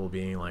other people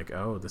being like,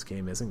 oh, this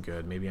game isn't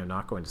good, maybe I'm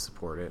not going to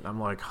support it. And I'm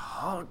like,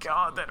 oh,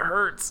 God, that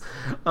hurts.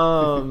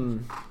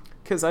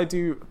 Because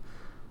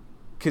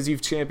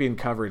you've championed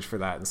coverage for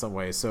that in some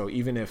way. So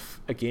even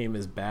if a game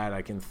is bad,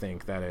 I can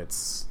think that it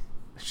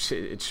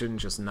shouldn't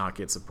just not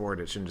get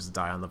support. It shouldn't just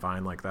die on the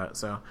vine like that.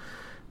 So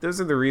those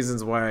are the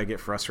reasons why I get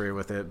frustrated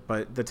with it.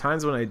 But the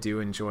times when I do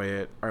enjoy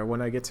it are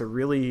when I get to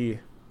really,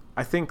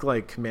 I think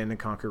like Command &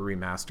 Conquer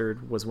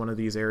Remastered was one of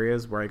these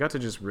areas where I got to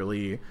just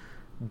really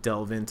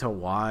delve into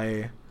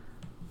why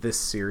this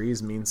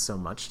series means so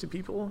much to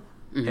people,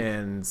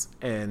 and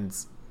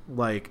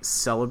like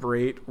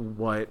celebrate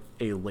what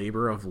a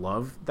labor of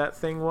love that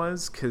thing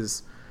was,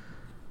 because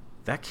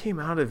that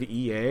came out of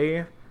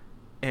EA,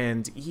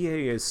 and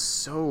EA is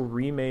so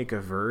remake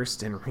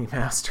averse and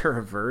remaster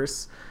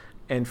averse.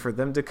 And for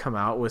them to come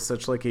out with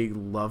such like a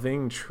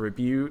loving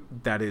tribute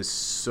that is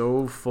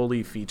so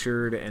fully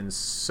featured and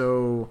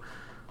so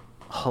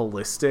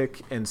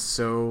holistic and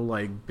so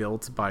like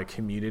built by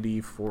community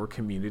for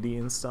community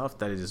and stuff,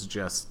 that is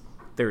just,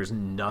 there's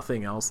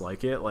nothing else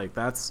like it. Like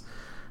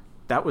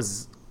that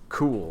was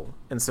cool.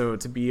 And so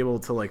to be able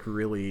to like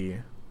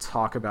really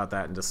talk about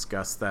that and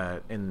discuss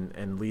that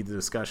and lead the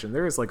discussion,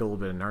 there is like a little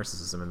bit of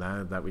narcissism in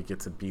that we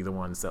get to be the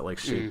ones that like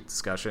shape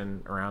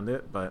discussion around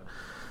it. But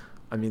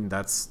I mean,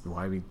 that's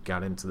why we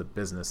got into the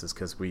business, is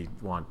because we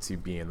want to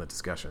be in the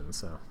discussion.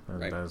 So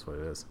that is what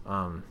it is.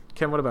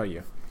 Ken, what about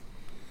you?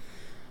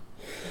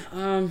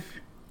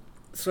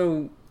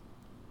 So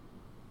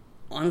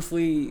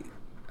honestly,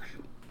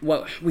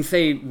 what we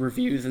say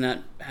reviews, and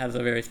that has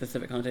a very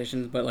specific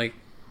connotations, but like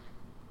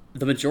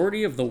the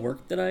majority of the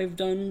work that I've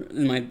done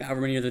in my however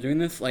many years of doing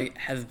this, like,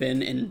 has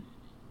been in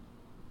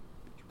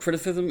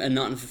criticism and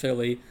not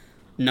necessarily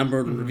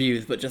numbered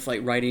reviews, but just like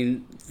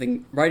writing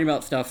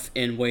about stuff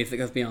in ways that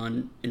goes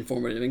beyond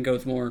informative and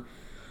goes more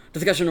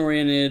discussion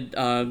oriented,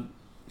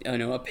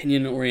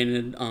 opinion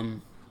oriented,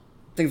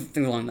 things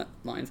along that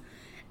lines.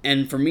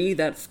 And for me,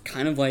 that's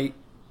kind of like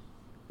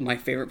my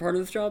favorite part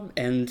of this job.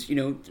 And you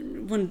know,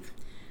 when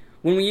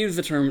we use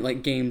the term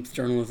like games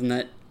journalism,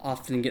 that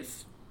often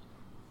gets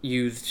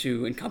used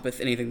to encompass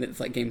anything that's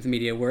like games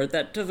media, where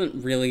that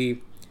doesn't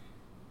really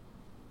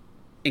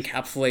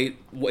encapsulate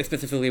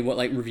specifically what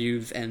like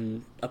reviews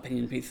and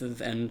opinion pieces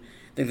and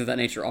things of that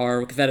nature are,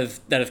 because that is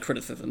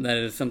criticism. That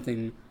is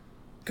something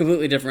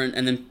completely different.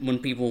 And then when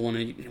people want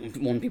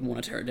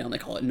to tear it down, they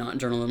call it not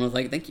journalism. I was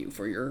like, thank you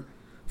for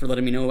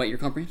letting me know about your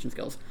comprehension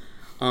skills.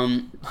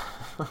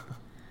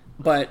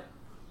 But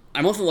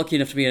I'm also lucky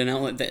enough to be at an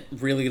outlet that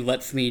really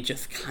lets me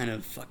just kind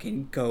of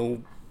fucking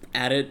go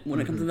at it when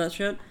it comes to that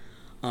shit.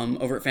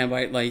 Over at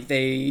Fanbyte, like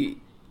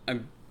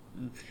I've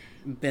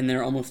been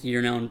there almost a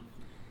year now, and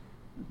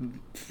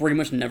pretty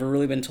much never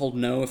really been told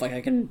no. If like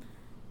I can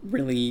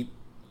really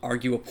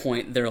argue a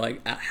point, they're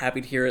like happy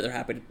to hear it. They're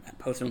happy to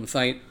post it on the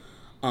site.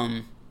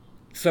 But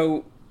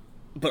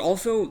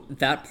also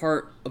that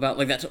part about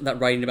like that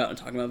writing about and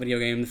talking about video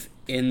games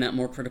in that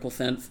more critical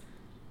sense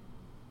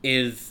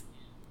is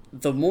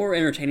the more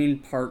entertaining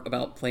part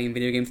about playing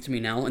video games to me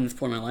now in this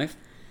point in my life.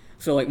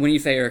 So like when you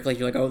say, Eric, like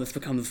you're like, oh, this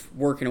becomes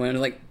work in a way, and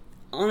I'm like,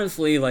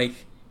 honestly, like,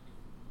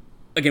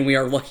 again, we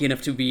are lucky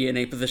enough to be in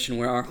a position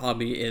where our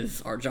hobby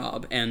is our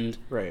job, and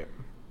right.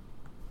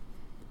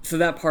 So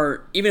that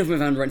part, even if we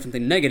found to write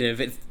something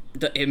negative, it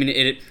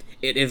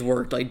is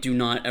work. Like, do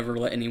not ever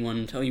let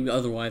anyone tell you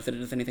otherwise that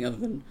it is anything other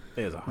than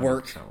it is 100%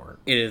 work. Work.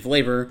 It is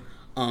labor.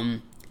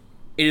 It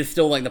is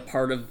still like the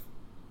part of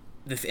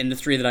this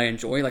industry that I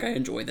enjoy. Like, I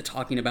enjoy the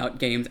talking about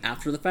games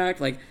after the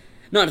fact. Like,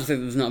 not to say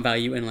that there's not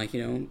value in like,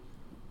 you know,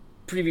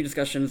 preview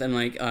discussions and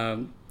like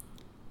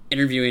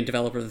interviewing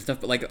developers and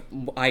stuff, but like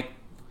I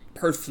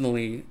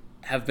personally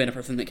have been a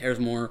person that cares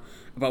more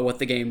about what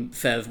the game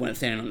says when it's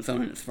standing on its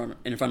own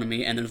in front of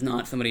me, and there's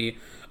not somebody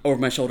over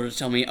my shoulder to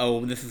tell me,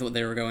 oh, this is what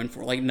they were going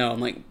for. Like, no, I'm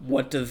like,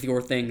 what does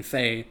your thing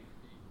say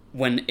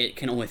when it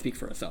can only speak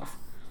for itself?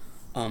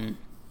 And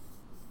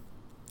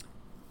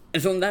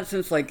so in that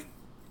sense, like,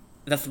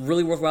 that's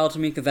really worthwhile to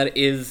me, because that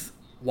is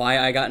why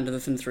I got into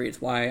this industry. It's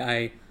why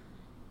I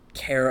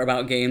care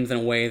about games in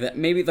a way that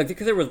maybe, like,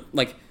 because there was,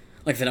 like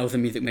I said, I was a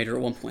music major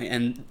at one point,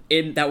 and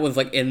that was,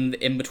 like, in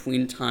the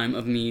in-between time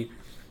of me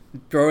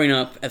growing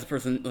up as a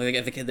person, like,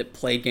 as a kid that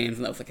played games,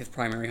 and that was, like, his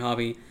primary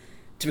hobby,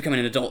 to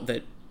becoming an adult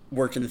that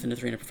worked in this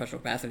industry in a professional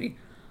capacity.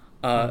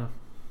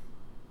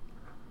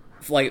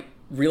 Like,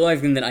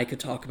 realizing that I could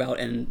talk about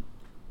and,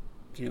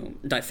 you know,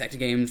 dissect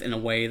games in a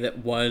way that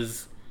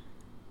was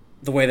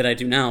the way that I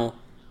do now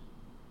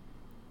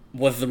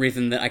was the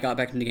reason that I got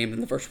back into games in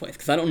the first place.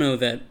 Because I don't know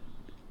that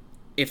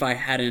if I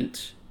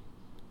hadn't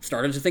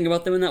started to think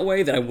about them in that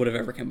way, that I would have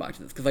ever come back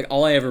to this. Because, like,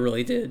 all I ever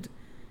really did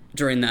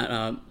during that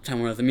time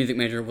when I was a music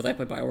major was I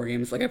played Bioware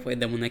games. Like, I played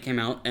them when they came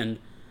out, and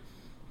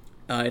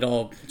it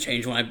all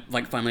changed when I,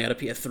 like, finally got a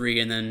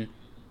PS3, and then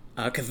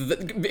because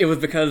it was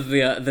because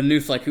the new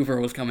Sly Cooper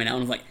was coming out, and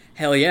I was like,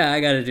 hell yeah, I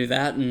got to do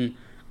that, and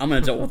I'm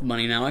an adult with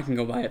money now. I can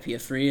go buy a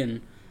PS3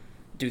 and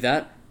do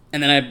that.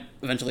 And then I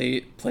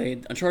eventually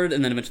played Uncharted,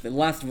 and then eventually The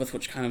Last of Us,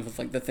 which kind of was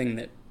like the thing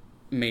that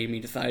made me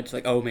decide to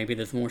like, oh, maybe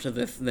there's more to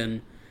this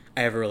than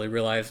I ever really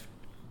realized.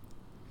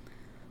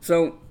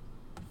 So,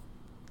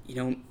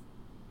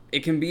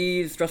 it can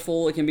be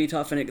stressful, it can be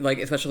tough, and like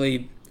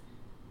especially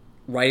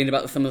writing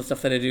about some of the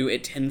stuff that I do,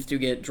 it tends to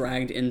get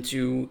dragged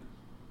into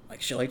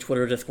like shit like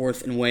Twitter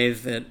discourse in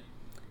ways that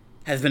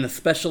has been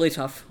especially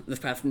tough this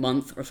past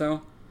month or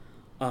so.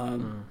 But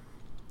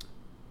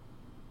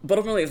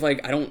ultimately, it's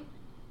like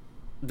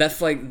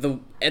that's like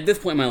at this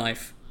point in my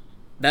life,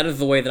 that is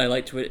the way that I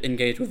like to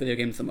engage with video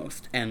games the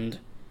most, and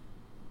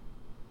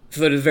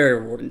so it is very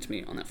rewarding to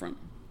me on that front.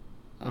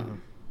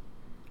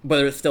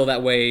 Whether it's still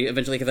that way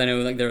eventually, because I know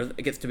like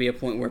it gets to be a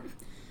point where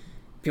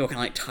people kind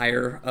of like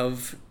tire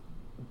of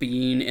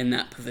being in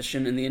that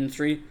position in the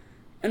industry,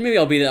 and maybe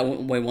I'll be that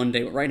way one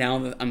day. But right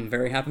now, I'm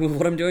very happy with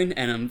what I'm doing,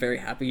 and I'm very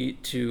happy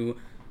to.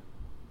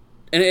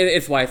 And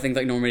it's why things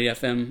like Normandy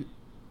FM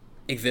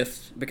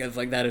exist, because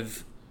like that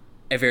is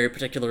a very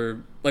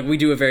particular, like we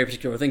do a very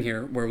particular thing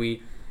here where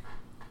we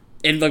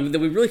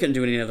really couldn't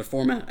do it in any other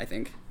format, I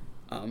think.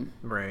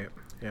 Right.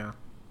 Yeah.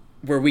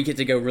 Where we get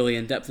to go really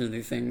in depth into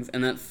these things,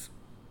 and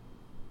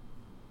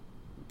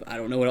I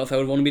don't know what else I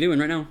would want to be doing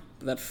right now.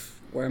 But that's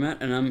where I'm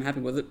at, and I'm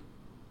happy with it.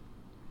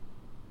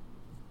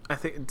 I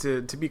think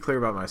to be clear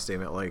about my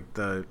statement, like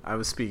I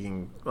was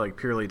speaking like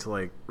purely to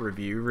like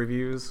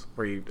reviews,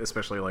 where you,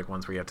 especially like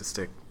ones where you have to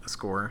stick a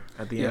score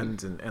at the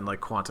end and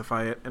like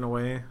quantify it in a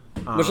way.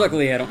 Which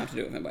luckily I don't have to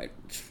do with my.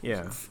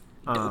 Yeah.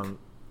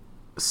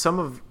 Some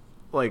of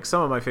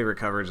my favorite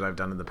coverage I've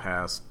done in the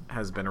past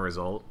has been a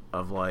result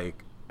of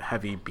like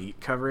heavy beat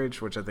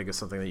coverage, which I think is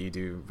something that you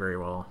do very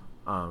well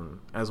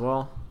as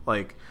well.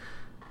 Like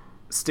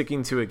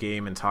sticking to a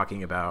game and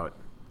talking about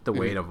the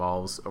way it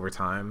evolves over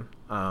time.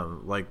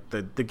 Like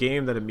the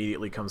game that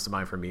immediately comes to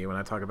mind for me when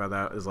I talk about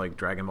that is like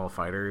Dragon Ball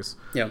FighterZ.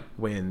 Yeah.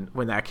 When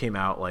that came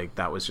out, like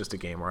that was just a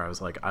game where I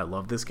was like, I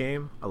love this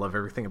game. I love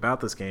everything about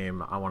this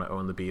game. I want to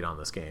own the beat on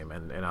this game,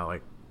 and I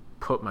like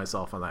put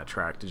myself on that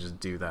track to just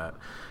do that.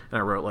 And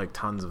I wrote like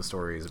tons of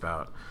stories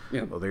about,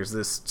 well, there's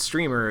this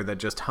streamer that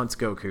just hunts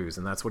Gokus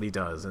and that's what he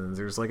does, and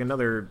there's like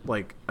another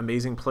like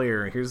amazing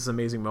player, and here's this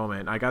amazing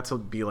moment. I got to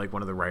be like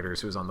one of the writers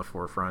who was on the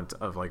forefront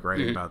of like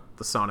writing about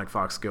the Sonic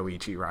Fox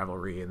Goichi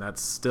rivalry, and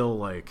that's still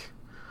like,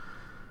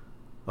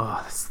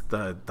 oh, that's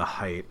the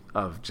height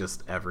of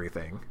just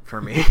everything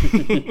for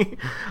me.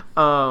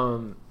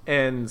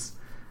 And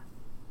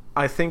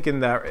I think in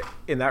that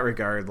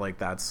regard, like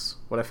that's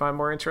what I find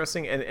more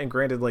interesting. And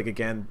granted, like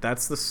again,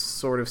 that's the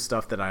sort of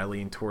stuff that I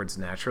lean towards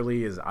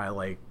naturally. Is I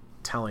like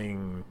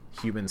telling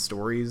human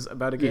stories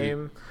about a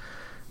game.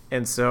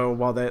 And so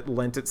while that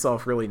lent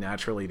itself really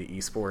naturally to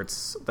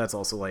esports, that's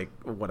also like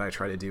what I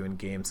try to do in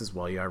games as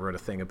well. Yeah, I wrote a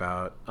thing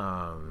about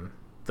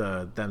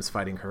the Them's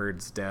Fighting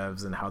Herds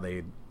devs and how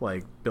they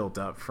like built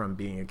up from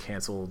being a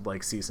canceled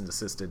like cease and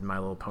desisted My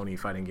Little Pony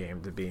fighting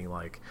game to being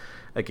like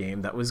a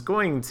game that was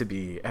going to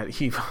be at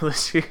EVO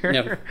this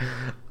year.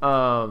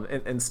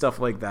 And stuff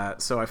like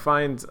that. So I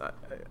find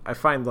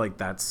like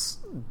that's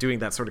doing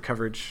that sort of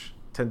coverage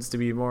tends to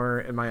be more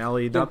in my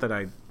alley. Not that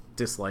I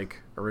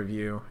dislike a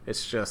review,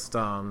 it's just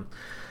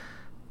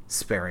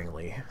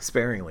sparingly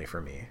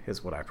for me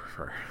is what I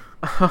prefer.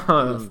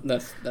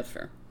 That's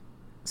fair.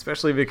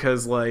 Especially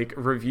because like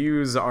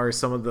reviews are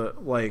some of the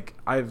like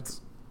I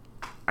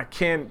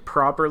can't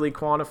properly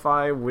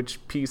quantify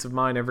which piece of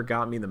mine ever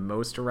got me the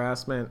most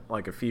harassment.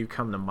 Like a few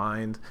come to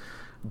mind,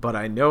 but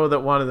I know that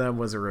one of them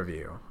was a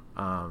review.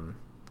 And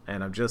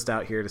I'm just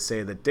out here to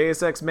say that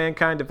Deus Ex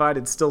Mankind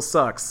Divided still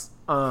sucks.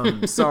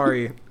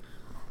 Sorry,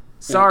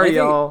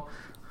 y'all.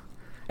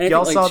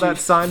 Y'all saw that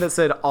sign that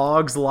said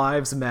 "Augs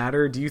Lives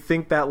Matter"? Do you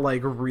think that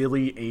like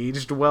really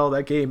aged well?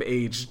 That game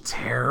aged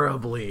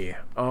terribly.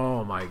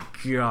 Oh my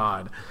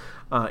god.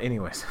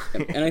 Anyways,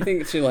 and I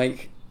think to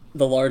like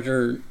the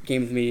larger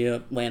games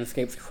media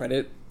landscape's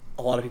credit,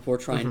 a lot of people are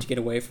trying to get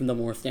away from the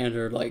more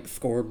standard like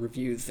scored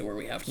reviews where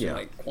we have to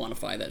like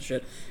quantify that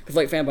shit. Because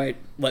like Fanbyte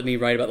let me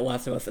write about The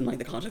Last of Us in like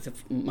the context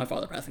of my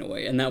father passing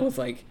away, and that was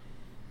like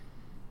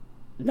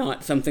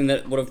not something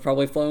that would have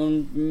probably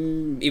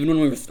flown even when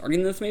we were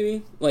starting this,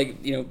 maybe like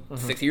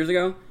 6 years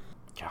ago.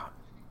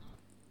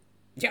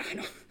 Yeah, I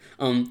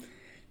know.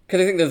 Because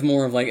I think there's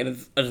more of like a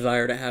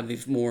desire to have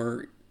these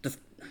more just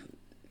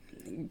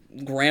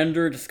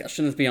grander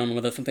discussions beyond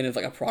whether something is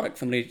like a product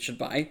somebody should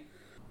buy.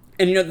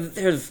 And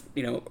there's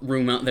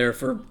room out there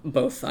for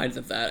both sides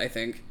of that, I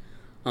think.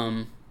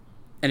 And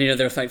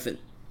there are sites that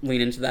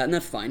lean into that, and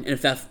that's fine. And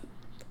if that's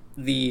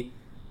the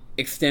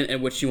extent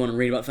at which you want to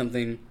read about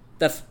something,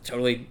 that's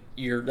totally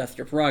your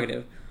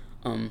prerogative.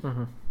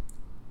 But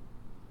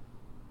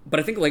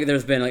I think like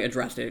there's been like a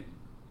drastic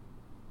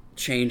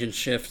change and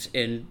shift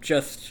in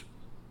just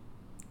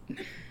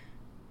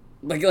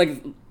like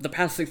the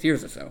past 6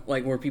 years or so,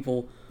 like where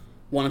people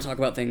want to talk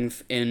about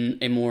things in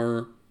a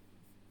more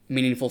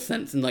meaningful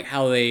sense, and like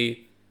how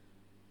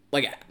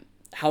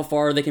how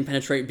far they can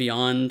penetrate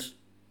beyond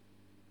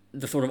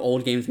the sort of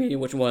old games media,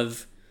 which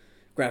was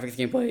graphics,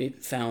 gameplay,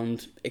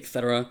 sound,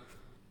 etc.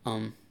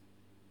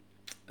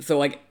 So,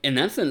 like, in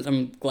that sense,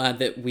 I'm glad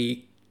that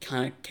we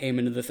kind of came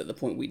into this at the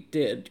point we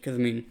did, because, I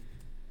mean,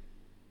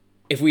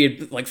 if we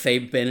had, like, say,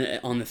 been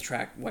on this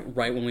track, like,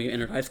 right when we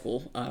entered high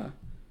school,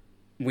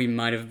 we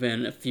might have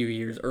been a few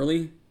years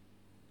early,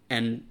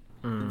 and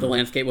the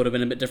landscape would have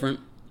been a bit different,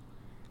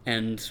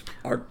 and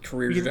our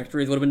career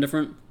trajectories would have been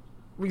different.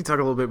 We can talk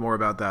a little bit more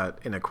about that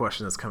in a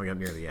question that's coming up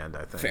near the end,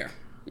 I think. Fair,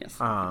 yes.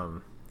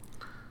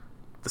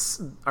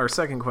 Our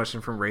second question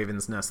from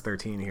Raven's Nest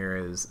 13 here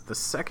is, the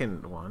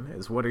second one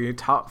is, what are your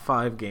top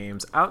 5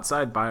 games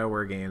outside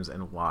BioWare games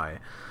and why?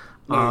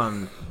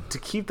 To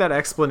keep that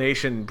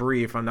explanation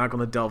brief, I'm not going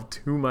to delve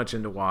too much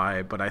into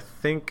why, but I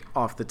think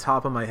off the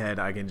top of my head,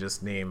 I can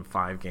just name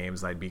 5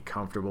 games I'd be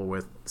comfortable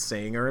with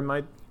saying are in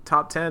my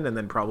top 10, and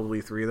then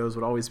probably 3 of those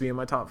would always be in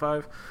my top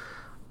 5.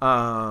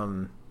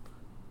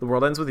 The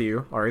World Ends With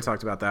You. I already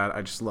talked about that.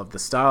 I just love the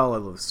style. I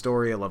love the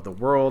story. I love the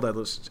world.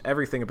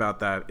 Everything about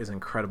that is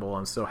incredible.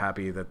 I'm so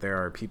happy that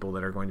there are people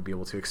that are going to be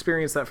able to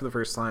experience that for the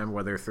first time,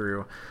 whether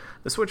through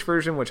the Switch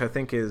version, which I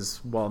think is,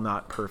 while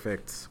not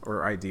perfect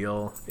or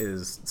ideal,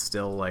 is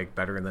still like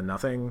better than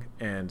nothing.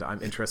 And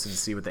I'm interested to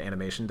see what the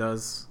animation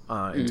does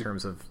in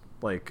terms of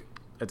like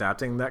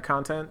adapting that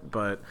content.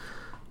 But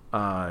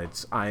I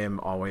am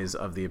always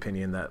of the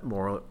opinion that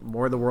more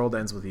The World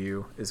Ends With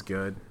You is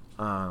good.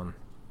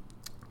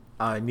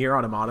 Nier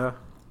Automata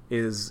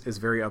is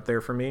very up there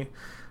for me.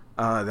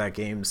 That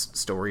game's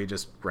story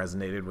just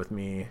resonated with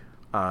me.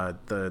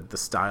 The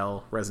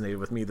style resonated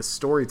with me. The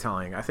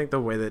storytelling, I think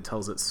the way that it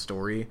tells its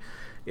story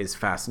is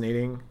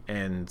fascinating,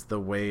 and the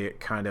way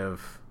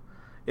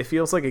it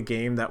feels like a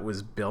game that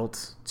was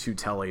built to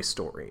tell a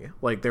story.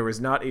 Like, there was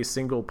not a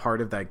single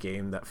part of that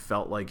game that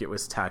felt like it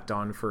was tacked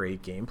on for a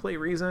gameplay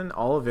reason.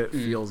 All of it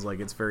feels like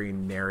it's very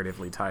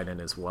narratively tied in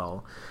as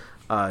well.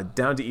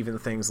 Down to even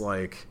things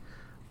like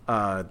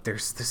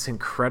there's this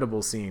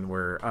incredible scene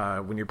where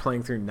when you're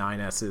playing through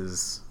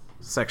 9S's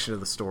section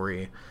of the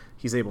story,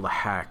 he's able to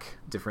hack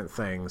different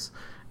things.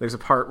 There's a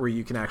part where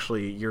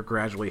you're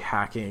gradually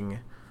hacking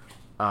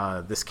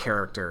this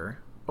character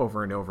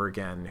over and over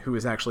again, who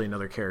is actually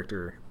another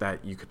character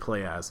that you could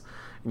play as.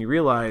 And you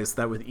realize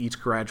that with each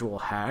gradual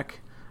hack,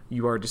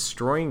 you are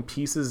destroying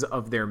pieces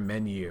of their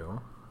menu.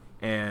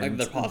 And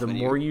like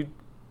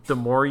the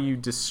more you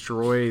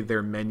destroy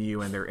their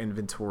menu and their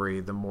inventory,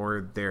 the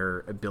more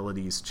their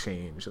abilities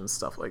change and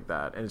stuff like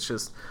that. And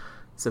it's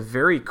a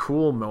very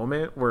cool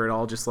moment where it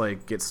all just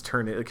like gets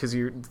turned, because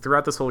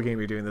throughout this whole game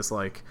you're doing this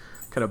like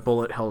kind of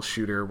bullet hell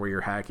shooter where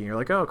you're hacking. You're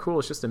like, oh cool,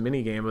 it's just a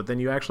mini game, but then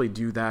you actually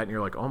do that and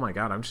you're like, oh my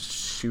god, I'm just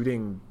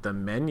shooting the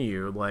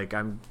menu, like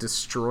I'm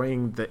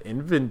destroying the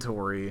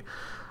inventory.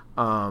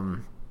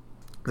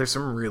 There's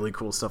some really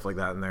cool stuff like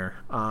that in there.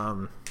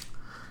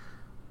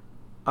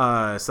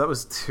 So that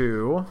was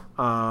 2,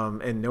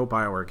 and no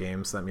BioWare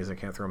games. That means I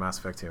can't throw Mass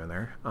Effect 2 in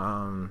there.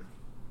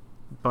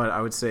 But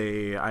I would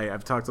say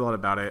I've talked a lot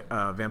about it.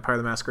 Vampire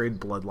the Masquerade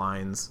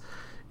Bloodlines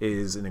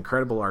is an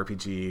incredible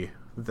RPG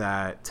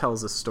that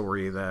tells a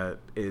story that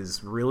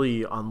is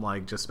really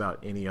unlike just about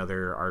any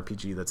other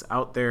RPG that's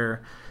out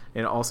there.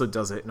 And it also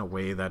does it in a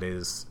way that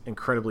is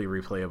incredibly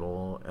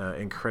replayable,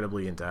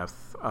 incredibly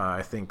in-depth.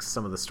 I think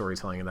some of the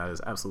storytelling in that is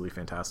absolutely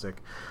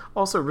fantastic.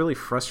 Also, a really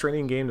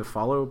frustrating game to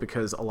follow,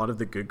 because a lot of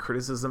the good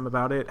criticism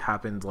about it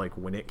happened like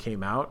when it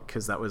came out,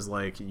 because that was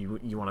like, you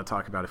want to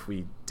talk about if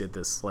we did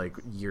this like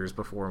years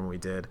before when we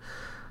did.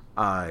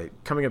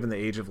 Coming up in the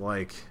age of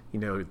like,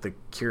 the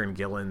Kieran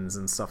Gillens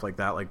and stuff like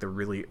that, like the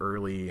really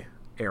early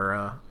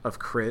era of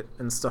crit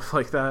and stuff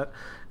like that,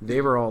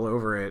 they were all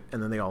over it,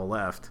 and then they all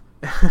left.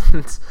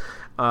 And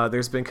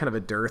there's been kind of a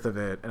dearth of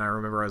it, and I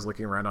remember I was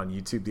looking around on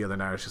YouTube the other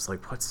night. I was just like,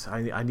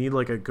 I need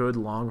like a good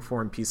long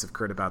form piece of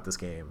crit about this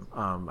game.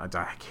 I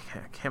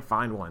can't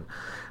find one,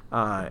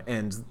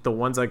 and the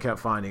ones I kept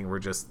finding were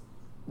just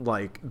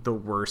like the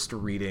worst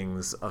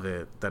readings of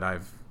it that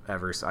I've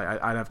ever.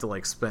 I'd have to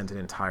like spend an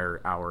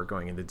entire hour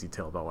going into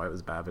detail about why it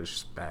was bad, but it's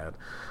just bad.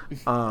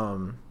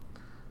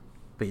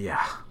 But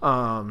yeah,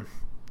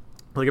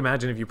 like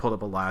imagine if you pulled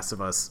up a Last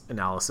of Us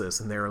analysis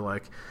and they were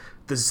like,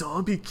 the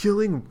zombie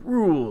killing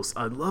rules.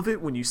 I love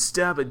it when you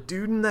stab a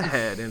dude in the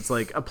head. And it's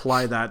like,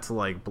 apply that to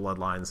like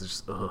Bloodlines.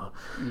 It's just,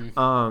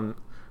 ugh.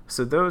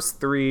 So those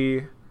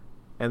 3,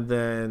 and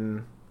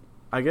then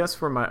I guess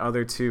for my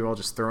other 2, I'll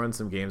just throw in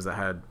some games that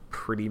had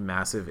pretty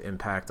massive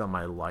impact on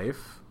my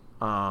life.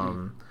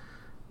 And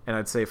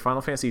I'd say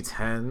Final Fantasy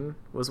X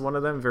was one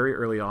of them very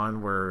early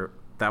on, where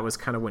that was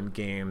kind of when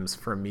games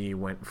for me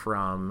went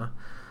from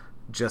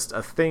just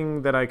a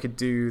thing that I could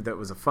do that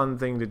was a fun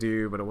thing to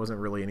do, but it wasn't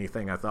really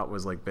anything I thought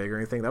was like big or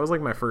anything. That was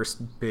like my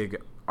first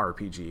big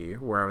RPG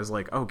where I was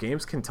like, oh,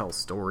 games can tell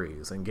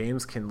stories, and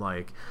games can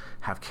like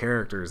have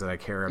characters that I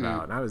care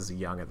about. And I was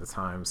young at the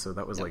time, so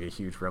that was like a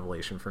huge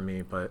revelation for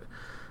me. But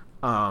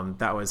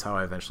that was how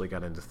I eventually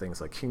got into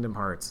things like Kingdom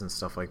Hearts and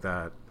stuff like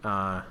that.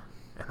 And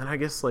then I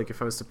guess like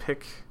if I was to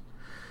pick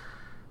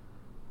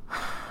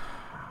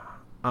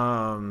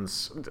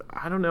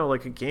I don't know,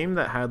 like a game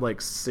that had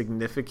like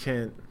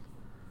significant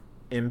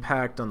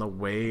impact on the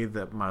way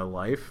that my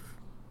life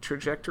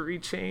trajectory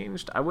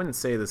changed. I wouldn't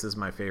say this is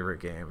my favorite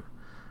game.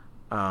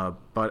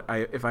 But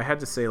if I had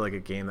to say like a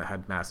game that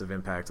had massive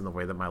impact on the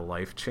way that my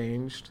life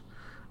changed,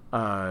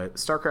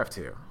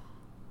 StarCraft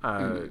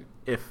 2.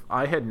 If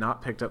I had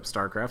not picked up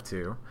StarCraft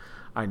 2,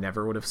 I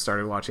never would have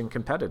started watching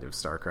competitive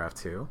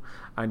StarCraft 2.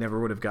 I never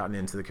would have gotten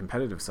into the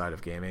competitive side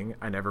of gaming.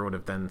 I never would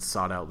have then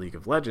sought out League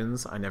of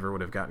Legends. I never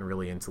would have gotten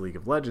really into League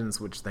of Legends,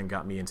 which then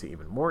got me into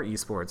even more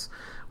esports,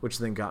 which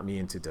then got me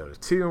into Dota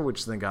 2,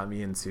 which then got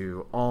me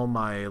into all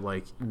my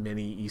like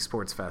mini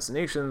esports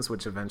fascinations,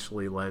 which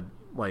eventually led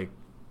like,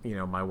 you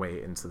know, my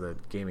way into the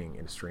gaming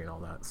industry and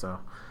all that. So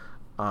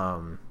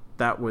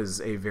that was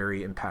a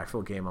very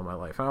impactful game on my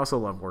life. I also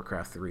love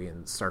Warcraft 3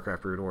 and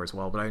StarCraft Brood War as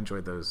well, but I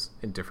enjoyed those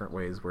in different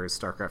ways, whereas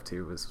StarCraft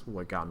 2 was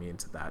what got me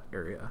into that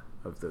area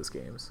of those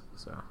games.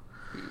 So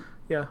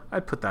yeah,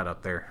 I'd put that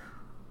up there.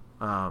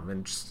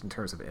 And just in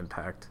terms of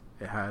impact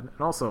it had.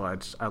 And also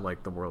I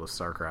like the world of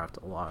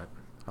StarCraft a lot.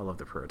 I love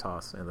the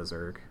Protoss and the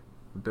Zerg.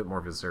 I'm a bit more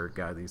of a Zerg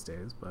guy these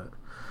days, but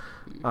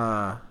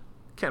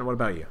Ken, what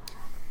about you?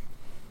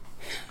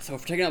 So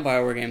if we're taking out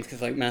BioWare games,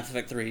 because like Mass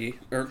Effect 3,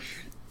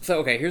 so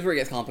okay, here's where it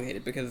gets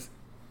complicated, because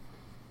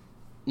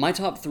my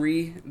top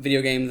 3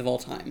 video games of all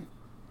time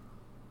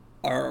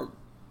are,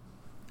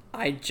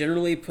 I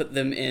generally put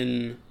them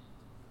in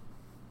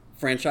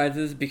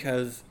franchises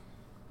because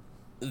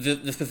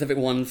the specific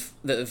ones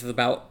that this is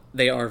about,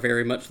 they are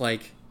very much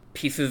like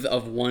pieces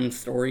of one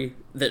story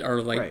that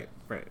are like...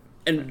 Right.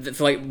 And it's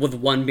like, with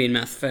 1 being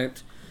Mass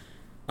Effect,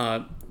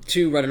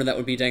 2 right under that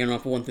would be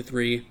Danganronpa 1 through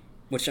 3,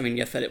 which, I mean,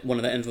 yes, one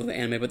of that ends with the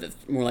anime, but it's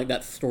more like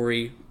that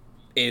story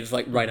is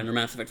like right under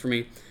Mass Effect for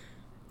me.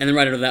 And then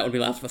right under that would be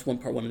Last of Us 1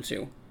 Part 1 and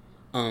 2.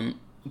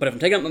 But if I'm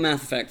taking up my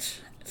Mass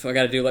Effect, so I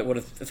gotta do like what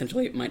is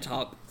essentially my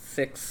top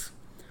 6.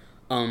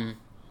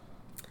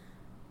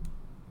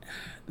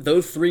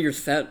 Those 3 are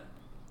set.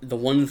 The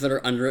ones that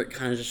are under it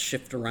kind of just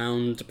shift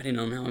around depending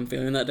on how I'm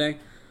feeling that day.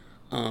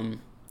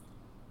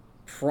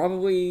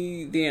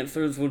 Probably the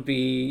answers would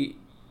be...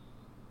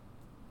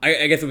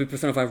 I guess it would be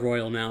Persona 5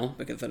 Royal now,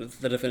 because that is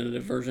the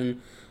definitive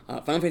version.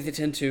 Final Fantasy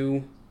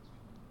X-2,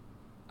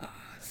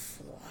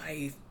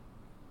 Sly...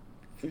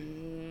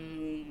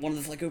 one of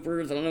the Sly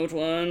Coopers, I don't know which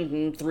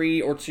one.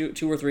 3 or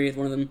 2 or 3 is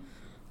one of them.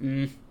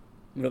 I'm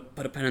going to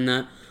put a pen in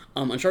that.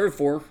 Uncharted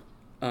 4,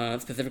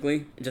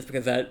 specifically, just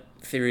because that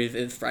series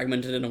is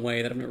fragmented in a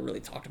way that I've never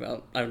really talked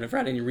about. I've never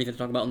had any reason to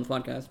talk about on this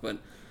podcast, but...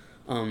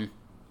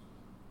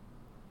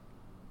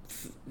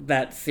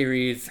 that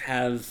series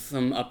has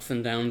some ups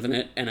and downs in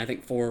it, and I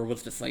think 4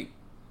 was just like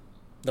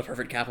the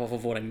perfect cap off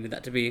of what I needed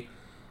that to be.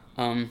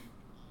 God,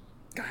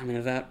 how many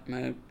is that?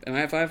 Am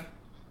I at 5? Is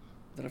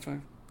that at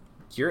 5?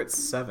 You're at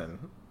 7.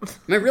 Am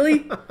I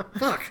really?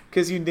 Fuck.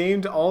 Because you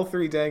named all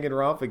 3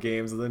 Danganronpa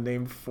games and then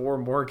named 4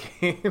 more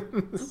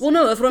games. Well,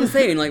 no, that's what I'm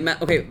saying. Like,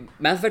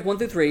 Mass Effect 1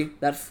 through 3.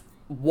 That's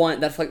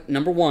one. That's like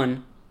number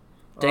 1.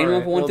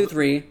 Danganronpa 1 through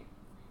 3.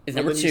 Is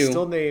number 2.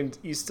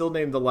 You still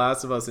named The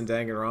Last of Us and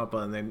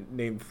Danganronpa, and then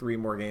named 3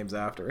 more games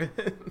after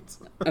it.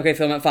 Okay,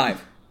 so I'm at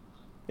 5.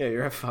 Yeah,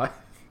 you're at 5.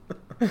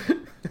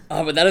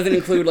 But that doesn't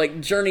include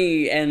like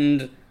Journey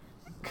and...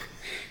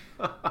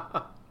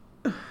 God,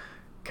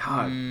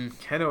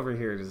 Ken over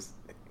here is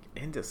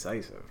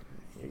indecisive.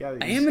 I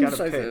am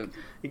indecisive.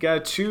 You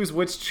gotta choose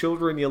which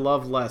children you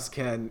love less,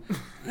 Ken.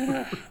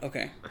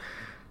 Okay.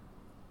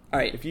 All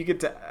right. If you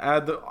get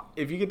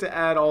to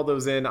add all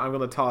those in, I'm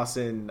gonna toss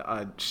in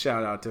a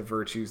shout out to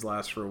Virtue's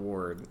Last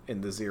Reward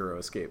in the Zero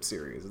Escape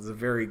series. It's a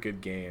very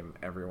good game.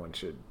 Everyone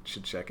should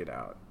check it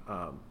out.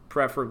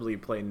 Preferably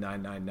play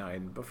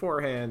 999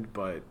 beforehand,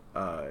 but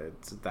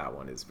that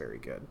one is very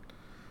good.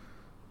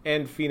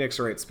 And Phoenix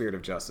Wright Spirit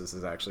of Justice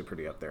is actually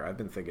pretty up there. I've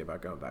been thinking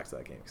about going back to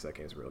that game because that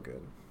game's real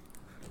good.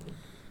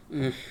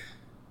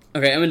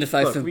 Okay, I'm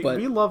indecisive. Look, but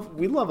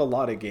we love a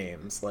lot of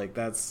games. Like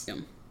that's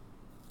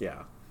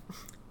yeah.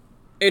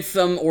 It's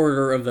some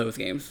order of those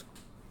games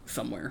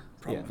somewhere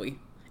probably. Yeah.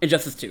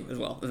 Injustice 2 as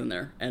well is in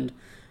there, and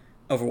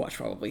Overwatch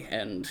probably.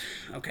 And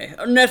okay,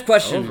 next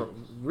question.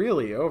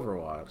 Really,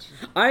 Overwatch?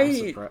 I'm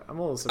a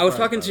little surprised. I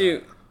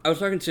was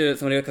talking to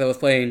somebody because I was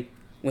playing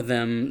with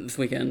them this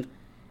weekend,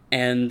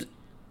 and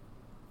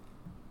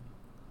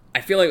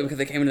I feel like because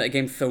they came into that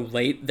game so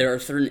late, there are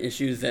certain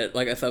issues that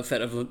like a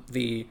subset of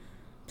the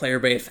player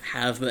base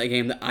has with that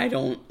game that I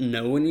don't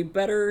know any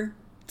better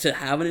to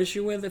have an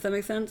issue with, if that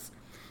makes sense.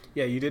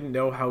 Yeah, you didn't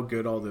know how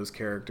good all those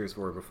characters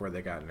were before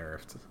they got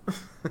nerfed.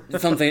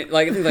 Something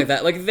like things like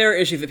that. Like there are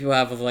issues that people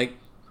have with like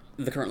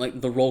the current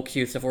like the role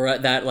queue stuff. Or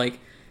that like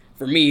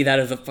for me that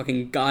is a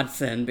fucking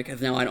godsend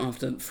because now I don't have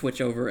to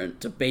switch over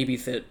and to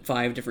babysit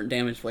 5 different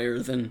damage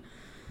players and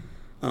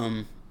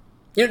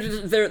you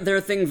know there are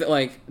things that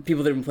like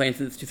people that have been playing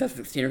since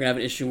 2016 are gonna have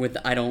an issue with.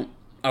 That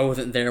I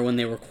wasn't there when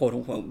they were quote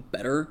unquote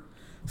better,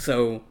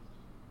 so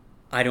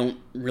I don't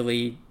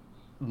really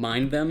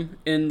mind them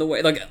in the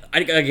way like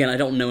I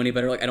don't know any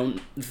better. Like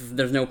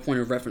there's no point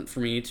of reference for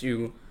me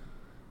to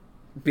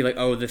be like,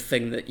 oh, this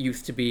thing that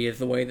used to be is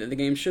the way that the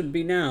game should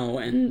be now.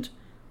 And,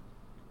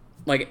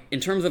 like, in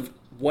terms of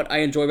what I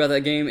enjoy about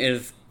that game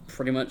is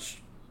pretty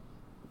much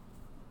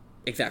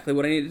exactly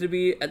what I needed to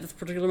be at this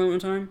particular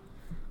moment in time.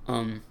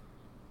 I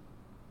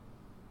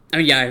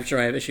mean, yeah, I'm sure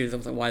I have issues. I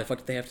was like, why the fuck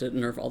did they have to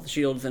nerf all the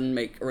shields and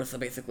make Orisa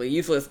basically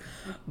useless?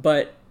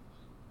 But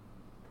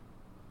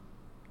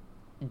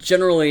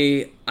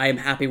generally, I am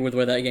happy with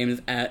where that game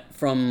is at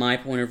from my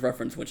point of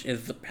reference, which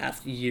is the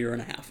past year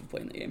and a half of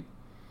playing the game.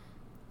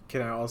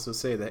 Can I also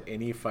say that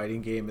any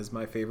fighting game is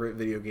my favorite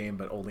video game,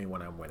 but only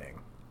when I'm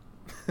winning?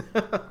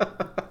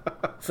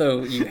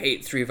 So you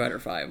hate Street Fighter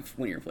V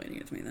when you're playing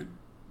against me, then?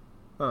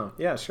 Oh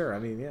yeah, sure. I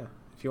mean, yeah.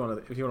 If you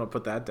want to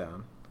put that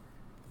down,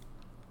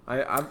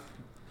 I'm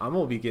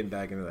gonna be getting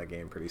back into that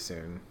game pretty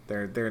soon.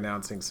 They're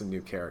announcing some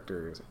new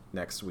characters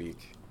next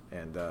week,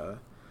 and I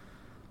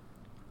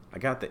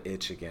got the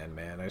itch again,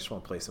 man. I just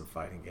want to play some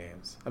fighting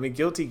games. I mean,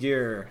 Guilty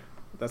Gear,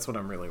 that's what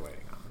I'm really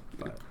waiting on.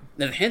 But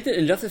there's a hint that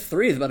Injustice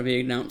 3 is about to be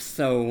announced,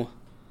 so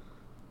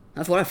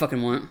that's what I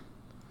fucking want.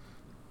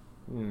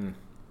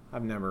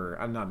 I'm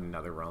not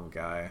another Realm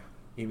guy,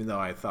 even though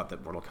I thought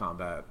that Mortal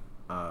Kombat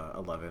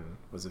 11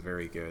 was a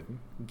very good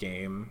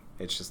game.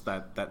 It's just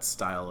that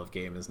style of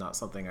game is not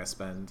something I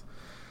spend.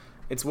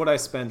 It's what I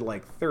spend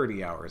like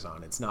 30 hours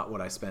on. It's not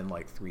what I spend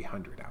like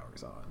 300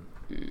 hours on.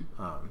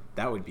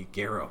 That would be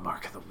Garrow,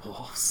 Mark of the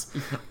Wolves.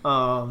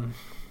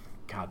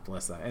 God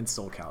bless that. And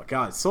Soul Calibur.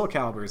 God, Soul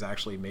Calibur is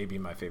actually maybe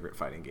my favorite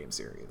fighting game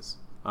series.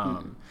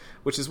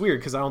 Which is weird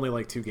because I only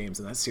like 2 games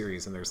in that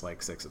series and there's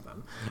like 6 of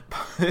them.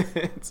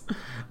 But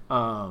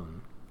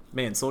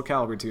man, Soul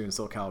Calibur 2 and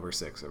Soul Calibur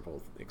 6 are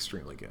both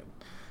extremely good.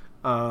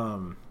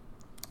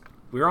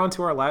 We're on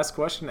to our last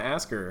question to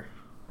ask her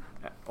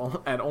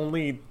at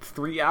only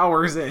 3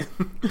 hours in.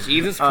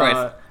 Jesus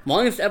Christ.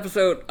 Longest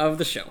episode of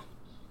the show.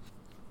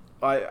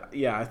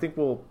 I think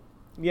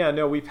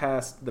we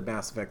passed the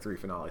Mass Effect 3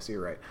 finale, so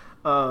you're right.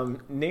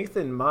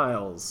 Nathan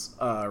Miles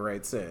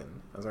writes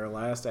in as our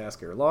last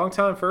asker. Long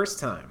time, first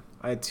time.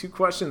 I had 2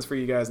 questions for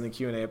you guys in the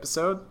Q&A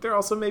episode. They're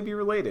also maybe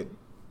related.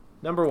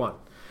 Number 1.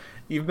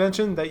 You've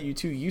mentioned that you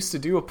 2 used to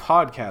do a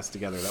podcast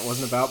together that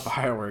wasn't about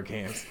BioWare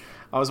games.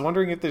 I was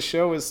wondering if this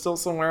show is still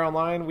somewhere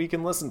online we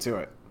can listen to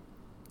it.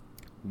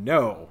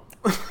 No.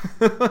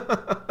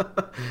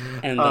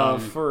 And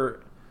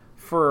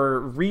for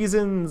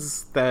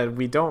reasons that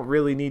we don't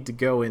really need to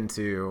go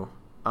into,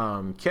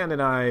 Ken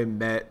and I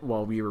met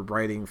while we were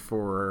writing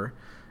for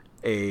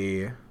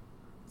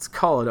let's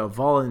call it a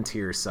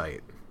volunteer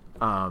site.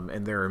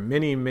 And there are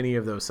many, many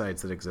of those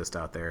sites that exist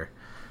out there.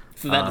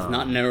 So that does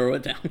not narrow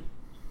it down.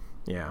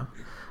 Yeah.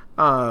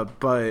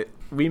 But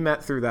we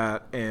met through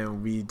that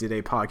and we did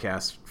a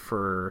podcast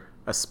for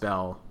a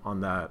spell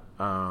on that.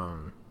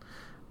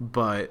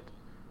 But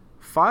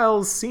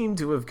files seem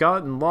to have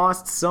gotten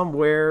lost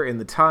somewhere in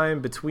the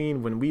time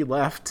between when we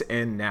left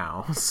and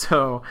now.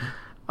 So,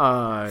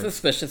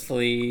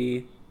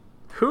 suspiciously,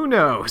 who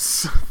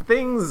knows?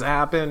 Things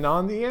happen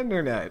on the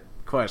internet? ?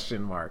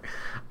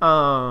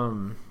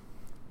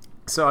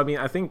 So I mean,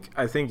 I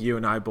think you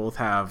and I both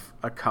have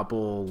a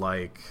couple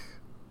like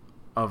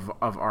of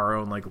our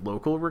own like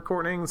local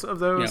recordings of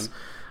those. Yeah.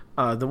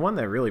 The one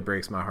that really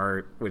breaks my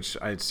heart, which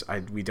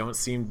we don't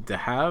seem to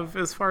have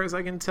as far as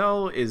I can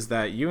tell, is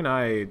that you and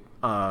I,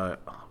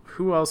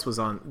 who else was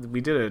on? We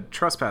did a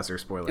Trespasser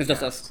spoiler. It was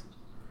just us.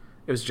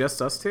 It was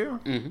just us two?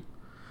 Mm-hmm.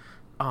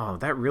 Oh,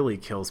 that really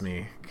kills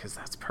me because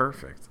that's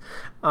perfect.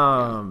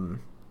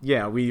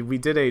 Yeah, we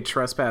did a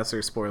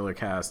Trespasser spoiler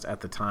cast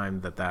at the time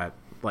that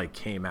like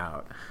came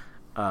out.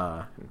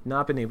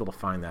 Not been able to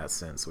find that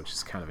since, which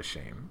is kind of a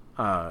shame.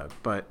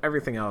 But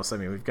everything else, I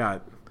mean, we've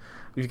got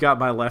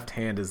my left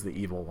hand as the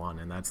evil one,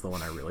 and that's the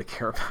one I really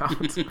care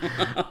about.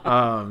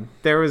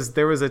 There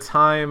was a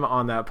time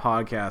on that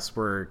podcast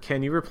where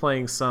Ken, you were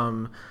playing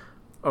some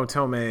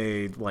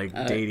Otome like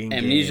dating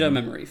Amnesia game.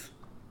 Memories.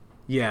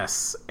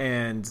 Yes,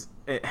 and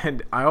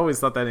I always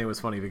thought that name was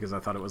funny because I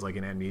thought it was like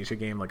an amnesia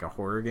game, like a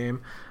horror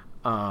game.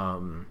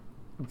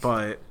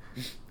 But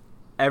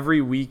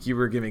every week you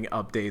were giving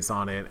updates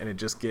on it, and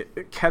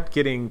it kept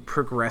getting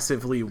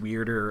progressively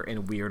weirder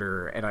and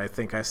weirder. And I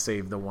think I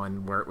saved the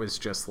one where it was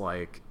just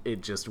like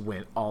it just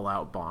went all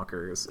out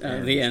bonkers.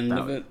 The end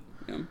of it.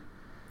 Yeah.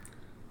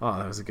 Oh,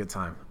 that was a good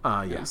time.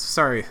 Yes. Yeah.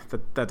 Sorry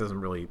that doesn't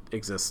really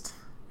exist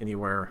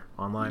anywhere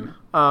online.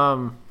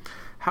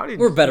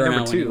 We're better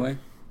now anyway.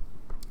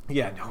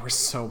 Yeah, no, we're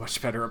so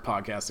much better at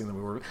podcasting than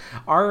we were.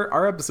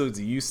 Our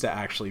episodes used to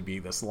actually be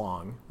this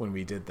long when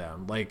we did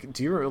them. Like,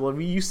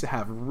 we used to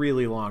have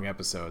really long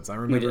episodes. I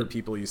remember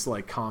people used to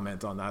like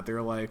comment on that. They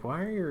were like,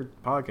 "Why are your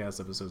podcast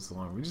episodes so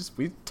long?"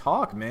 We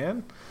talk,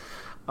 man.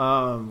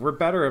 We're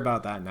better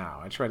about that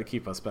now. I try to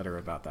keep us better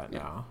about that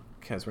now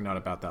because we're not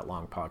about that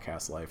long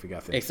podcast life. We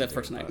got things except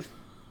for tonight.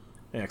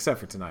 Yeah,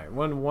 except for tonight.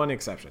 One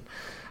exception.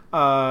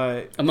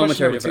 A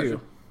momentary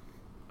diversion.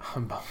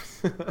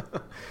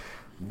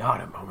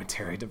 Not a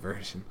momentary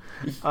diversion.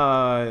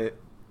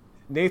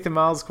 Nathan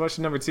Miles,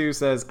 question number 2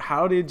 says,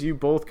 how did you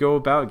both go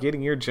about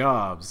getting your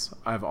jobs?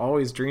 I've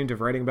always dreamed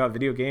of writing about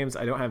video games.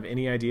 I don't have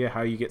any idea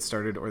how you get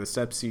started or the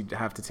steps you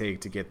have to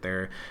take to get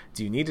there.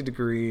 Do you need a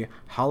degree?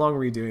 How long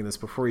were you doing this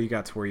before you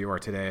got to where you are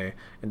today?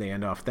 And they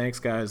end off, thanks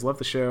guys, love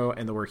the show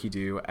and the work you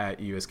do at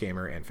US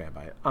Gamer and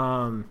Fanbyte.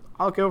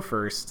 I'll go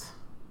first,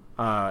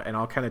 and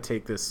I'll kind of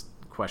take this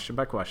question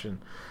by question.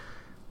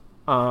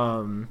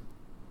 How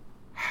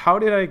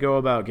did I go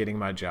about getting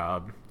my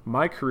job?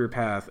 My career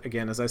path,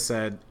 again, as I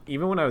said,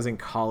 even when I was in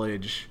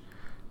college,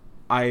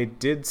 I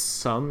did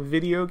some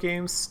video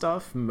game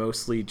stuff,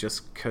 mostly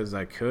just because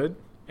I could,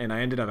 and I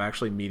ended up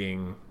actually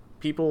meeting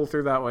people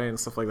through that way and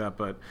stuff like that,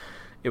 but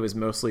it was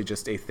mostly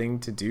just a thing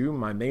to do.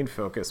 My main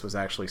focus was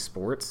actually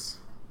sports,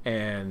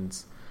 and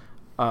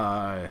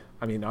I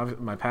mean,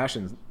 my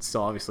passion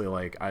still, obviously,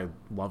 like, I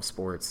love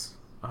sports.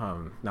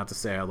 Not to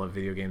say I love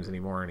video games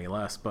anymore any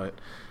less, but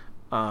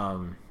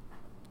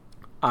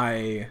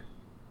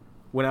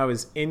when I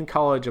was in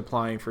college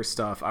applying for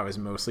stuff, I was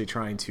mostly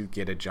trying to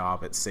get a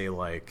job at, say,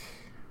 like,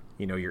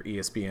 you know, your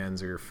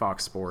ESPNs or your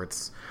Fox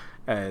Sports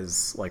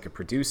as, like, a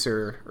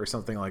producer or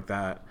something like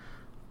that.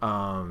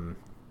 That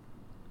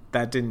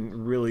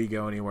didn't really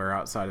go anywhere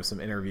outside of some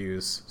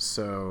interviews.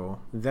 So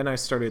then I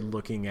started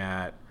looking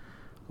at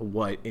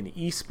what an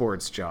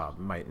esports job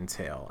might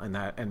entail, and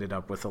that ended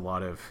up with a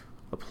lot of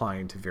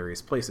applying to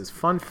various places.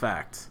 Fun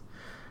fact,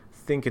 I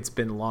think it's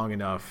been long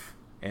enough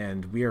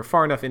and we are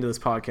far enough into this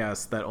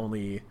podcast that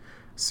only a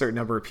certain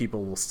number of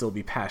people will still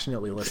be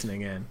passionately listening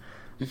in.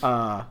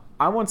 I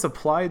once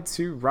applied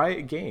to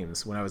Riot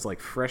Games when I was, like,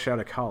 fresh out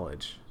of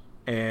college,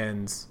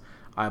 and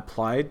I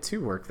applied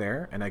to work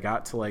there, and I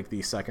got to, like,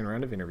 the second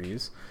round of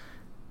interviews,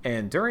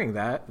 and during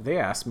that, they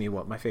asked me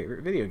what my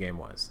favorite video game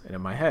was, and in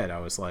my head,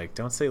 I was like,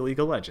 don't say League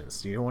of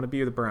Legends. You don't want to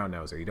be the brown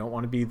noser. You don't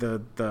want to be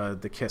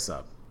the kiss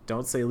up.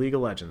 Don't say League of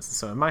Legends.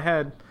 So in my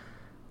head,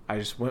 I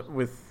just went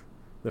with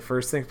the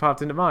first thing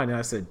popped into mind, and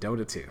I said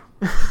Dota 2.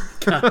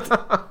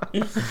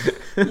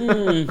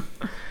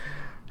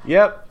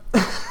 Yep.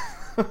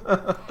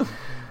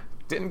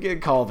 Didn't get a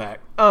call back.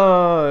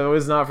 It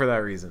was not for that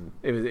reason.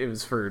 It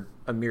was for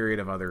a myriad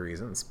of other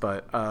reasons,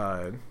 but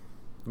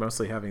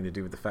mostly having to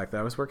do with the fact that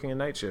I was working a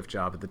night shift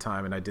job at the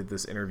time, and I did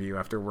this interview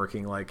after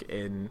working, like,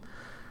 in,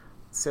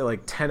 say,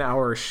 like,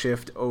 10-hour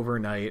shift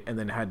overnight, and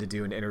then had to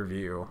do an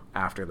interview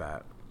after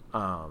that.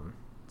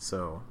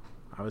 So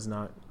I was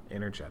not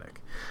energetic.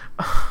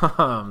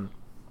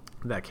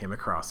 That came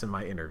across in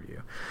my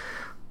interview.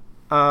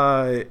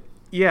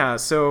 Yeah,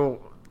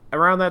 so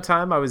around that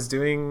time I was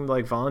doing,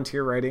 like,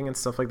 volunteer writing and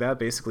stuff like that,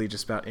 basically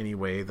just about any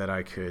way that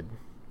I could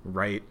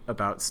write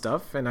about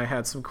stuff, and I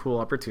had some cool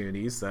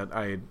opportunities that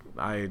I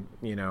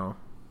you know,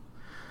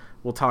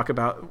 we'll talk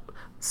about,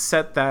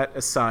 set that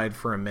aside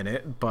for a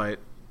minute, but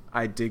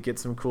I did get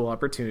some cool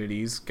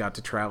opportunities, got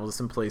to travel to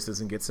some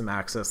places and get some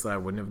access that I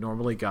wouldn't have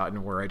normally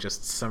gotten, where I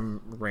just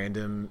some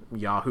random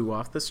Yahoo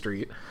off the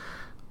street.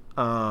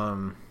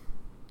 And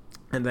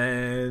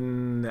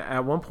then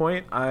at one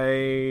point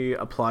I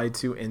applied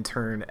to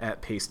intern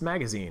at Paste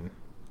Magazine,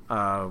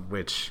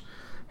 which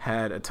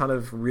had a ton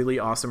of really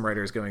awesome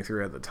writers going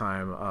through at the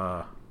time.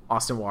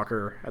 Austin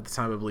Walker at the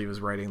time, I believe,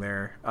 was writing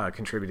there,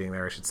 contributing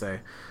there, I should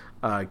say.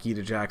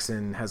 Gita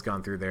Jackson has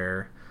gone through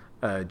there.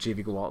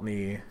 J.V.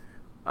 Gwaltney,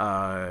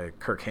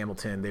 Kirk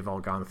Hamilton, they've all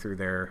gone through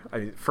there.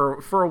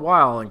 For a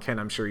while, and Ken,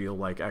 I'm sure you'll,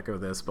 like, echo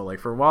this, but, like,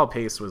 for a while,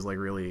 Paste was, like,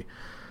 really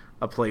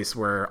a place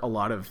where a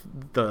lot of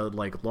the,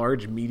 like,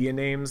 large media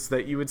names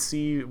that you would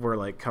see were,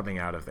 like, coming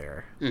out of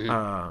there.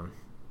 Mm-hmm.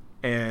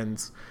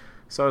 And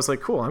so I was like,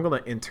 cool, I'm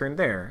gonna intern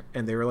there.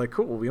 And they were like,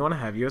 cool, we want to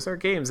have you as our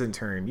games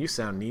intern. You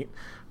sound neat.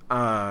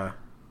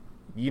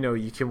 You know,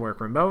 you can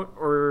work remote,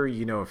 or,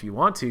 you know, if you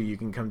want to, you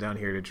can come down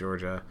here to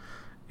Georgia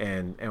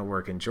and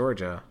work in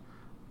Georgia.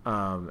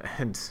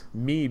 And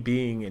me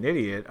being an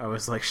idiot, I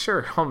was like,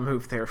 sure, I'll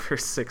move there for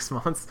 6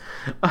 months.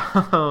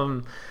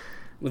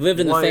 We lived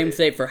in the same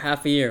state for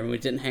half a year, and we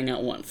didn't hang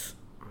out once.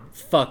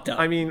 It's fucked up.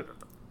 I mean,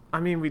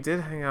 we did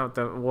hang out,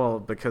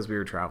 because we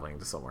were traveling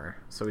to somewhere,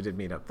 so we did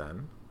meet up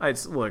then.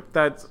 Look,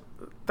 that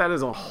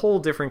is a whole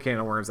different can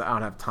of worms that I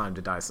don't have time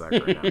to dissect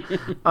right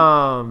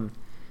now.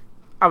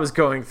 I was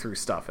going through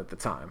stuff at the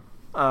time.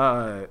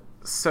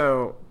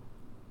 So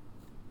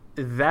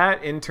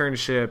that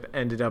internship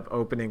ended up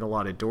opening a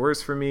lot of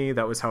doors for me.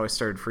 That was how I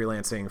started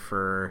freelancing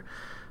for,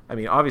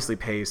 obviously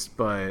Paste,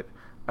 but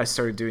I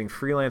started doing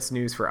freelance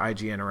news for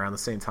IGN around the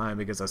same time,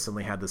 because I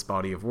suddenly had this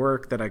body of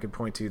work that I could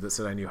point to that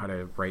said I knew how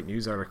to write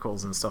news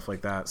articles and stuff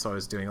like that. So I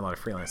was doing a lot of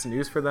freelance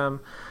news for them.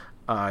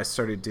 I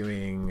started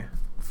doing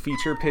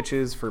feature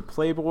pitches for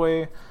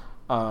Playboy,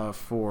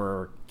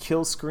 for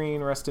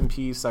Killscreen, rest in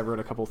peace. I wrote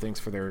a couple things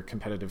for their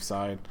competitive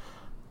side.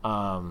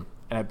 And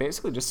I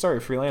basically just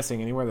started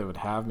freelancing anywhere that would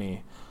have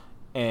me.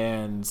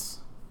 And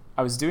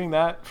I was doing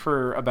that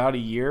for about a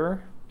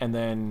year, and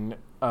then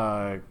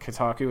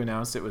Kotaku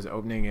announced it was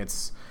opening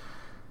its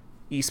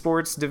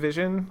esports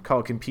division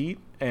called Compete,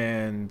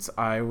 and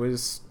I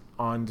was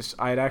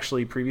I had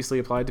actually previously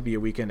applied to be a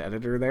weekend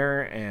editor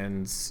there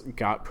and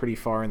got pretty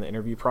far in the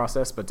interview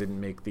process, but didn't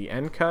make the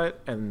end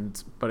cut.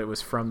 But it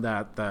was from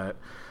that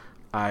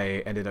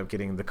I ended up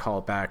getting the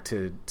call back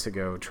to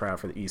go try out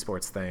for the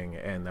esports thing,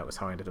 and that was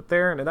how I ended up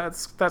there. And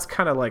that's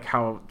kind of like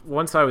how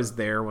once I was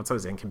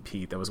in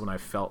Compete, that was when I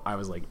felt I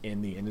was like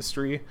in the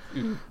industry,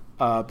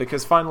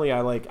 because finally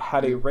I like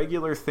had a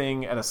regular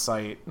thing at a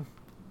site.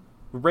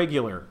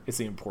 Regular is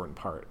the important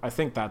part. I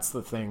think that's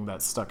the thing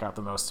that stuck out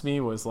the most to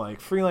me, was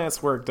like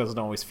freelance work doesn't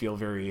always feel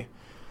very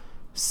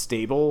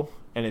stable,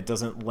 and it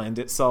doesn't lend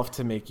itself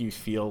to make you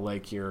feel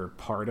like you're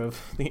part of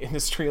the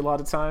industry a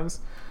lot of times.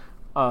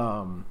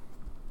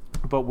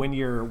 But when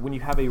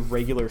you have a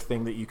regular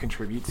thing that you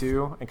contribute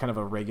to and kind of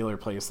a regular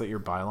place that your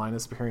byline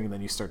is appearing,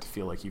 then you start to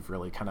feel like you've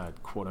really kind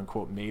of quote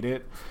unquote made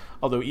it.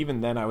 Although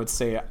even then I would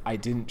say I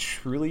didn't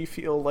truly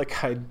feel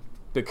like I'd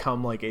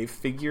become like a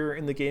figure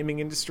in the gaming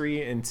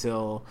industry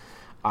until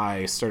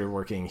I started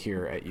working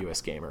here at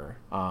US Gamer.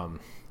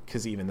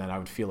 Because even then I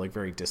would feel like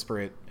very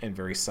disparate and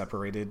very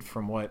separated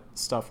from what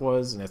stuff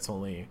was, and it's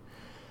only,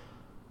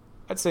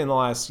 I'd say in the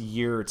last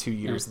year or 2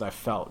 years that I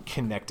felt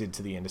connected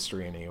to the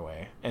industry in any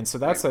way. And so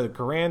that's a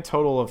grand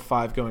total of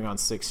 5 going on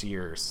 6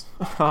 years.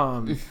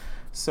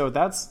 So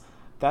that's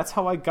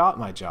how I got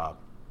my job.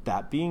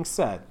 That being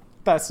said,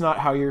 that's not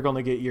how you're going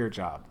to get your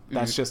job.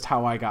 That's just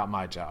how I got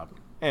my job.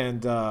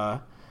 And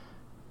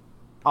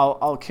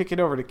I'll kick it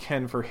over to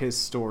Ken for his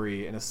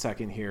story in a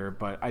second here,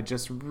 but I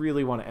just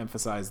really want to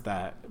emphasize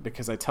that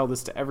because I tell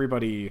this to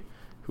everybody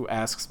who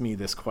asks me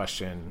this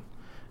question.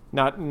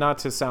 Not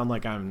to sound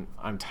like I'm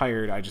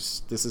tired.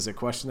 This is a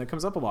question that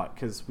comes up a lot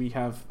because we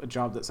have a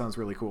job that sounds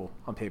really cool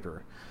on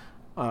paper,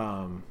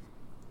 and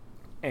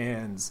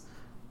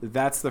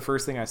that's the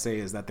first thing I say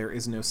is that there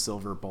is no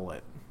silver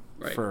bullet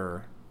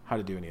for how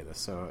to do any of this.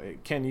 So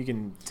Ken, you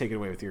can take it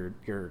away with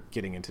your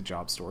getting into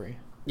job story.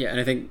 Yeah,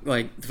 and I think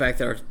like the fact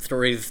that our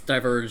stories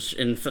diverge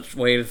in such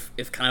ways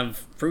is kind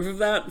of proof of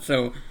that.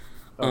 So,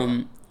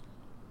 God,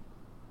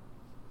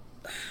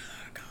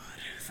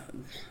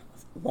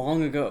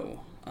 long ago.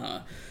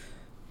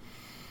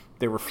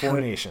 There were 4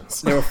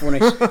 nations. There were 4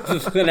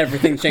 nations. Then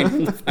everything changed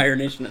when the Fire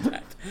Nation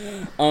attacked.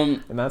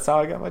 And that's how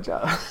I got my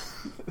job.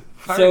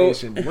 Fire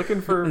Nation, looking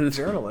for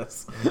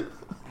journalists.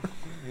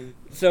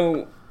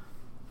 So,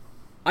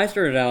 I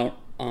started out,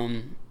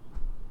 kind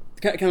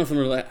of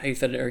similar to how you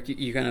said it, Eric.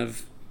 You kind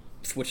of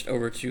switched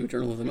over to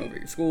journalism over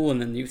your school,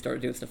 and then you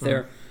started doing stuff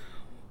there.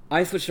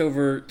 I switched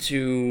over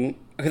to,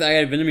 because I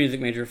had been a music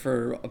major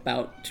for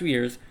about 2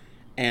 years,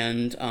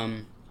 and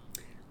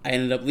I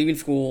ended up leaving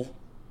school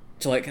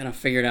to like kind of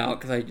figure it out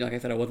because like I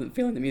said, I wasn't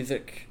feeling the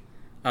music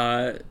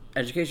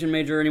education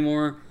major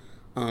anymore,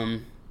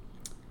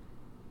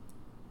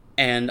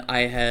 and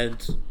I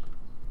had,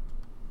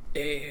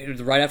 it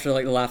was right after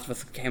like The Last of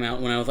Us came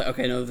out when I was like,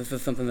 okay, no, this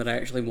is something that I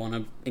actually want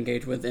to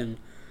engage with in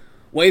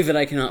ways that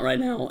I cannot right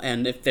now,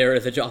 and if there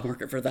is a job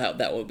market for that,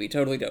 that would be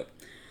totally dope.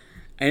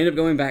 I ended up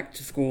going back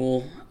to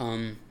school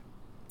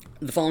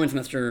the following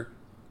semester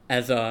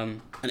as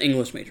an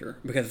English major,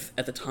 because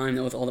at the time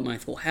that was all that my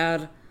school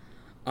had.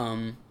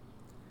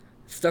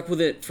 Stuck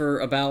with it for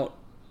about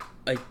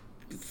a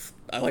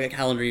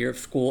calendar year of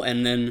school,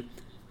 and then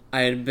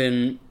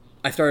I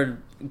started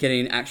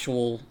getting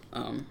actual,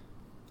 I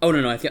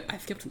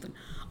skipped something.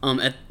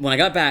 When I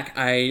got back,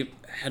 I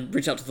had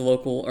reached out to the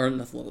local, or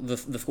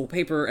the school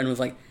paper, and was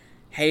like,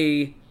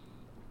 hey,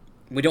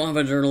 we don't have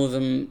a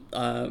journalism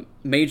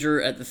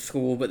major at the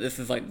school, but this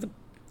is like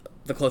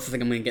the closest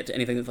thing I'm going to get to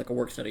anything that's like a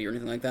work study or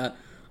anything like that.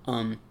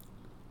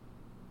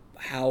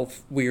 How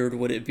weird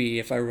would it be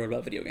if I wrote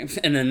about video games?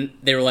 And then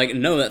they were like,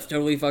 no, that's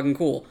totally fucking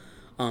cool.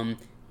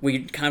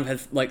 We kind of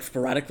have like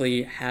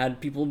sporadically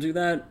had people do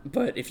that,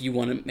 but if you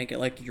want to make it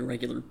like your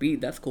regular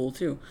beat, that's cool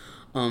too.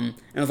 And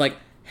I was like,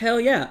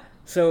 hell yeah.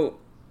 So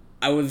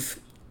I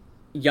was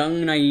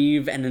young,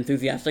 naive, and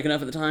enthusiastic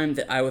enough at the time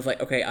that I was like,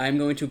 okay, I'm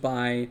going to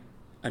buy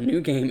a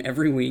new game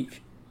every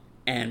week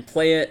and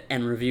play it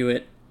and review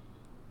it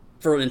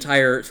for an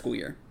entire school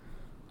year.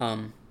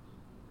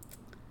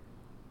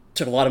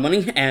 Took a lot of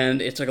money,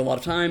 and it took a lot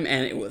of time,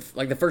 and it was,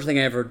 like, the first thing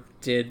I ever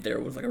did there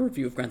was, like, a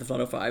review of Grand Theft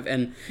Auto 5,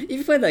 and if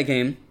you played that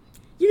game,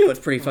 you know it's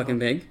pretty fucking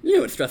big. You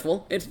know it's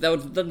stressful.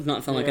 That does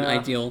not sound like an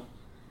ideal...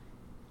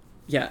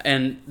 Yeah,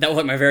 and that was,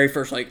 like, my very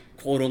first, like,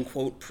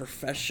 quote-unquote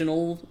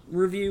professional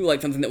review,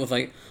 like, something that was,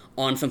 like,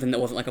 on something that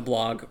wasn't, like, a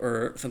blog,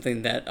 or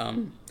something that,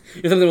 something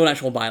with an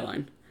actual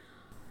byline.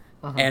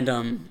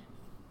 And,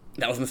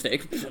 that was a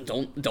mistake.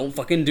 Don't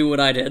fucking do what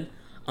I did.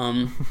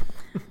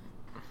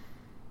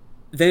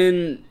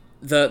 Then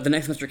the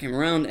next semester came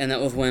around, and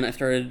that was when I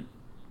started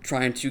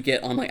trying to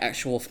get on like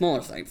actual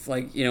smaller sites.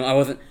 Like, you know,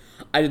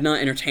 I did not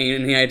entertain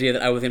any idea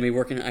that I was going to be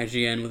working at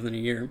IGN within a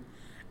year.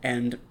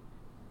 And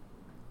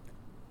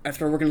I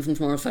started working on some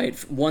smaller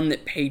sites, one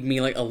that paid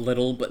me like a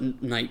little,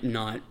 but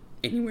not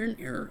anywhere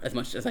near as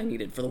much as I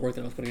needed for the work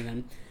that I was putting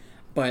in.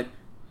 But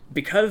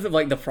because of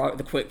like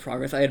the quick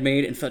progress I had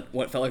made in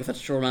what felt like such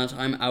a short amount of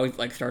time, I was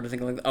like started to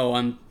think like, oh,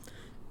 I'm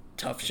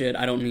tough shit.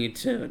 I don't need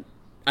to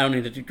I don't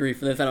need a degree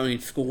for this. I don't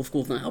need school.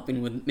 School's not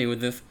helping with me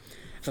with this.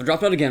 So I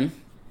dropped out again.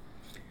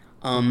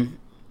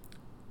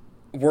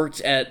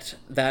 Worked at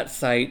that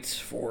site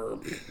for,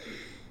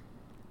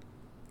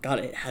 God,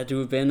 it had to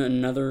have been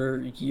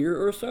another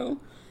year or so.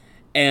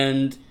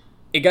 And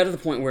it got to the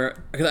point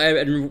where, because I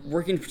had been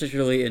working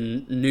particularly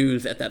in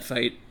news at that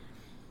site,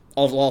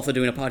 also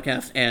doing a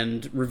podcast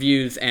and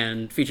reviews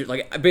and features.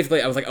 Like,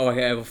 basically, I was like, oh,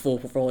 okay, I have a full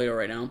portfolio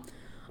right now.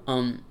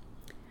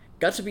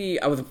 Got to be,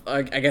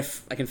 I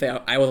guess I can say,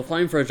 I was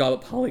applying for a job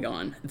at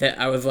Polygon that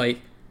I was like,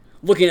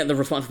 looking at the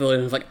responsibility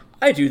and I was like,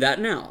 I do that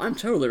now. I'm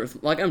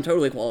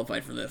totally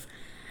qualified for this.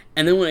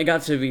 And then when it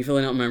got to be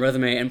filling out my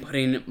resume and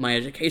putting my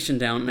education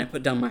down, and I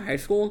put down my high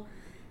school,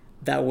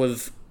 that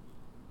was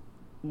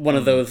one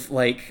of those,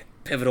 like,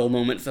 pivotal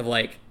moments of,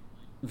 like,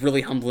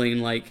 really humbling,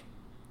 like,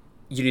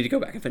 you need to go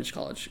back and finish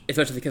college.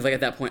 Especially because, like, at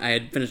that point I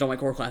had finished all my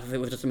core classes. It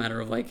was just a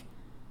matter of, like,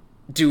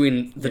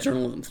 doing the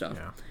journalism stuff.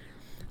 Yeah.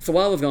 So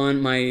while I was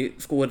gone, my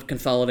school had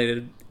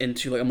consolidated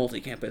into, like, a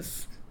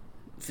multi-campus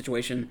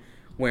situation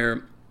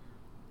where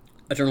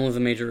a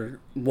journalism major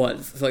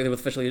was. So, like, there was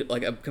officially,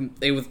 like,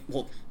 it was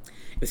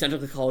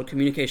technically called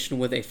Communication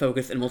with a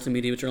Focus in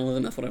Multimedia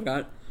Journalism. That's what I've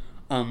got.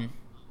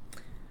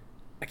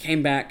 I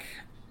came back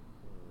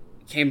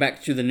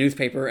to the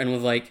newspaper and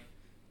was like,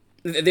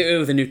 it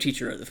was a new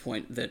teacher at this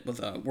point that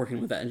was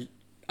working with that. And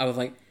I was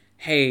like,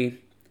 hey,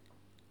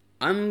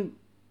 I'm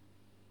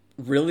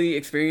really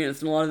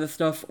experienced in a lot of this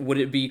stuff. Would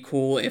it be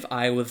cool if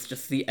I was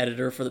just the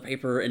editor for the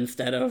paper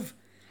instead of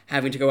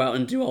having to go out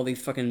and do all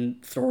these fucking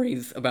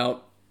stories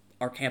about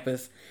our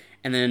campus?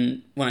 And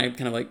then when I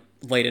kind of, like,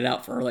 laid it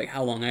out for her, like,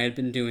 how long I had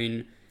been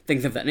doing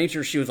things of that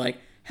nature, she was like,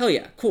 hell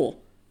yeah,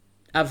 cool,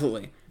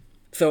 absolutely.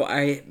 So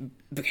I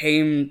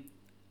kind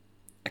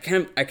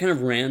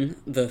of ran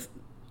the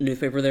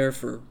newspaper there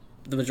for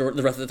the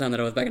rest of the time that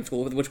I was back in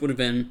school, which would have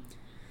been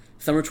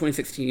summer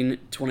 2016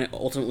 to when I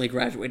ultimately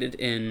graduated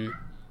in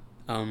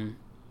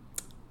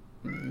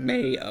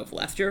May of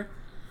last year.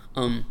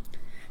 And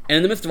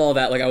in the midst of all of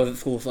that, like, I was at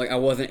school, so, like, I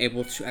wasn't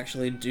able to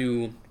actually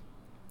do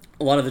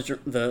a lot of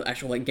the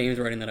actual, like, games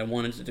writing that I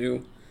wanted to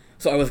do.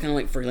 So I was kind of,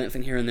 like,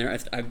 freelancing here and there.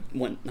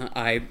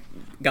 I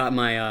got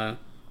my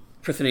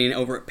christening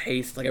over at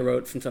Paste. Like, I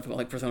wrote some stuff about,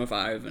 like, Persona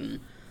 5 and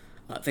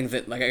things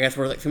that, like, I guess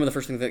were, like, some of the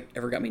first things that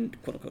ever got me,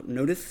 quote unquote,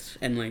 noticed,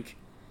 and, like,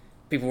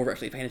 people were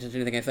actually paying attention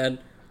to anything I said.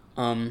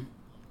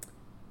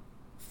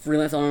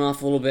 Freelance on and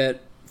off a little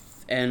bit,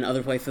 and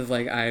other places,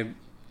 like, I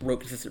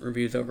wrote consistent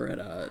reviews over at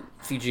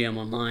CGM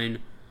Online,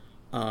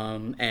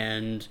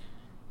 and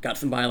got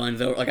some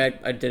bylines over. Like,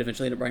 I did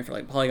eventually end up writing for,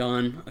 like,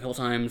 Polygon a couple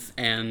times,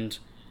 and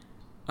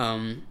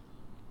I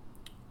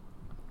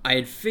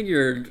had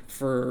figured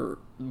for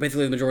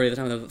basically the majority of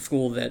the time that I was at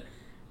school that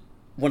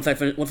once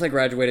I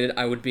graduated,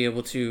 I would be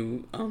able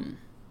to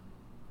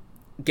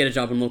get a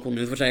job in local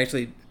news, which I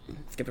actually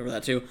skipped over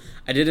that too.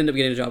 I did end up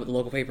getting a job at the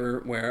local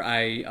paper where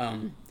I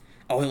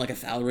wasn't, like, a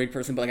salaried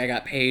person, but, like, I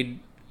got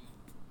paid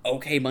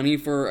okay money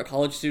for a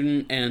college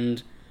student,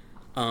 and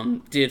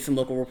did some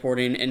local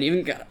reporting, and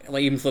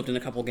even slipped in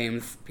a couple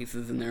games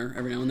pieces in there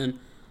every now and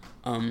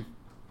then.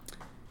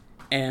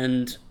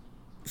 And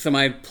so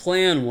my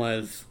plan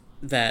was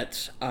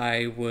that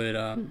I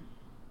would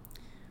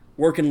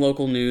work in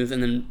local news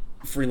and then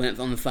freelance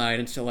on the side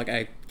until, like,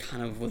 I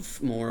kind of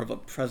was more of a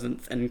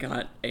presence and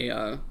got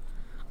a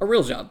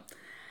real job.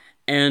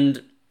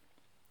 And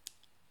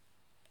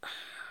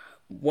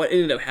what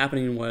ended up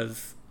happening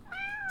was,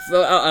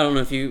 so I don't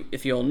know if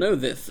you all know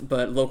this,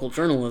 but local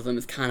journalism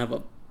is kind of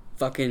a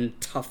fucking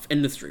tough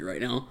industry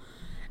right now,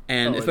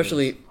 and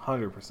especially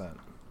 100%.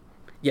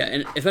 Yeah,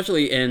 and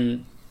especially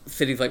in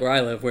cities like where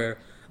I live, where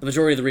the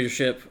majority of the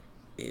readership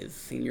is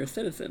senior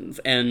citizens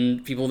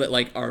and people that,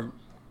 like, are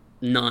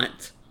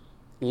not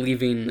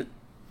leaving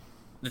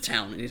the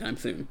town anytime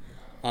soon.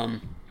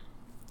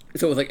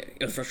 So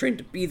it was frustrating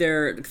to be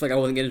there. It's like I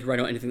wasn't getting to write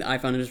about anything that I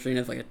found interesting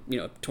as, like, a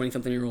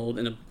 20-something-year-old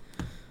in a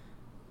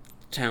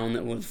town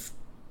that was,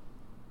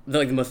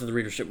 like, most of the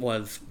readership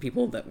was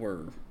people that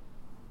were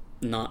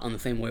not on the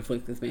same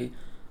wavelength as me.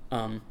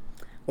 What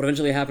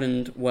eventually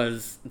happened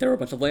was there were a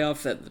bunch of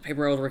layoffs at the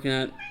paper I was working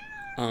at,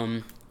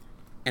 and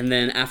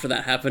then after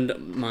that happened,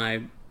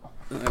 my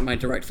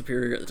direct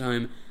superior at the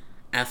time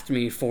asked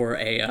me for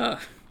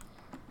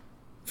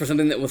for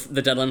something that was,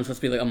 the deadline was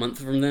supposed to be, like, a month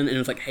from then, and it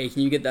was like, hey,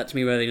 can you get that to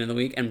me by the end of the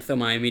week? And so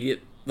my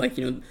immediate, like,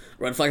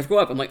 red flags go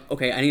up. I'm like,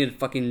 okay, I need a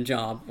fucking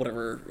job,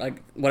 whatever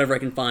I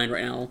can find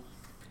right now.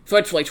 So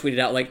I just, like, tweeted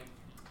out, like,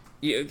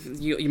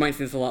 you might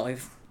see this a lot, like,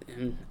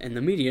 in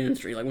the media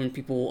industry, like, when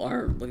people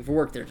are looking for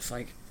work, they're just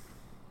like,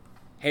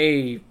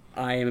 hey,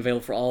 I am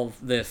available for all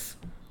of this.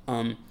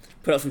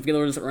 Put out some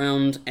feelers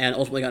around, and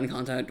ultimately got in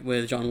contact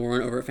with John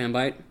Warren over at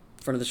Fanbyte,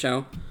 friend of the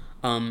show.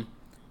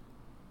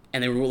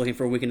 And they were looking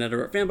for a weekend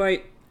editor at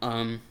Fanbyte,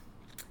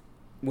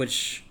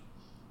 which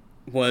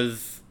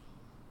was,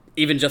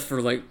 even just for,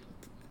 like,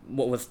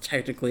 what was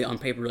technically on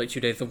paper, like,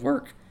 2 days of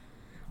work,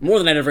 more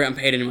than I'd ever gotten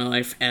paid in my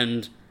life.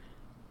 And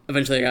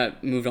eventually I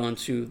got moved on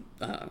to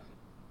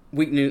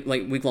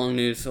week-long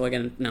news. So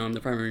again, now I'm the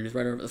primary news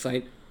writer of the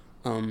site.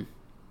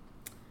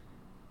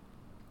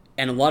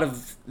 And a lot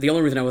of the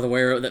only reason I was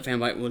aware that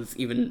Fanbyte was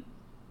even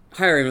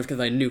hiring was because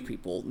I knew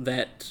people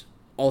that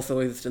also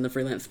exist in the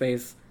freelance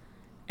space,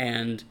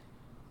 and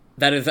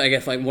that is, I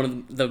guess, like one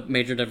of the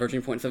major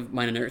diverging points of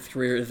mine and Eric's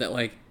career is that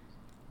like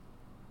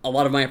a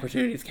lot of my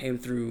opportunities came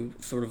through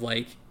sort of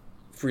like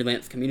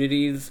freelance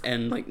communities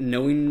and like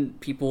knowing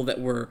people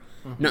that were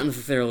not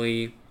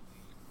necessarily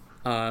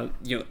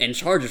in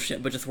charge of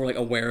shit, but just were like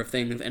aware of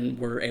things and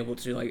were able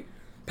to like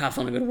pass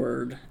on a good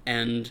word.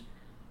 And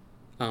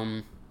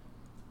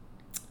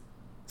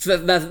so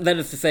that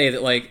is to say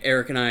that like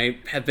Eric and I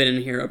have been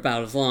in here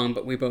about as long,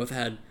 but we both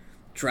had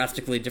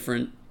drastically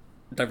different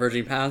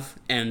diverging paths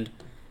and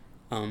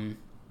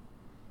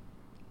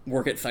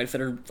work at sites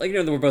that are like,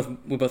 we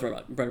both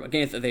write about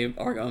games that they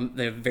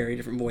have very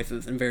different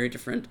voices and very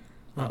different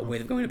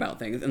ways of going about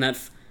things, and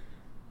that's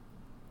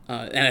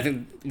and I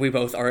think we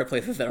both are at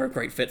places that are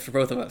great fits for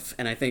both of us,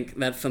 and I think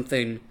that's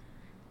something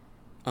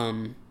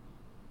that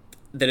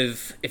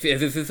is, if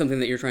this is something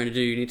that you're trying to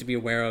do, you need to be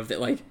aware of that,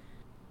 like,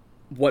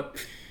 what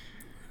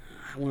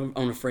I want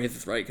to phrase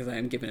this right because I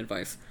am giving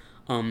advice.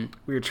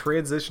 We are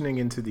transitioning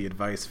into the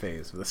advice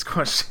phase of this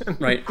question.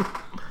 Right.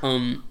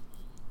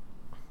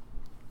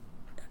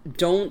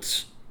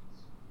 Don't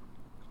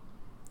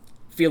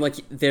feel like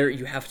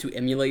you have to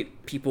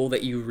emulate people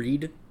that you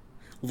read.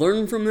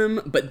 Learn from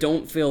them, but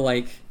don't feel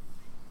like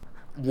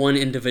one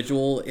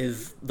individual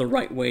is the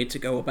right way to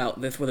go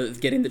about this, whether it's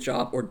getting the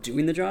job or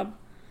doing the job.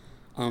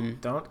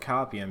 Don't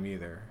copy him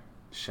either.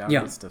 Shout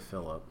outs to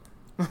Philip.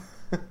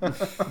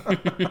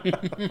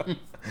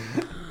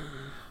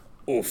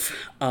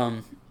 Oof.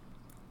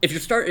 If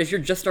you're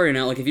just starting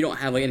out, like if you don't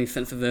have like any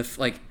sense of this,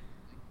 like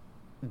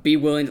be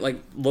willing to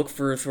like look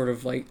for sort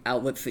of like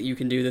outlets that you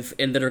can do this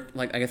and that are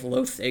like, I guess,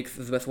 low stakes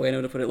is the best way I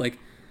know to put it. Like,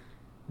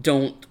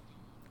 don't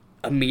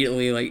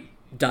immediately like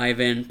dive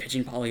in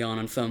pitching Polygon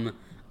on some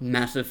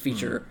massive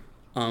feature.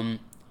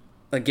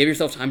 Like, give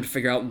yourself time to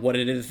figure out what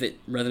it is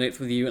that resonates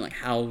with you and like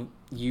how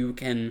you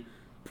can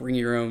bring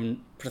your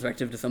own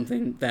perspective to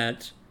something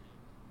that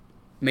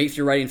makes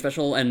your writing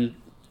special and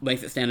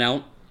makes it stand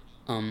out.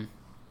 And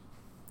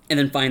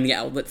then find the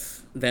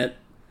outlets that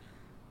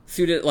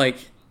suit it.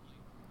 Like,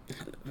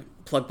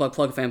 plug.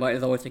 Fanbyte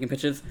is always taking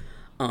pitches.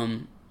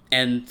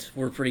 And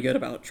we're pretty good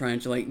about trying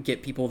to like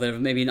get people that have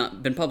maybe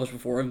not been published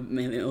before,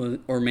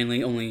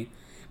 mainly only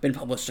been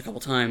published a couple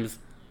times.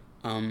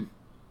 And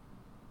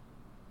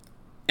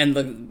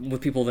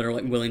with people that are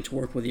like willing to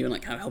work with you and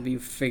like kind of help you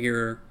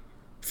figure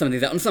some of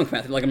these out in some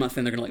capacity. Like, I'm not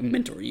saying they're gonna like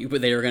mentor you,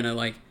 but they are gonna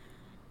like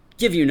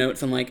give you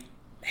notes on like,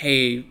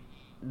 hey,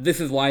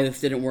 this is why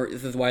this didn't work.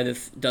 This is why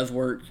this does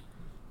work.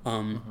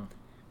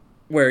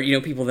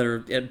 Where people that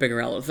are at bigger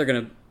outlets, they're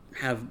gonna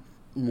have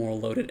more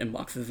loaded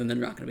inboxes, and they're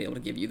not gonna be able to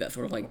give you that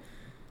sort of like,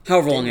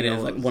 however long it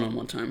is, like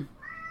one-on-one time.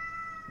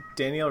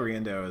 Danielle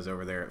Riendo is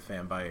over there at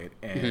Fanbyte,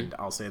 and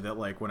I'll say that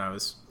like when I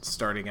was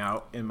starting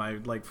out in my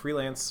like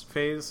freelance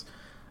phase,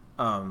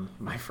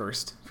 my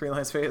first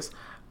freelance phase,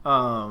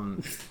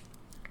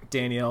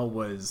 Danielle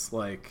was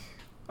like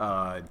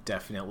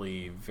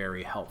definitely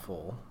very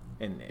helpful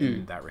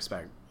in that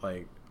respect.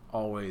 Like,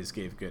 always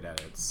gave good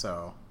edits,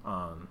 so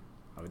I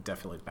would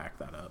definitely back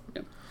that up.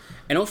 Yep.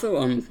 And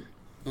also, I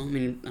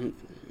mean, I don't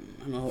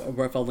know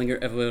where if I'll link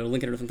it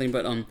or something,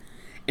 but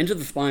Into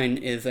the Spine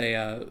is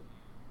a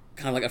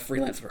kind of like a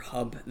freelancer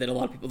hub that a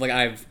lot of people, like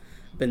I've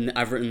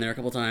written there a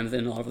couple times,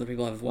 and a lot of other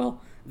people have as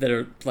well, that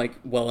are like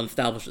well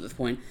established at this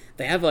point.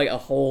 They have like a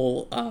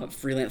whole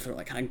freelancer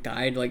like kind of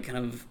guide, like kind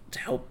of to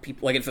help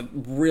people. Like, it's a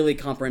really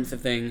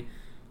comprehensive thing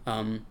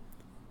to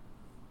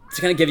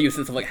kind of give you a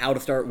sense of like how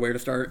to start, where to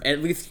start,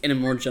 at least in a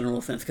more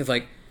general sense. Because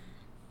like,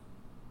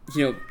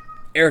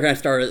 Eric and I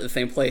started at the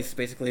same place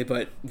basically,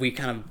 but we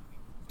kind of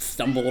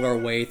stumbled our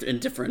way in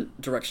different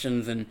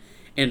directions and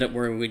ended up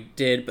where we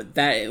did. But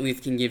that at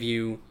least can give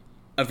you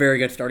a very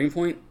good starting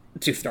point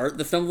to start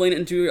the stumbling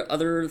into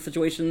other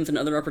situations and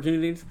other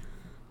opportunities.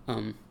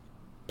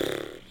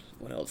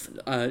 What else?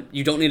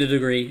 You don't need a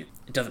degree.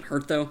 It doesn't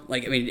hurt though.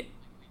 Like, I mean,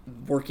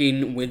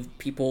 working with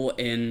people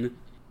in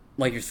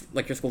like your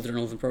school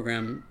journalism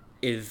program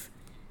is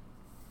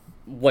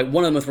like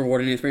one of the most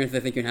rewarding experiences I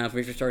think you can have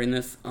if you're starting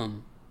this.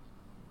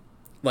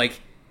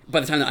 Like, by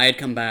the time that I had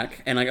come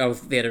back and like I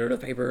was the editor of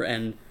the paper,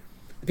 and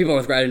the people I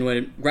was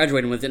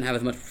graduating with didn't have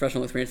as much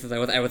professional experience as I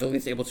was at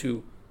least able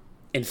to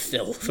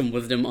instill some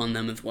wisdom on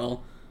them as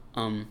well.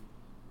 And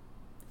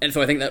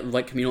so I think that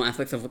like communal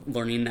aspects of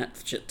learning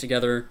that shit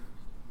together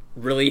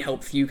really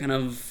helps you kind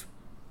of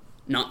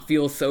not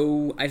feel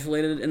so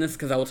isolated in this,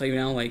 because I will tell you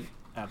now, like,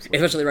 absolutely,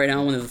 especially right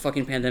now when there's a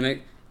fucking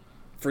pandemic,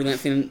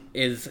 freelancing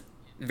is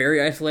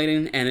very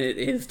isolating and it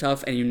is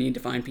tough, and you need to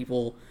find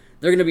people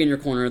that are going to be in your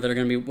corner, that are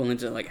going to be willing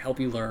to like help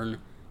you learn.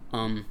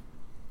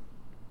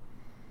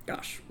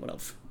 Gosh, what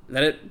else? Is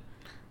that it? Is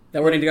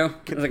that where I need to go?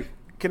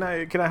 Can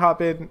I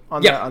hop in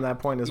on that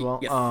point as well?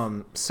 Yes.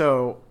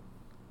 So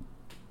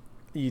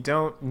you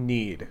don't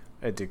need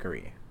a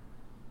degree.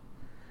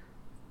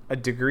 A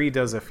degree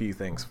does a few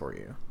things for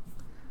you.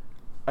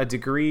 A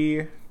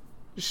degree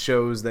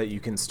shows that you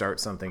can start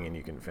something and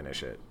you can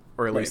finish it,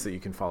 or at least that you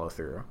can follow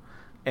through.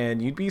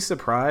 And you'd be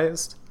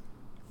surprised,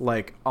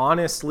 like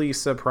honestly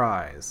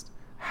surprised,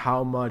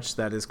 how much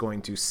that is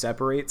going to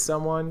separate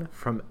someone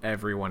from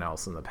everyone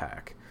else in the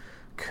pack.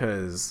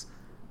 Because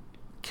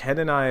Ken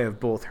and I have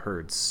both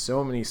heard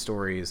so many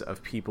stories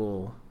of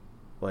people,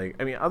 like,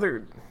 I mean,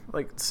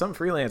 some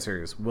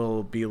freelancers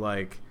will be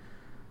like,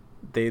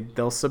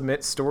 they'll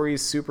submit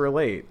stories super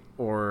late,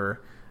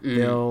 or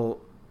they'll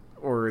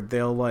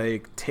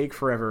like take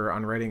forever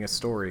on writing a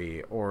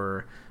story,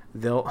 or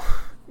they'll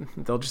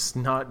just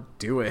not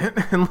do it.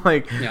 And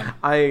like,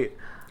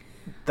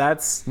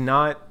 that's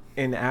not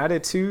an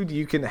attitude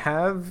you can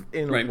have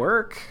in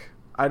work.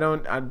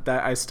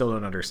 I still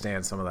don't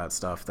understand some of that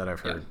stuff that I've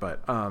heard,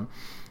 but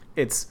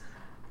it's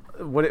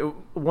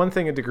one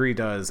thing a degree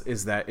does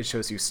is that it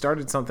shows you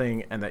started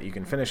something and that you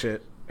can finish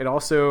it. It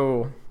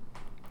also,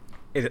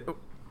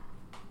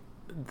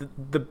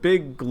 the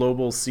big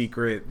global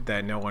secret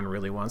that no one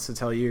really wants to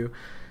tell you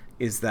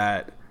is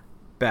that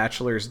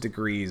bachelor's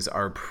degrees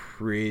are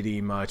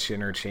pretty much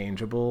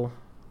interchangeable,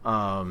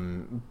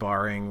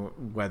 barring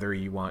whether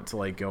you want to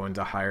like go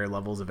into higher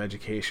levels of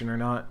education or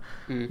not.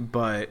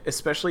 But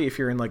especially if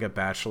you're in like a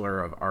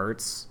Bachelor of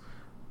Arts,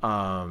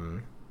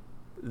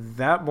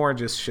 that more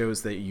just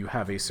shows that you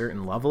have a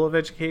certain level of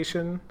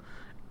education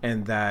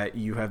and that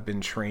you have been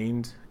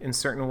trained in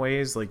certain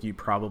ways. Like, you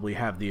probably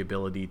have the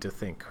ability to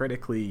think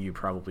critically, you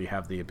probably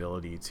have the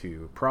ability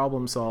to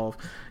problem solve,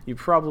 you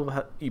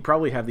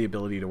probably have the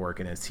ability to work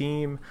in a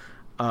team.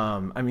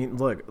 I mean,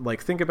 look,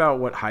 like, think about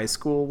what high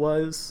school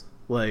was.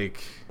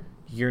 Like,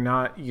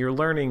 you're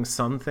learning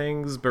some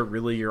things, but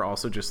really you're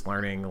also just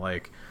learning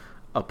like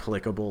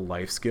applicable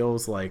life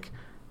skills, like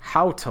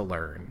how to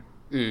learn.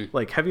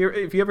 Like,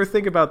 if you ever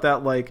think about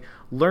that, like,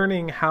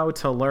 learning how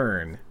to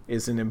learn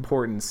is an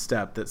important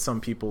step that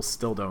some people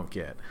still don't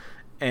get.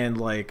 And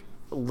like,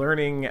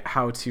 learning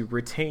how to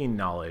retain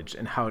knowledge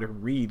and how to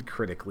read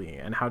critically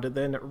and how to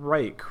then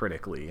write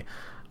critically.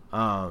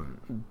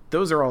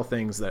 Those are all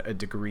things that a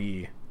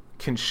degree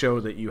can show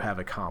that you have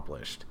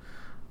accomplished.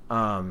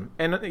 And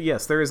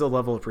yes, there is a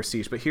level of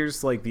prestige, but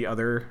here's like the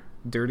other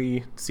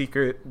dirty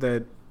secret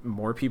that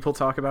more people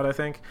talk about, I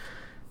think.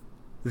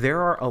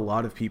 There are a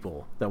lot of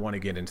people that want to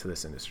get into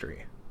this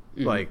industry,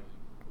 like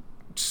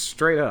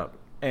straight up.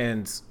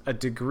 And a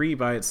degree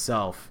by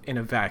itself in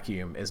a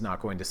vacuum is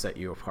not going to set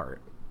you apart.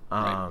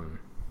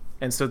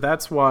 And so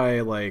that's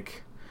why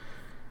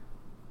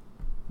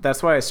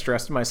I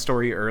stressed my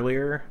story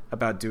earlier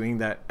about doing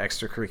that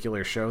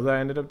extracurricular show that I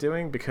ended up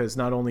doing, because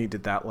not only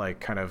did that like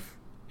kind of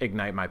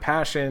ignite my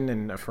passion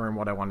and affirm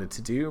what I wanted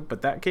to do,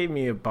 but that gave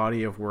me a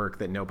body of work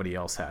that nobody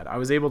else had. I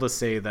was able to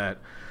say that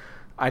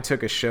I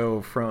took a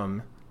show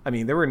from, I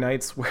mean, there were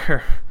nights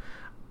where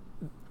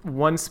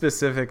one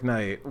specific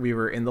night we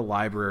were in the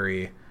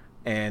library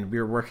and we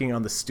were working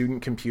on the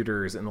student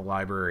computers in the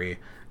library,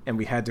 and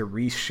we had to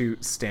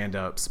reshoot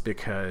stand-ups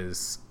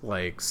because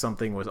like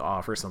something was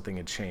off or something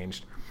had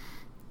changed.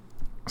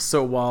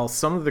 So while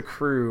some of the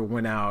crew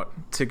went out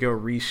to go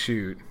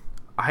reshoot,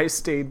 I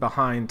stayed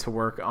behind to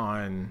work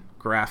on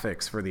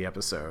graphics for the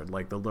episode,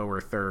 like the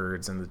lower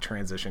thirds and the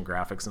transition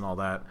graphics and all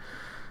that,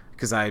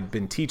 because I had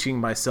been teaching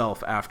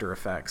myself After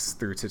Effects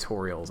through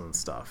tutorials and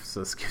stuff. So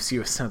this gives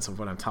you a sense of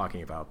what I'm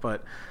talking about.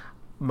 But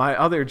my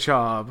other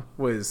job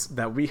was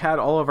that we had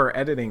all of our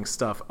editing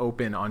stuff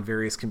open on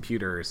various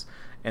computers,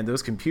 and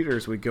those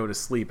computers would go to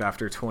sleep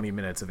after 20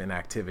 minutes of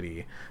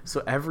inactivity.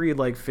 So every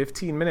like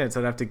 15 minutes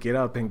I'd have to get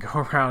up and go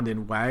around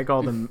and wag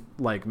all the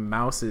like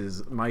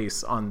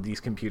mice on these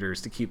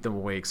computers to keep them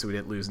awake so we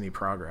didn't lose any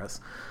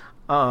progress.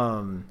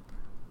 And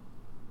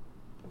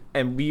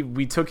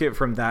we took it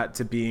from that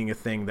to being a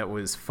thing that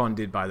was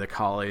funded by the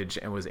college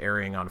and was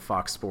airing on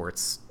Fox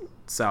Sports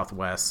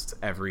Southwest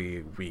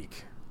every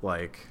week.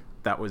 Like,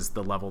 that was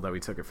the level that we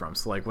took it from.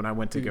 So like, when I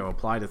went to go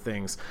apply to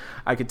things,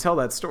 I could tell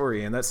that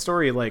story, and that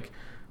story, like,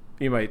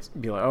 you might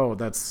be like, oh,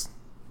 that's,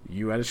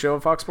 you had a show on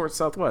Fox Sports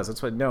Southwest.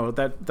 That's what, no,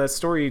 that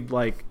story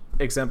like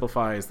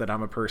exemplifies that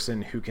I'm a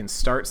person who can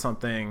start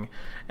something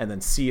and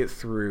then see it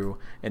through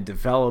and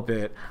develop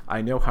it.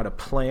 I know how to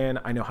plan.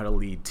 I know how to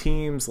lead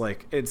teams.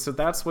 Like, so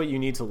that's what you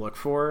need to look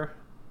for,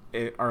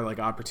 are like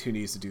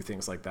opportunities to do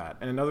things like that.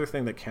 And another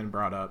thing that Ken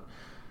brought up,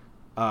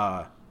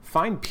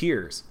 find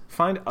peers,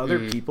 find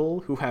other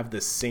people who have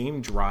the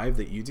same drive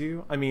that you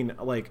do. I mean,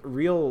 like,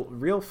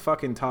 real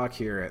fucking talk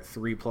here at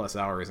 3+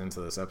 hours into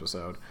this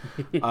episode.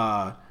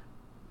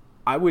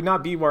 I would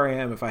not be where I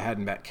am if I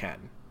hadn't met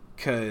Ken.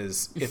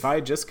 Because if I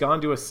had just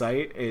gone to a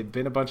site, it'd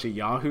been a bunch of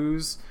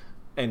yahoos,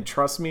 and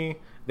trust me,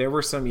 there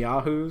were some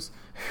yahoos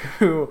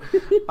who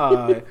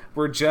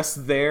were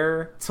just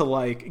there to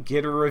like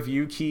get a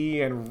review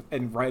key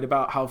and write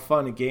about how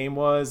fun a game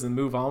was and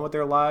move on with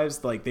their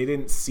lives. Like, they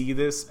didn't see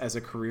this as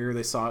a career,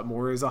 they saw it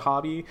more as a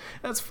hobby.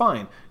 That's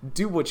fine.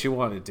 Do what you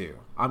want to do.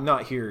 I'm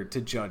not here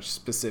to judge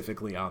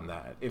specifically on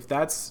that. If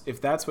that's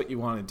what you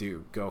want to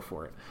do, go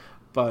for it.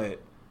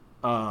 But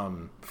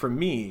for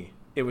me,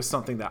 it was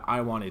something that I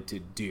wanted to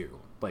do,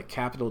 like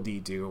capital D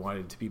do. I wanted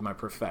it to be my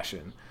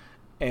profession.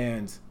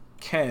 And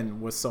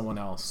Ken was someone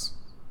else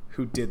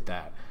who did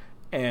that.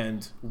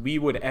 and we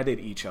would edit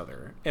each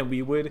other, and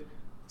we would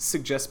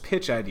suggest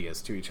pitch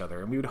ideas to each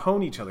other, and we would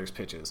hone each other's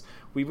pitches.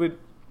 We would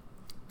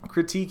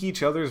critique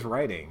each other's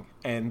writing,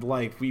 and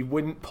like we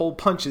wouldn't pull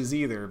punches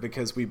either,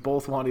 because we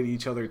both wanted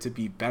each other to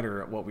be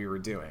better at what we were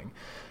doing.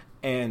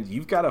 And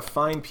you've got to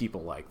find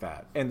people like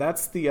that. And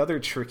that's the other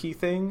tricky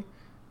thing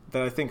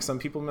that I think some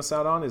people miss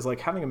out on, is like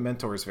having a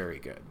mentor is very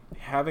good.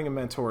 Having a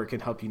mentor can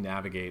help you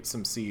navigate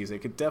some seas. It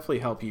could definitely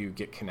help you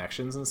get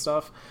connections and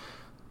stuff.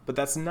 But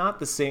that's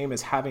not the same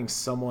as having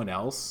someone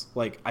else.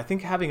 Like, I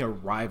think having a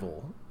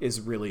rival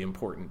is really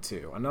important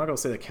too. I'm not going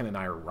to say that Ken and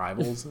I are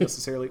rivals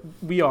necessarily.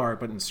 We are,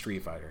 but in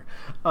Street Fighter.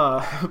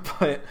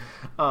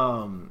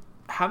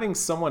 Having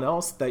someone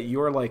else that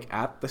you're like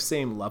at the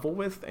same level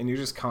with, and you're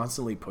just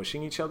constantly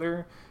pushing each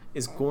other,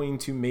 is going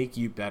to make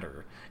you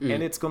better.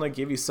 And it's going to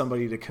give you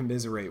somebody to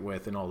commiserate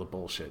with and all the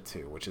bullshit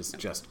too, which is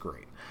just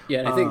great. Yeah,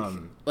 and I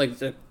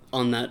think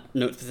on that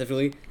note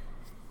specifically,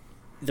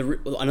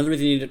 another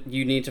reason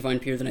you need to find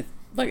peers, and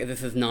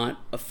this is not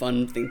a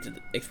fun thing to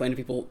explain to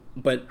people,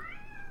 but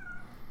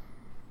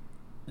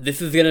this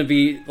is gonna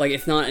be like,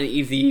 it's not an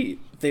easy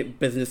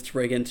business to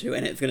break into,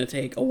 and it's gonna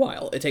take a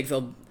while. It takes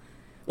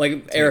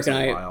Eric and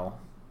I,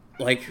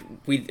 like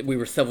we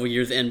were several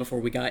years in before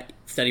we got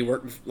steady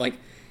work. Like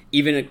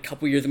even a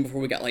couple years in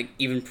before we got like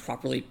even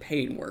properly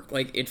paid work.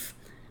 Like it's.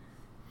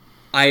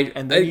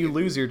 And then you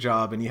lose your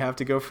job and you have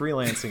to go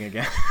freelancing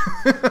again.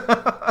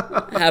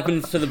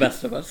 Happens to the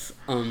best of us.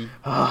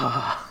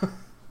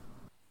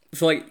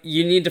 So like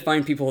you need to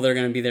find people that are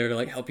going to be there to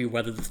like help you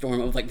weather the storm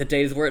of like the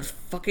days where it's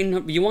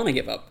fucking you want to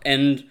give up.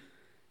 And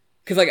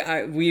because like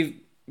we've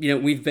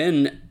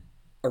been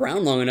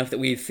around long enough that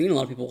we've seen a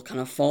lot of people kind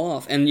of fall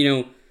off, and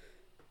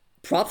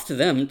props to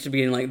them to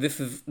being like,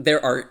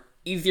 there are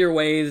easier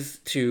ways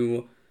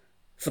to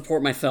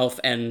support myself,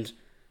 and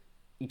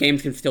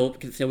games can still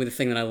be the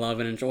thing that I love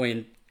and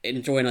enjoy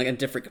in like a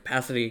different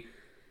capacity.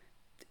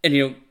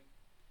 And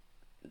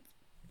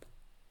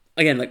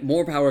again, like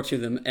more power to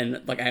them,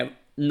 and like I have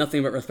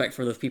nothing but respect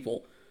for those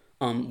people.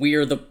 We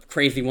are the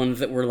crazy ones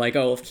that were like,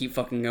 oh, let's keep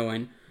fucking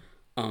going.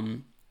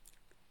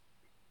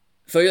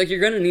 So like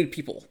you're gonna need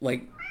people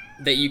like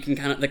that you can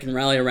that can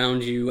rally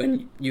around you,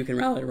 and you can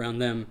rally around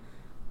them.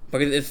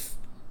 Because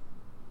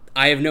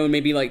I have known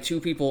maybe like 2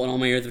 people in all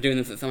my years of doing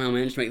this that somehow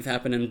managed to make this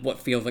happen in what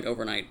feels like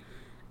overnight.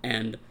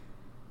 And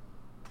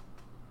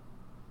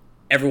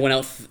everyone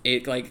else,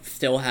 it like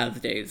still has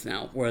days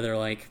now where they're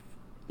like,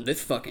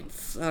 this fucking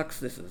sucks,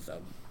 this is a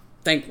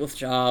thankless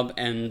job,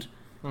 and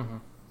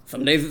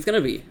some days it's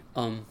gonna be.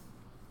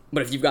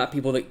 But if you've got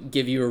people that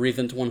give you a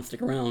reason to want to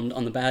stick around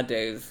on the bad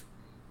days,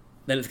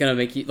 then it's gonna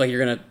make you like you're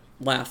gonna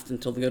last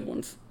until the good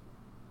ones.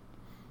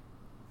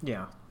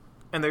 Yeah.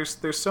 And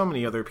there's so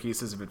many other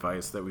pieces of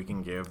advice that we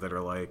can give that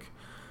are like,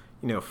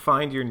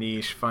 find your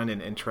niche, find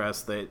an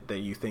interest that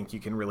you think you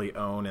can really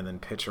own, and then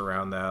pitch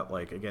around that.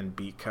 Like, again,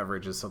 beat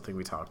coverage is something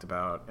we talked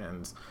about.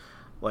 And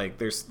like,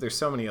 there's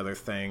so many other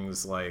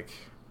things. Like,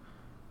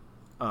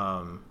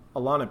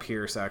 Alana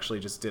Pierce actually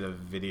just did a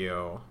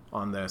video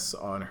on this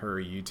on her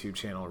YouTube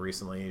channel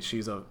recently.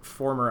 She's a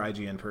former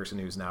IGN person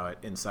who's now at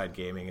Inside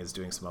Gaming, is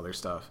doing some other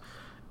stuff.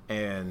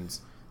 And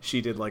she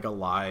did like a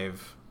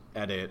live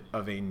edit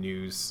of a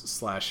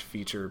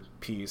news/feature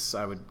piece.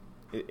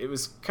 It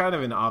was kind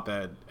of an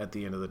op-ed at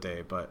the end of the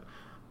day, but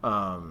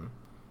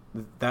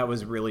that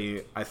was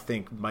really, I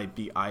think, might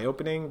be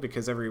eye-opening,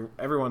 because every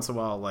once in a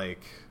while,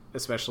 like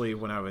especially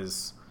when I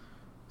was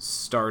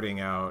starting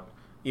out,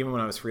 even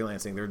when I was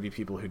freelancing, there would be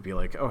people who'd be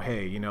like, oh,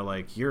 hey,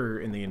 like you're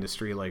in the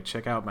industry, like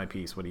check out my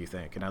piece, what do you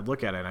think? And I'd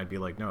look at it and I'd be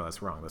like, no,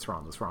 that's wrong.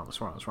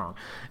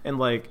 And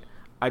like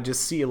I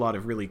just see a lot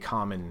of really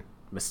common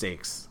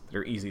mistakes that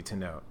are easy to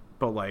note.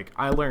 But like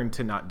I learned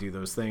to not do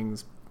those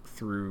things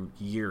through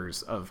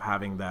years of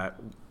having that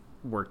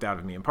worked out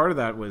of me. And part of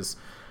that was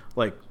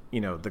like,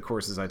 the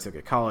courses I took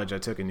at college. I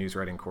took a news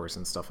writing course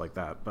and stuff like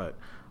that. But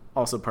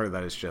also part of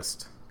that is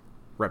just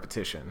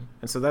repetition.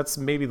 And so that's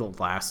maybe the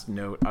last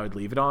note I would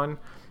leave it on,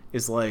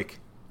 is like,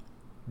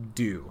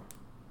 do.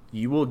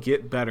 You will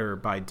get better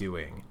by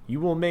doing.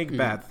 You will make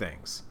bad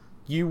things.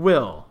 You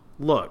will.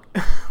 Look,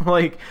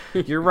 like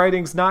your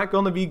writing's not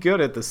going to be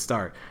good at the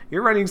start.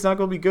 Your writing's not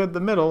going to be good in the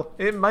middle.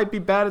 It might be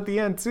bad at the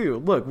end too.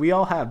 Look, we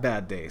all have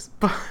bad days,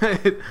 but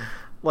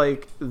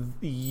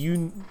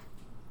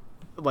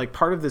like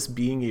part of this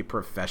being a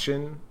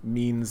profession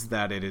means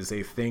that it is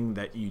a thing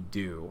that you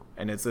do,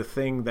 and it's a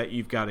thing that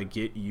you've got to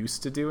get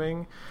used to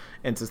doing,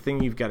 and it's a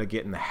thing you've got to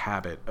get in the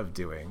habit of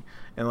doing.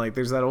 And like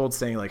there's that old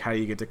saying, like, how do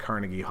you get to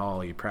Carnegie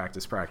Hall? You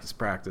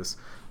practice.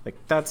 Like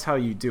that's how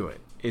you do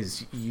it.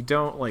 Is you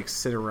don't like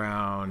sit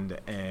around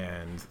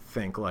and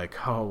think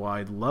like, oh, well,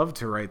 I'd love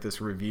to write this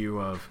review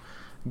of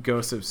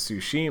Ghost of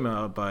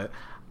Tsushima, but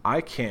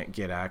I can't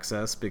get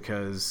access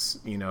because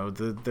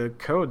the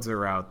codes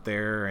are out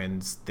there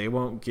and they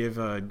won't give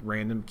a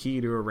random key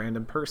to a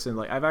random person.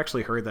 Like I've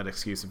actually heard that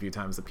excuse a few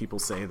times, that people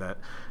say that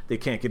they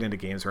can't get into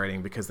games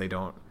writing because they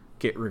don't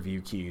get review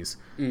keys.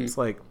 It's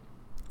like,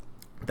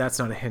 that's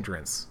not a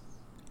hindrance.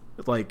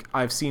 Like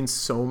I've seen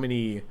so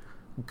many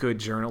good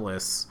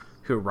journalists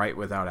who write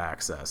without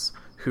access,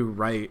 who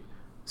write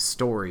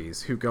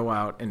stories, who go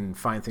out and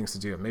find things to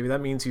do. Maybe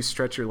that means you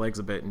stretch your legs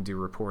a bit and do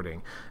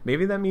reporting.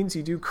 Maybe that means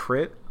you do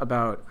crit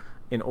about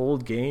an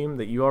old game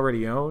that you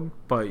already own,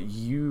 but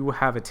you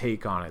have a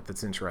take on it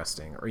that's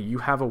interesting, or you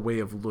have a way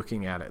of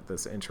looking at it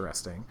that's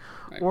interesting.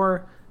 Right.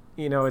 Or,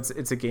 you know,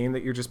 it's a game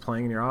that you're just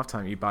playing in your off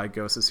time. You buy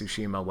Ghost of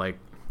Tsushima, like,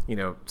 you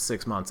know,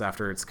 6 months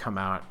after it's come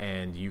out,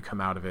 and you come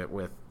out of it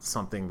with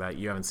something that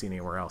you haven't seen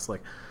anywhere else.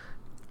 Like,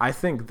 I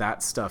think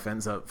that stuff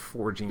ends up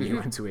forging you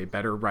into a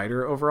better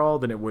writer overall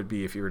than it would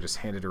be if you were just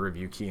handed a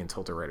review key and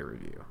told to write a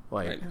review.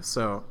 Like,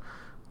 so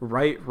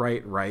write.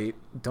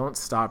 Don't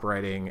stop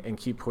writing, and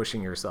keep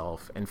pushing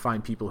yourself, and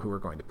find people who are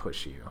going to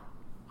push you.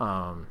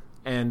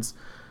 And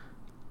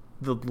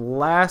the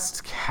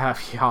last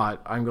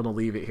caveat, I'm going to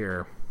leave it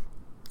here,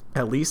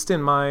 at least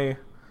in my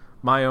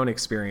own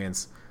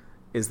experience,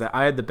 is that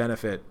I had the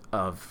benefit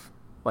of,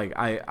 like,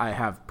 I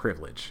have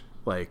privilege.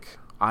 Like,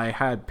 I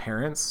had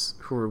parents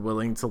who were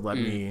willing to let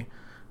me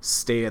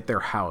stay at their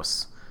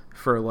house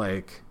for,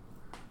 like,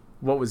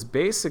 what was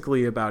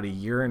basically about a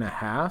year and a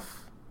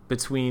half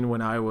between when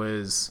I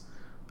was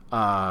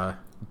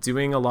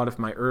doing a lot of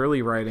my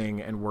early writing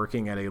and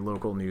working at a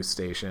local news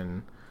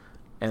station,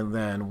 and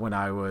then when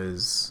I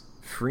was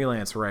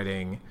freelance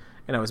writing,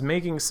 and I was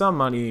making some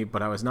money,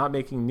 but I was not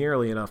making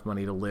nearly enough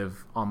money to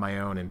live on my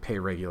own and pay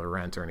regular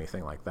rent or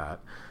anything like that.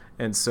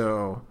 And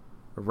so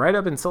right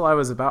up until I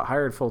was about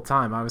hired full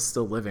time, I was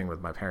still living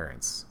with my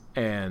parents.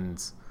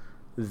 And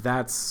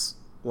that's,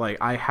 like,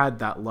 I had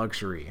that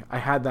luxury. I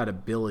had that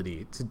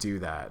ability to do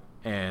that.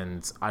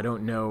 And I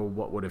don't know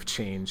what would have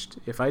changed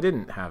if I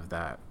didn't have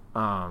that.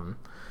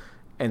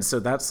 And so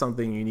that's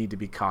something you need to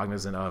be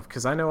cognizant of,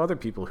 because I know other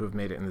people who have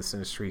made it in this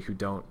industry who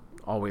don't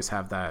always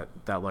have that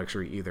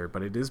luxury either,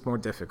 but it is more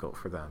difficult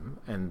for them.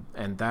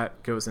 And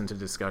that goes into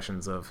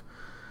discussions of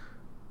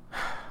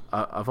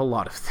a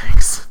lot of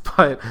things.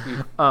 But,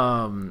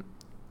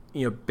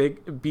 you know,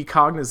 be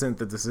cognizant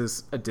that this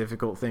is a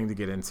difficult thing to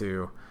get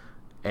into,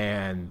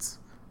 and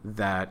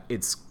that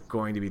it's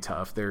going to be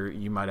tough.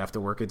 You might have to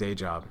work a day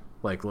job.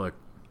 Like, look,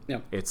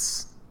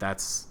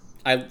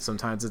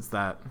 sometimes it's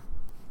that.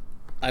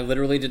 I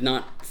literally did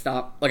not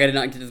stop. Like, I did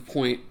not get to the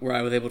point where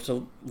I was able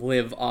to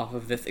live off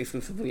of this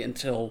exclusively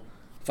until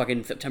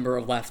fucking September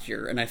of last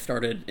year, and I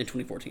started in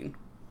 2014.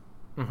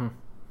 Mm-hmm.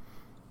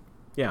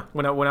 Yeah,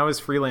 when I was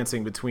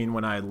freelancing between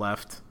when I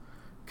left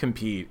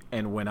Compete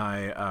and when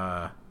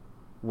I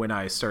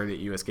started at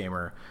US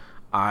Gamer,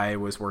 I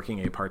was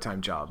working a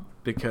part-time job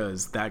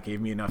because that gave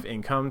me enough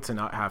income to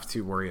not have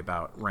to worry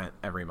about rent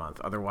every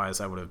month.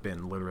 Otherwise, I would have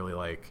been literally,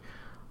 like,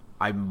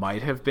 I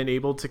might have been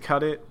able to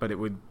cut it, but it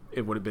would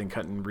have been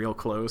cutting real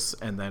close.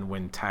 And then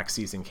when tax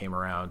season came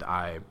around,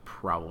 I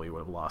probably would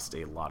have lost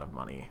a lot of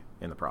money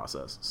in the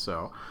process.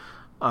 So,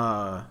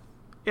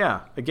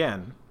 yeah,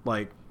 again,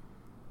 like,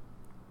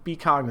 be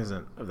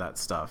cognizant of that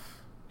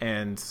stuff,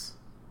 and,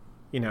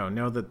 you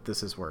know that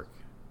this is work,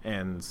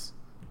 and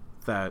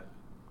that,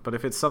 but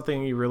if it's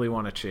something you really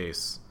want to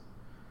chase,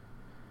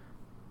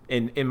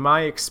 in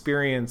my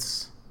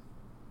experience,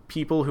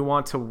 people who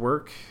want to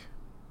work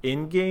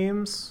in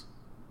games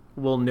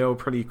will know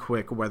pretty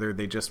quick whether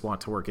they just want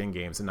to work in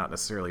games and not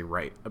necessarily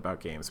write about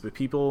games. But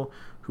people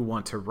who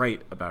want to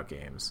write about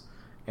games,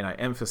 and I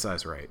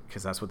emphasize write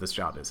because that's what this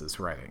job is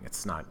writing.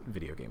 It's not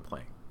video game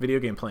playing. Video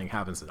game playing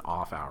happens in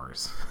off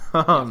hours.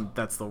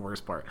 That's the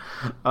worst part.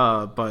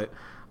 But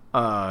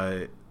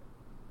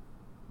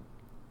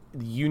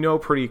you know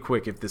pretty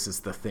quick if this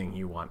is the thing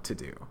you want to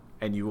do,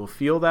 and you will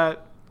feel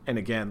that. And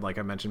again, like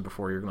I mentioned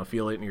before, you're going to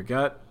feel it in your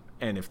gut.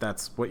 And if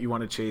that's what you want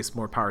to chase,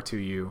 more power to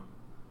you.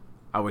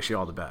 I wish you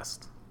all the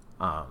best,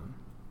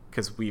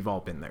 because we've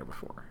all been there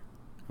before.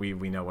 We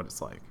know what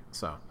it's like.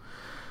 So,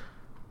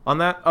 on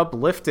that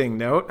uplifting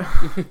note,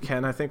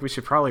 Ken, I think we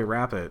should probably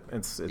wrap it.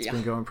 It's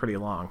been going pretty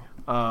long.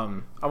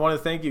 I want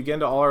to thank you again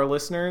to all our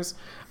listeners.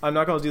 I'm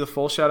not going to do the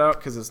full shout out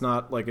because it's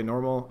not like a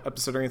normal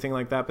episode or anything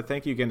like that. But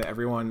thank you again to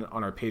everyone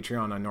on our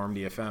Patreon on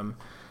NormandyFM.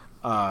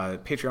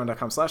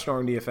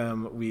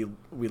 Patreon.com/NormandyFM. We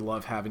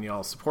love having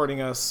y'all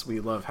supporting us.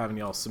 We love having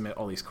y'all submit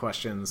all these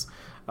questions.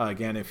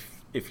 Again,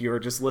 if you're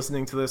just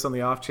listening to this on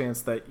the off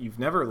chance that you've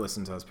never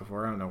listened to us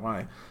before, I don't know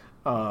why.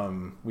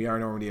 We are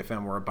Normandy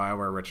FM. We're a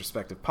BioWare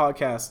retrospective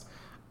podcast.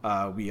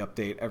 We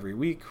update every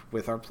week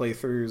with our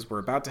playthroughs. We're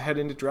about to head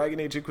into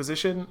Dragon Age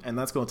Inquisition, and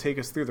that's going to take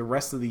us through the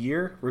rest of the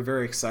year. We're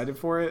very excited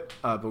for it,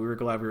 but we were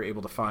glad we were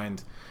able to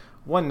find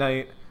one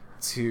night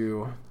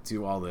to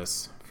do all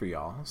this for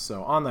y'all.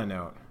 So on that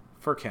note,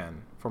 for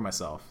Ken, for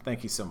myself,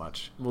 thank you so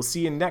much. We'll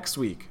see you next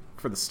week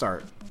for the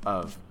start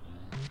of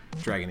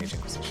Dragon Age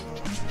Inquisition.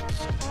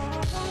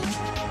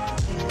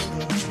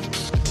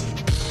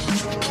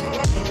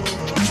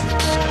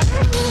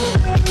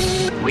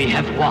 We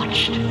have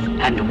watched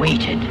and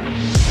waited